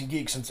about Freaks and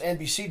Geeks. Since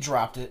NBC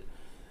dropped it,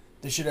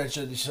 they should have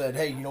said,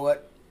 hey, you know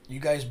what? You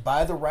guys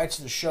buy the rights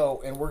to the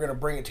show, and we're going to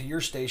bring it to your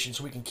station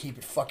so we can keep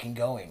it fucking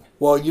going.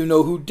 Well, you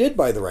know who did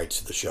buy the rights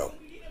to the show?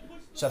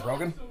 Seth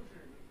Rogen?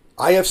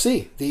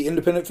 IFC, the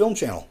Independent Film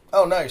Channel.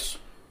 Oh, nice.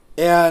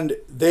 And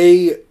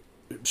they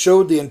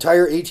showed the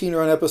entire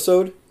 18-run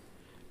episode,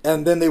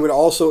 and then they would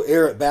also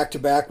air it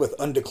back-to-back with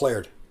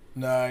Undeclared.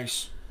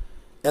 Nice.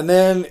 And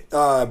then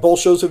both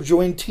shows have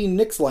joined Teen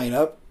Nick's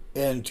lineup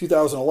in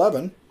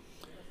 2011.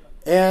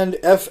 And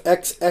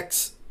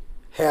FXX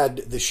had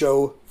the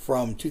show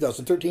from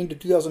 2013 to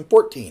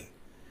 2014.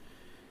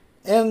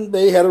 And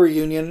they had a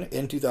reunion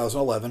in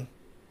 2011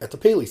 at the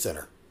Paley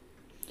Center.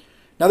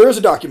 Now, there is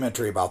a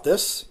documentary about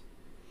this.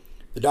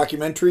 The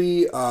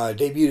documentary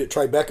debuted at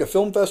Tribeca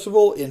Film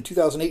Festival in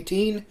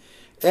 2018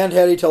 and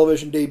had a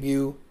television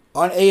debut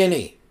on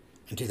A&E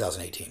in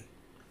 2018.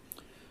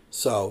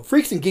 So,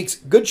 Freaks and Geeks,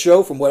 good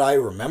show from what I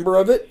remember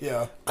of it.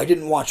 Yeah. I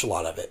didn't watch a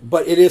lot of it,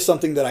 but it is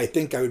something that I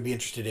think I would be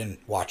interested in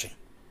watching.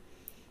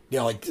 You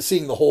know, like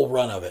seeing the whole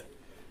run of it.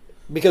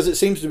 Because it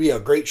seems to be a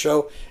great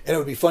show, and it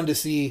would be fun to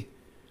see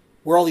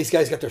where all these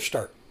guys got their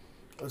start.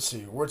 Let's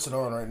see, what's it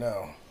on right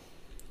now?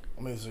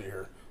 Let me see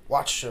here.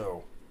 Watch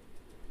show.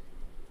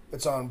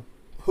 It's on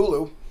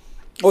Hulu.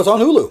 Oh, it's on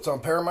Hulu. It's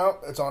on Paramount.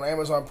 It's on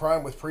Amazon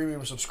Prime with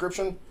premium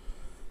subscription.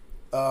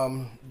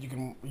 You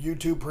can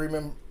YouTube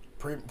premium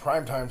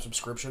primetime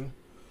subscription.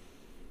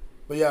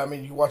 But yeah, I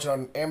mean, you watch it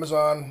on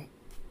Amazon.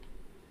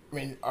 I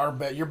mean,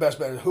 your best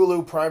bet is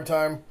Hulu,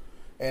 Primetime,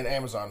 and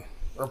Amazon,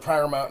 or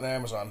Paramount and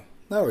Amazon.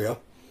 There we go.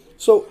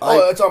 So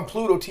it's on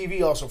Pluto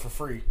TV also for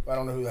free. I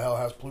don't know who the hell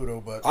has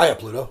Pluto, but I have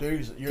Pluto.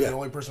 Dude, you're the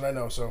only person I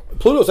know. So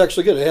Pluto's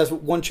actually good. It has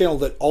one channel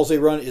that all they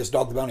run is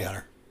Dog the Bounty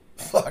Hunter.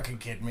 Fucking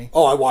kidding me.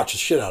 Oh, I watch the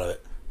shit out of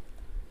it.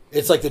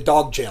 It's like the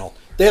dog channel.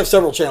 They have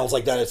several channels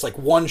like that. It's like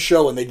one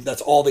show, and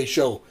that's all they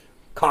show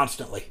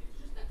constantly.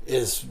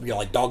 Is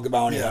like Dog the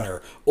Bounty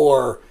Hunter,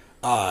 or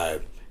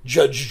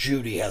Judge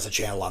Judy has a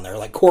channel on there,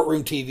 like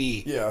Courtroom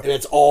TV. Yeah, and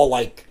it's all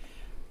like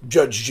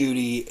Judge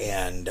Judy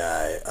and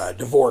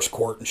divorce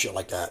court and shit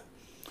like that.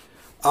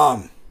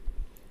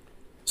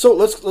 So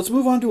let's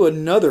move on to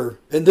another,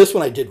 and this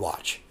one I did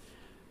watch.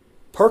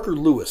 Parker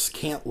Lewis,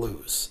 Can't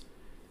Lose.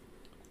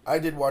 I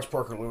did watch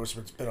Parker Lewis,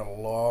 but it's been a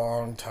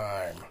long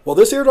time. Well,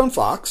 this aired on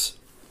Fox,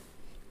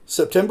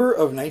 September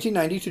of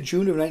 1990 to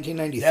June of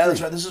 1993. Yeah,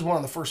 that's right. This is one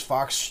of the first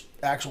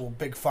actual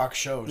big Fox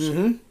shows.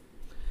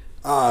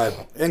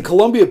 Mm-hmm. And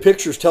Columbia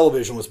Pictures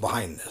Television was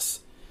behind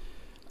this.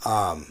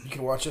 You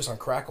can watch this on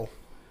Crackle.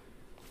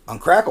 On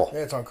Crackle? Yeah,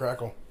 it's on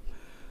Crackle.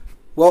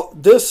 Well,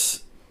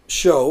 this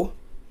show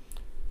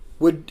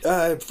would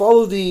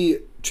follow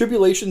the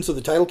tribulations of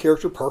the title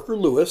character, Parker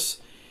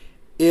Lewis,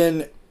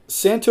 in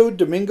Santo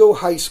Domingo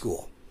High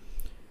School.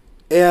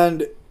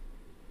 And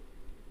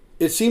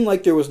it seemed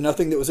like there was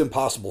nothing that was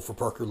impossible for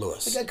Parker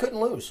Lewis. The guy couldn't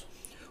lose.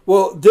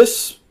 Well,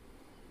 this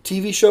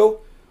TV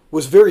show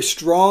was very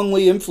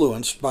strongly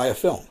influenced by a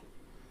film,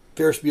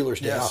 Ferris Bueller's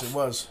Day Off. Yes, it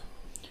was.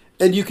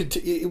 And you could,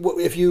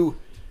 if you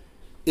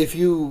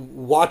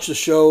watch the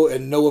show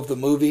and know of the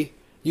movie,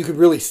 you could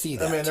really see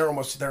that. I mean, they're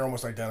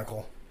almost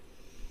identical.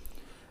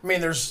 I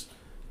mean, there's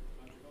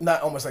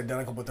not almost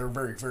identical, but they're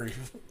very, very,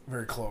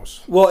 very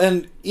close. Well,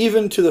 and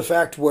even to the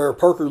fact where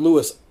Parker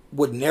Lewis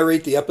would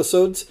narrate the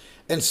episodes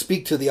and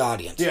speak to the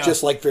audience,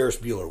 just like Ferris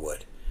Bueller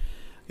would.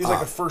 He's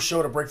like the first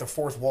show to break the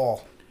fourth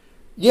wall.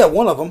 Yeah,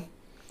 one of them.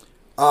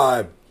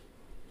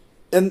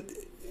 And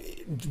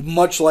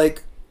much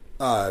like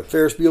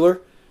Ferris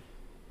Bueller,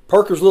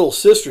 Parker's little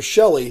sister,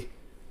 Shelley,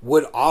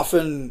 would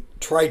often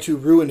try to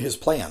ruin his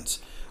plans,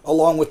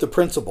 along with the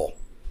principal.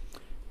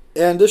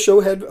 And this show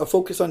had a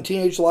focus on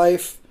teenage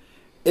life.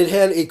 It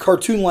had a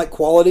cartoon-like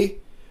quality,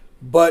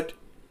 but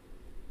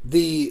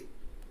there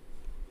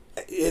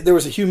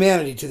was a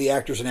humanity to the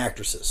actors and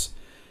actresses.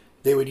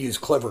 They would use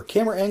clever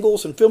camera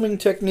angles and filming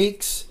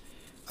techniques,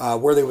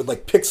 where they would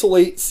like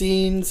pixelate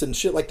scenes and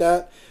shit like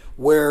that,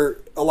 where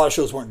a lot of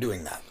shows weren't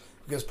doing that.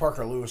 Because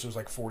Parker Lewis was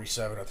like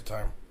 47 at the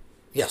time.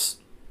 Yes.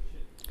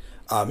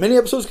 Many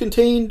episodes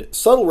contained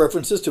subtle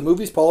references to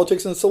movies,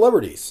 politics, and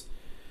celebrities.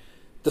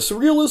 The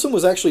surrealism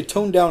was actually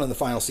toned down in the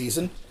final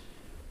season,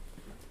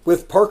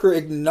 with Parker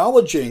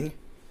acknowledging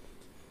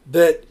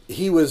that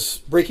he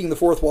was breaking the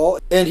fourth wall,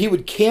 and he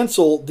would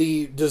cancel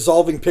the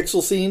dissolving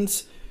pixel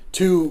scenes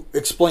to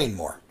explain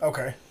more.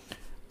 Okay.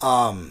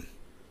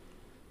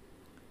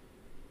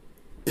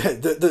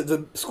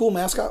 The school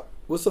mascot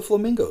was the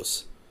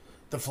Flamingos.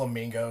 The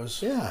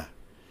Flamingos. Yeah.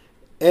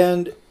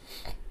 And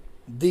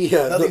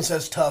nothing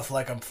says tough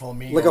like a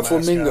flamingo. Like a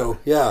flamingo,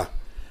 yeah.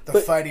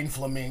 But Fighting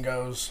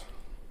Flamingos.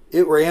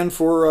 It ran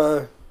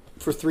for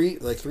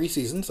 3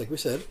 seasons, like we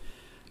said.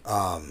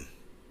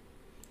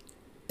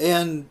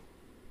 And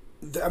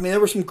I mean, there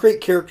were some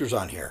great characters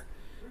on here.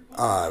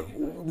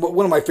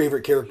 One of my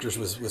favorite characters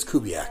was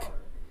Kubiak.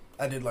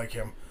 I did like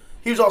him.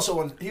 He was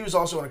also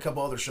in a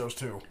couple other shows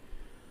too.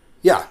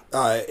 Yeah,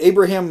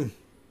 Abraham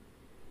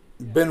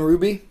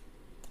Ben-Ruby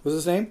was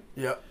his name.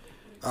 Yeah.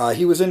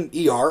 He was in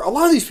ER. A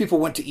lot of these people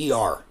went to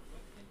ER.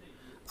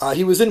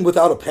 He was in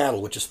Without a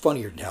Paddle, which is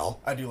funnier than hell.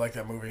 I do like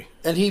that movie.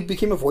 And he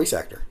became a voice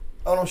actor.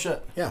 Oh, no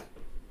shit. Yeah.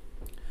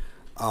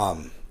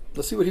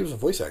 Let's see what he was a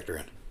voice actor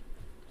in.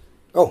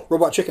 Oh,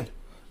 Robot Chicken.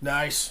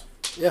 Nice.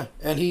 Yeah,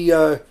 and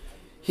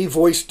he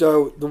voiced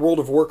the World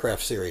of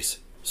Warcraft series.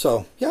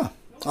 So, yeah.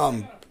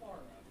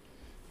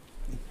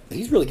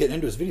 He's really getting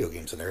into his video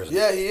games in there, isn't he?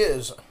 Yeah, he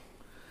is.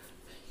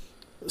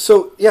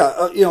 So, yeah,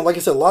 like I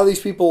said, a lot of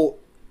these people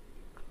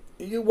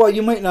Well,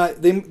 you might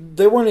not.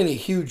 There weren't any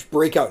huge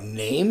breakout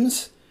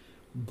names,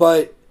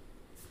 but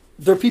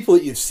they're people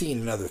that you've seen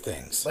in other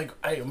things. Like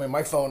I mean,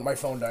 my phone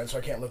died, so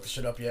I can't look the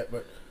shit up yet.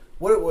 But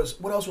what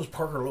else was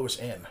Parker Lewis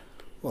in?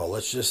 Well,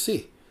 let's just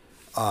see.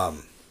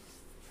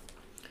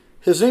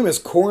 His name is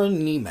Corin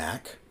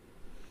Niemak.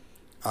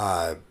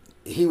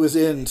 He was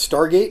in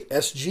Stargate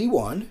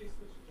SG-1.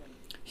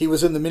 He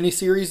was in the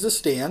miniseries The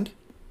Stand.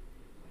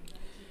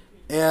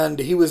 And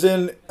he was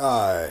in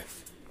a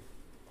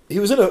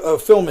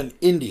film in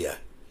India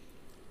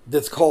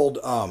that's called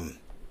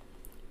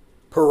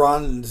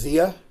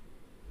Piranha.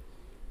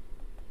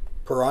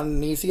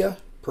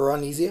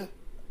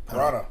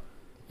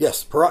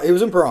 Yes, he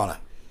was in Piranha.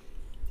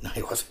 No,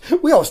 he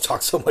wasn't. We always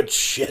talk so much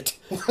shit.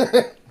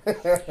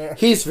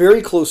 He's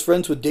very close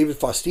friends with David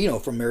Faustino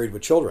from Married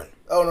with Children.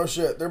 Oh, no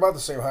shit. They're about the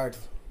same height.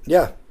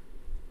 Yeah.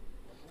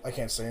 I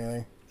can't say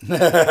anything.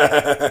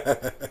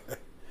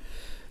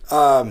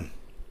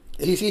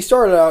 He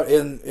started out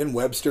in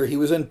Webster. He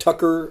was in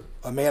Tucker,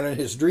 A Man in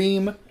His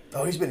Dream.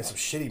 Oh, he's been in some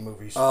shitty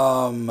movies.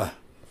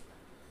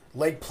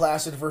 Lake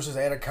Placid versus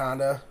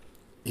Anaconda.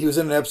 He was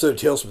in an episode of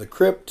Tales from the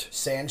Crypt.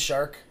 Sand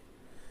Shark.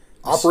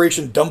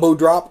 Operation Dumbo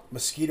Drop.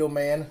 Mosquito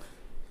Man.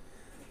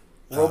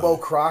 Robo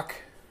Croc.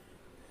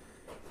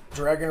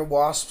 Dragon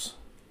Wasps.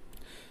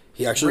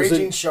 He actually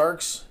Raging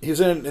Sharks. He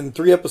was in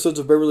 3 episodes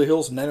of Beverly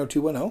Hills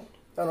 90210.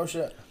 Oh, no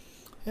shit.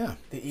 Yeah.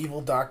 The Evil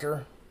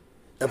Doctor.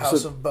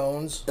 House of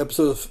Bones.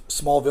 Episode of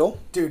Smallville.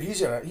 Dude,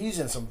 he's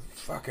in some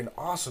fucking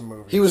awesome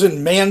movies. He was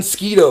in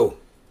Mansquito.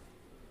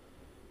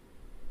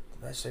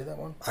 Did I say that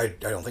one? I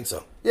don't think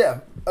so. Yeah.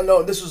 Oh,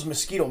 no, this was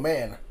Mosquito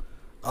Man.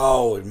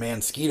 Oh,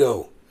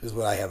 Mansquito is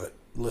what I have it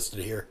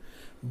listed here.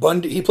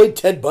 Bundy. He played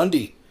Ted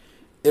Bundy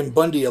in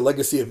Bundy, A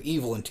Legacy of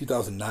Evil in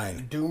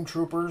 2009. Doom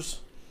Troopers.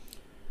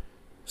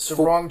 The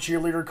wrong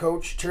cheerleader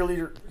coach.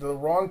 The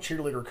wrong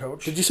cheerleader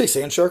coach. Did you say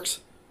Sand Sharks?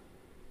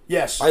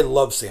 Yes. I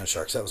love Sand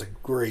Sharks. That was a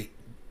great...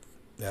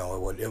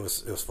 No, it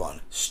was fun.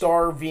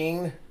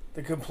 Starving,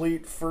 the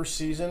complete first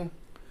season.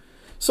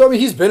 So, I mean,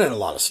 he's been in a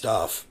lot of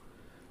stuff.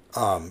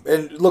 And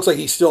it looks like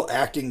he's still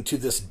acting to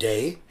this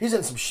day. He's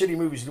in some shitty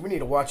movies. We need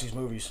to watch these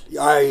movies.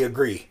 I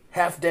agree.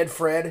 Half Dead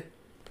Fred.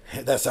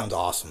 That sounds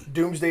awesome.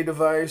 Doomsday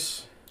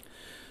Device.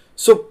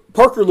 So,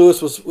 Parker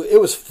Lewis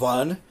was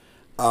fun.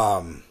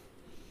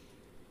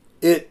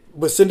 It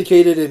was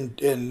syndicated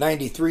in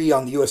 93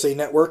 on the USA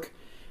Network.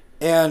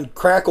 And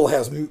Crackle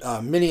has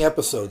mini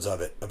episodes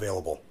of it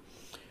available.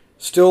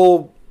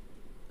 Still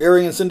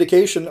airing in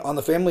syndication on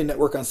the Family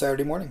Network on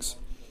Saturday mornings.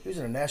 He was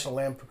in a National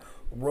Lampoon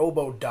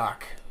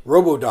RoboDoc.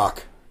 RoboDoc.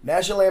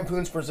 National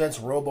Lampoons presents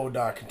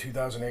RoboDoc in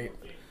 2008.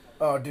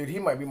 Oh, dude, he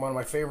might be one of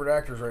my favorite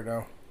actors right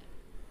now.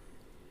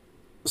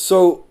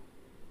 So,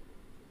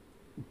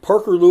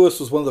 Parker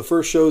Lewis was one of the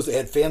first shows that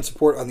had fan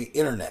support on the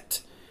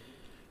internet.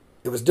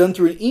 It was done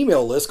through an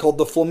email list called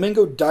the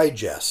Flamingo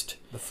Digest.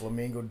 The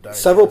Flamingo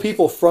Digest. Several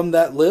people from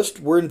that list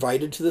were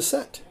invited to the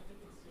set.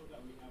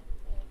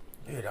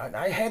 Dude,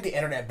 I had the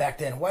internet back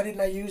then. Why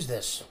didn't I use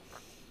this?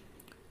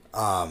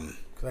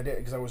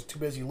 Because I was too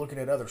busy looking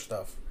at other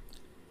stuff.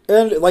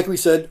 And like we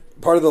said,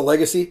 part of the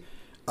legacy,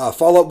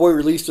 Fall Out Boy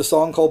released a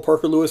song called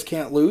Parker Lewis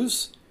Can't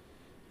Lose.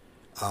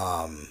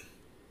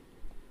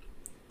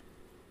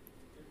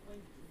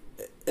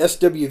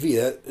 SWV,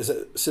 that is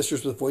it,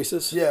 Sisters with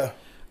Voices? Yeah.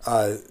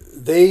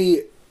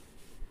 They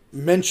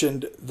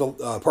mentioned the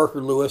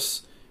Parker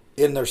Lewis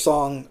in their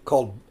song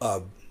called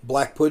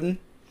Black Puddin'.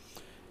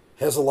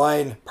 Has a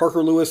line,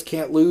 Parker Lewis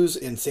can't lose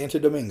in Santo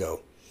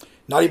Domingo.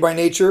 Naughty by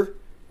Nature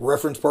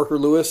reference Parker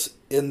Lewis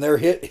in their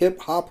hit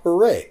Hip Hop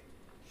Hooray.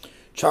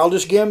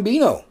 Childish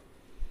Gambino.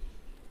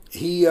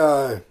 He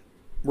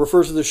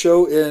refers to the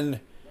show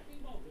in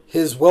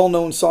his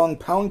well-known song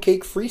Pound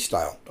Cake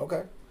Freestyle.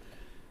 Okay.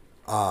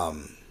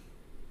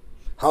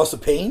 House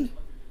of Pain.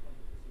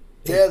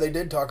 Yeah, they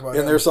did talk about it.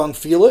 In their song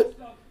Feel It,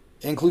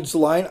 includes the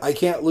line, I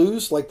can't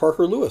lose like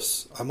Parker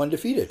Lewis. I'm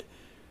undefeated.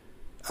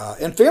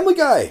 And Family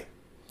Guy.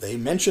 They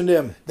mentioned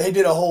him. They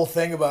did a whole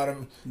thing about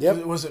him.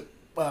 Yep. Was it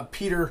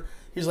Peter?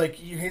 He's like,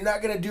 you're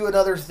not going to do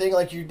another thing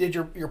like you did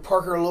your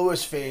Parker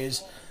Lewis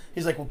phase.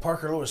 He's like, well,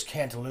 Parker Lewis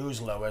can't lose,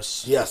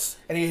 Lois. Yes.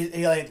 And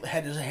he like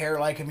had his hair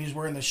like him. He's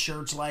wearing the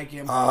shirts like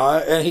him.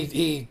 And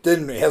he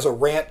then has a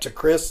rant to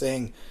Chris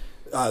saying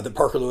that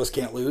Parker Lewis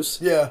can't lose.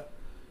 Yeah.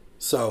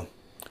 So,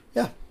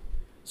 yeah.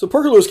 So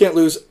Parker Lewis Can't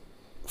Lose,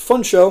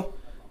 fun show.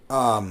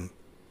 And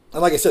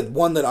like I said,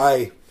 one that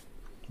I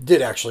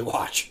did actually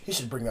watch. He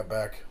should bring that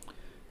back.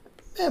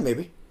 Yeah,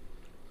 maybe.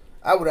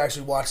 I would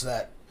actually watch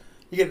that.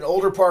 You get an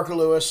older Parker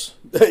Lewis.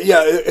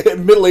 Yeah,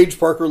 middle-aged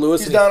Parker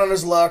Lewis. He's down on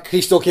his luck. He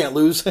still can't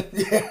lose.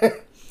 Yeah.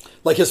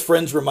 Like his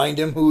friends remind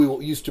him who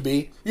he used to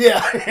be.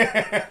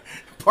 Yeah.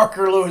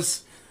 Parker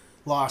Lewis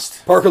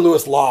lost. Parker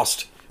Lewis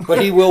lost,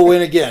 but he will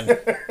win again.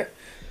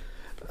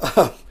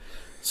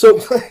 So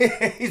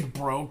he's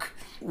broke.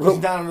 He's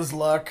down on his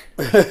luck.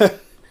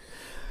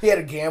 He had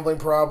a gambling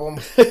problem.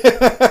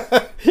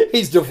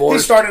 He's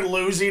divorced. He started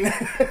losing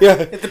Yeah.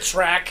 at the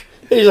track.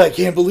 He's like, I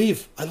can't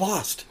believe I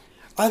lost.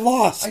 I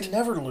lost. I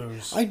never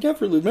lose. I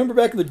never lose. Remember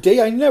back in the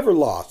day, I never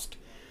lost.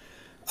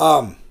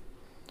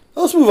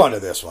 Let's move on to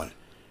this one.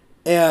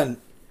 And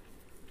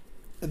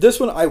this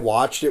one I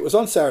watched. It was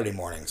on Saturday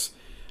mornings.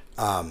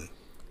 And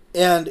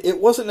it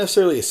wasn't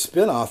necessarily a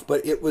spin-off,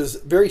 but it was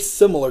very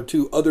similar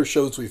to other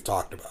shows we've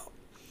talked about.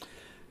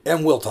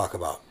 And will talk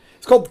about.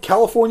 It's called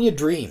California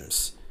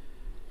Dreams.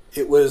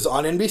 It was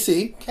on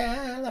NBC.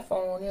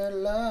 California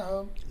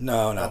Love.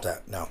 No, not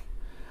that. No.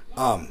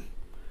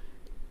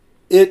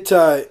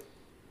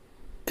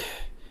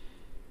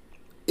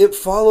 It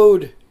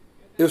followed.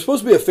 It was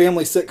supposed to be a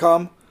family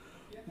sitcom,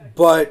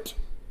 but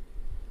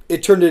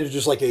it turned into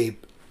just like a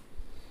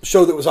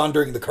show that was on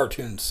during the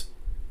cartoons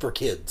for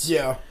kids.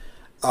 Yeah.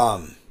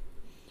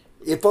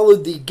 It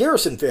followed the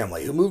Garrison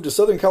family, who moved to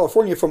Southern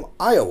California from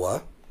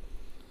Iowa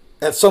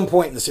at some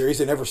point in the series.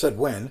 They never said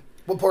when.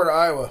 What part of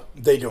Iowa?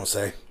 They don't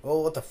say.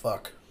 Well, what the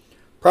fuck?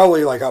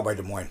 Probably like out by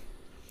Des Moines.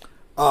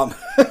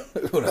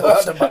 Who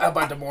knows? Out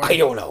by Des Moines. I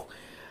don't know.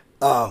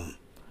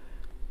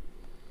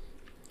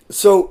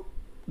 So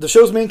the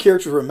show's main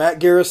characters were Matt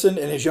Garrison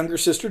and his younger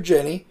sister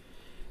Jenny,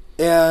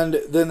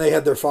 and then they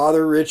had their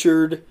father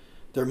Richard,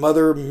 their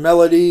mother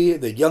Melody,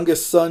 the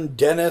youngest son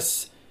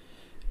Dennis,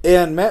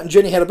 and Matt and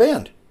Jenny had a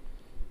band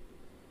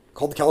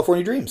called the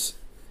California Dreams,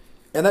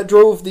 and that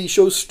drove the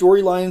show's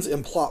storylines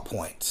and plot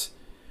points.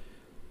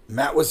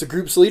 Matt was the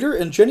group's leader,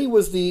 and Jenny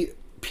was the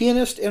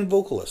pianist and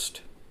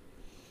vocalist.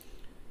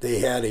 They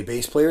had a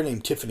bass player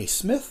named Tiffany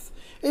Smith,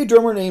 a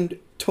drummer named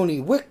Tony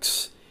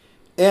Wicks,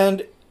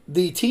 and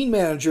the teen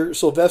manager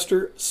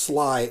Sylvester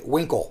Sly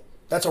Winkle.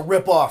 That's a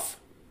rip-off.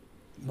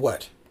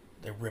 What?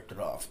 They ripped it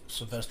off.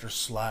 Sylvester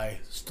Sly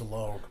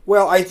Stallone.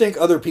 Well, I think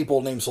other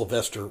people named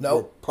Sylvester were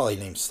Nope. probably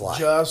named Sly.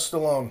 Just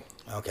Stallone.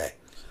 Okay.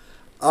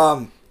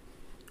 You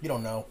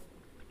don't know.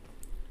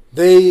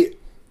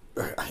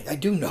 I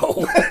do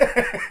know.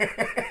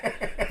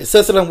 It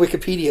says it on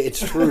Wikipedia. It's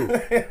true.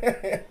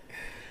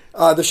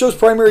 The show's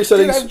primary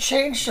settings... Dude, I've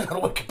changed it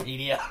on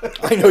Wikipedia.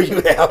 I know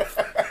you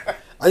have.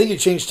 I think you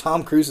changed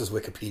Tom Cruise's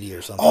Wikipedia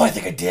or something. Oh, I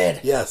think I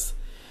did. Yes.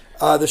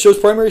 The show's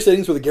primary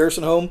settings were the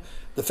Garrison home,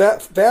 the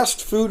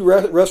fast food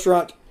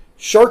restaurant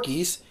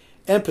Sharky's,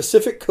 and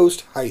Pacific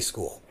Coast High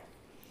School.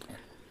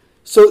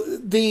 So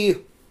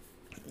the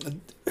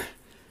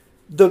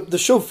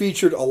show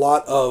featured a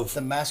lot of...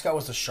 The mascot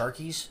was the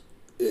Sharkies?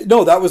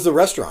 No, that was the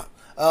restaurant.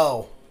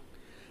 Oh.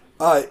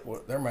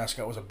 Their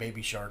mascot was a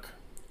baby shark.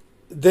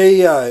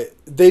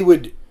 They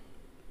would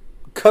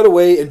cut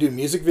away and do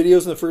music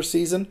videos in the first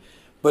season,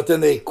 but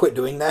then they quit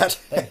doing that.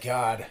 Thank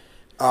God.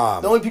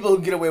 The only people who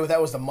could get away with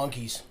that was the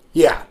Monkees.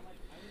 Yeah.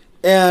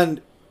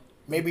 And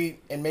maybe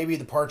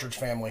the Partridge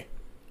Family.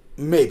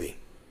 Maybe.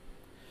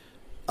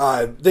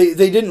 They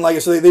didn't like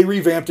it, so they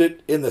revamped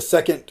it in the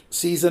second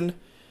season,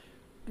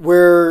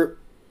 where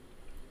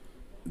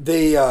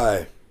they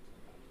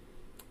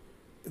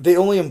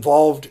only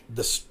involved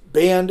the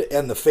band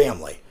and the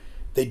family.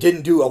 They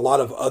didn't do a lot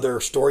of other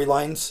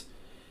storylines,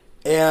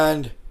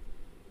 and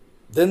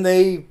then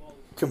they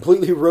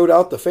completely wrote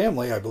out the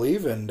family, I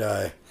believe, and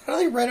how do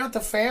they write out the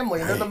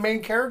family? They're the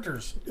main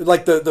characters.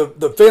 Like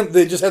the family,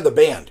 they just had the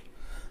band.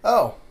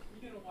 Oh.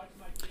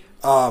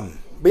 But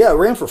yeah, it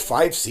ran for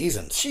 5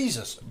 seasons.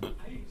 Jesus.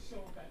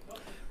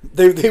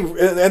 They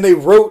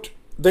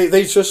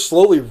just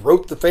slowly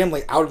wrote the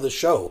family out of the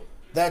show.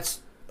 That's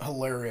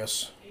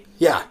hilarious.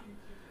 Yeah.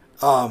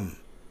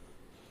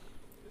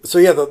 So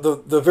yeah,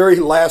 the very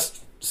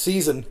last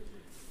season,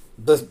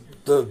 the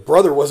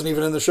brother wasn't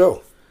even in the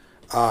show.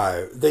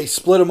 They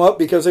split them up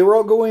because they were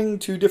all going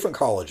to different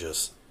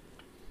colleges.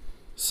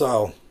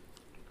 So,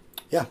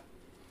 yeah.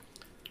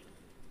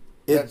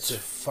 That's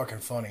fucking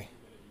funny.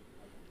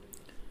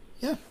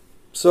 Yeah.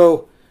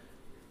 So,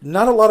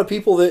 not a lot of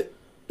people that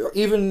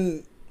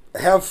even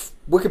have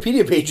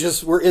Wikipedia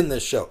pages were in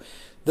this show.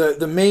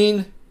 The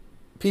main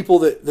people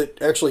that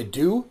actually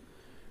do,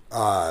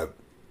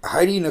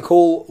 Heidi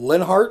Nicole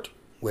Linhart,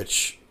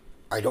 which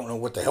I don't know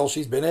what the hell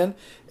she's been in.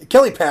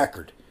 Kelly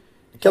Packard.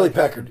 Kelly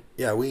Packard.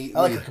 Yeah, I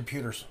like her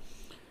computers.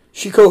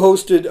 She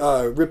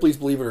co-hosted Ripley's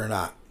Believe It or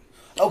Not.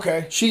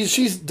 Okay.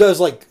 She does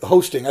like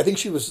hosting. I think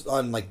she was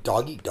on like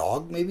Dog Eat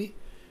Dog, maybe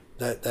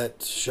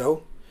that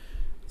show.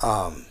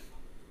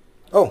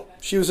 Oh,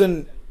 she was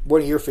in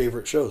one of your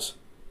favorite shows.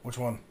 Which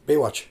one?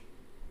 Baywatch.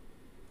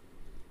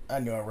 I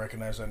knew I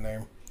recognized that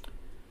name.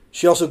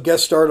 She also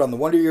guest starred on The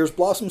Wonder Years,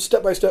 Blossom,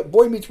 Step by Step,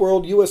 Boy Meets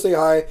World, USA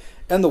High,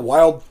 and The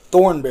Wild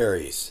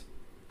Thornberries.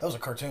 That was a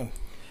cartoon.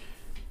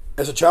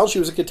 As a child, she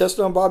was a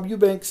contestant on Bob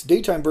Eubanks'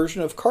 daytime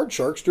version of Card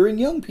Sharks during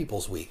Young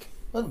People's Week.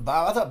 Wasn't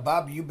Bob? I thought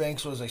Bob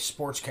Eubanks was a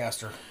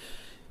sportscaster.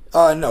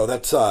 No,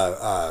 that's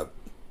I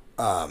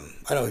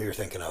know who you're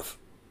thinking of.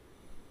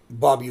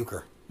 Bob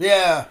Uecker.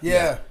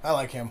 Yeah, I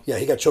like him. Yeah,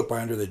 he got choked by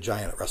Andre the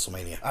Giant at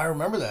WrestleMania. I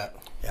remember that.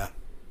 Yeah.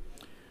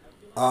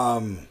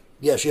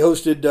 Yeah, she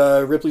hosted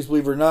Ripley's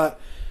Believe It or Not.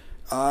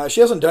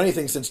 She hasn't done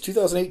anything since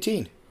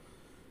 2018.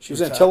 She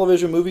was in a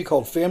television movie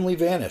called Family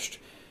Vanished.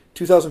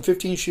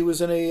 2015, she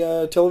was in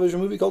a television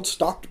movie called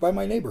Stalked by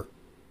My Neighbor.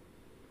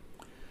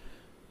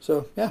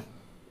 So, yeah.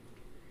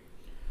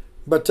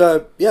 But,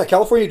 yeah,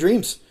 California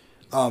Dreams.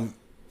 I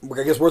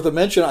guess worth a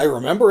mention. I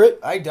remember it.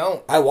 I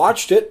don't. I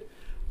watched it.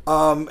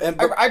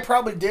 I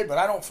probably did, but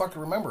I don't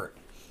fucking remember it.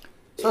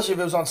 Especially if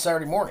it was on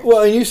Saturday morning.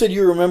 Well, and you said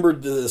you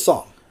remembered the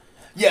song.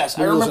 Yes,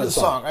 I remember the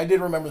song. I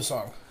did remember the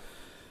song.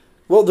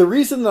 Well, the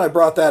reason that I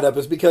brought that up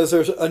is because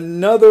there's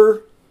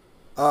another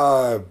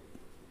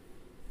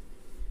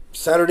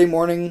Saturday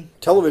morning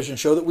television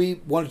show that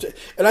we wanted to...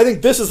 And I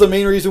think this is the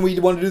main reason we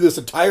wanted to do this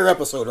entire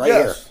episode right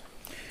here.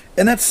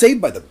 And that's Saved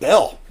by the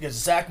Bell. Because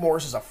Zach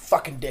Morris is a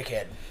fucking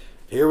dickhead.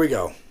 Here we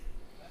go.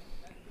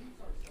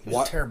 He's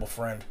a terrible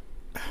friend.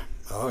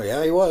 Oh,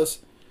 yeah, he was.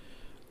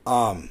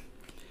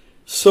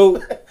 So...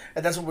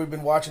 And that's what we've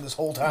been watching this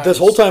whole time. This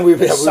whole time we've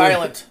been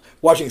Silent.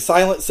 Watching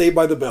Silent Saved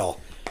by the Bell.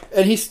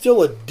 And he's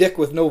still a dick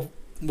with no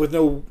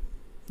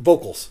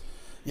vocals.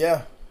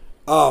 Yeah.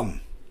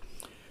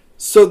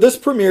 So this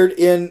premiered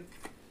in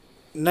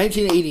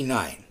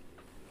 1989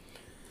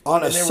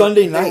 on a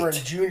Sunday night. They were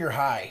in junior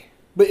high.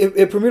 But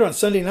it premiered on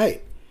Sunday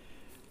night.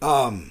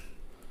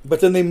 But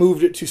then they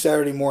moved it to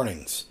Saturday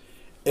mornings.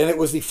 And it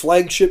was the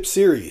flagship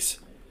series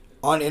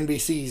on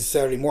NBC's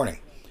Saturday morning.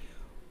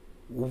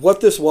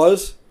 What this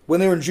was, when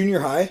they were in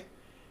junior high,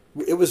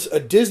 it was a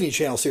Disney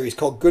Channel series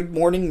called Good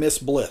Morning Miss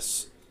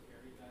Bliss.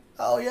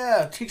 Oh,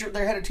 yeah.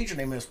 They had a teacher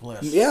named Miss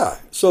Bliss. Yeah.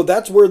 So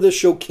that's where this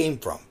show came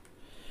from.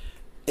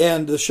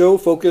 And the show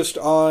focused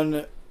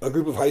on a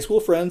group of high school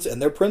friends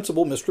and their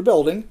principal, Mr.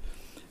 Belding,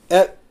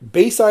 at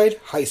Bayside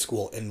High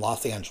School in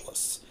Los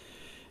Angeles.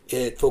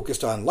 It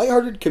focused on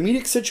lighthearted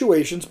comedic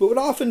situations, but would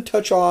often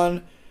touch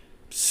on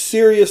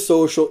serious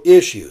social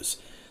issues,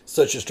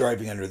 such as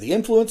driving under the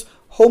influence,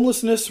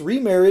 homelessness,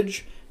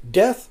 remarriage,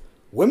 death,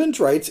 women's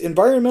rights,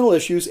 environmental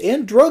issues,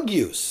 and drug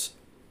use.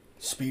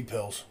 Speed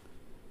pills.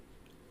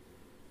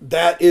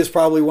 That is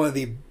probably one of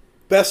the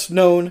best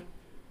known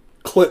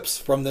clips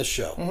from this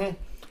show. Mm-hmm.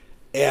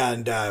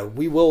 And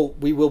we will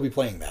be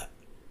playing that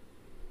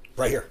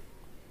right here.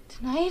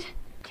 Tonight?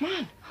 Come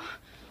on.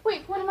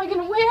 Wait, what am I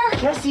gonna wear?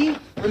 Jesse,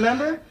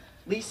 remember?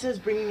 Lisa's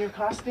bringing your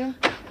costume.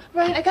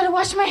 Right, I gotta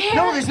wash my hair.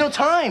 No, there's no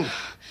time.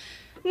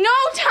 No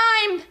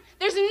time!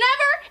 There's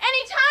never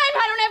any time!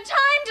 I don't have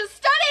time to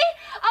study!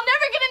 I'll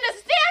never get into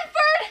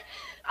Stanford!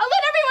 I'll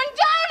let everyone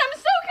down! I'm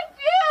so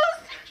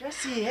confused!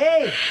 Jesse,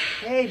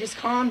 hey, just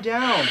calm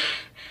down.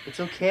 It's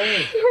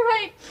okay. You're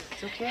right.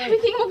 It's okay.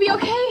 Everything will be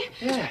okay.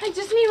 Yeah. I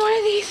just need one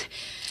of these.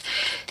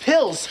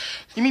 Pills?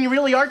 You mean you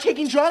really are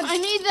taking drugs? I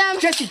need them.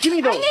 Jesse, give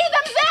me those. I need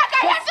them, Zach!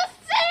 I have to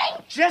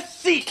sing!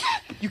 Jesse,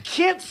 you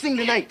can't sing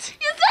tonight.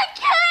 Yes, I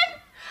can!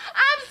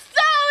 I'm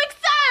so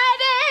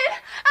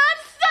excited! I'm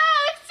so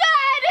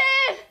scared!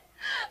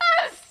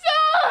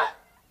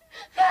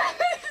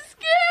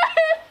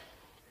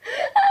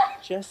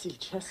 Jesse.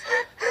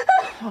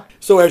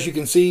 So as you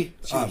can see,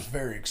 she was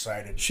very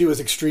excited. She was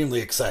extremely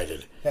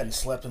excited. Hadn't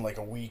slept in like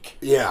a week.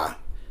 Yeah.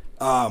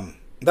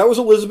 That was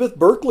Elizabeth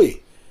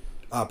Berkley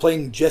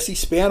playing Jessie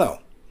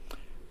Spano.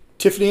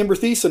 Tiffany Amber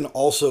Thiessen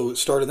also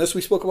starred in this. We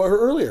spoke about her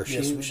earlier. She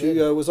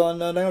was on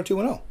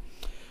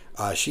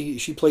 90210.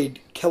 She played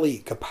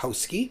Kelly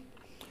Kapowski.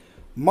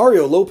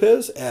 Mario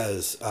Lopez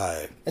as...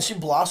 and she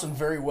blossomed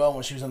very well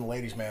when she was in The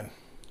Ladies' Man.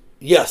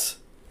 Yes.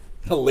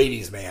 The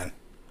Ladies' Man.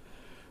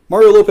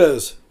 Mario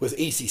Lopez was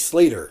AC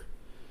Slater.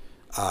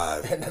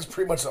 And that's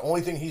pretty much the only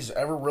thing he's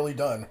ever really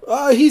done.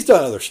 He's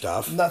done other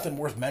stuff. Nothing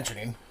worth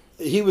mentioning.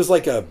 He was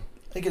like a...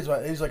 I think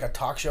he's like a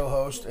talk show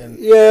host and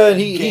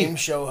game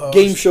show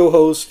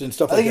host and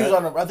stuff like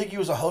that. I think he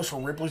was a host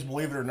for Ripley's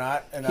Believe It or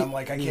Not, and I'm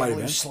like, I can't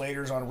believe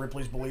Slater's on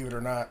Ripley's Believe It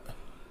or Not.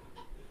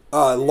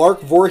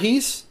 Lark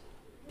Voorhees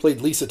played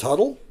Lisa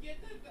Tuttle.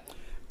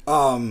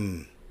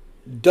 Dustin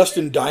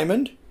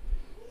Diamond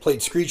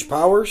played Screech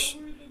Powers.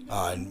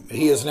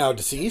 He is now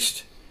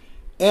deceased.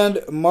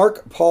 And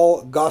Mark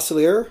Paul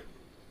Gosselaar,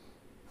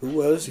 who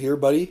was your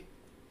buddy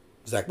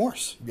Zach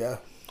Morris. Yeah.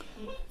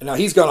 And now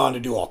he's gone on to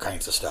do all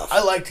kinds of stuff.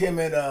 I liked him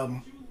in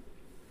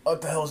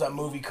what the hell is that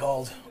movie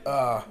called?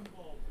 Well,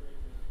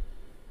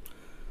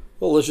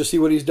 let's just see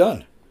what he's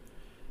done.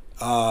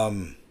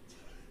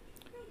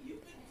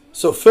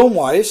 So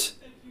film-wise,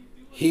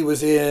 he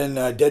was in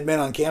Dead Man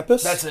on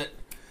Campus. That's it.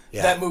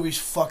 Yeah. That movie's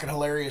fucking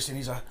hilarious, and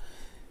he's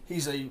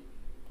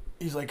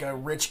like a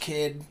rich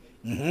kid,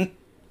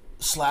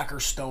 slacker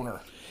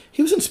stoner.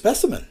 He was in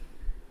Specimen.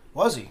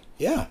 Was he?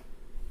 Yeah.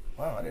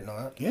 Wow, I didn't know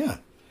that. Yeah.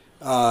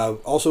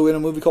 Also in a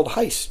movie called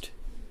Heist,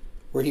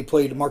 where he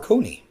played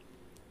Marconi.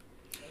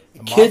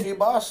 Mafia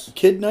boss?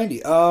 Kid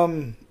 90.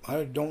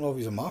 I don't know if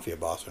he's a mafia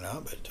boss or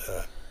not,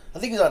 but... I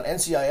think he's on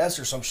NCIS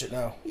or some shit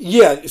now.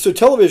 Yeah, so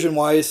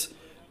television-wise,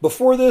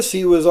 before this,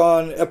 he was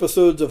on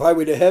episodes of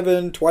Highway to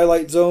Heaven,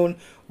 Twilight Zone,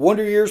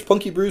 Wonder Years,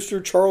 Punky Brewster,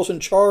 Charles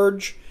in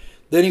Charge.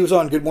 Then he was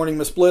on Good Morning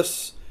Miss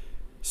Bliss,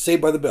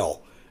 Saved by the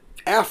Bell.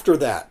 After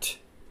that,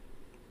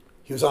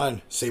 he was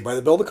on Saved by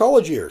the Bell, The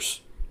College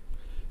Years.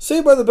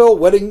 Saved by the Bell,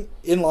 Wedding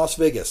in Las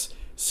Vegas.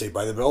 Saved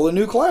by the Bell, The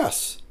New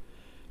Class.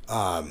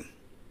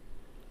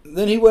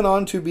 Then he went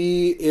on to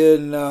be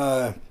in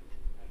Law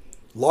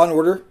and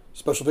Order,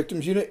 Special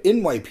Victims Unit,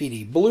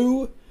 NYPD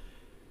Blue.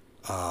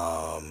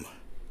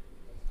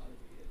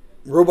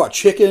 Robot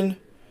Chicken,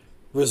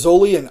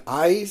 Rizzoli and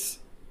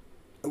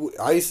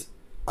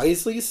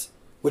Isleys,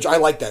 which I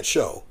like that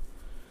show.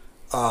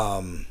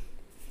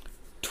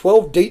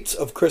 12 Dates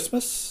of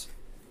Christmas.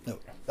 No.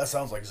 That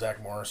sounds like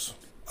Zach Morris.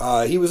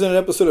 He was in an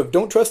episode of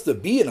Don't Trust the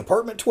Bee in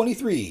Apartment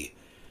 23.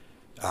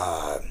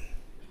 That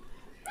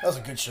was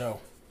a good show.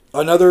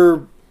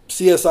 Another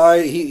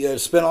CSI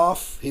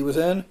spinoff he was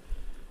in.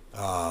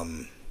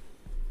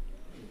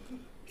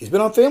 He's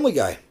been on Family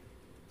Guy.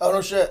 Oh,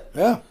 no shit.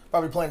 Yeah.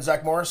 Probably playing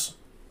Zach Morris.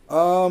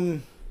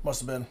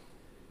 Must have been.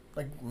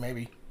 Like,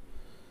 maybe.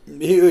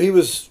 He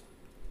was,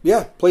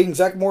 playing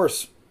Zach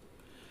Morris.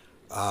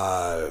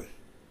 What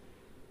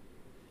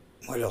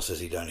else has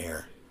he done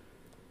here?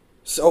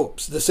 So,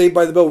 the Saved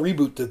by the Bell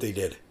reboot that they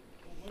did.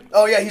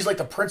 Oh, yeah, he's like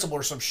the principal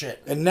or some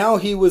shit. And now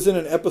he was in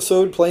an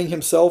episode playing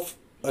himself,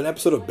 an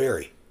episode of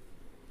Barry.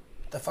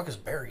 The fuck is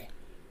Barry?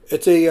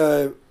 It's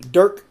a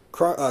dark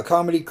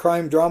comedy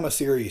crime drama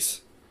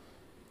series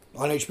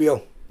on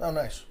HBO. Oh,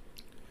 nice.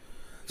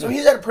 So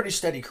he's had a pretty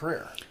steady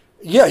career.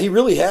 Yeah, he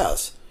really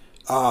has.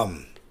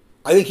 I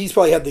think he's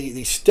probably had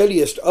the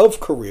steadiest of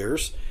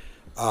careers.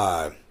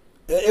 And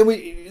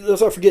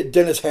let's not forget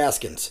Dennis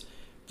Haskins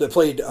that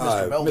played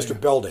Mr.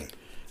 Belding.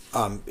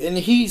 And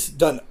he's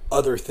done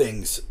other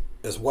things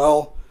as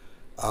well.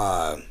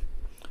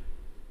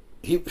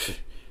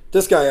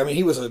 This guy, I mean,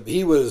 he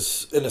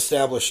was an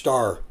established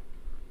star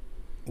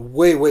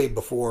way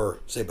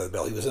before Saved by the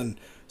Bell. He was in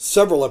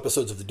several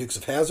episodes of the Dukes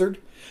of Hazzard.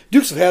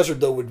 Dukes of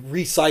Hazzard, though, would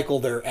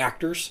recycle their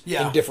actors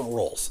in different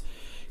roles.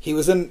 He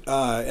was in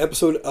an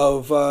episode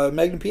of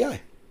Magnum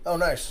P.I. Oh,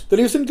 nice. Then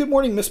he was in Good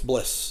Morning, Miss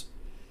Bliss.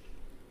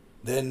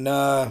 Then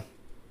all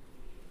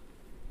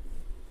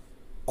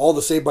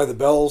the Saved by the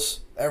Bells.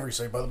 Every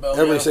Saved by the Bell.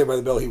 Every Saved by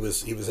the Bell he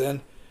was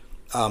in.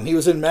 He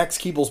was in Max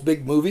Keeble's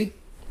big movie.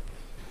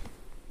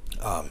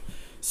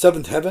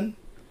 Seventh Heaven.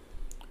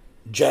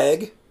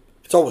 Jag.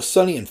 It's Always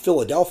Sunny in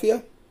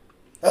Philadelphia.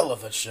 I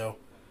love that show.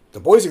 The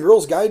Boys and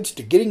Girls Guides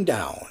to Getting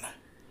Down.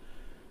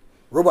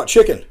 Robot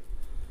Chicken.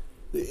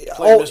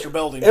 Mr.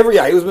 Belding.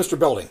 He was Mr.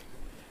 Belding.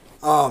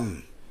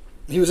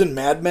 He was in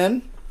Mad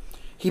Men.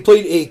 He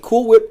played a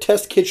Cool Whip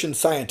test kitchen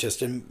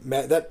scientist, and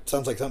that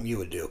sounds like something you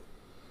would do.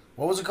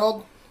 What was it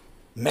called?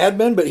 Mad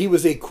Men, but he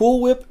was a Cool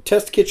Whip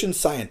test kitchen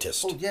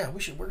scientist. Oh yeah,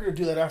 we're gonna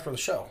do that after the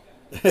show.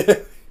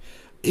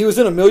 He was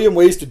in A Million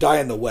Ways to Die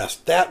in the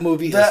West. That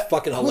movie is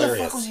fucking hilarious. Who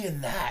the fuck was he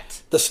in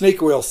that? The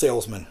snake oil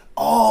salesman.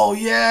 Oh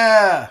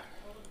yeah.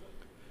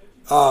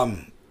 But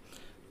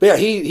yeah,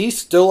 he's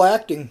still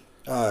acting.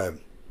 He's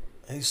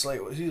in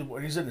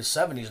his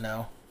 70s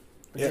now.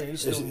 But Yeah,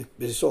 he's is still...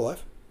 he still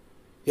alive?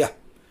 Yeah.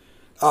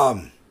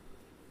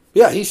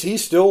 Yeah,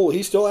 he's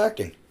still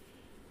acting.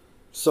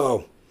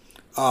 So,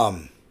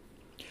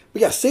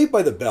 we got Saved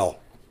by the Bell.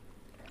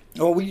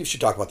 Oh, we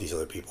should talk about these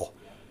other people.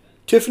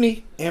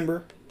 Tiffany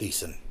Amber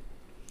Thiessen.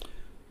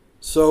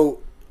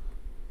 So,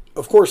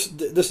 of course,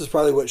 this is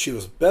probably what she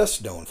was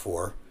best known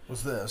for.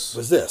 Was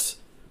this.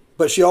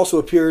 But she also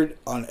appeared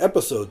on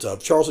episodes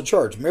of Charles in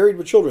Charge, Married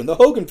with Children, The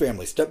Hogan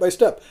Family, Step by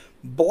Step,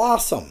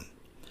 Blossom.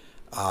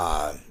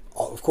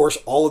 Of course,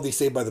 all of these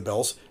Saved by the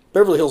Bells.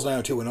 Beverly Hills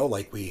 90210,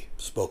 like we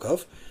spoke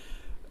of.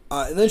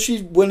 And then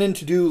she went in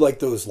to do like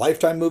those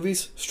Lifetime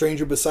movies.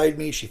 Stranger Beside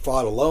Me, She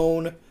Fought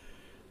Alone.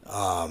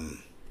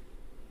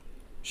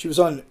 She was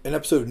on an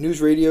episode of News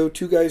Radio,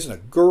 Two Guys and a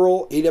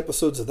Girl, 8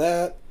 episodes of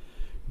that.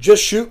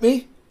 Just Shoot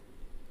Me.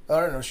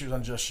 I didn't know she was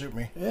on Just Shoot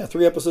Me. Yeah,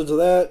 3 episodes of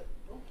that.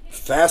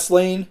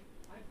 Fastlane,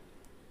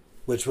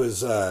 which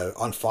was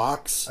on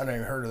Fox. I never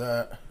even heard of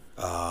that.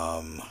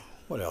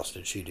 What else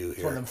did she do here?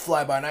 It's one of them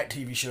fly-by-night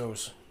TV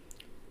shows.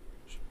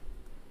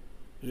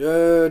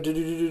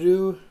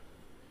 Dinner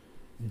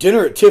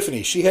at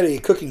Tiffany. She had a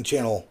cooking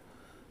channel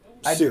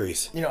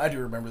series. I do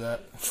remember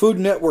that. Food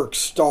Network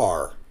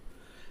star.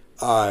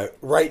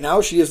 Right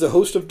now, she is the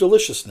host of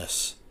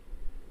Deliciousness.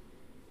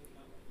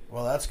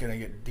 Well, that's going to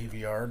get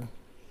DVR'd.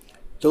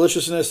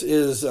 Deliciousness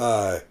is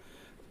an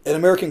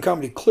American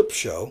comedy clip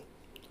show.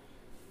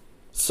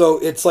 So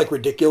it's like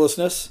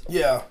Ridiculousness.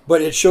 Yeah.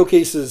 But it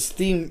showcases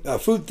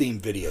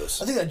food-themed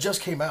videos. I think that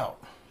just came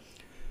out.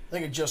 I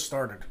think it just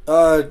started.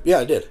 Yeah,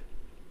 it did.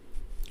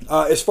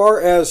 As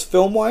far as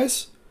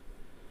film-wise,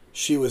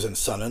 she was in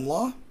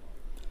Son-in-Law,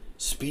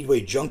 Speedway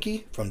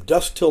Junkie, From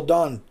Dusk Till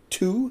Dawn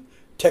 2,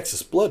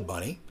 Texas Blood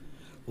Bunny,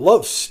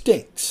 Love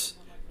Stinks,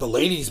 The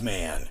Ladies'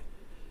 Man,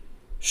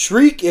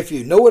 Shriek, If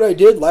You Know What I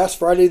Did, Last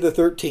Friday the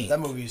 13th. That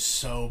movie's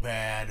so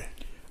bad.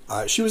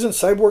 She was in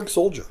Cyborg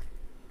Soldier.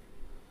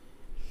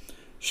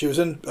 She was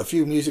in a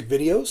few music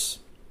videos.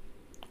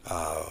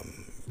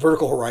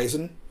 Vertical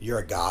Horizon, You're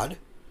a God,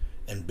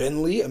 and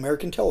Ben Lee,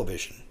 American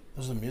Television.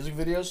 Those are the music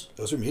videos?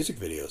 Those are music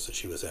videos that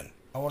she was in.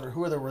 I wonder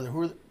who are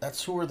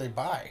they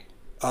by?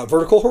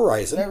 Vertical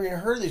Horizon. I never even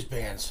heard of these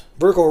bands.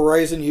 Vertical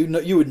Horizon,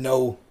 you would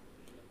know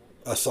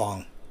a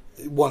song,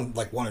 one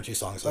or two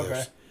songs of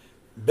theirs.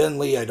 Ben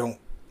Lee, I'm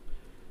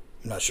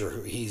not sure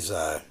who he's.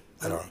 I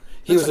don't know.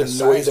 He was in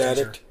Noise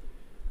Addict.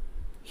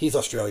 He's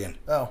Australian.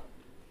 Oh.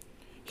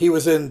 He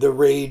was in The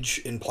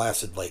Rage in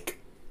Placid Lake.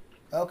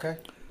 Okay.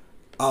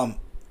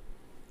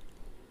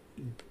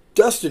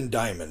 Dustin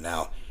Diamond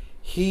now.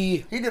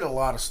 He did a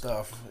lot of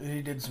stuff.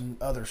 He did some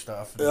other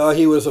stuff.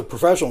 He was a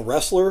professional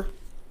wrestler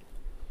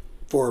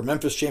for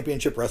Memphis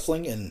Championship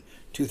Wrestling in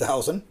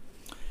 2000.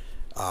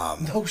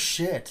 No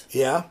shit.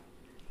 Yeah.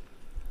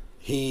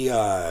 He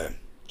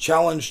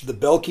challenged the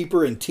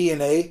Bellkeeper in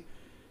TNA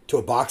to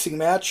a boxing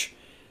match.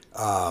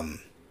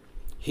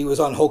 He was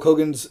on Hulk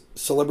Hogan's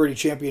Celebrity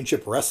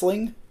Championship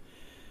Wrestling.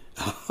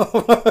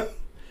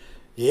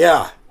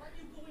 Yeah.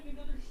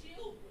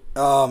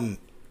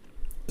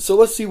 So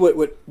let's see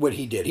what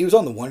he did. He was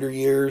on the Wonder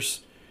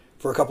Years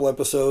for a couple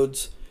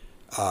episodes.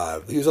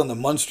 He was on the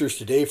Munsters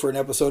Today for an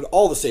episode.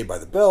 All the Saved by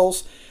the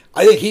Bells.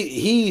 I think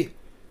he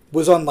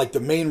was on like the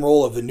main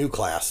role of the new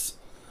class.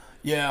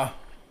 Yeah.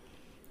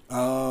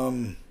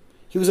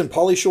 He was in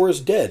Pauly Shore's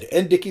Dead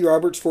and Dickie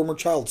Roberts' former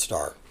child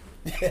star.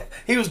 Yeah,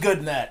 he was good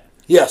in that.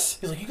 Yes.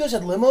 He's like, you guys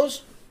had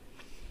limos?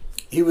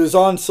 He was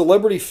on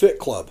Celebrity Fit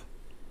Club.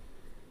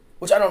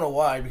 Which I don't know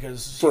why,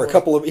 because... For a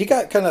couple of... He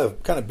got kind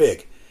of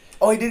big.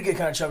 Oh, he did get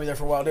kind of chubby there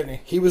for a while, didn't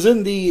he? He was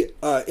in the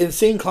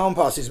Insane Clown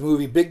Posse's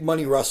movie Big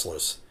Money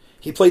Rustlers.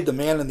 He played the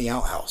man in the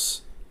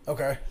outhouse.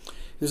 Okay.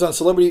 He was on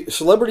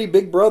Celebrity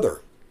Big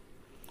Brother.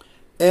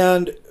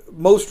 And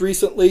most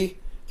recently,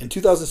 in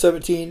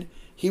 2017,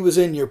 he was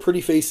in Your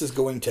Pretty Face is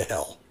Going to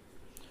Hell.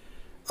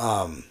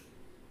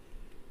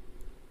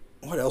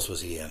 What else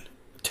was he in?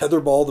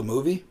 Tetherball, the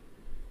movie?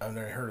 I've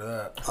never heard of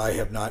that. I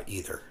have not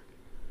either.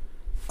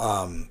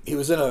 He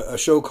was in a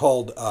show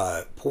called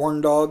Porn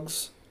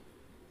Dogs,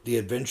 The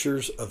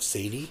Adventures of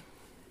Sadie.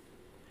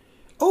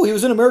 Oh, he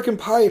was in American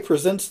Pie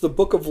Presents the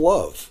Book of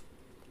Love.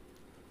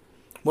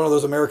 One of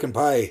those American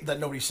Pie... That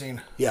nobody's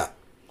seen. Yeah.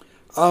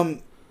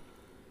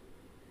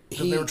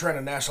 They were trying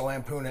to National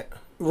Lampoon it.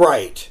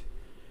 Right.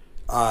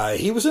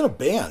 He was in a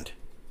band.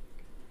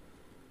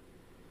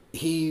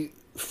 He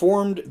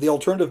formed the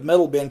alternative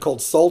metal band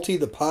called Salty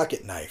the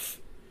Pocket Knife.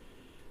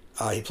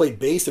 He played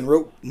bass and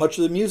wrote much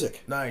of the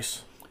music.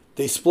 Nice.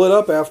 They split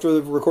up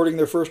after recording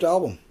their first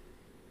album.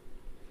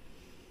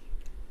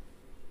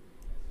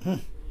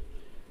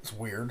 It's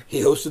weird.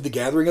 He hosted the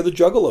Gathering of the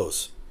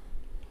Juggalos.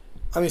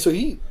 I mean, so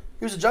he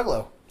was a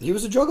juggalo. He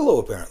was a juggalo,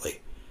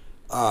 apparently.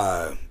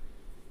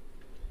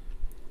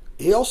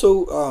 He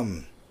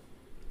also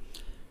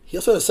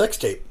had a sex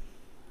tape.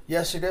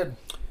 Yes, he did.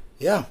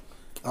 Yeah.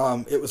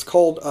 It was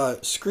called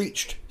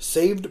Screeched,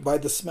 Saved by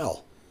the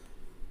Smell.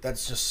 That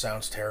just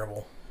sounds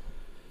terrible.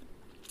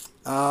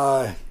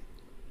 I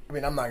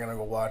mean, I'm not gonna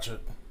go watch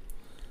it.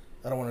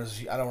 I don't want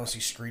to see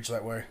Screech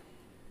that way.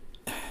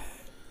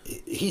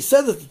 He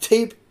said that the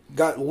tape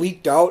got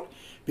leaked out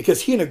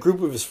because he and a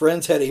group of his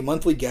friends had a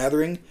monthly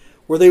gathering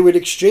where they would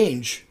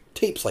exchange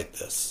tapes like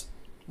this.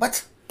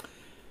 What?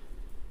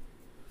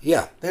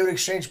 Yeah. They would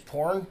exchange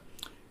porn?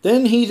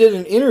 Then he did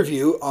an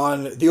interview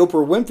on the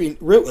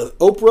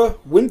Oprah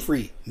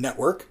Winfrey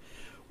Network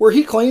where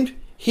he claimed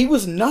he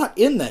was not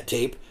in that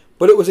tape,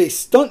 but it was a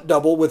stunt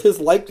double with his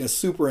likeness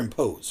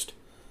superimposed.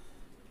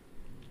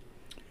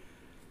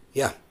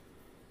 Yeah.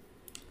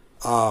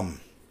 Yeah,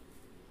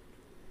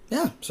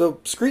 so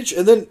Screech,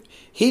 and then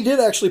he did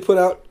actually put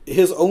out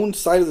his own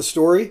side of the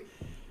story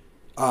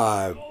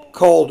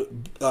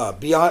called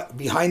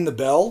Behind the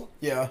Bell.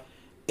 Yeah.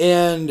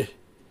 And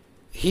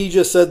he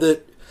just said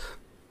that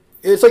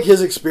it's like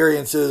his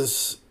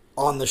experiences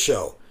on the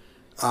show.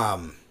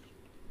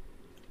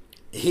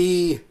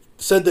 He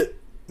said that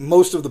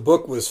most of the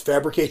book was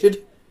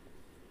fabricated,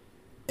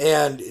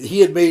 and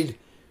he had made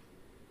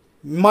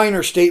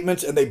minor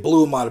statements, and they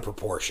blew him out of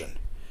proportion.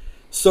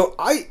 So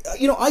I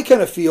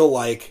kind of feel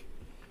like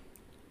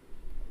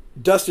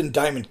Dustin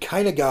Diamond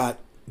kind of got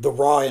the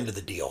raw end of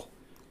the deal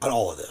on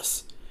all of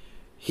this.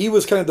 He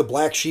was kind of the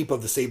black sheep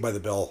of the Saved by the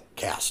Bell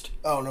cast.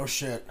 Oh, no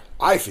shit.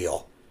 I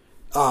feel.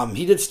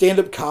 He did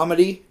stand-up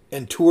comedy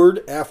and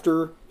toured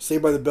after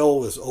Saved by the Bell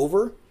was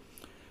over.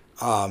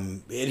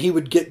 And he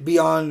would be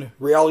on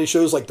reality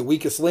shows like The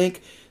Weakest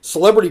Link,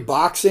 Celebrity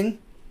Boxing,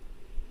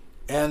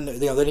 and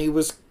then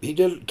he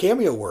did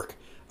cameo work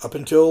up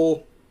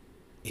until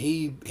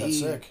he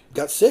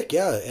got sick,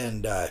 yeah,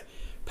 and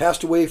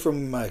passed away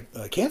from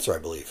cancer, I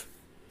believe.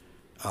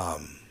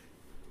 So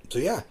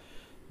yeah,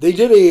 they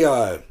did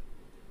a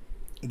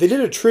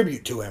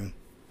tribute to him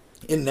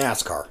in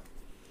NASCAR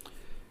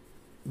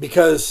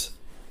because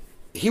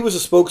he was a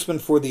spokesman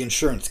for the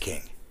Insurance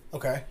King.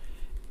 Okay.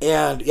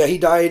 And yeah, he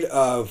died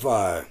of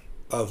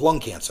lung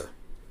cancer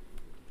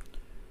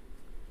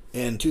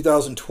in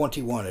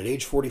 2021 at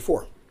age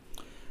 44.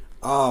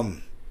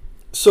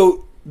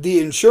 So the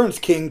Insurance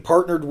King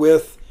partnered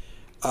with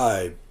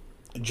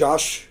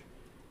Josh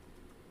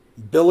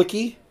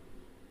Bilicki,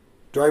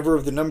 driver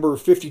of the number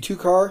 52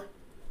 car,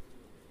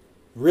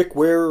 Rick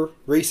Ware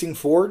Racing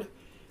Ford,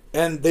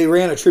 and they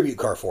ran a tribute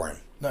car for him.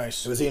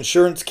 Nice. It was the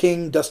Insurance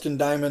King Dustin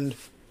Diamond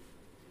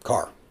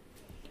car.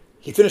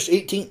 He finished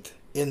 18th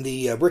in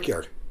the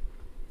Brickyard.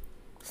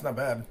 It's not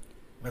bad.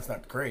 That's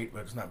not great,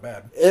 but it's not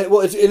bad.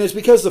 It's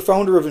because the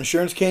founder of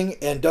Insurance King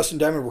and Dustin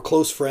Diamond were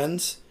close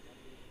friends,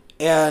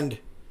 and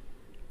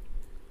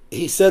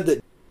he said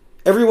that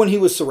everyone he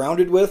was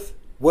surrounded with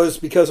was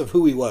because of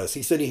who he was.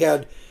 He said he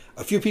had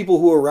a few people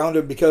who were around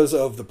him because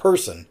of the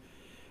person,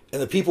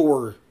 and the people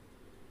were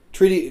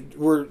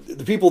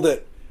the people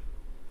that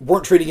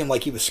weren't treating him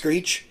like he was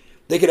Screech.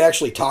 They could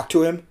actually talk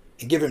to him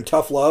and give him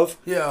tough love.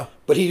 Yeah.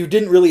 But he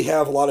didn't really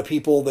have a lot of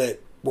people that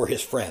were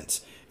his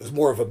friends. It was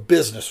more of a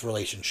business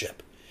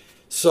relationship.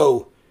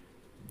 So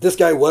this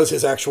guy was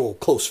his actual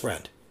close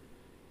friend,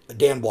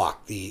 Dan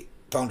Block, the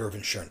founder of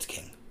Insurance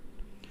King.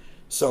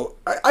 So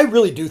I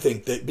really do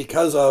think that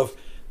because of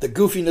the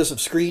goofiness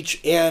of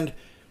Screech and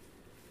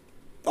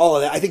all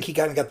of that, I think he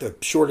kind of got the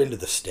short end of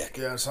the stick.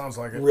 Yeah, it sounds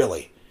like it.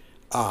 Really.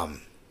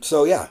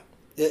 So yeah,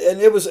 and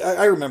it was.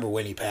 I remember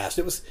when he passed.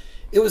 It was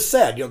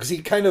sad, because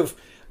he kind of,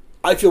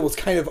 I feel, was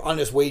kind of on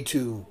his way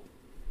to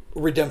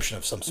redemption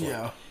of some sort.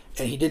 Yeah.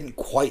 And he didn't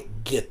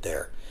quite get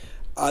there.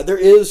 There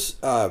is,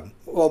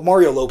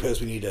 Mario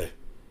Lopez. We need to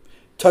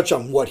touch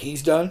on what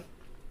he's done.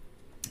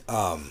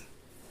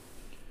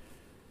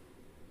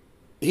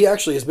 He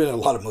actually has been in a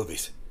lot of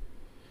movies.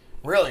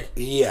 Really?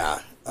 Yeah.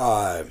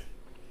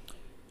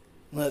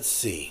 Let's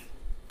see.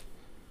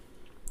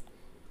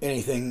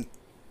 Anything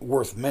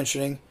worth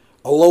mentioning?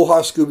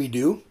 Aloha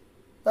Scooby-Doo.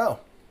 Oh.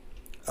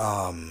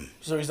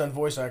 So he's done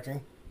voice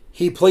acting.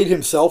 He played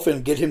himself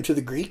in Get Him to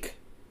the Greek.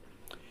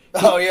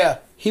 Oh, yeah.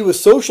 He was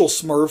Social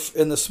Smurf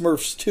in The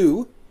Smurfs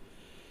 2.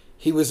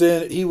 He was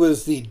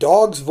the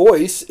dog's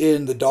voice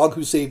in The Dog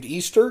Who Saved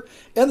Easter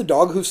and The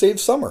Dog Who Saved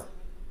Summer.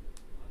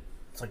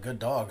 It's a good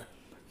dog.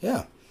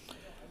 Yeah.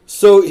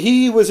 So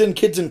he was in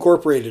Kids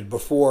Incorporated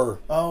before.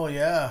 Oh,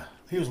 yeah.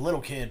 He was a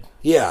little kid.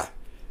 Yeah.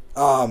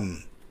 I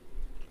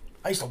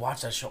used to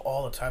watch that show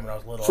all the time when I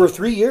was little. For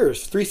 3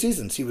 years, 3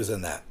 seasons, he was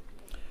in that.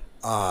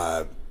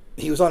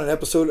 He was on an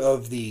episode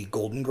of The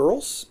Golden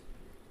Girls.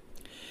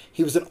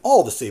 He was in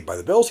all the Saved by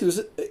the Bells. He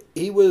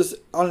was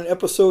on an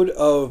episode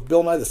of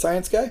Bill Nye the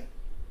Science Guy.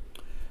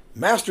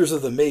 Masters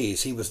of the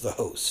Maze, he was the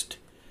host.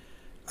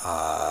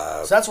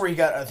 So that's where he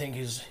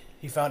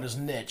found his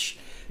niche.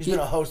 He's been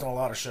a host on a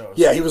lot of shows.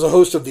 Yeah, he was a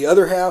host of The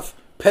Other Half,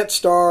 Pet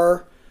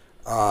Star.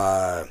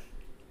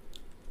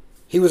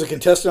 He was a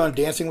contestant on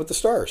Dancing with the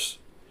Stars.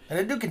 And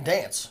that dude can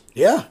dance.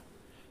 Yeah.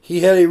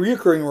 He had a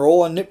recurring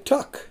role on Nip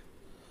Tuck.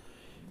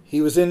 He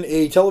was in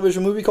a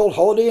television movie called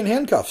Holiday in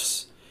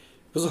Handcuffs.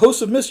 He was the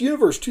host of Miss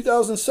Universe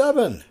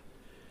 2007.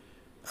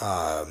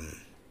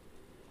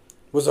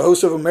 Was the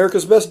host of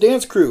America's Best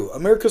Dance Crew,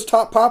 America's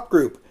Top Pop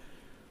Group.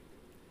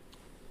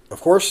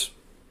 Of course,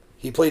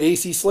 he played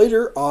AC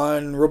Slater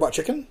on Robot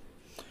Chicken.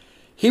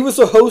 He was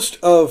the host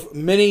of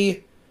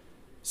many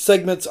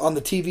segments on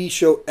the TV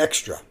show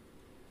Extra.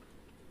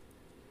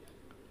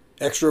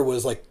 Extra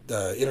was like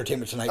the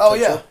Entertainment Tonight. Oh,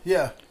 yeah,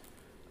 yeah.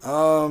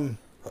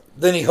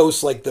 Then he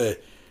hosts like the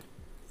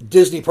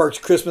Disney Parks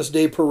Christmas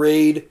Day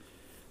Parade.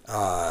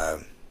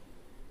 Yeah,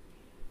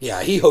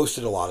 he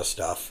hosted a lot of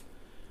stuff.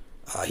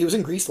 He was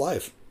in Grease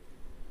Live.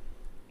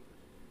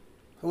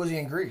 Who was he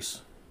in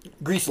Grease?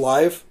 Grease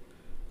Live.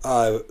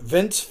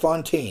 Vince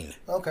Fontaine.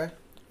 Okay. It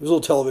was a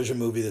little television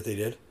movie that they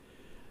did.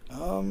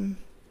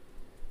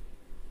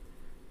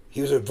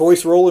 He was a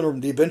voice role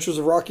in The Adventures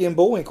of Rocky and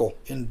Bullwinkle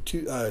in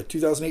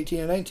 2018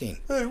 and 19.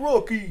 Hey,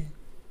 Rocky.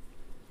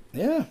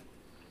 Yeah.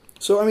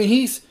 So, I mean,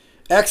 he's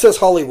Access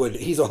Hollywood.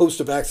 He's a host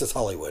of Access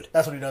Hollywood.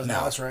 That's what he does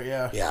now. That's right,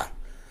 yeah. Yeah.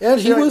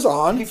 And he was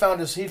on. He found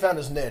his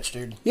niche,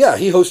 dude. Yeah,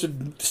 he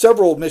hosted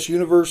several Miss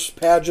Universe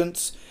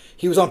pageants.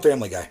 He was on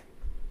Family Guy.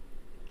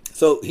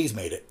 So, he's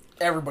made it.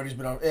 Everybody's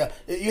been on. Yeah,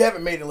 you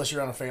haven't made it unless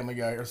you're on a Family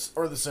Guy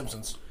or The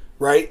Simpsons.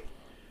 Right.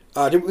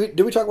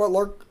 Did we talk about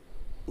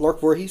Lark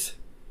Voorhees?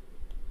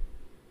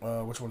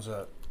 Which one's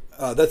that?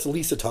 That's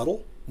Lisa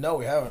Tuttle. No,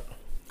 we haven't.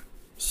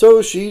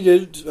 So she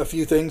did a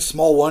few things.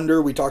 Small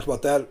Wonder, we talked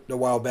about that a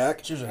while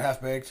back. She was in Half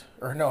Baked.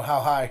 Or no, How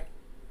High.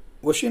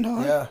 Was she in How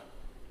High? Yeah.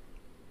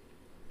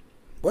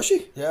 Was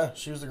she? Yeah,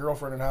 she was the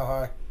girlfriend in How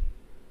High.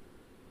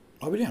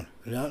 I'll be damned.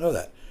 I did not know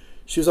that.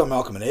 She was on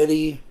Malcolm and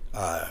Eddie,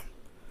 The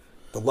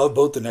Love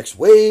Boat, The Next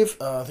Wave.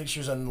 I think she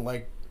was in,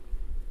 like,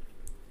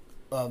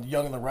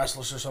 Young and the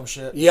Restless or some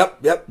shit.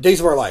 Yep. Days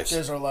of Our Lives.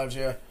 Days of Our Lives,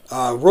 yeah.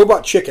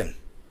 Robot Chicken.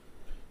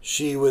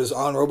 She was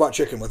on Robot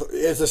Chicken.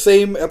 It's the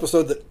same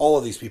episode that all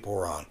of these people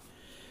were on.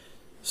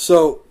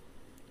 So,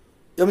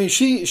 I mean,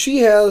 she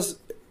has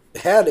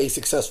had a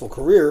successful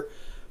career,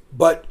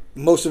 but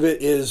most of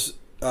it is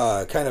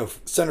kind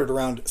of centered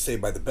around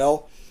Saved by the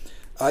Bell.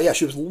 Yeah,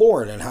 she was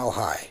Lauren in How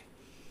High.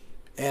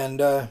 And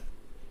a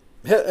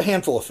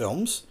handful of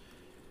films.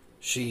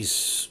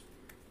 She's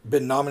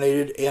been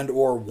nominated and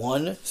or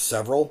won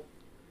several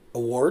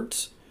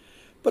awards.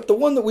 But the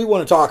one that we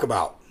want to talk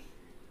about,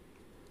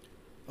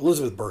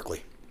 Elizabeth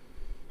Berkley.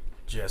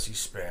 Jessie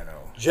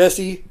Spano.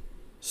 Jessie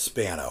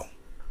Spano.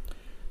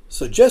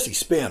 So Jessie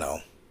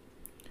Spano,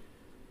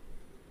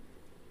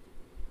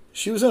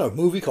 she was in a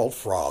movie called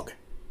Frog.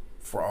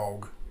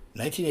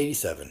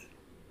 1987.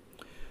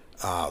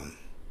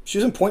 She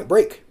was in Point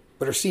Break,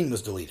 but her scene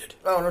was deleted.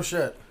 Oh, no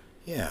shit.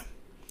 Yeah.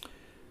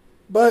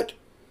 But,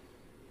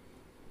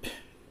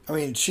 I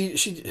mean,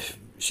 she's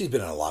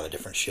been in a lot of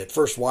different shit.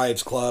 First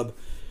Wives Club,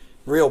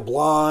 Real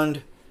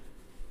Blonde,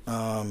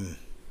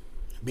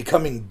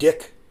 Becoming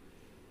Dick.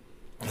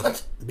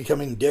 What?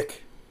 Becoming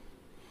Dick.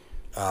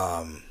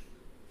 S.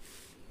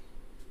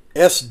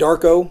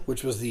 Darko,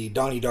 which was the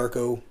Donnie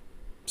Darko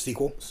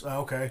sequel.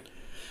 Okay.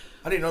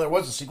 I didn't know there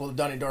was a sequel to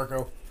Donnie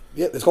Darko.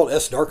 Yeah, it's called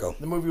S. Darko.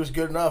 The movie was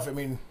good enough. I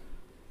mean...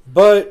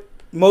 But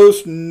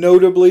most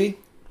notably,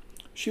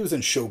 she was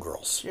in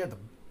Showgirls. She had the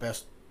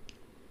best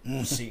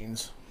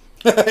scenes.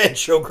 And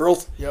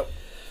Showgirls? Yep.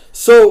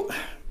 So,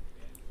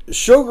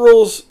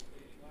 Showgirls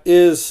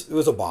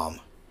was a bomb.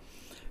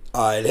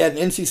 It had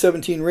an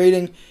NC-17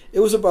 rating. It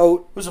was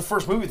about... It was the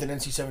first movie with an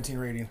NC-17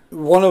 rating.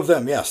 One of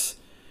them, yes.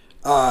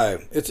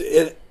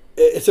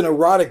 It's an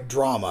erotic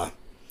drama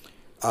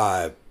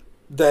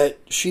that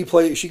she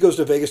goes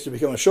to Vegas to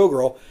become a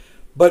showgirl,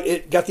 but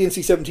it got the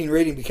NC-17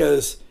 rating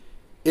because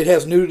it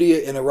has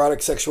nudity and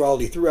erotic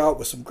sexuality throughout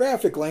with some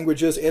graphic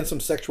languages and some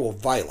sexual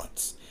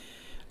violence.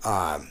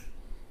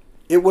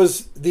 It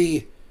was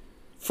the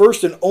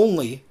first and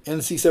only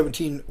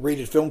NC-17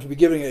 rated film to be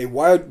given a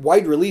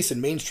wide release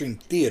in mainstream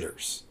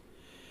theaters.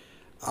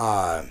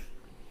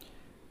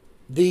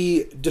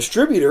 The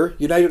distributor,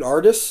 United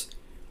Artists,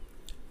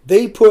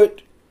 they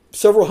put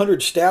several hundred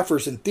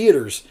staffers in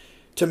theaters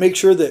to make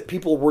sure that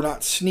people were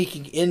not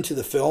sneaking into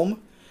the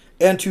film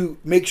and to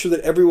make sure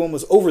that everyone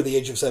was over the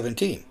age of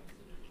 17.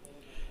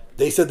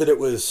 They said that it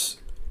was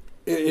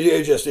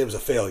a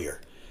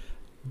failure.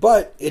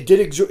 But it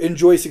did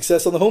enjoy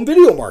success on the home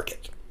video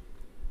market.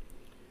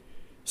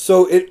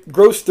 So it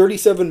grossed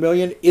 $37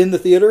 million in the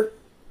theater,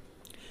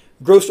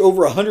 grossed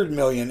over $100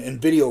 million in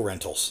video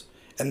rentals,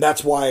 and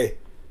that's why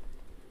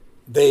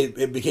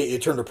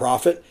it turned a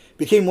profit.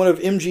 Became one of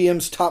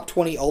MGM's top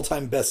 20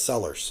 all-time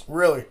bestsellers.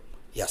 Really?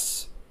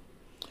 Yes.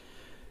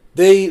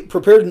 They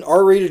prepared an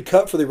R-rated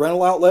cut for the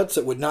rental outlets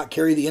that would not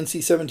carry the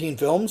NC-17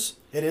 films.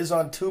 It is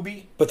on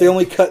Tubi. But they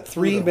only cut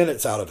 3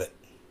 minutes out of it.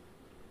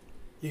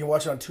 You can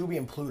watch it on Tubi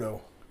and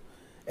Pluto.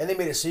 And they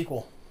made a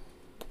sequel.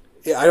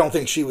 Yeah, I don't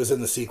think she was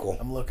in the sequel.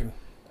 I'm looking.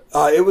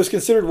 It was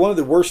considered one of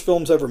the worst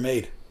films ever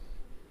made.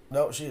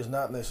 No, she is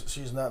not in this.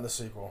 She's not in the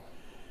sequel.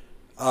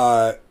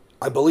 I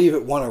believe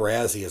it won a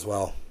Razzie as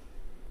well.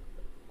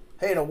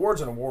 Hey, an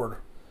award's an award.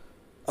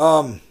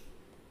 So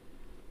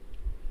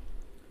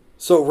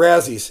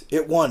Razzies,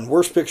 it won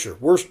Worst Picture,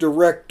 Worst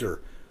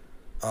Director,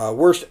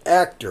 Worst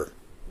Actor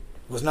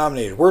was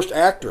nominated. Worst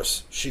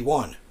Actress, she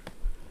won.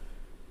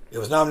 It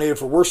was nominated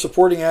for Worst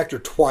Supporting Actor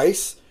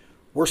twice,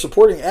 Worst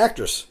Supporting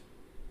Actress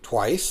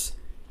twice,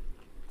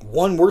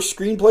 one Worst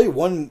Screenplay,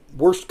 one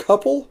Worst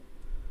Couple,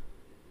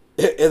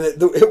 and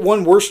it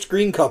won Worst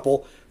Screen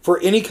Couple for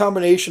any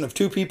combination of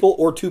two people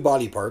or two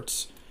body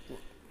parts.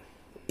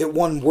 It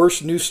won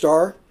Worst New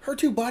Star. Her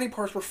two body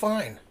parts were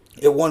fine.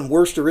 It won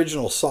Worst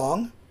Original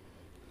Song.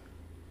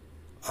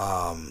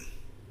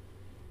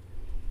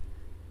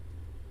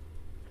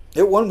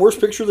 It won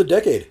Worst Picture of the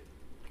Decade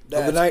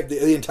of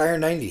the entire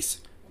 90s.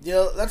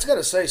 Yeah, that's got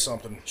to say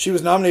something. She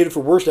was nominated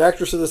for Worst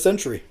Actress of the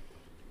Century.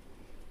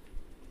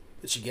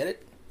 Did she get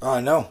it?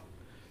 No.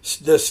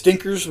 The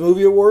Stinkers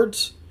Movie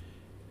Awards,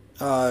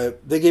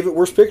 they gave it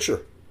Worst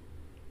Picture.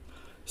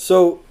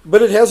 So,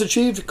 but it has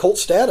achieved cult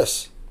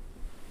status.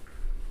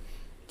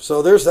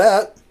 So there's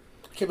that.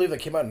 I can't believe that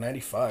came out in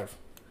 95.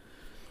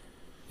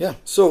 Yeah,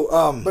 so...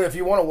 but if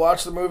you want to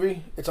watch the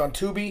movie, it's on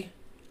Tubi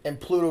and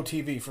Pluto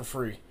TV for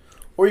free.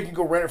 Or you can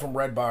go rent it from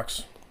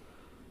Redbox.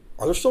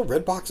 Are there still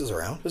Redboxes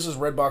around? This is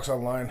Redbox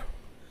Online.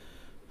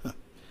 Huh.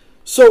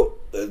 So,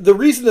 the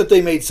reason that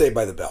they made Saved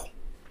by the Bell...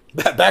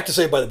 Back to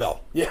Saved by the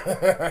Bell.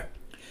 Yeah.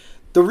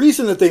 The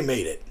reason that they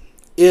made it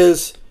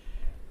is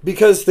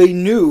because they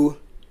knew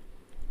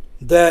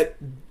that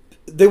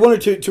they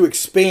wanted to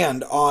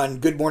expand on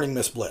Good Morning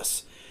Miss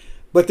Bliss.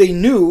 But they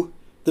knew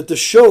that the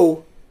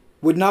show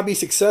would not be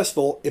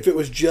successful if it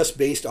was just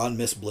based on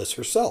Miss Bliss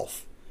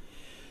herself.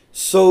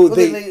 So well,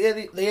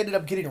 they ended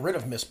up getting rid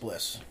of Miss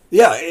Bliss.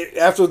 Yeah,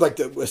 after like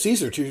a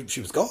season or two,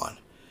 she was gone.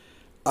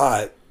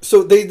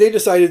 So they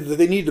decided that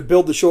they needed to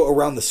build the show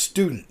around the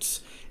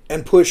students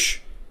and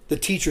push the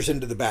teachers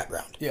into the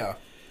background. Yeah.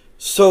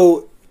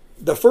 So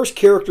the first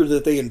character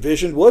that they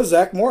envisioned was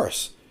Zach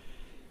Morris.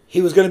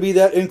 He was going to be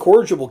that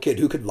incorrigible kid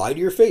who could lie to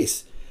your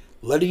face,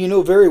 letting you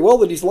know very well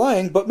that he's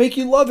lying, but make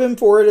you love him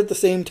for it at the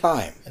same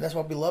time. And that's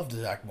why we loved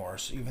Zach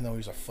Morris, even though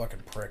he's a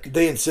fucking prick.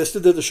 They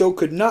insisted that the show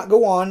could not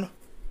go on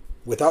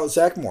without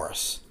Zach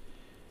Morris.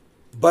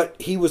 But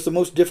he was the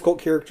most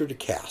difficult character to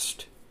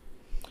cast.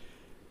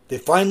 They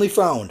finally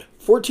found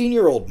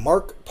 14-year-old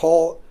Mark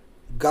Paul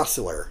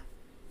Gosselaar.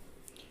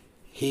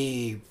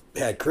 He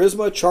had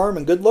charisma, charm,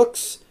 and good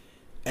looks,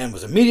 and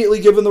was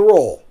immediately given the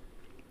role.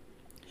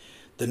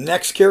 The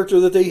next character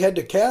that they had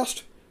to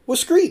cast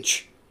was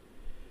Screech.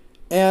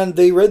 And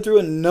they read through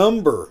a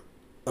number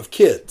of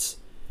kids.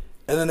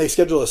 And then they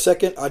scheduled a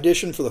second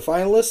audition for the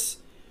finalists.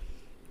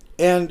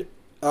 And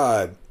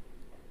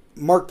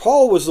Mark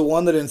Paul was the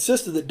one that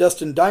insisted that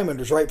Dustin Diamond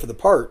was right for the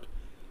part.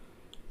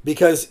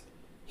 Because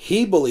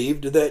he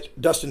believed that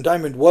Dustin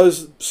Diamond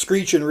was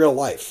Screech in real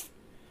life.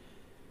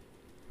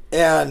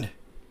 And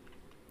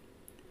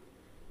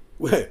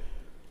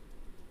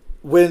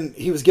when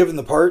he was given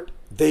the part,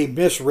 they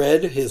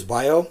misread his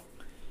bio.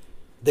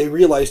 They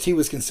realized he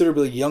was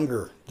considerably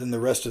younger than the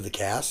rest of the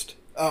cast.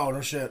 Oh,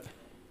 no shit.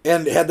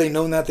 And had they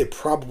known that, they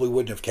probably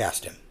wouldn't have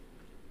cast him.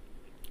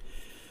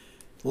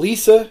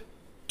 Lisa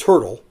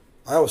Turtle.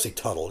 I always say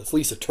Tuttle. It's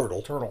Lisa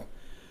Turtle. Turtle.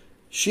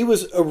 She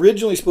was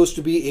originally supposed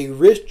to be a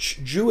rich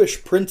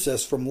Jewish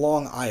princess from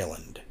Long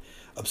Island,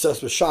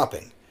 obsessed with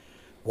shopping.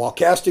 While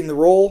casting the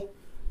role,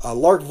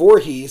 Lark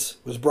Voorhees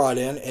was brought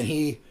in, and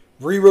he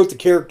rewrote the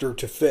character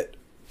to fit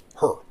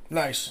her.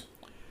 Nice.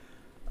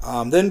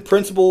 Then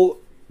Principal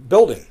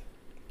Belding,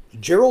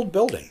 Gerald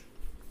Belding.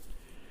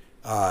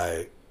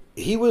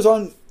 He was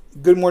on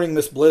Good Morning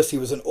Miss Bliss. He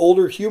was an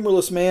older,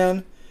 humorless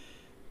man,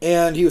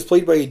 and he was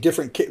played by a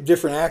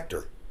different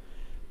actor.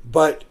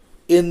 But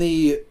in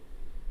the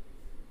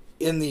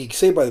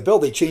Saved by the Bell,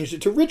 they changed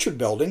it to Richard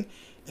Belding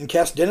and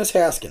cast Dennis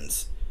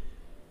Haskins.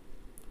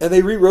 And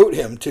they rewrote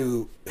him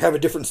to have a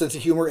different sense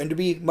of humor and to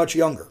be much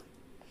younger.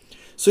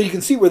 So you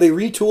can see where they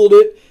retooled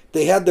it.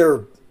 They had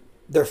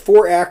their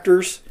 4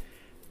 actors,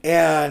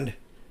 and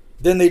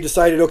then they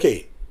decided,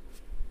 okay,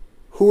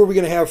 who are we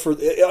going to have for...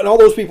 And all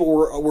those people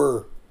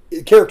were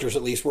characters,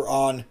 at least, were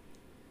on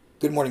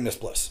Good Morning Miss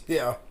Bliss.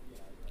 Yeah.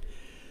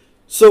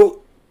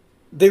 So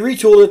they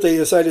retooled it. They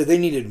decided they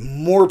needed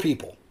more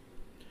people.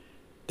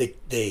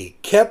 They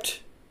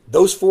kept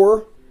those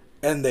 4,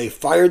 and they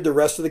fired the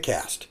rest of the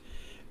cast.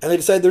 And they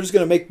decided they're just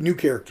going to make new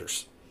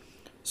characters.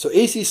 So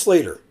A.C.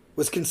 Slater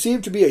was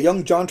conceived to be a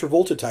young John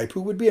Travolta type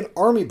who would be an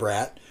army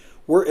brat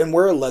and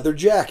wear a leather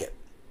jacket.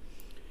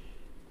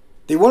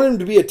 They wanted him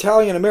to be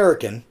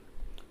Italian-American,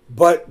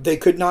 but they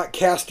could not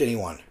cast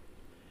anyone.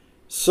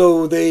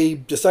 So they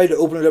decided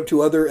to open it up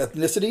to other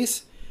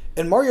ethnicities.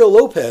 And Mario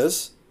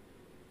Lopez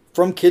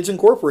from Kids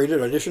Incorporated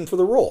auditioned for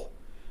the role.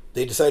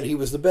 They decided he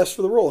was the best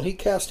for the role, and he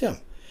cast him.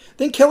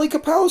 Then Kelly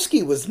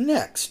Kapowski was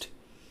next.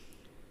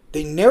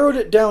 They narrowed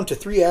it down to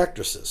 3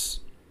 actresses.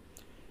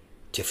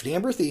 Tiffany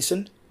Amber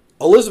Thiessen,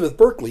 Elizabeth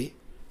Berkley,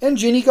 and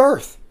Jeannie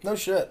Garth. No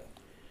shit.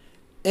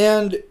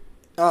 And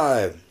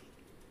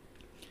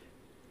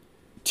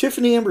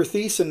Tiffany Amber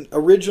Thiessen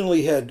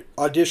originally had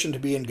auditioned to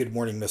be in Good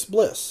Morning Miss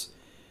Bliss.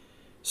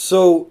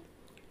 So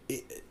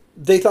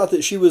they thought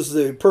that she was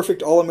the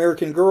perfect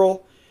all-American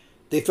girl.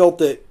 They felt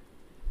that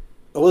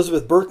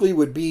Elizabeth Berkley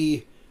would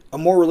be a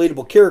more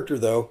relatable character,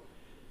 though.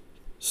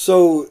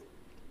 So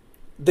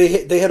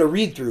they had a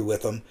read-through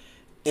with them,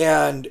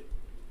 and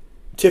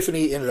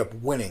Tiffany ended up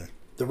winning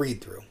the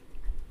read-through.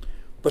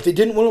 But they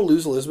didn't want to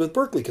lose Elizabeth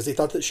Berkley because they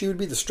thought that she would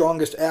be the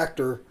strongest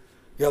actor,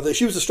 that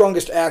she was the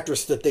strongest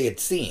actress that they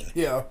had seen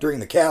during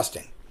the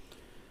casting.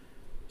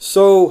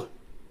 So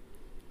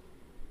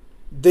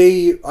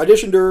they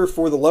auditioned her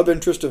for the love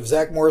interest of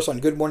Zach Morris on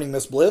Good Morning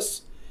Miss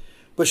Bliss,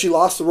 but she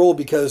lost the role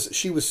because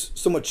she was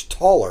so much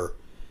taller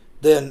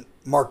than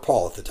Mark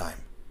Paul at the time.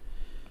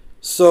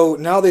 So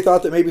now they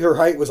thought that maybe her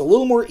height was a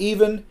little more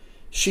even.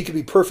 She could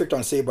be perfect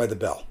on Saved by the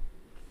Bell.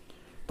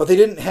 But they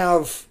didn't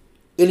have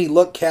any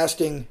luck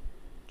casting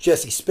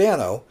Jessie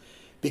Spano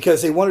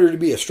because they wanted her to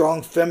be a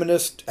strong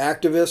feminist,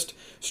 activist,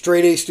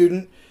 straight-A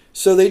student.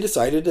 So they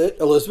decided that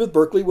Elizabeth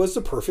Berkley was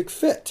the perfect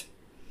fit.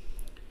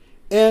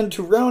 And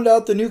to round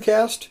out the new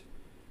cast,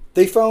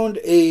 they found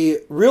a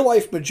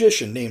real-life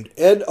magician named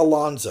Ed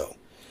Alonzo.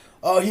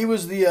 Oh, he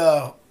was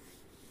the...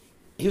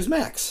 He was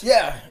Max.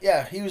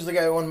 Yeah, he was the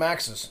guy who won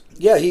Max's.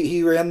 Yeah,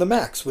 he ran the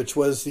Max, which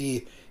was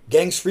the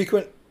gang's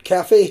frequent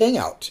cafe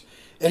hangout.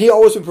 And he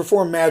always would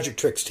perform magic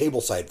tricks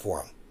tableside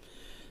for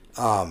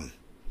him.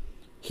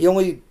 He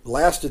only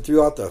lasted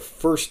throughout the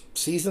first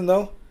season,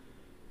 though.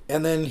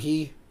 And then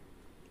he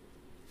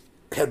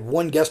had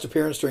one guest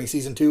appearance during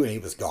season 2, and he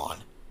was gone.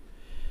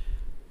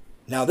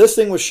 Now, this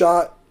thing was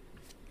shot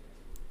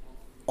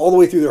all the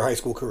way through their high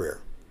school career.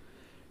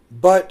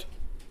 But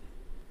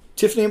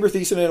Tiffany Amber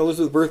Thiessen and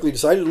Elizabeth Berkley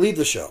decided to leave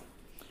the show.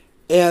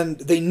 And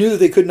they knew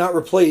they could not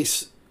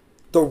replace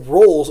the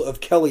roles of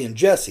Kelly and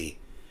Jessie,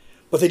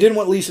 but they didn't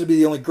want Lisa to be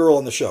the only girl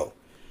on the show.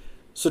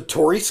 So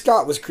Tori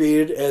Scott was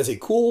created as a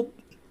cool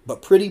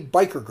but pretty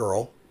biker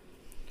girl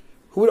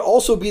who would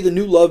also be the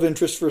new love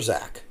interest for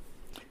Zach.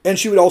 And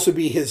she would also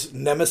be his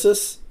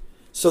nemesis,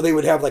 so they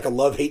would have like a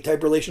love-hate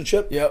type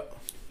relationship. Yep.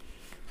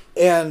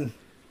 And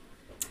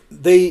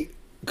they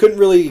couldn't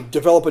really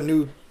develop a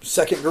new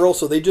second girl,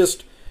 so they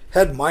just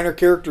had minor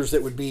characters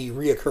that would be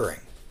reoccurring.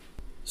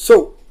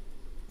 So,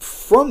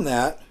 from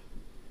that,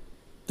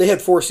 they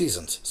had 4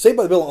 seasons. Saved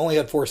by the Bell only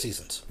had 4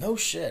 seasons. No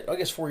shit. I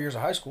guess 4 years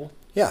of high school.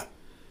 Yeah.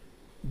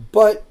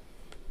 But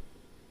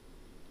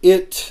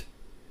it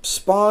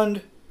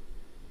spawned,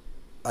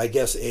 I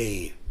guess,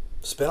 a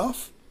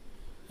spinoff?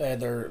 They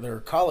had their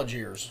college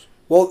years.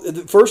 Well,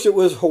 first it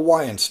was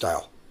Hawaiian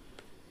style.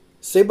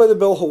 Saved by the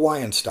Bell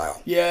Hawaiian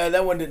style. Yeah,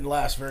 that one didn't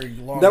last very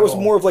long. That was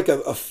more of like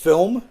a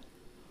film.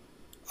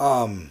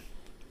 And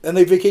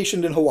they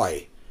vacationed in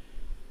Hawaii.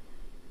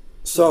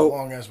 So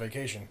long-ass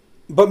vacation.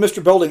 But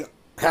Mr. Belding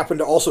happened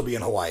to also be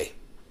in Hawaii.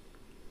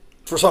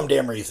 For some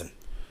damn reason.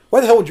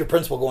 Why the hell would your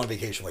principal go on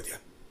vacation with you?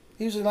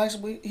 He was a nice...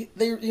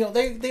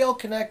 They all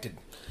connected.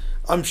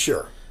 I'm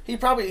sure.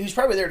 He's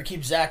probably there to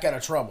keep Zach out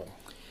of trouble.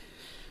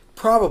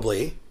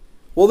 Probably.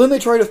 Well, then they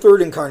tried a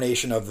third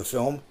incarnation of the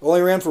film.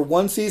 Only ran for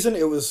one season.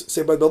 It was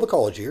Saved by the Bell: The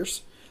College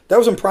Years. That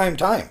was in prime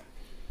time.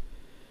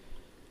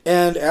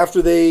 And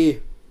after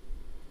they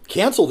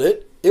canceled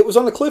it, it was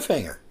on a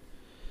cliffhanger.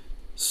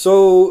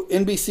 So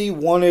NBC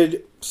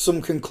wanted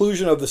some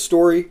conclusion of the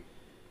story.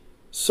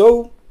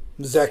 So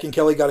Zach and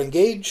Kelly got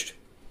engaged.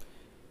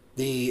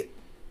 The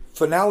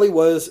finale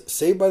was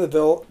Saved by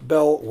the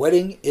Bell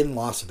Wedding in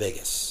Las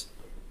Vegas.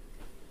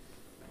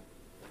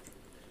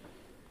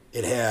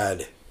 It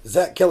had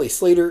Zach, Kelly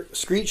Slater,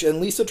 Screech,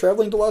 and Lisa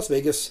traveling to Las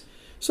Vegas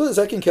so that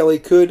Zach and Kelly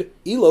could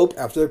elope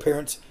after their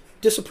parents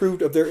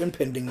disapproved of their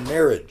impending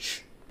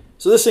marriage.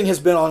 So this thing has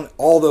been on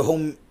all the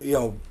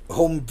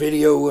home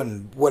video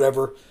and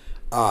whatever,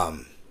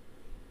 and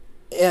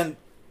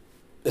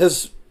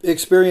has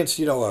experienced,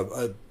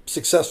 a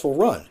successful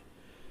run.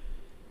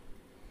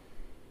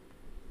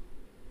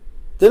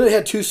 Then it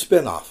had two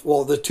spin-offs.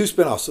 Well, the two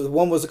spin-offs. So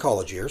one was The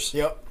College Years.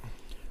 Yep.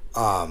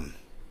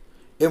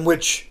 In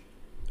which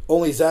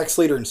only Zach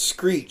Slater and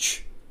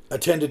Screech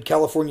attended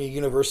California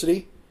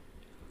University.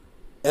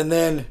 And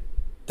then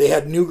they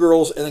had new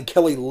girls, and then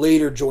Kelly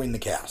later joined the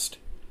cast.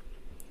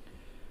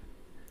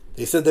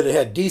 They said that it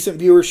had decent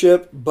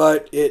viewership,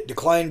 but it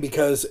declined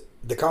because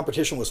the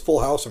competition was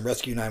Full House and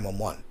Rescue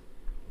 911.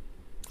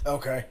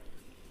 Okay.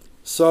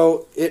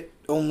 So it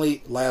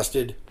only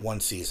lasted one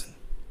season.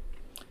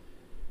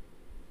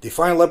 The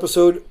final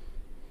episode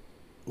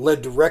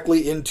led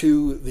directly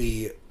into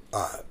the,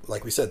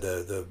 like we said,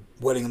 the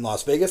wedding in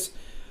Las Vegas.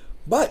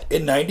 But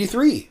in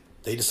 '93,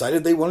 they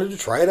decided they wanted to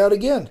try it out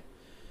again.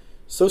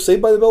 So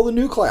Saved by the Bell, the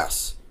new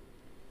class.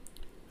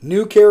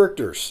 New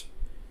characters.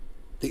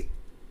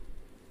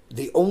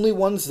 The only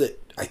ones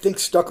that I think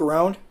stuck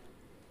around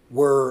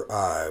were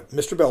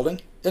Mr.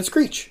 Belding and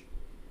Screech.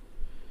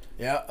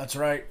 Yeah, that's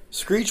right.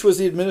 Screech was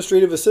the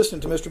administrative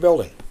assistant to Mr.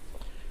 Belding.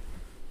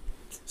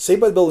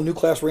 Saved by the Bell, the new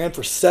class ran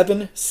for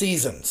 7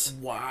 seasons.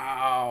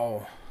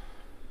 Wow.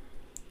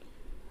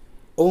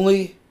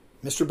 Only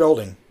Mr.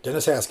 Belding,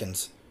 Dennis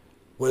Haskins,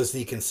 was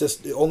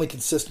the only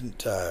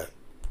consistent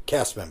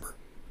cast member.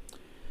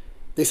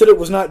 They said it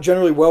was not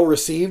generally well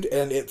received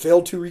and it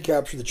failed to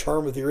recapture the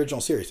charm of the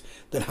original series.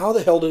 Then how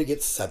the hell did it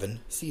get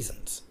 7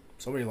 seasons?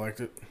 Somebody liked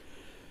it.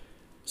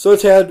 So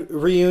it's had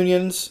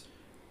reunions.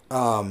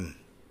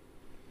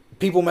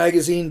 People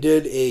Magazine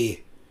did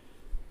a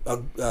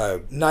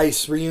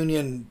nice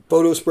reunion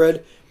photo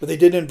spread, but they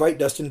didn't invite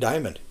Dustin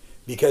Diamond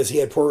because he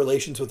had poor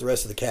relations with the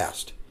rest of the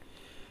cast.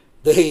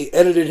 They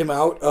edited him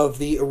out of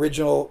the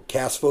original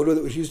cast photo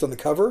that was used on the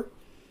cover.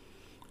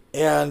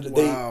 And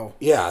wow.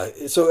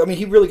 So, I mean,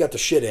 he really got the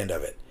shit end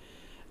of it.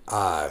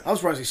 I'm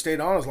surprised he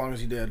stayed on as long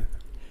as he did.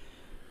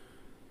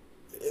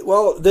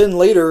 Well, then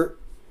later,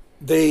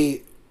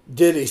 they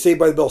did a Saved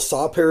by the Bell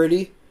Saw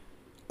parody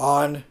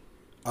on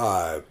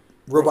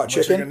Robot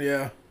Chicken.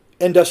 Yeah.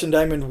 And Dustin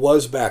Diamond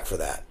was back for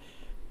that.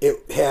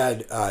 It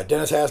had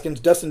Dennis Haskins,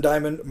 Dustin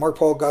Diamond,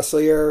 Mark-Paul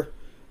Gosselaar,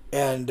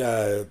 and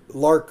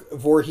Lark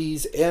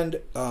Voorhees,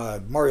 and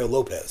Mario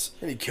Lopez.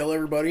 Did he kill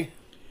everybody?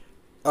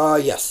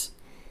 Yes.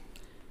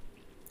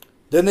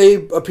 Then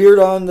they appeared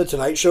on The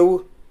Tonight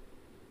Show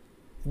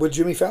with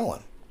Jimmy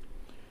Fallon.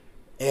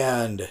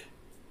 And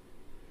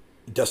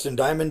Dustin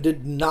Diamond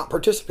did not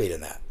participate in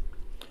that.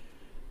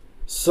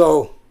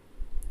 So,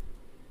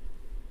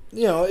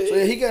 he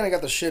kind of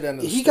got the shit end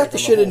of the stick. He got the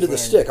shit into the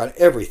stick on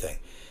everything.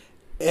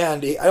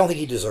 And I don't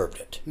think he deserved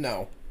it.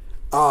 No.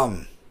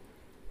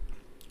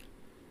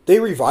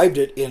 They revived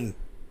it in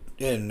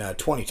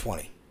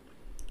 2020.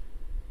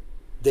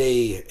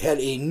 They had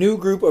a new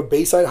group of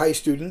Bayside High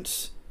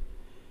students.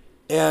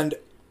 And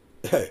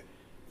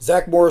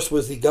Zach Morris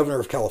was the governor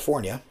of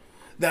California.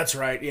 That's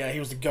right. Yeah, he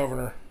was the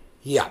governor.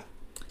 Yeah.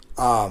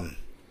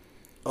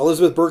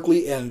 Elizabeth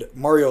Berkley and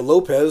Mario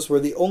Lopez were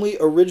the only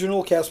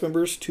original cast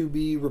members to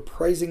be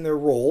reprising their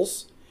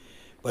roles.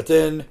 But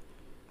then,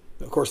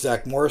 of course,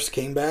 Zach Morris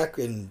came back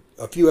in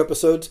a few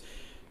episodes.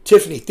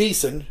 Tiffany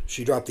Thiessen,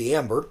 she dropped the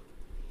amber.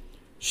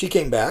 She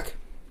came back.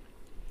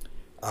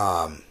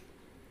 Lark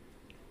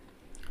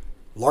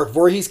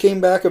Voorhees came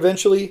back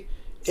eventually.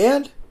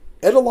 And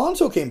Ed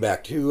Alonso came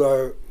back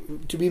to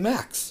be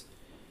Max.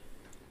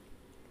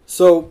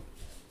 So,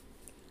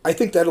 I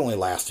think that only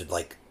lasted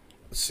like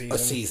a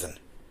season,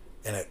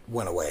 and it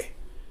went away.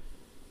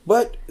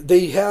 But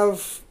they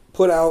have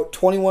put out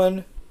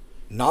 21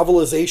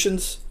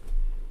 novelizations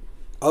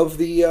of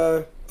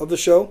the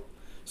show.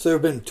 So there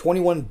have been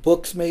 21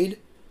 books made,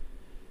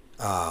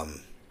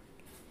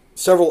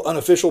 several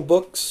unofficial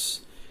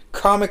books,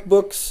 comic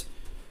books.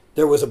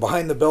 There was a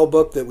Behind the Bell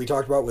book that we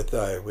talked about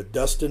with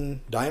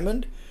Dustin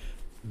Diamond.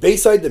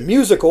 Bayside the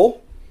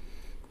Musical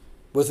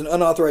was an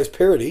unauthorized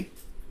parody.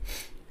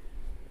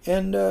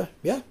 And,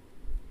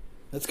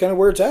 that's kind of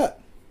where it's at.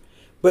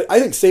 But I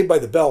think Saved by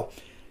the Bell,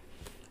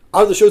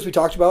 out of the shows we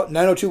talked about,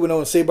 90210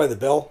 and Saved by the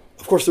Bell,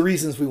 of course, the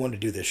reasons we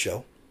wanted to do this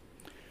show,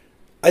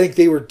 I think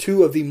they were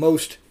 2 of the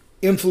most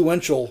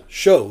influential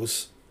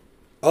shows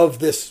of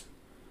this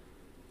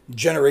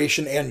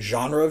generation and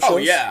genre of shows. Oh,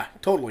 yeah,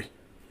 totally.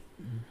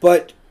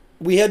 But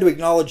we had to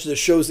acknowledge the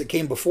shows that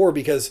came before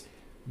because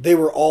they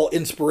were all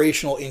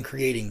inspirational in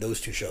creating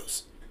those two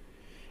shows.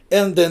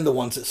 And then the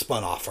ones that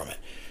spun off from it.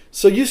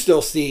 So you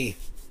still see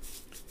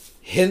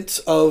hints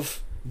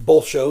of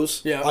both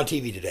shows on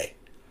TV today.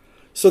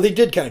 So they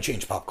did kind of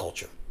change pop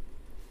culture.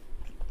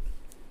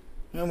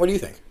 And what do you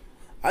think?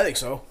 I think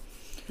so.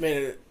 I mean,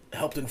 it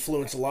helped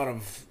influence a lot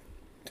of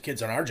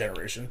kids in our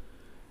generation.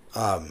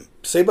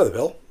 Saved by the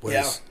Bell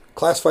was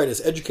classified as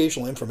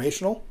educational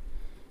informational,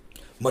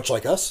 much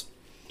like us.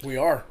 We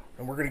are,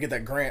 and we're going to get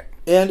that grant.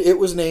 And it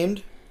was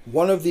named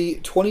one of the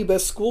 20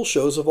 best school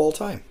shows of all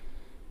time.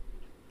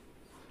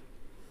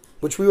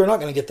 Which we were not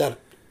going to get that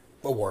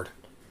award.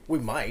 We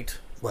might.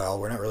 Well,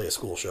 we're not really a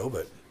school show,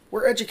 but...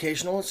 We're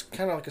educational. It's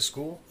kind of like a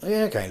school.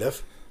 Yeah, kind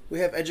of. We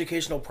have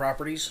educational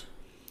properties.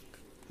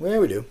 Yeah,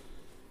 we do.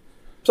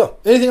 So,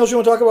 anything else you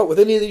want to talk about with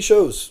any of these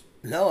shows?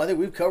 No, I think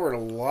we've covered a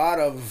lot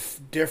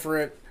of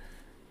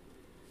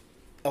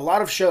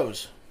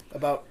shows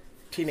about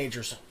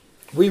teenagers.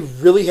 We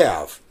really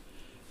have.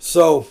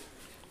 So,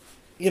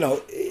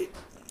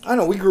 I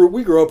know we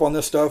grew up on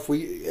this stuff.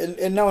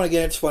 And now and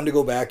again it's fun to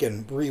go back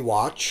and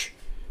rewatch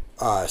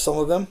some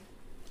of them,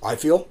 I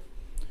feel.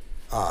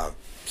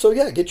 So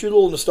yeah, get your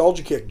little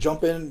nostalgia kick,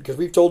 jump in, because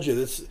we've told you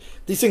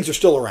these things are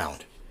still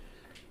around.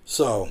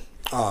 So,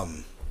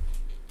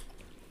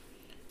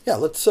 yeah,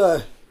 let's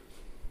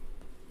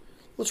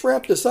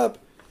wrap this up.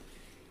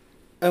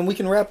 And we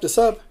can wrap this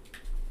up.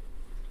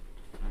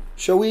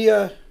 Shall we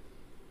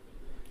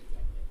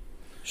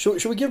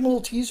Should we give them a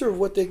little teaser of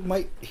what they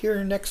might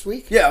hear next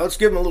week? Yeah, let's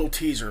give them a little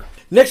teaser.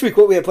 Next week,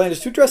 what we have planned is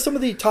to address some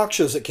of the talk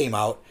shows that came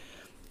out,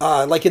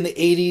 like in the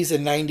 80s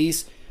and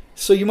 90s.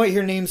 So you might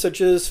hear names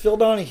such as Phil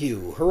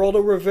Donahue,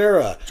 Geraldo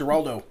Rivera.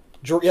 Geraldo.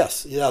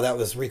 Yes, yeah, that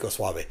was Rico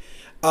Suave.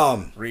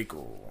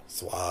 Rico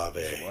Suave.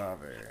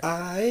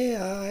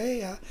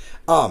 Aye.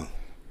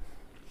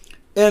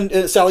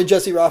 And Sally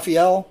Jesse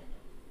Raphael,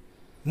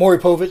 Maury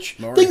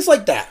Povich, things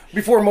like that.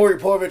 Before Maury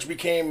Povich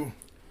became...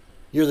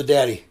 You're the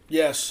daddy.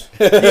 Yes.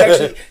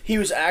 He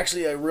was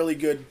actually a really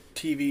good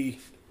TV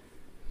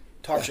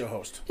talk show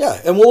host.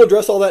 Yeah, and we'll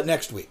address all that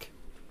next week.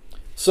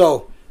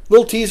 So,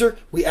 little teaser.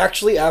 We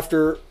actually,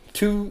 after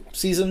 2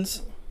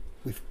 seasons,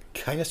 we've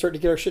kind of started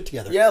to get our shit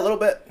together. Yeah, a little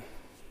bit.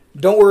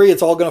 Don't worry,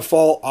 it's all going to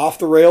fall off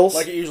the rails.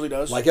 Like it usually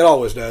does. Like it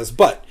always does.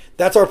 But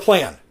that's our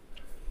plan.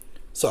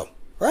 So,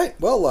 all right.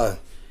 Well,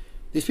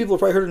 these people have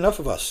probably heard enough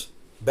of us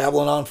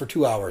babbling on for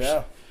 2 hours.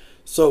 Yeah.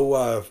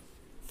 So,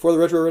 for the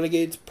Retro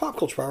Renegades Pop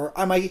Culture Power,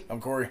 I'm Mikey. I'm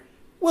Corey.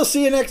 We'll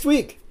see you next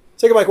week.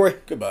 Say goodbye, Corey.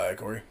 Goodbye,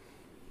 Corey.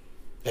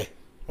 Hey.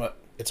 What?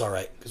 It's all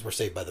right, because we're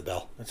saved by the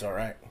bell. It's all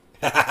right.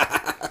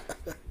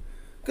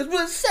 Because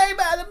we're saved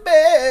by the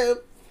bell.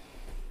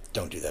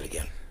 Don't do that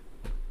again.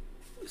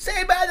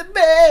 Saved by the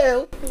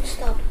bell.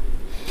 Stop.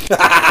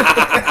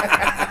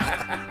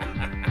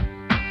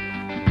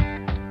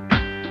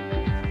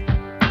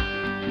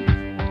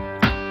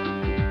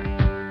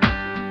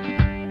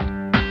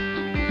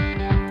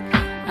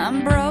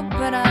 I'm broke,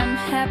 but I'm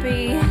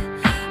happy.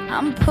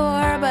 I'm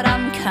poor, but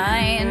I'm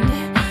kind.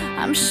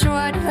 I'm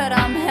short, but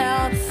I'm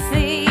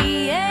healthy.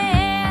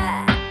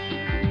 Yeah.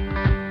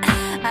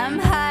 I'm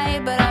high,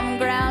 but I'm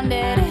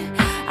grounded.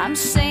 I'm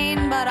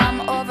sane, but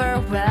I'm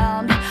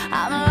overwhelmed.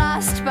 I'm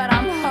lost, but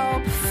I'm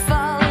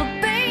hopeful,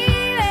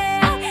 baby.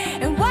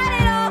 And what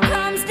it all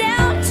comes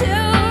down to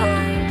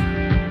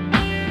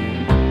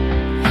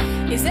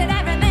is that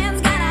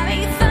everything's gonna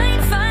be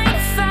fine, fine,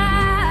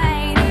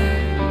 fine.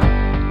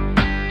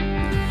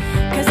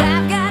 'Cause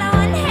I've got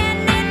one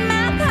hand in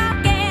my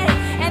pocket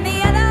and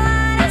the other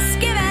one is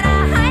giving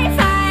a high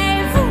five.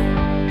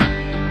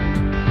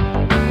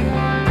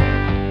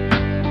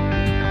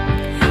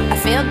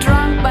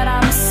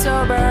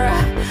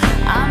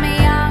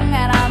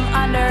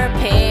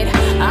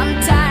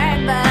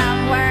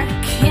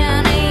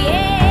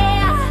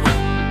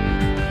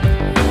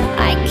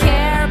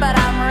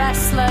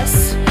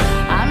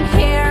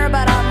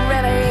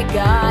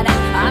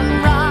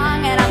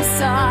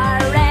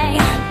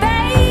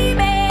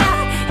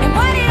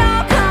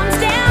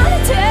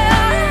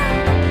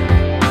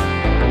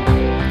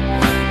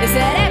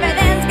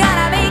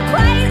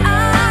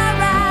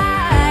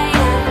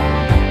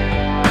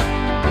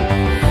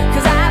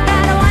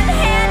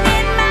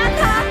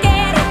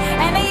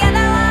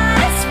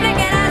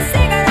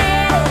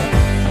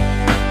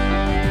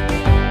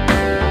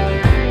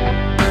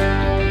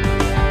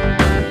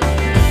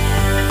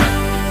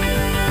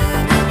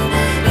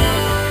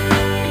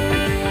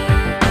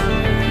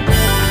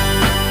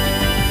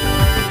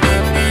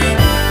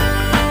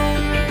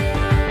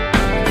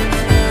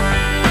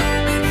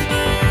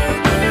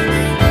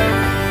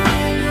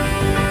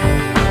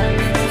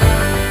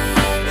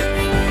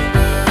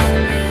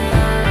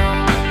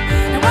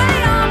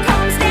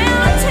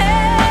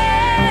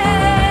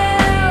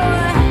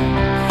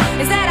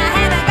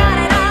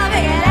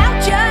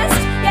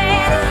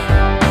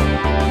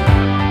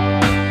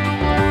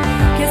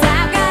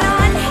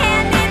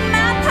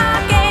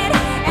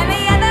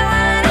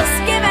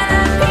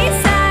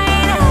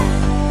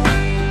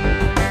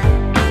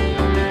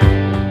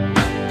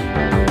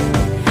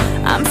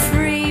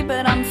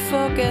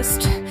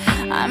 focused.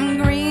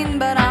 I'm green,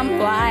 but I'm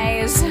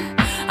wise.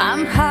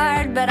 I'm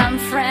hard, but I'm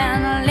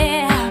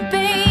friendly,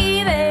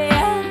 baby.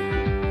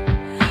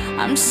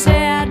 I'm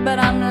sad, but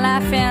I'm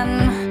laughing.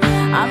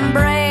 I'm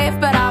brave,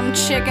 but I'm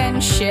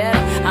chicken shit.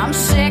 I'm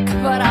sick,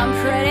 but I'm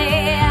pretty.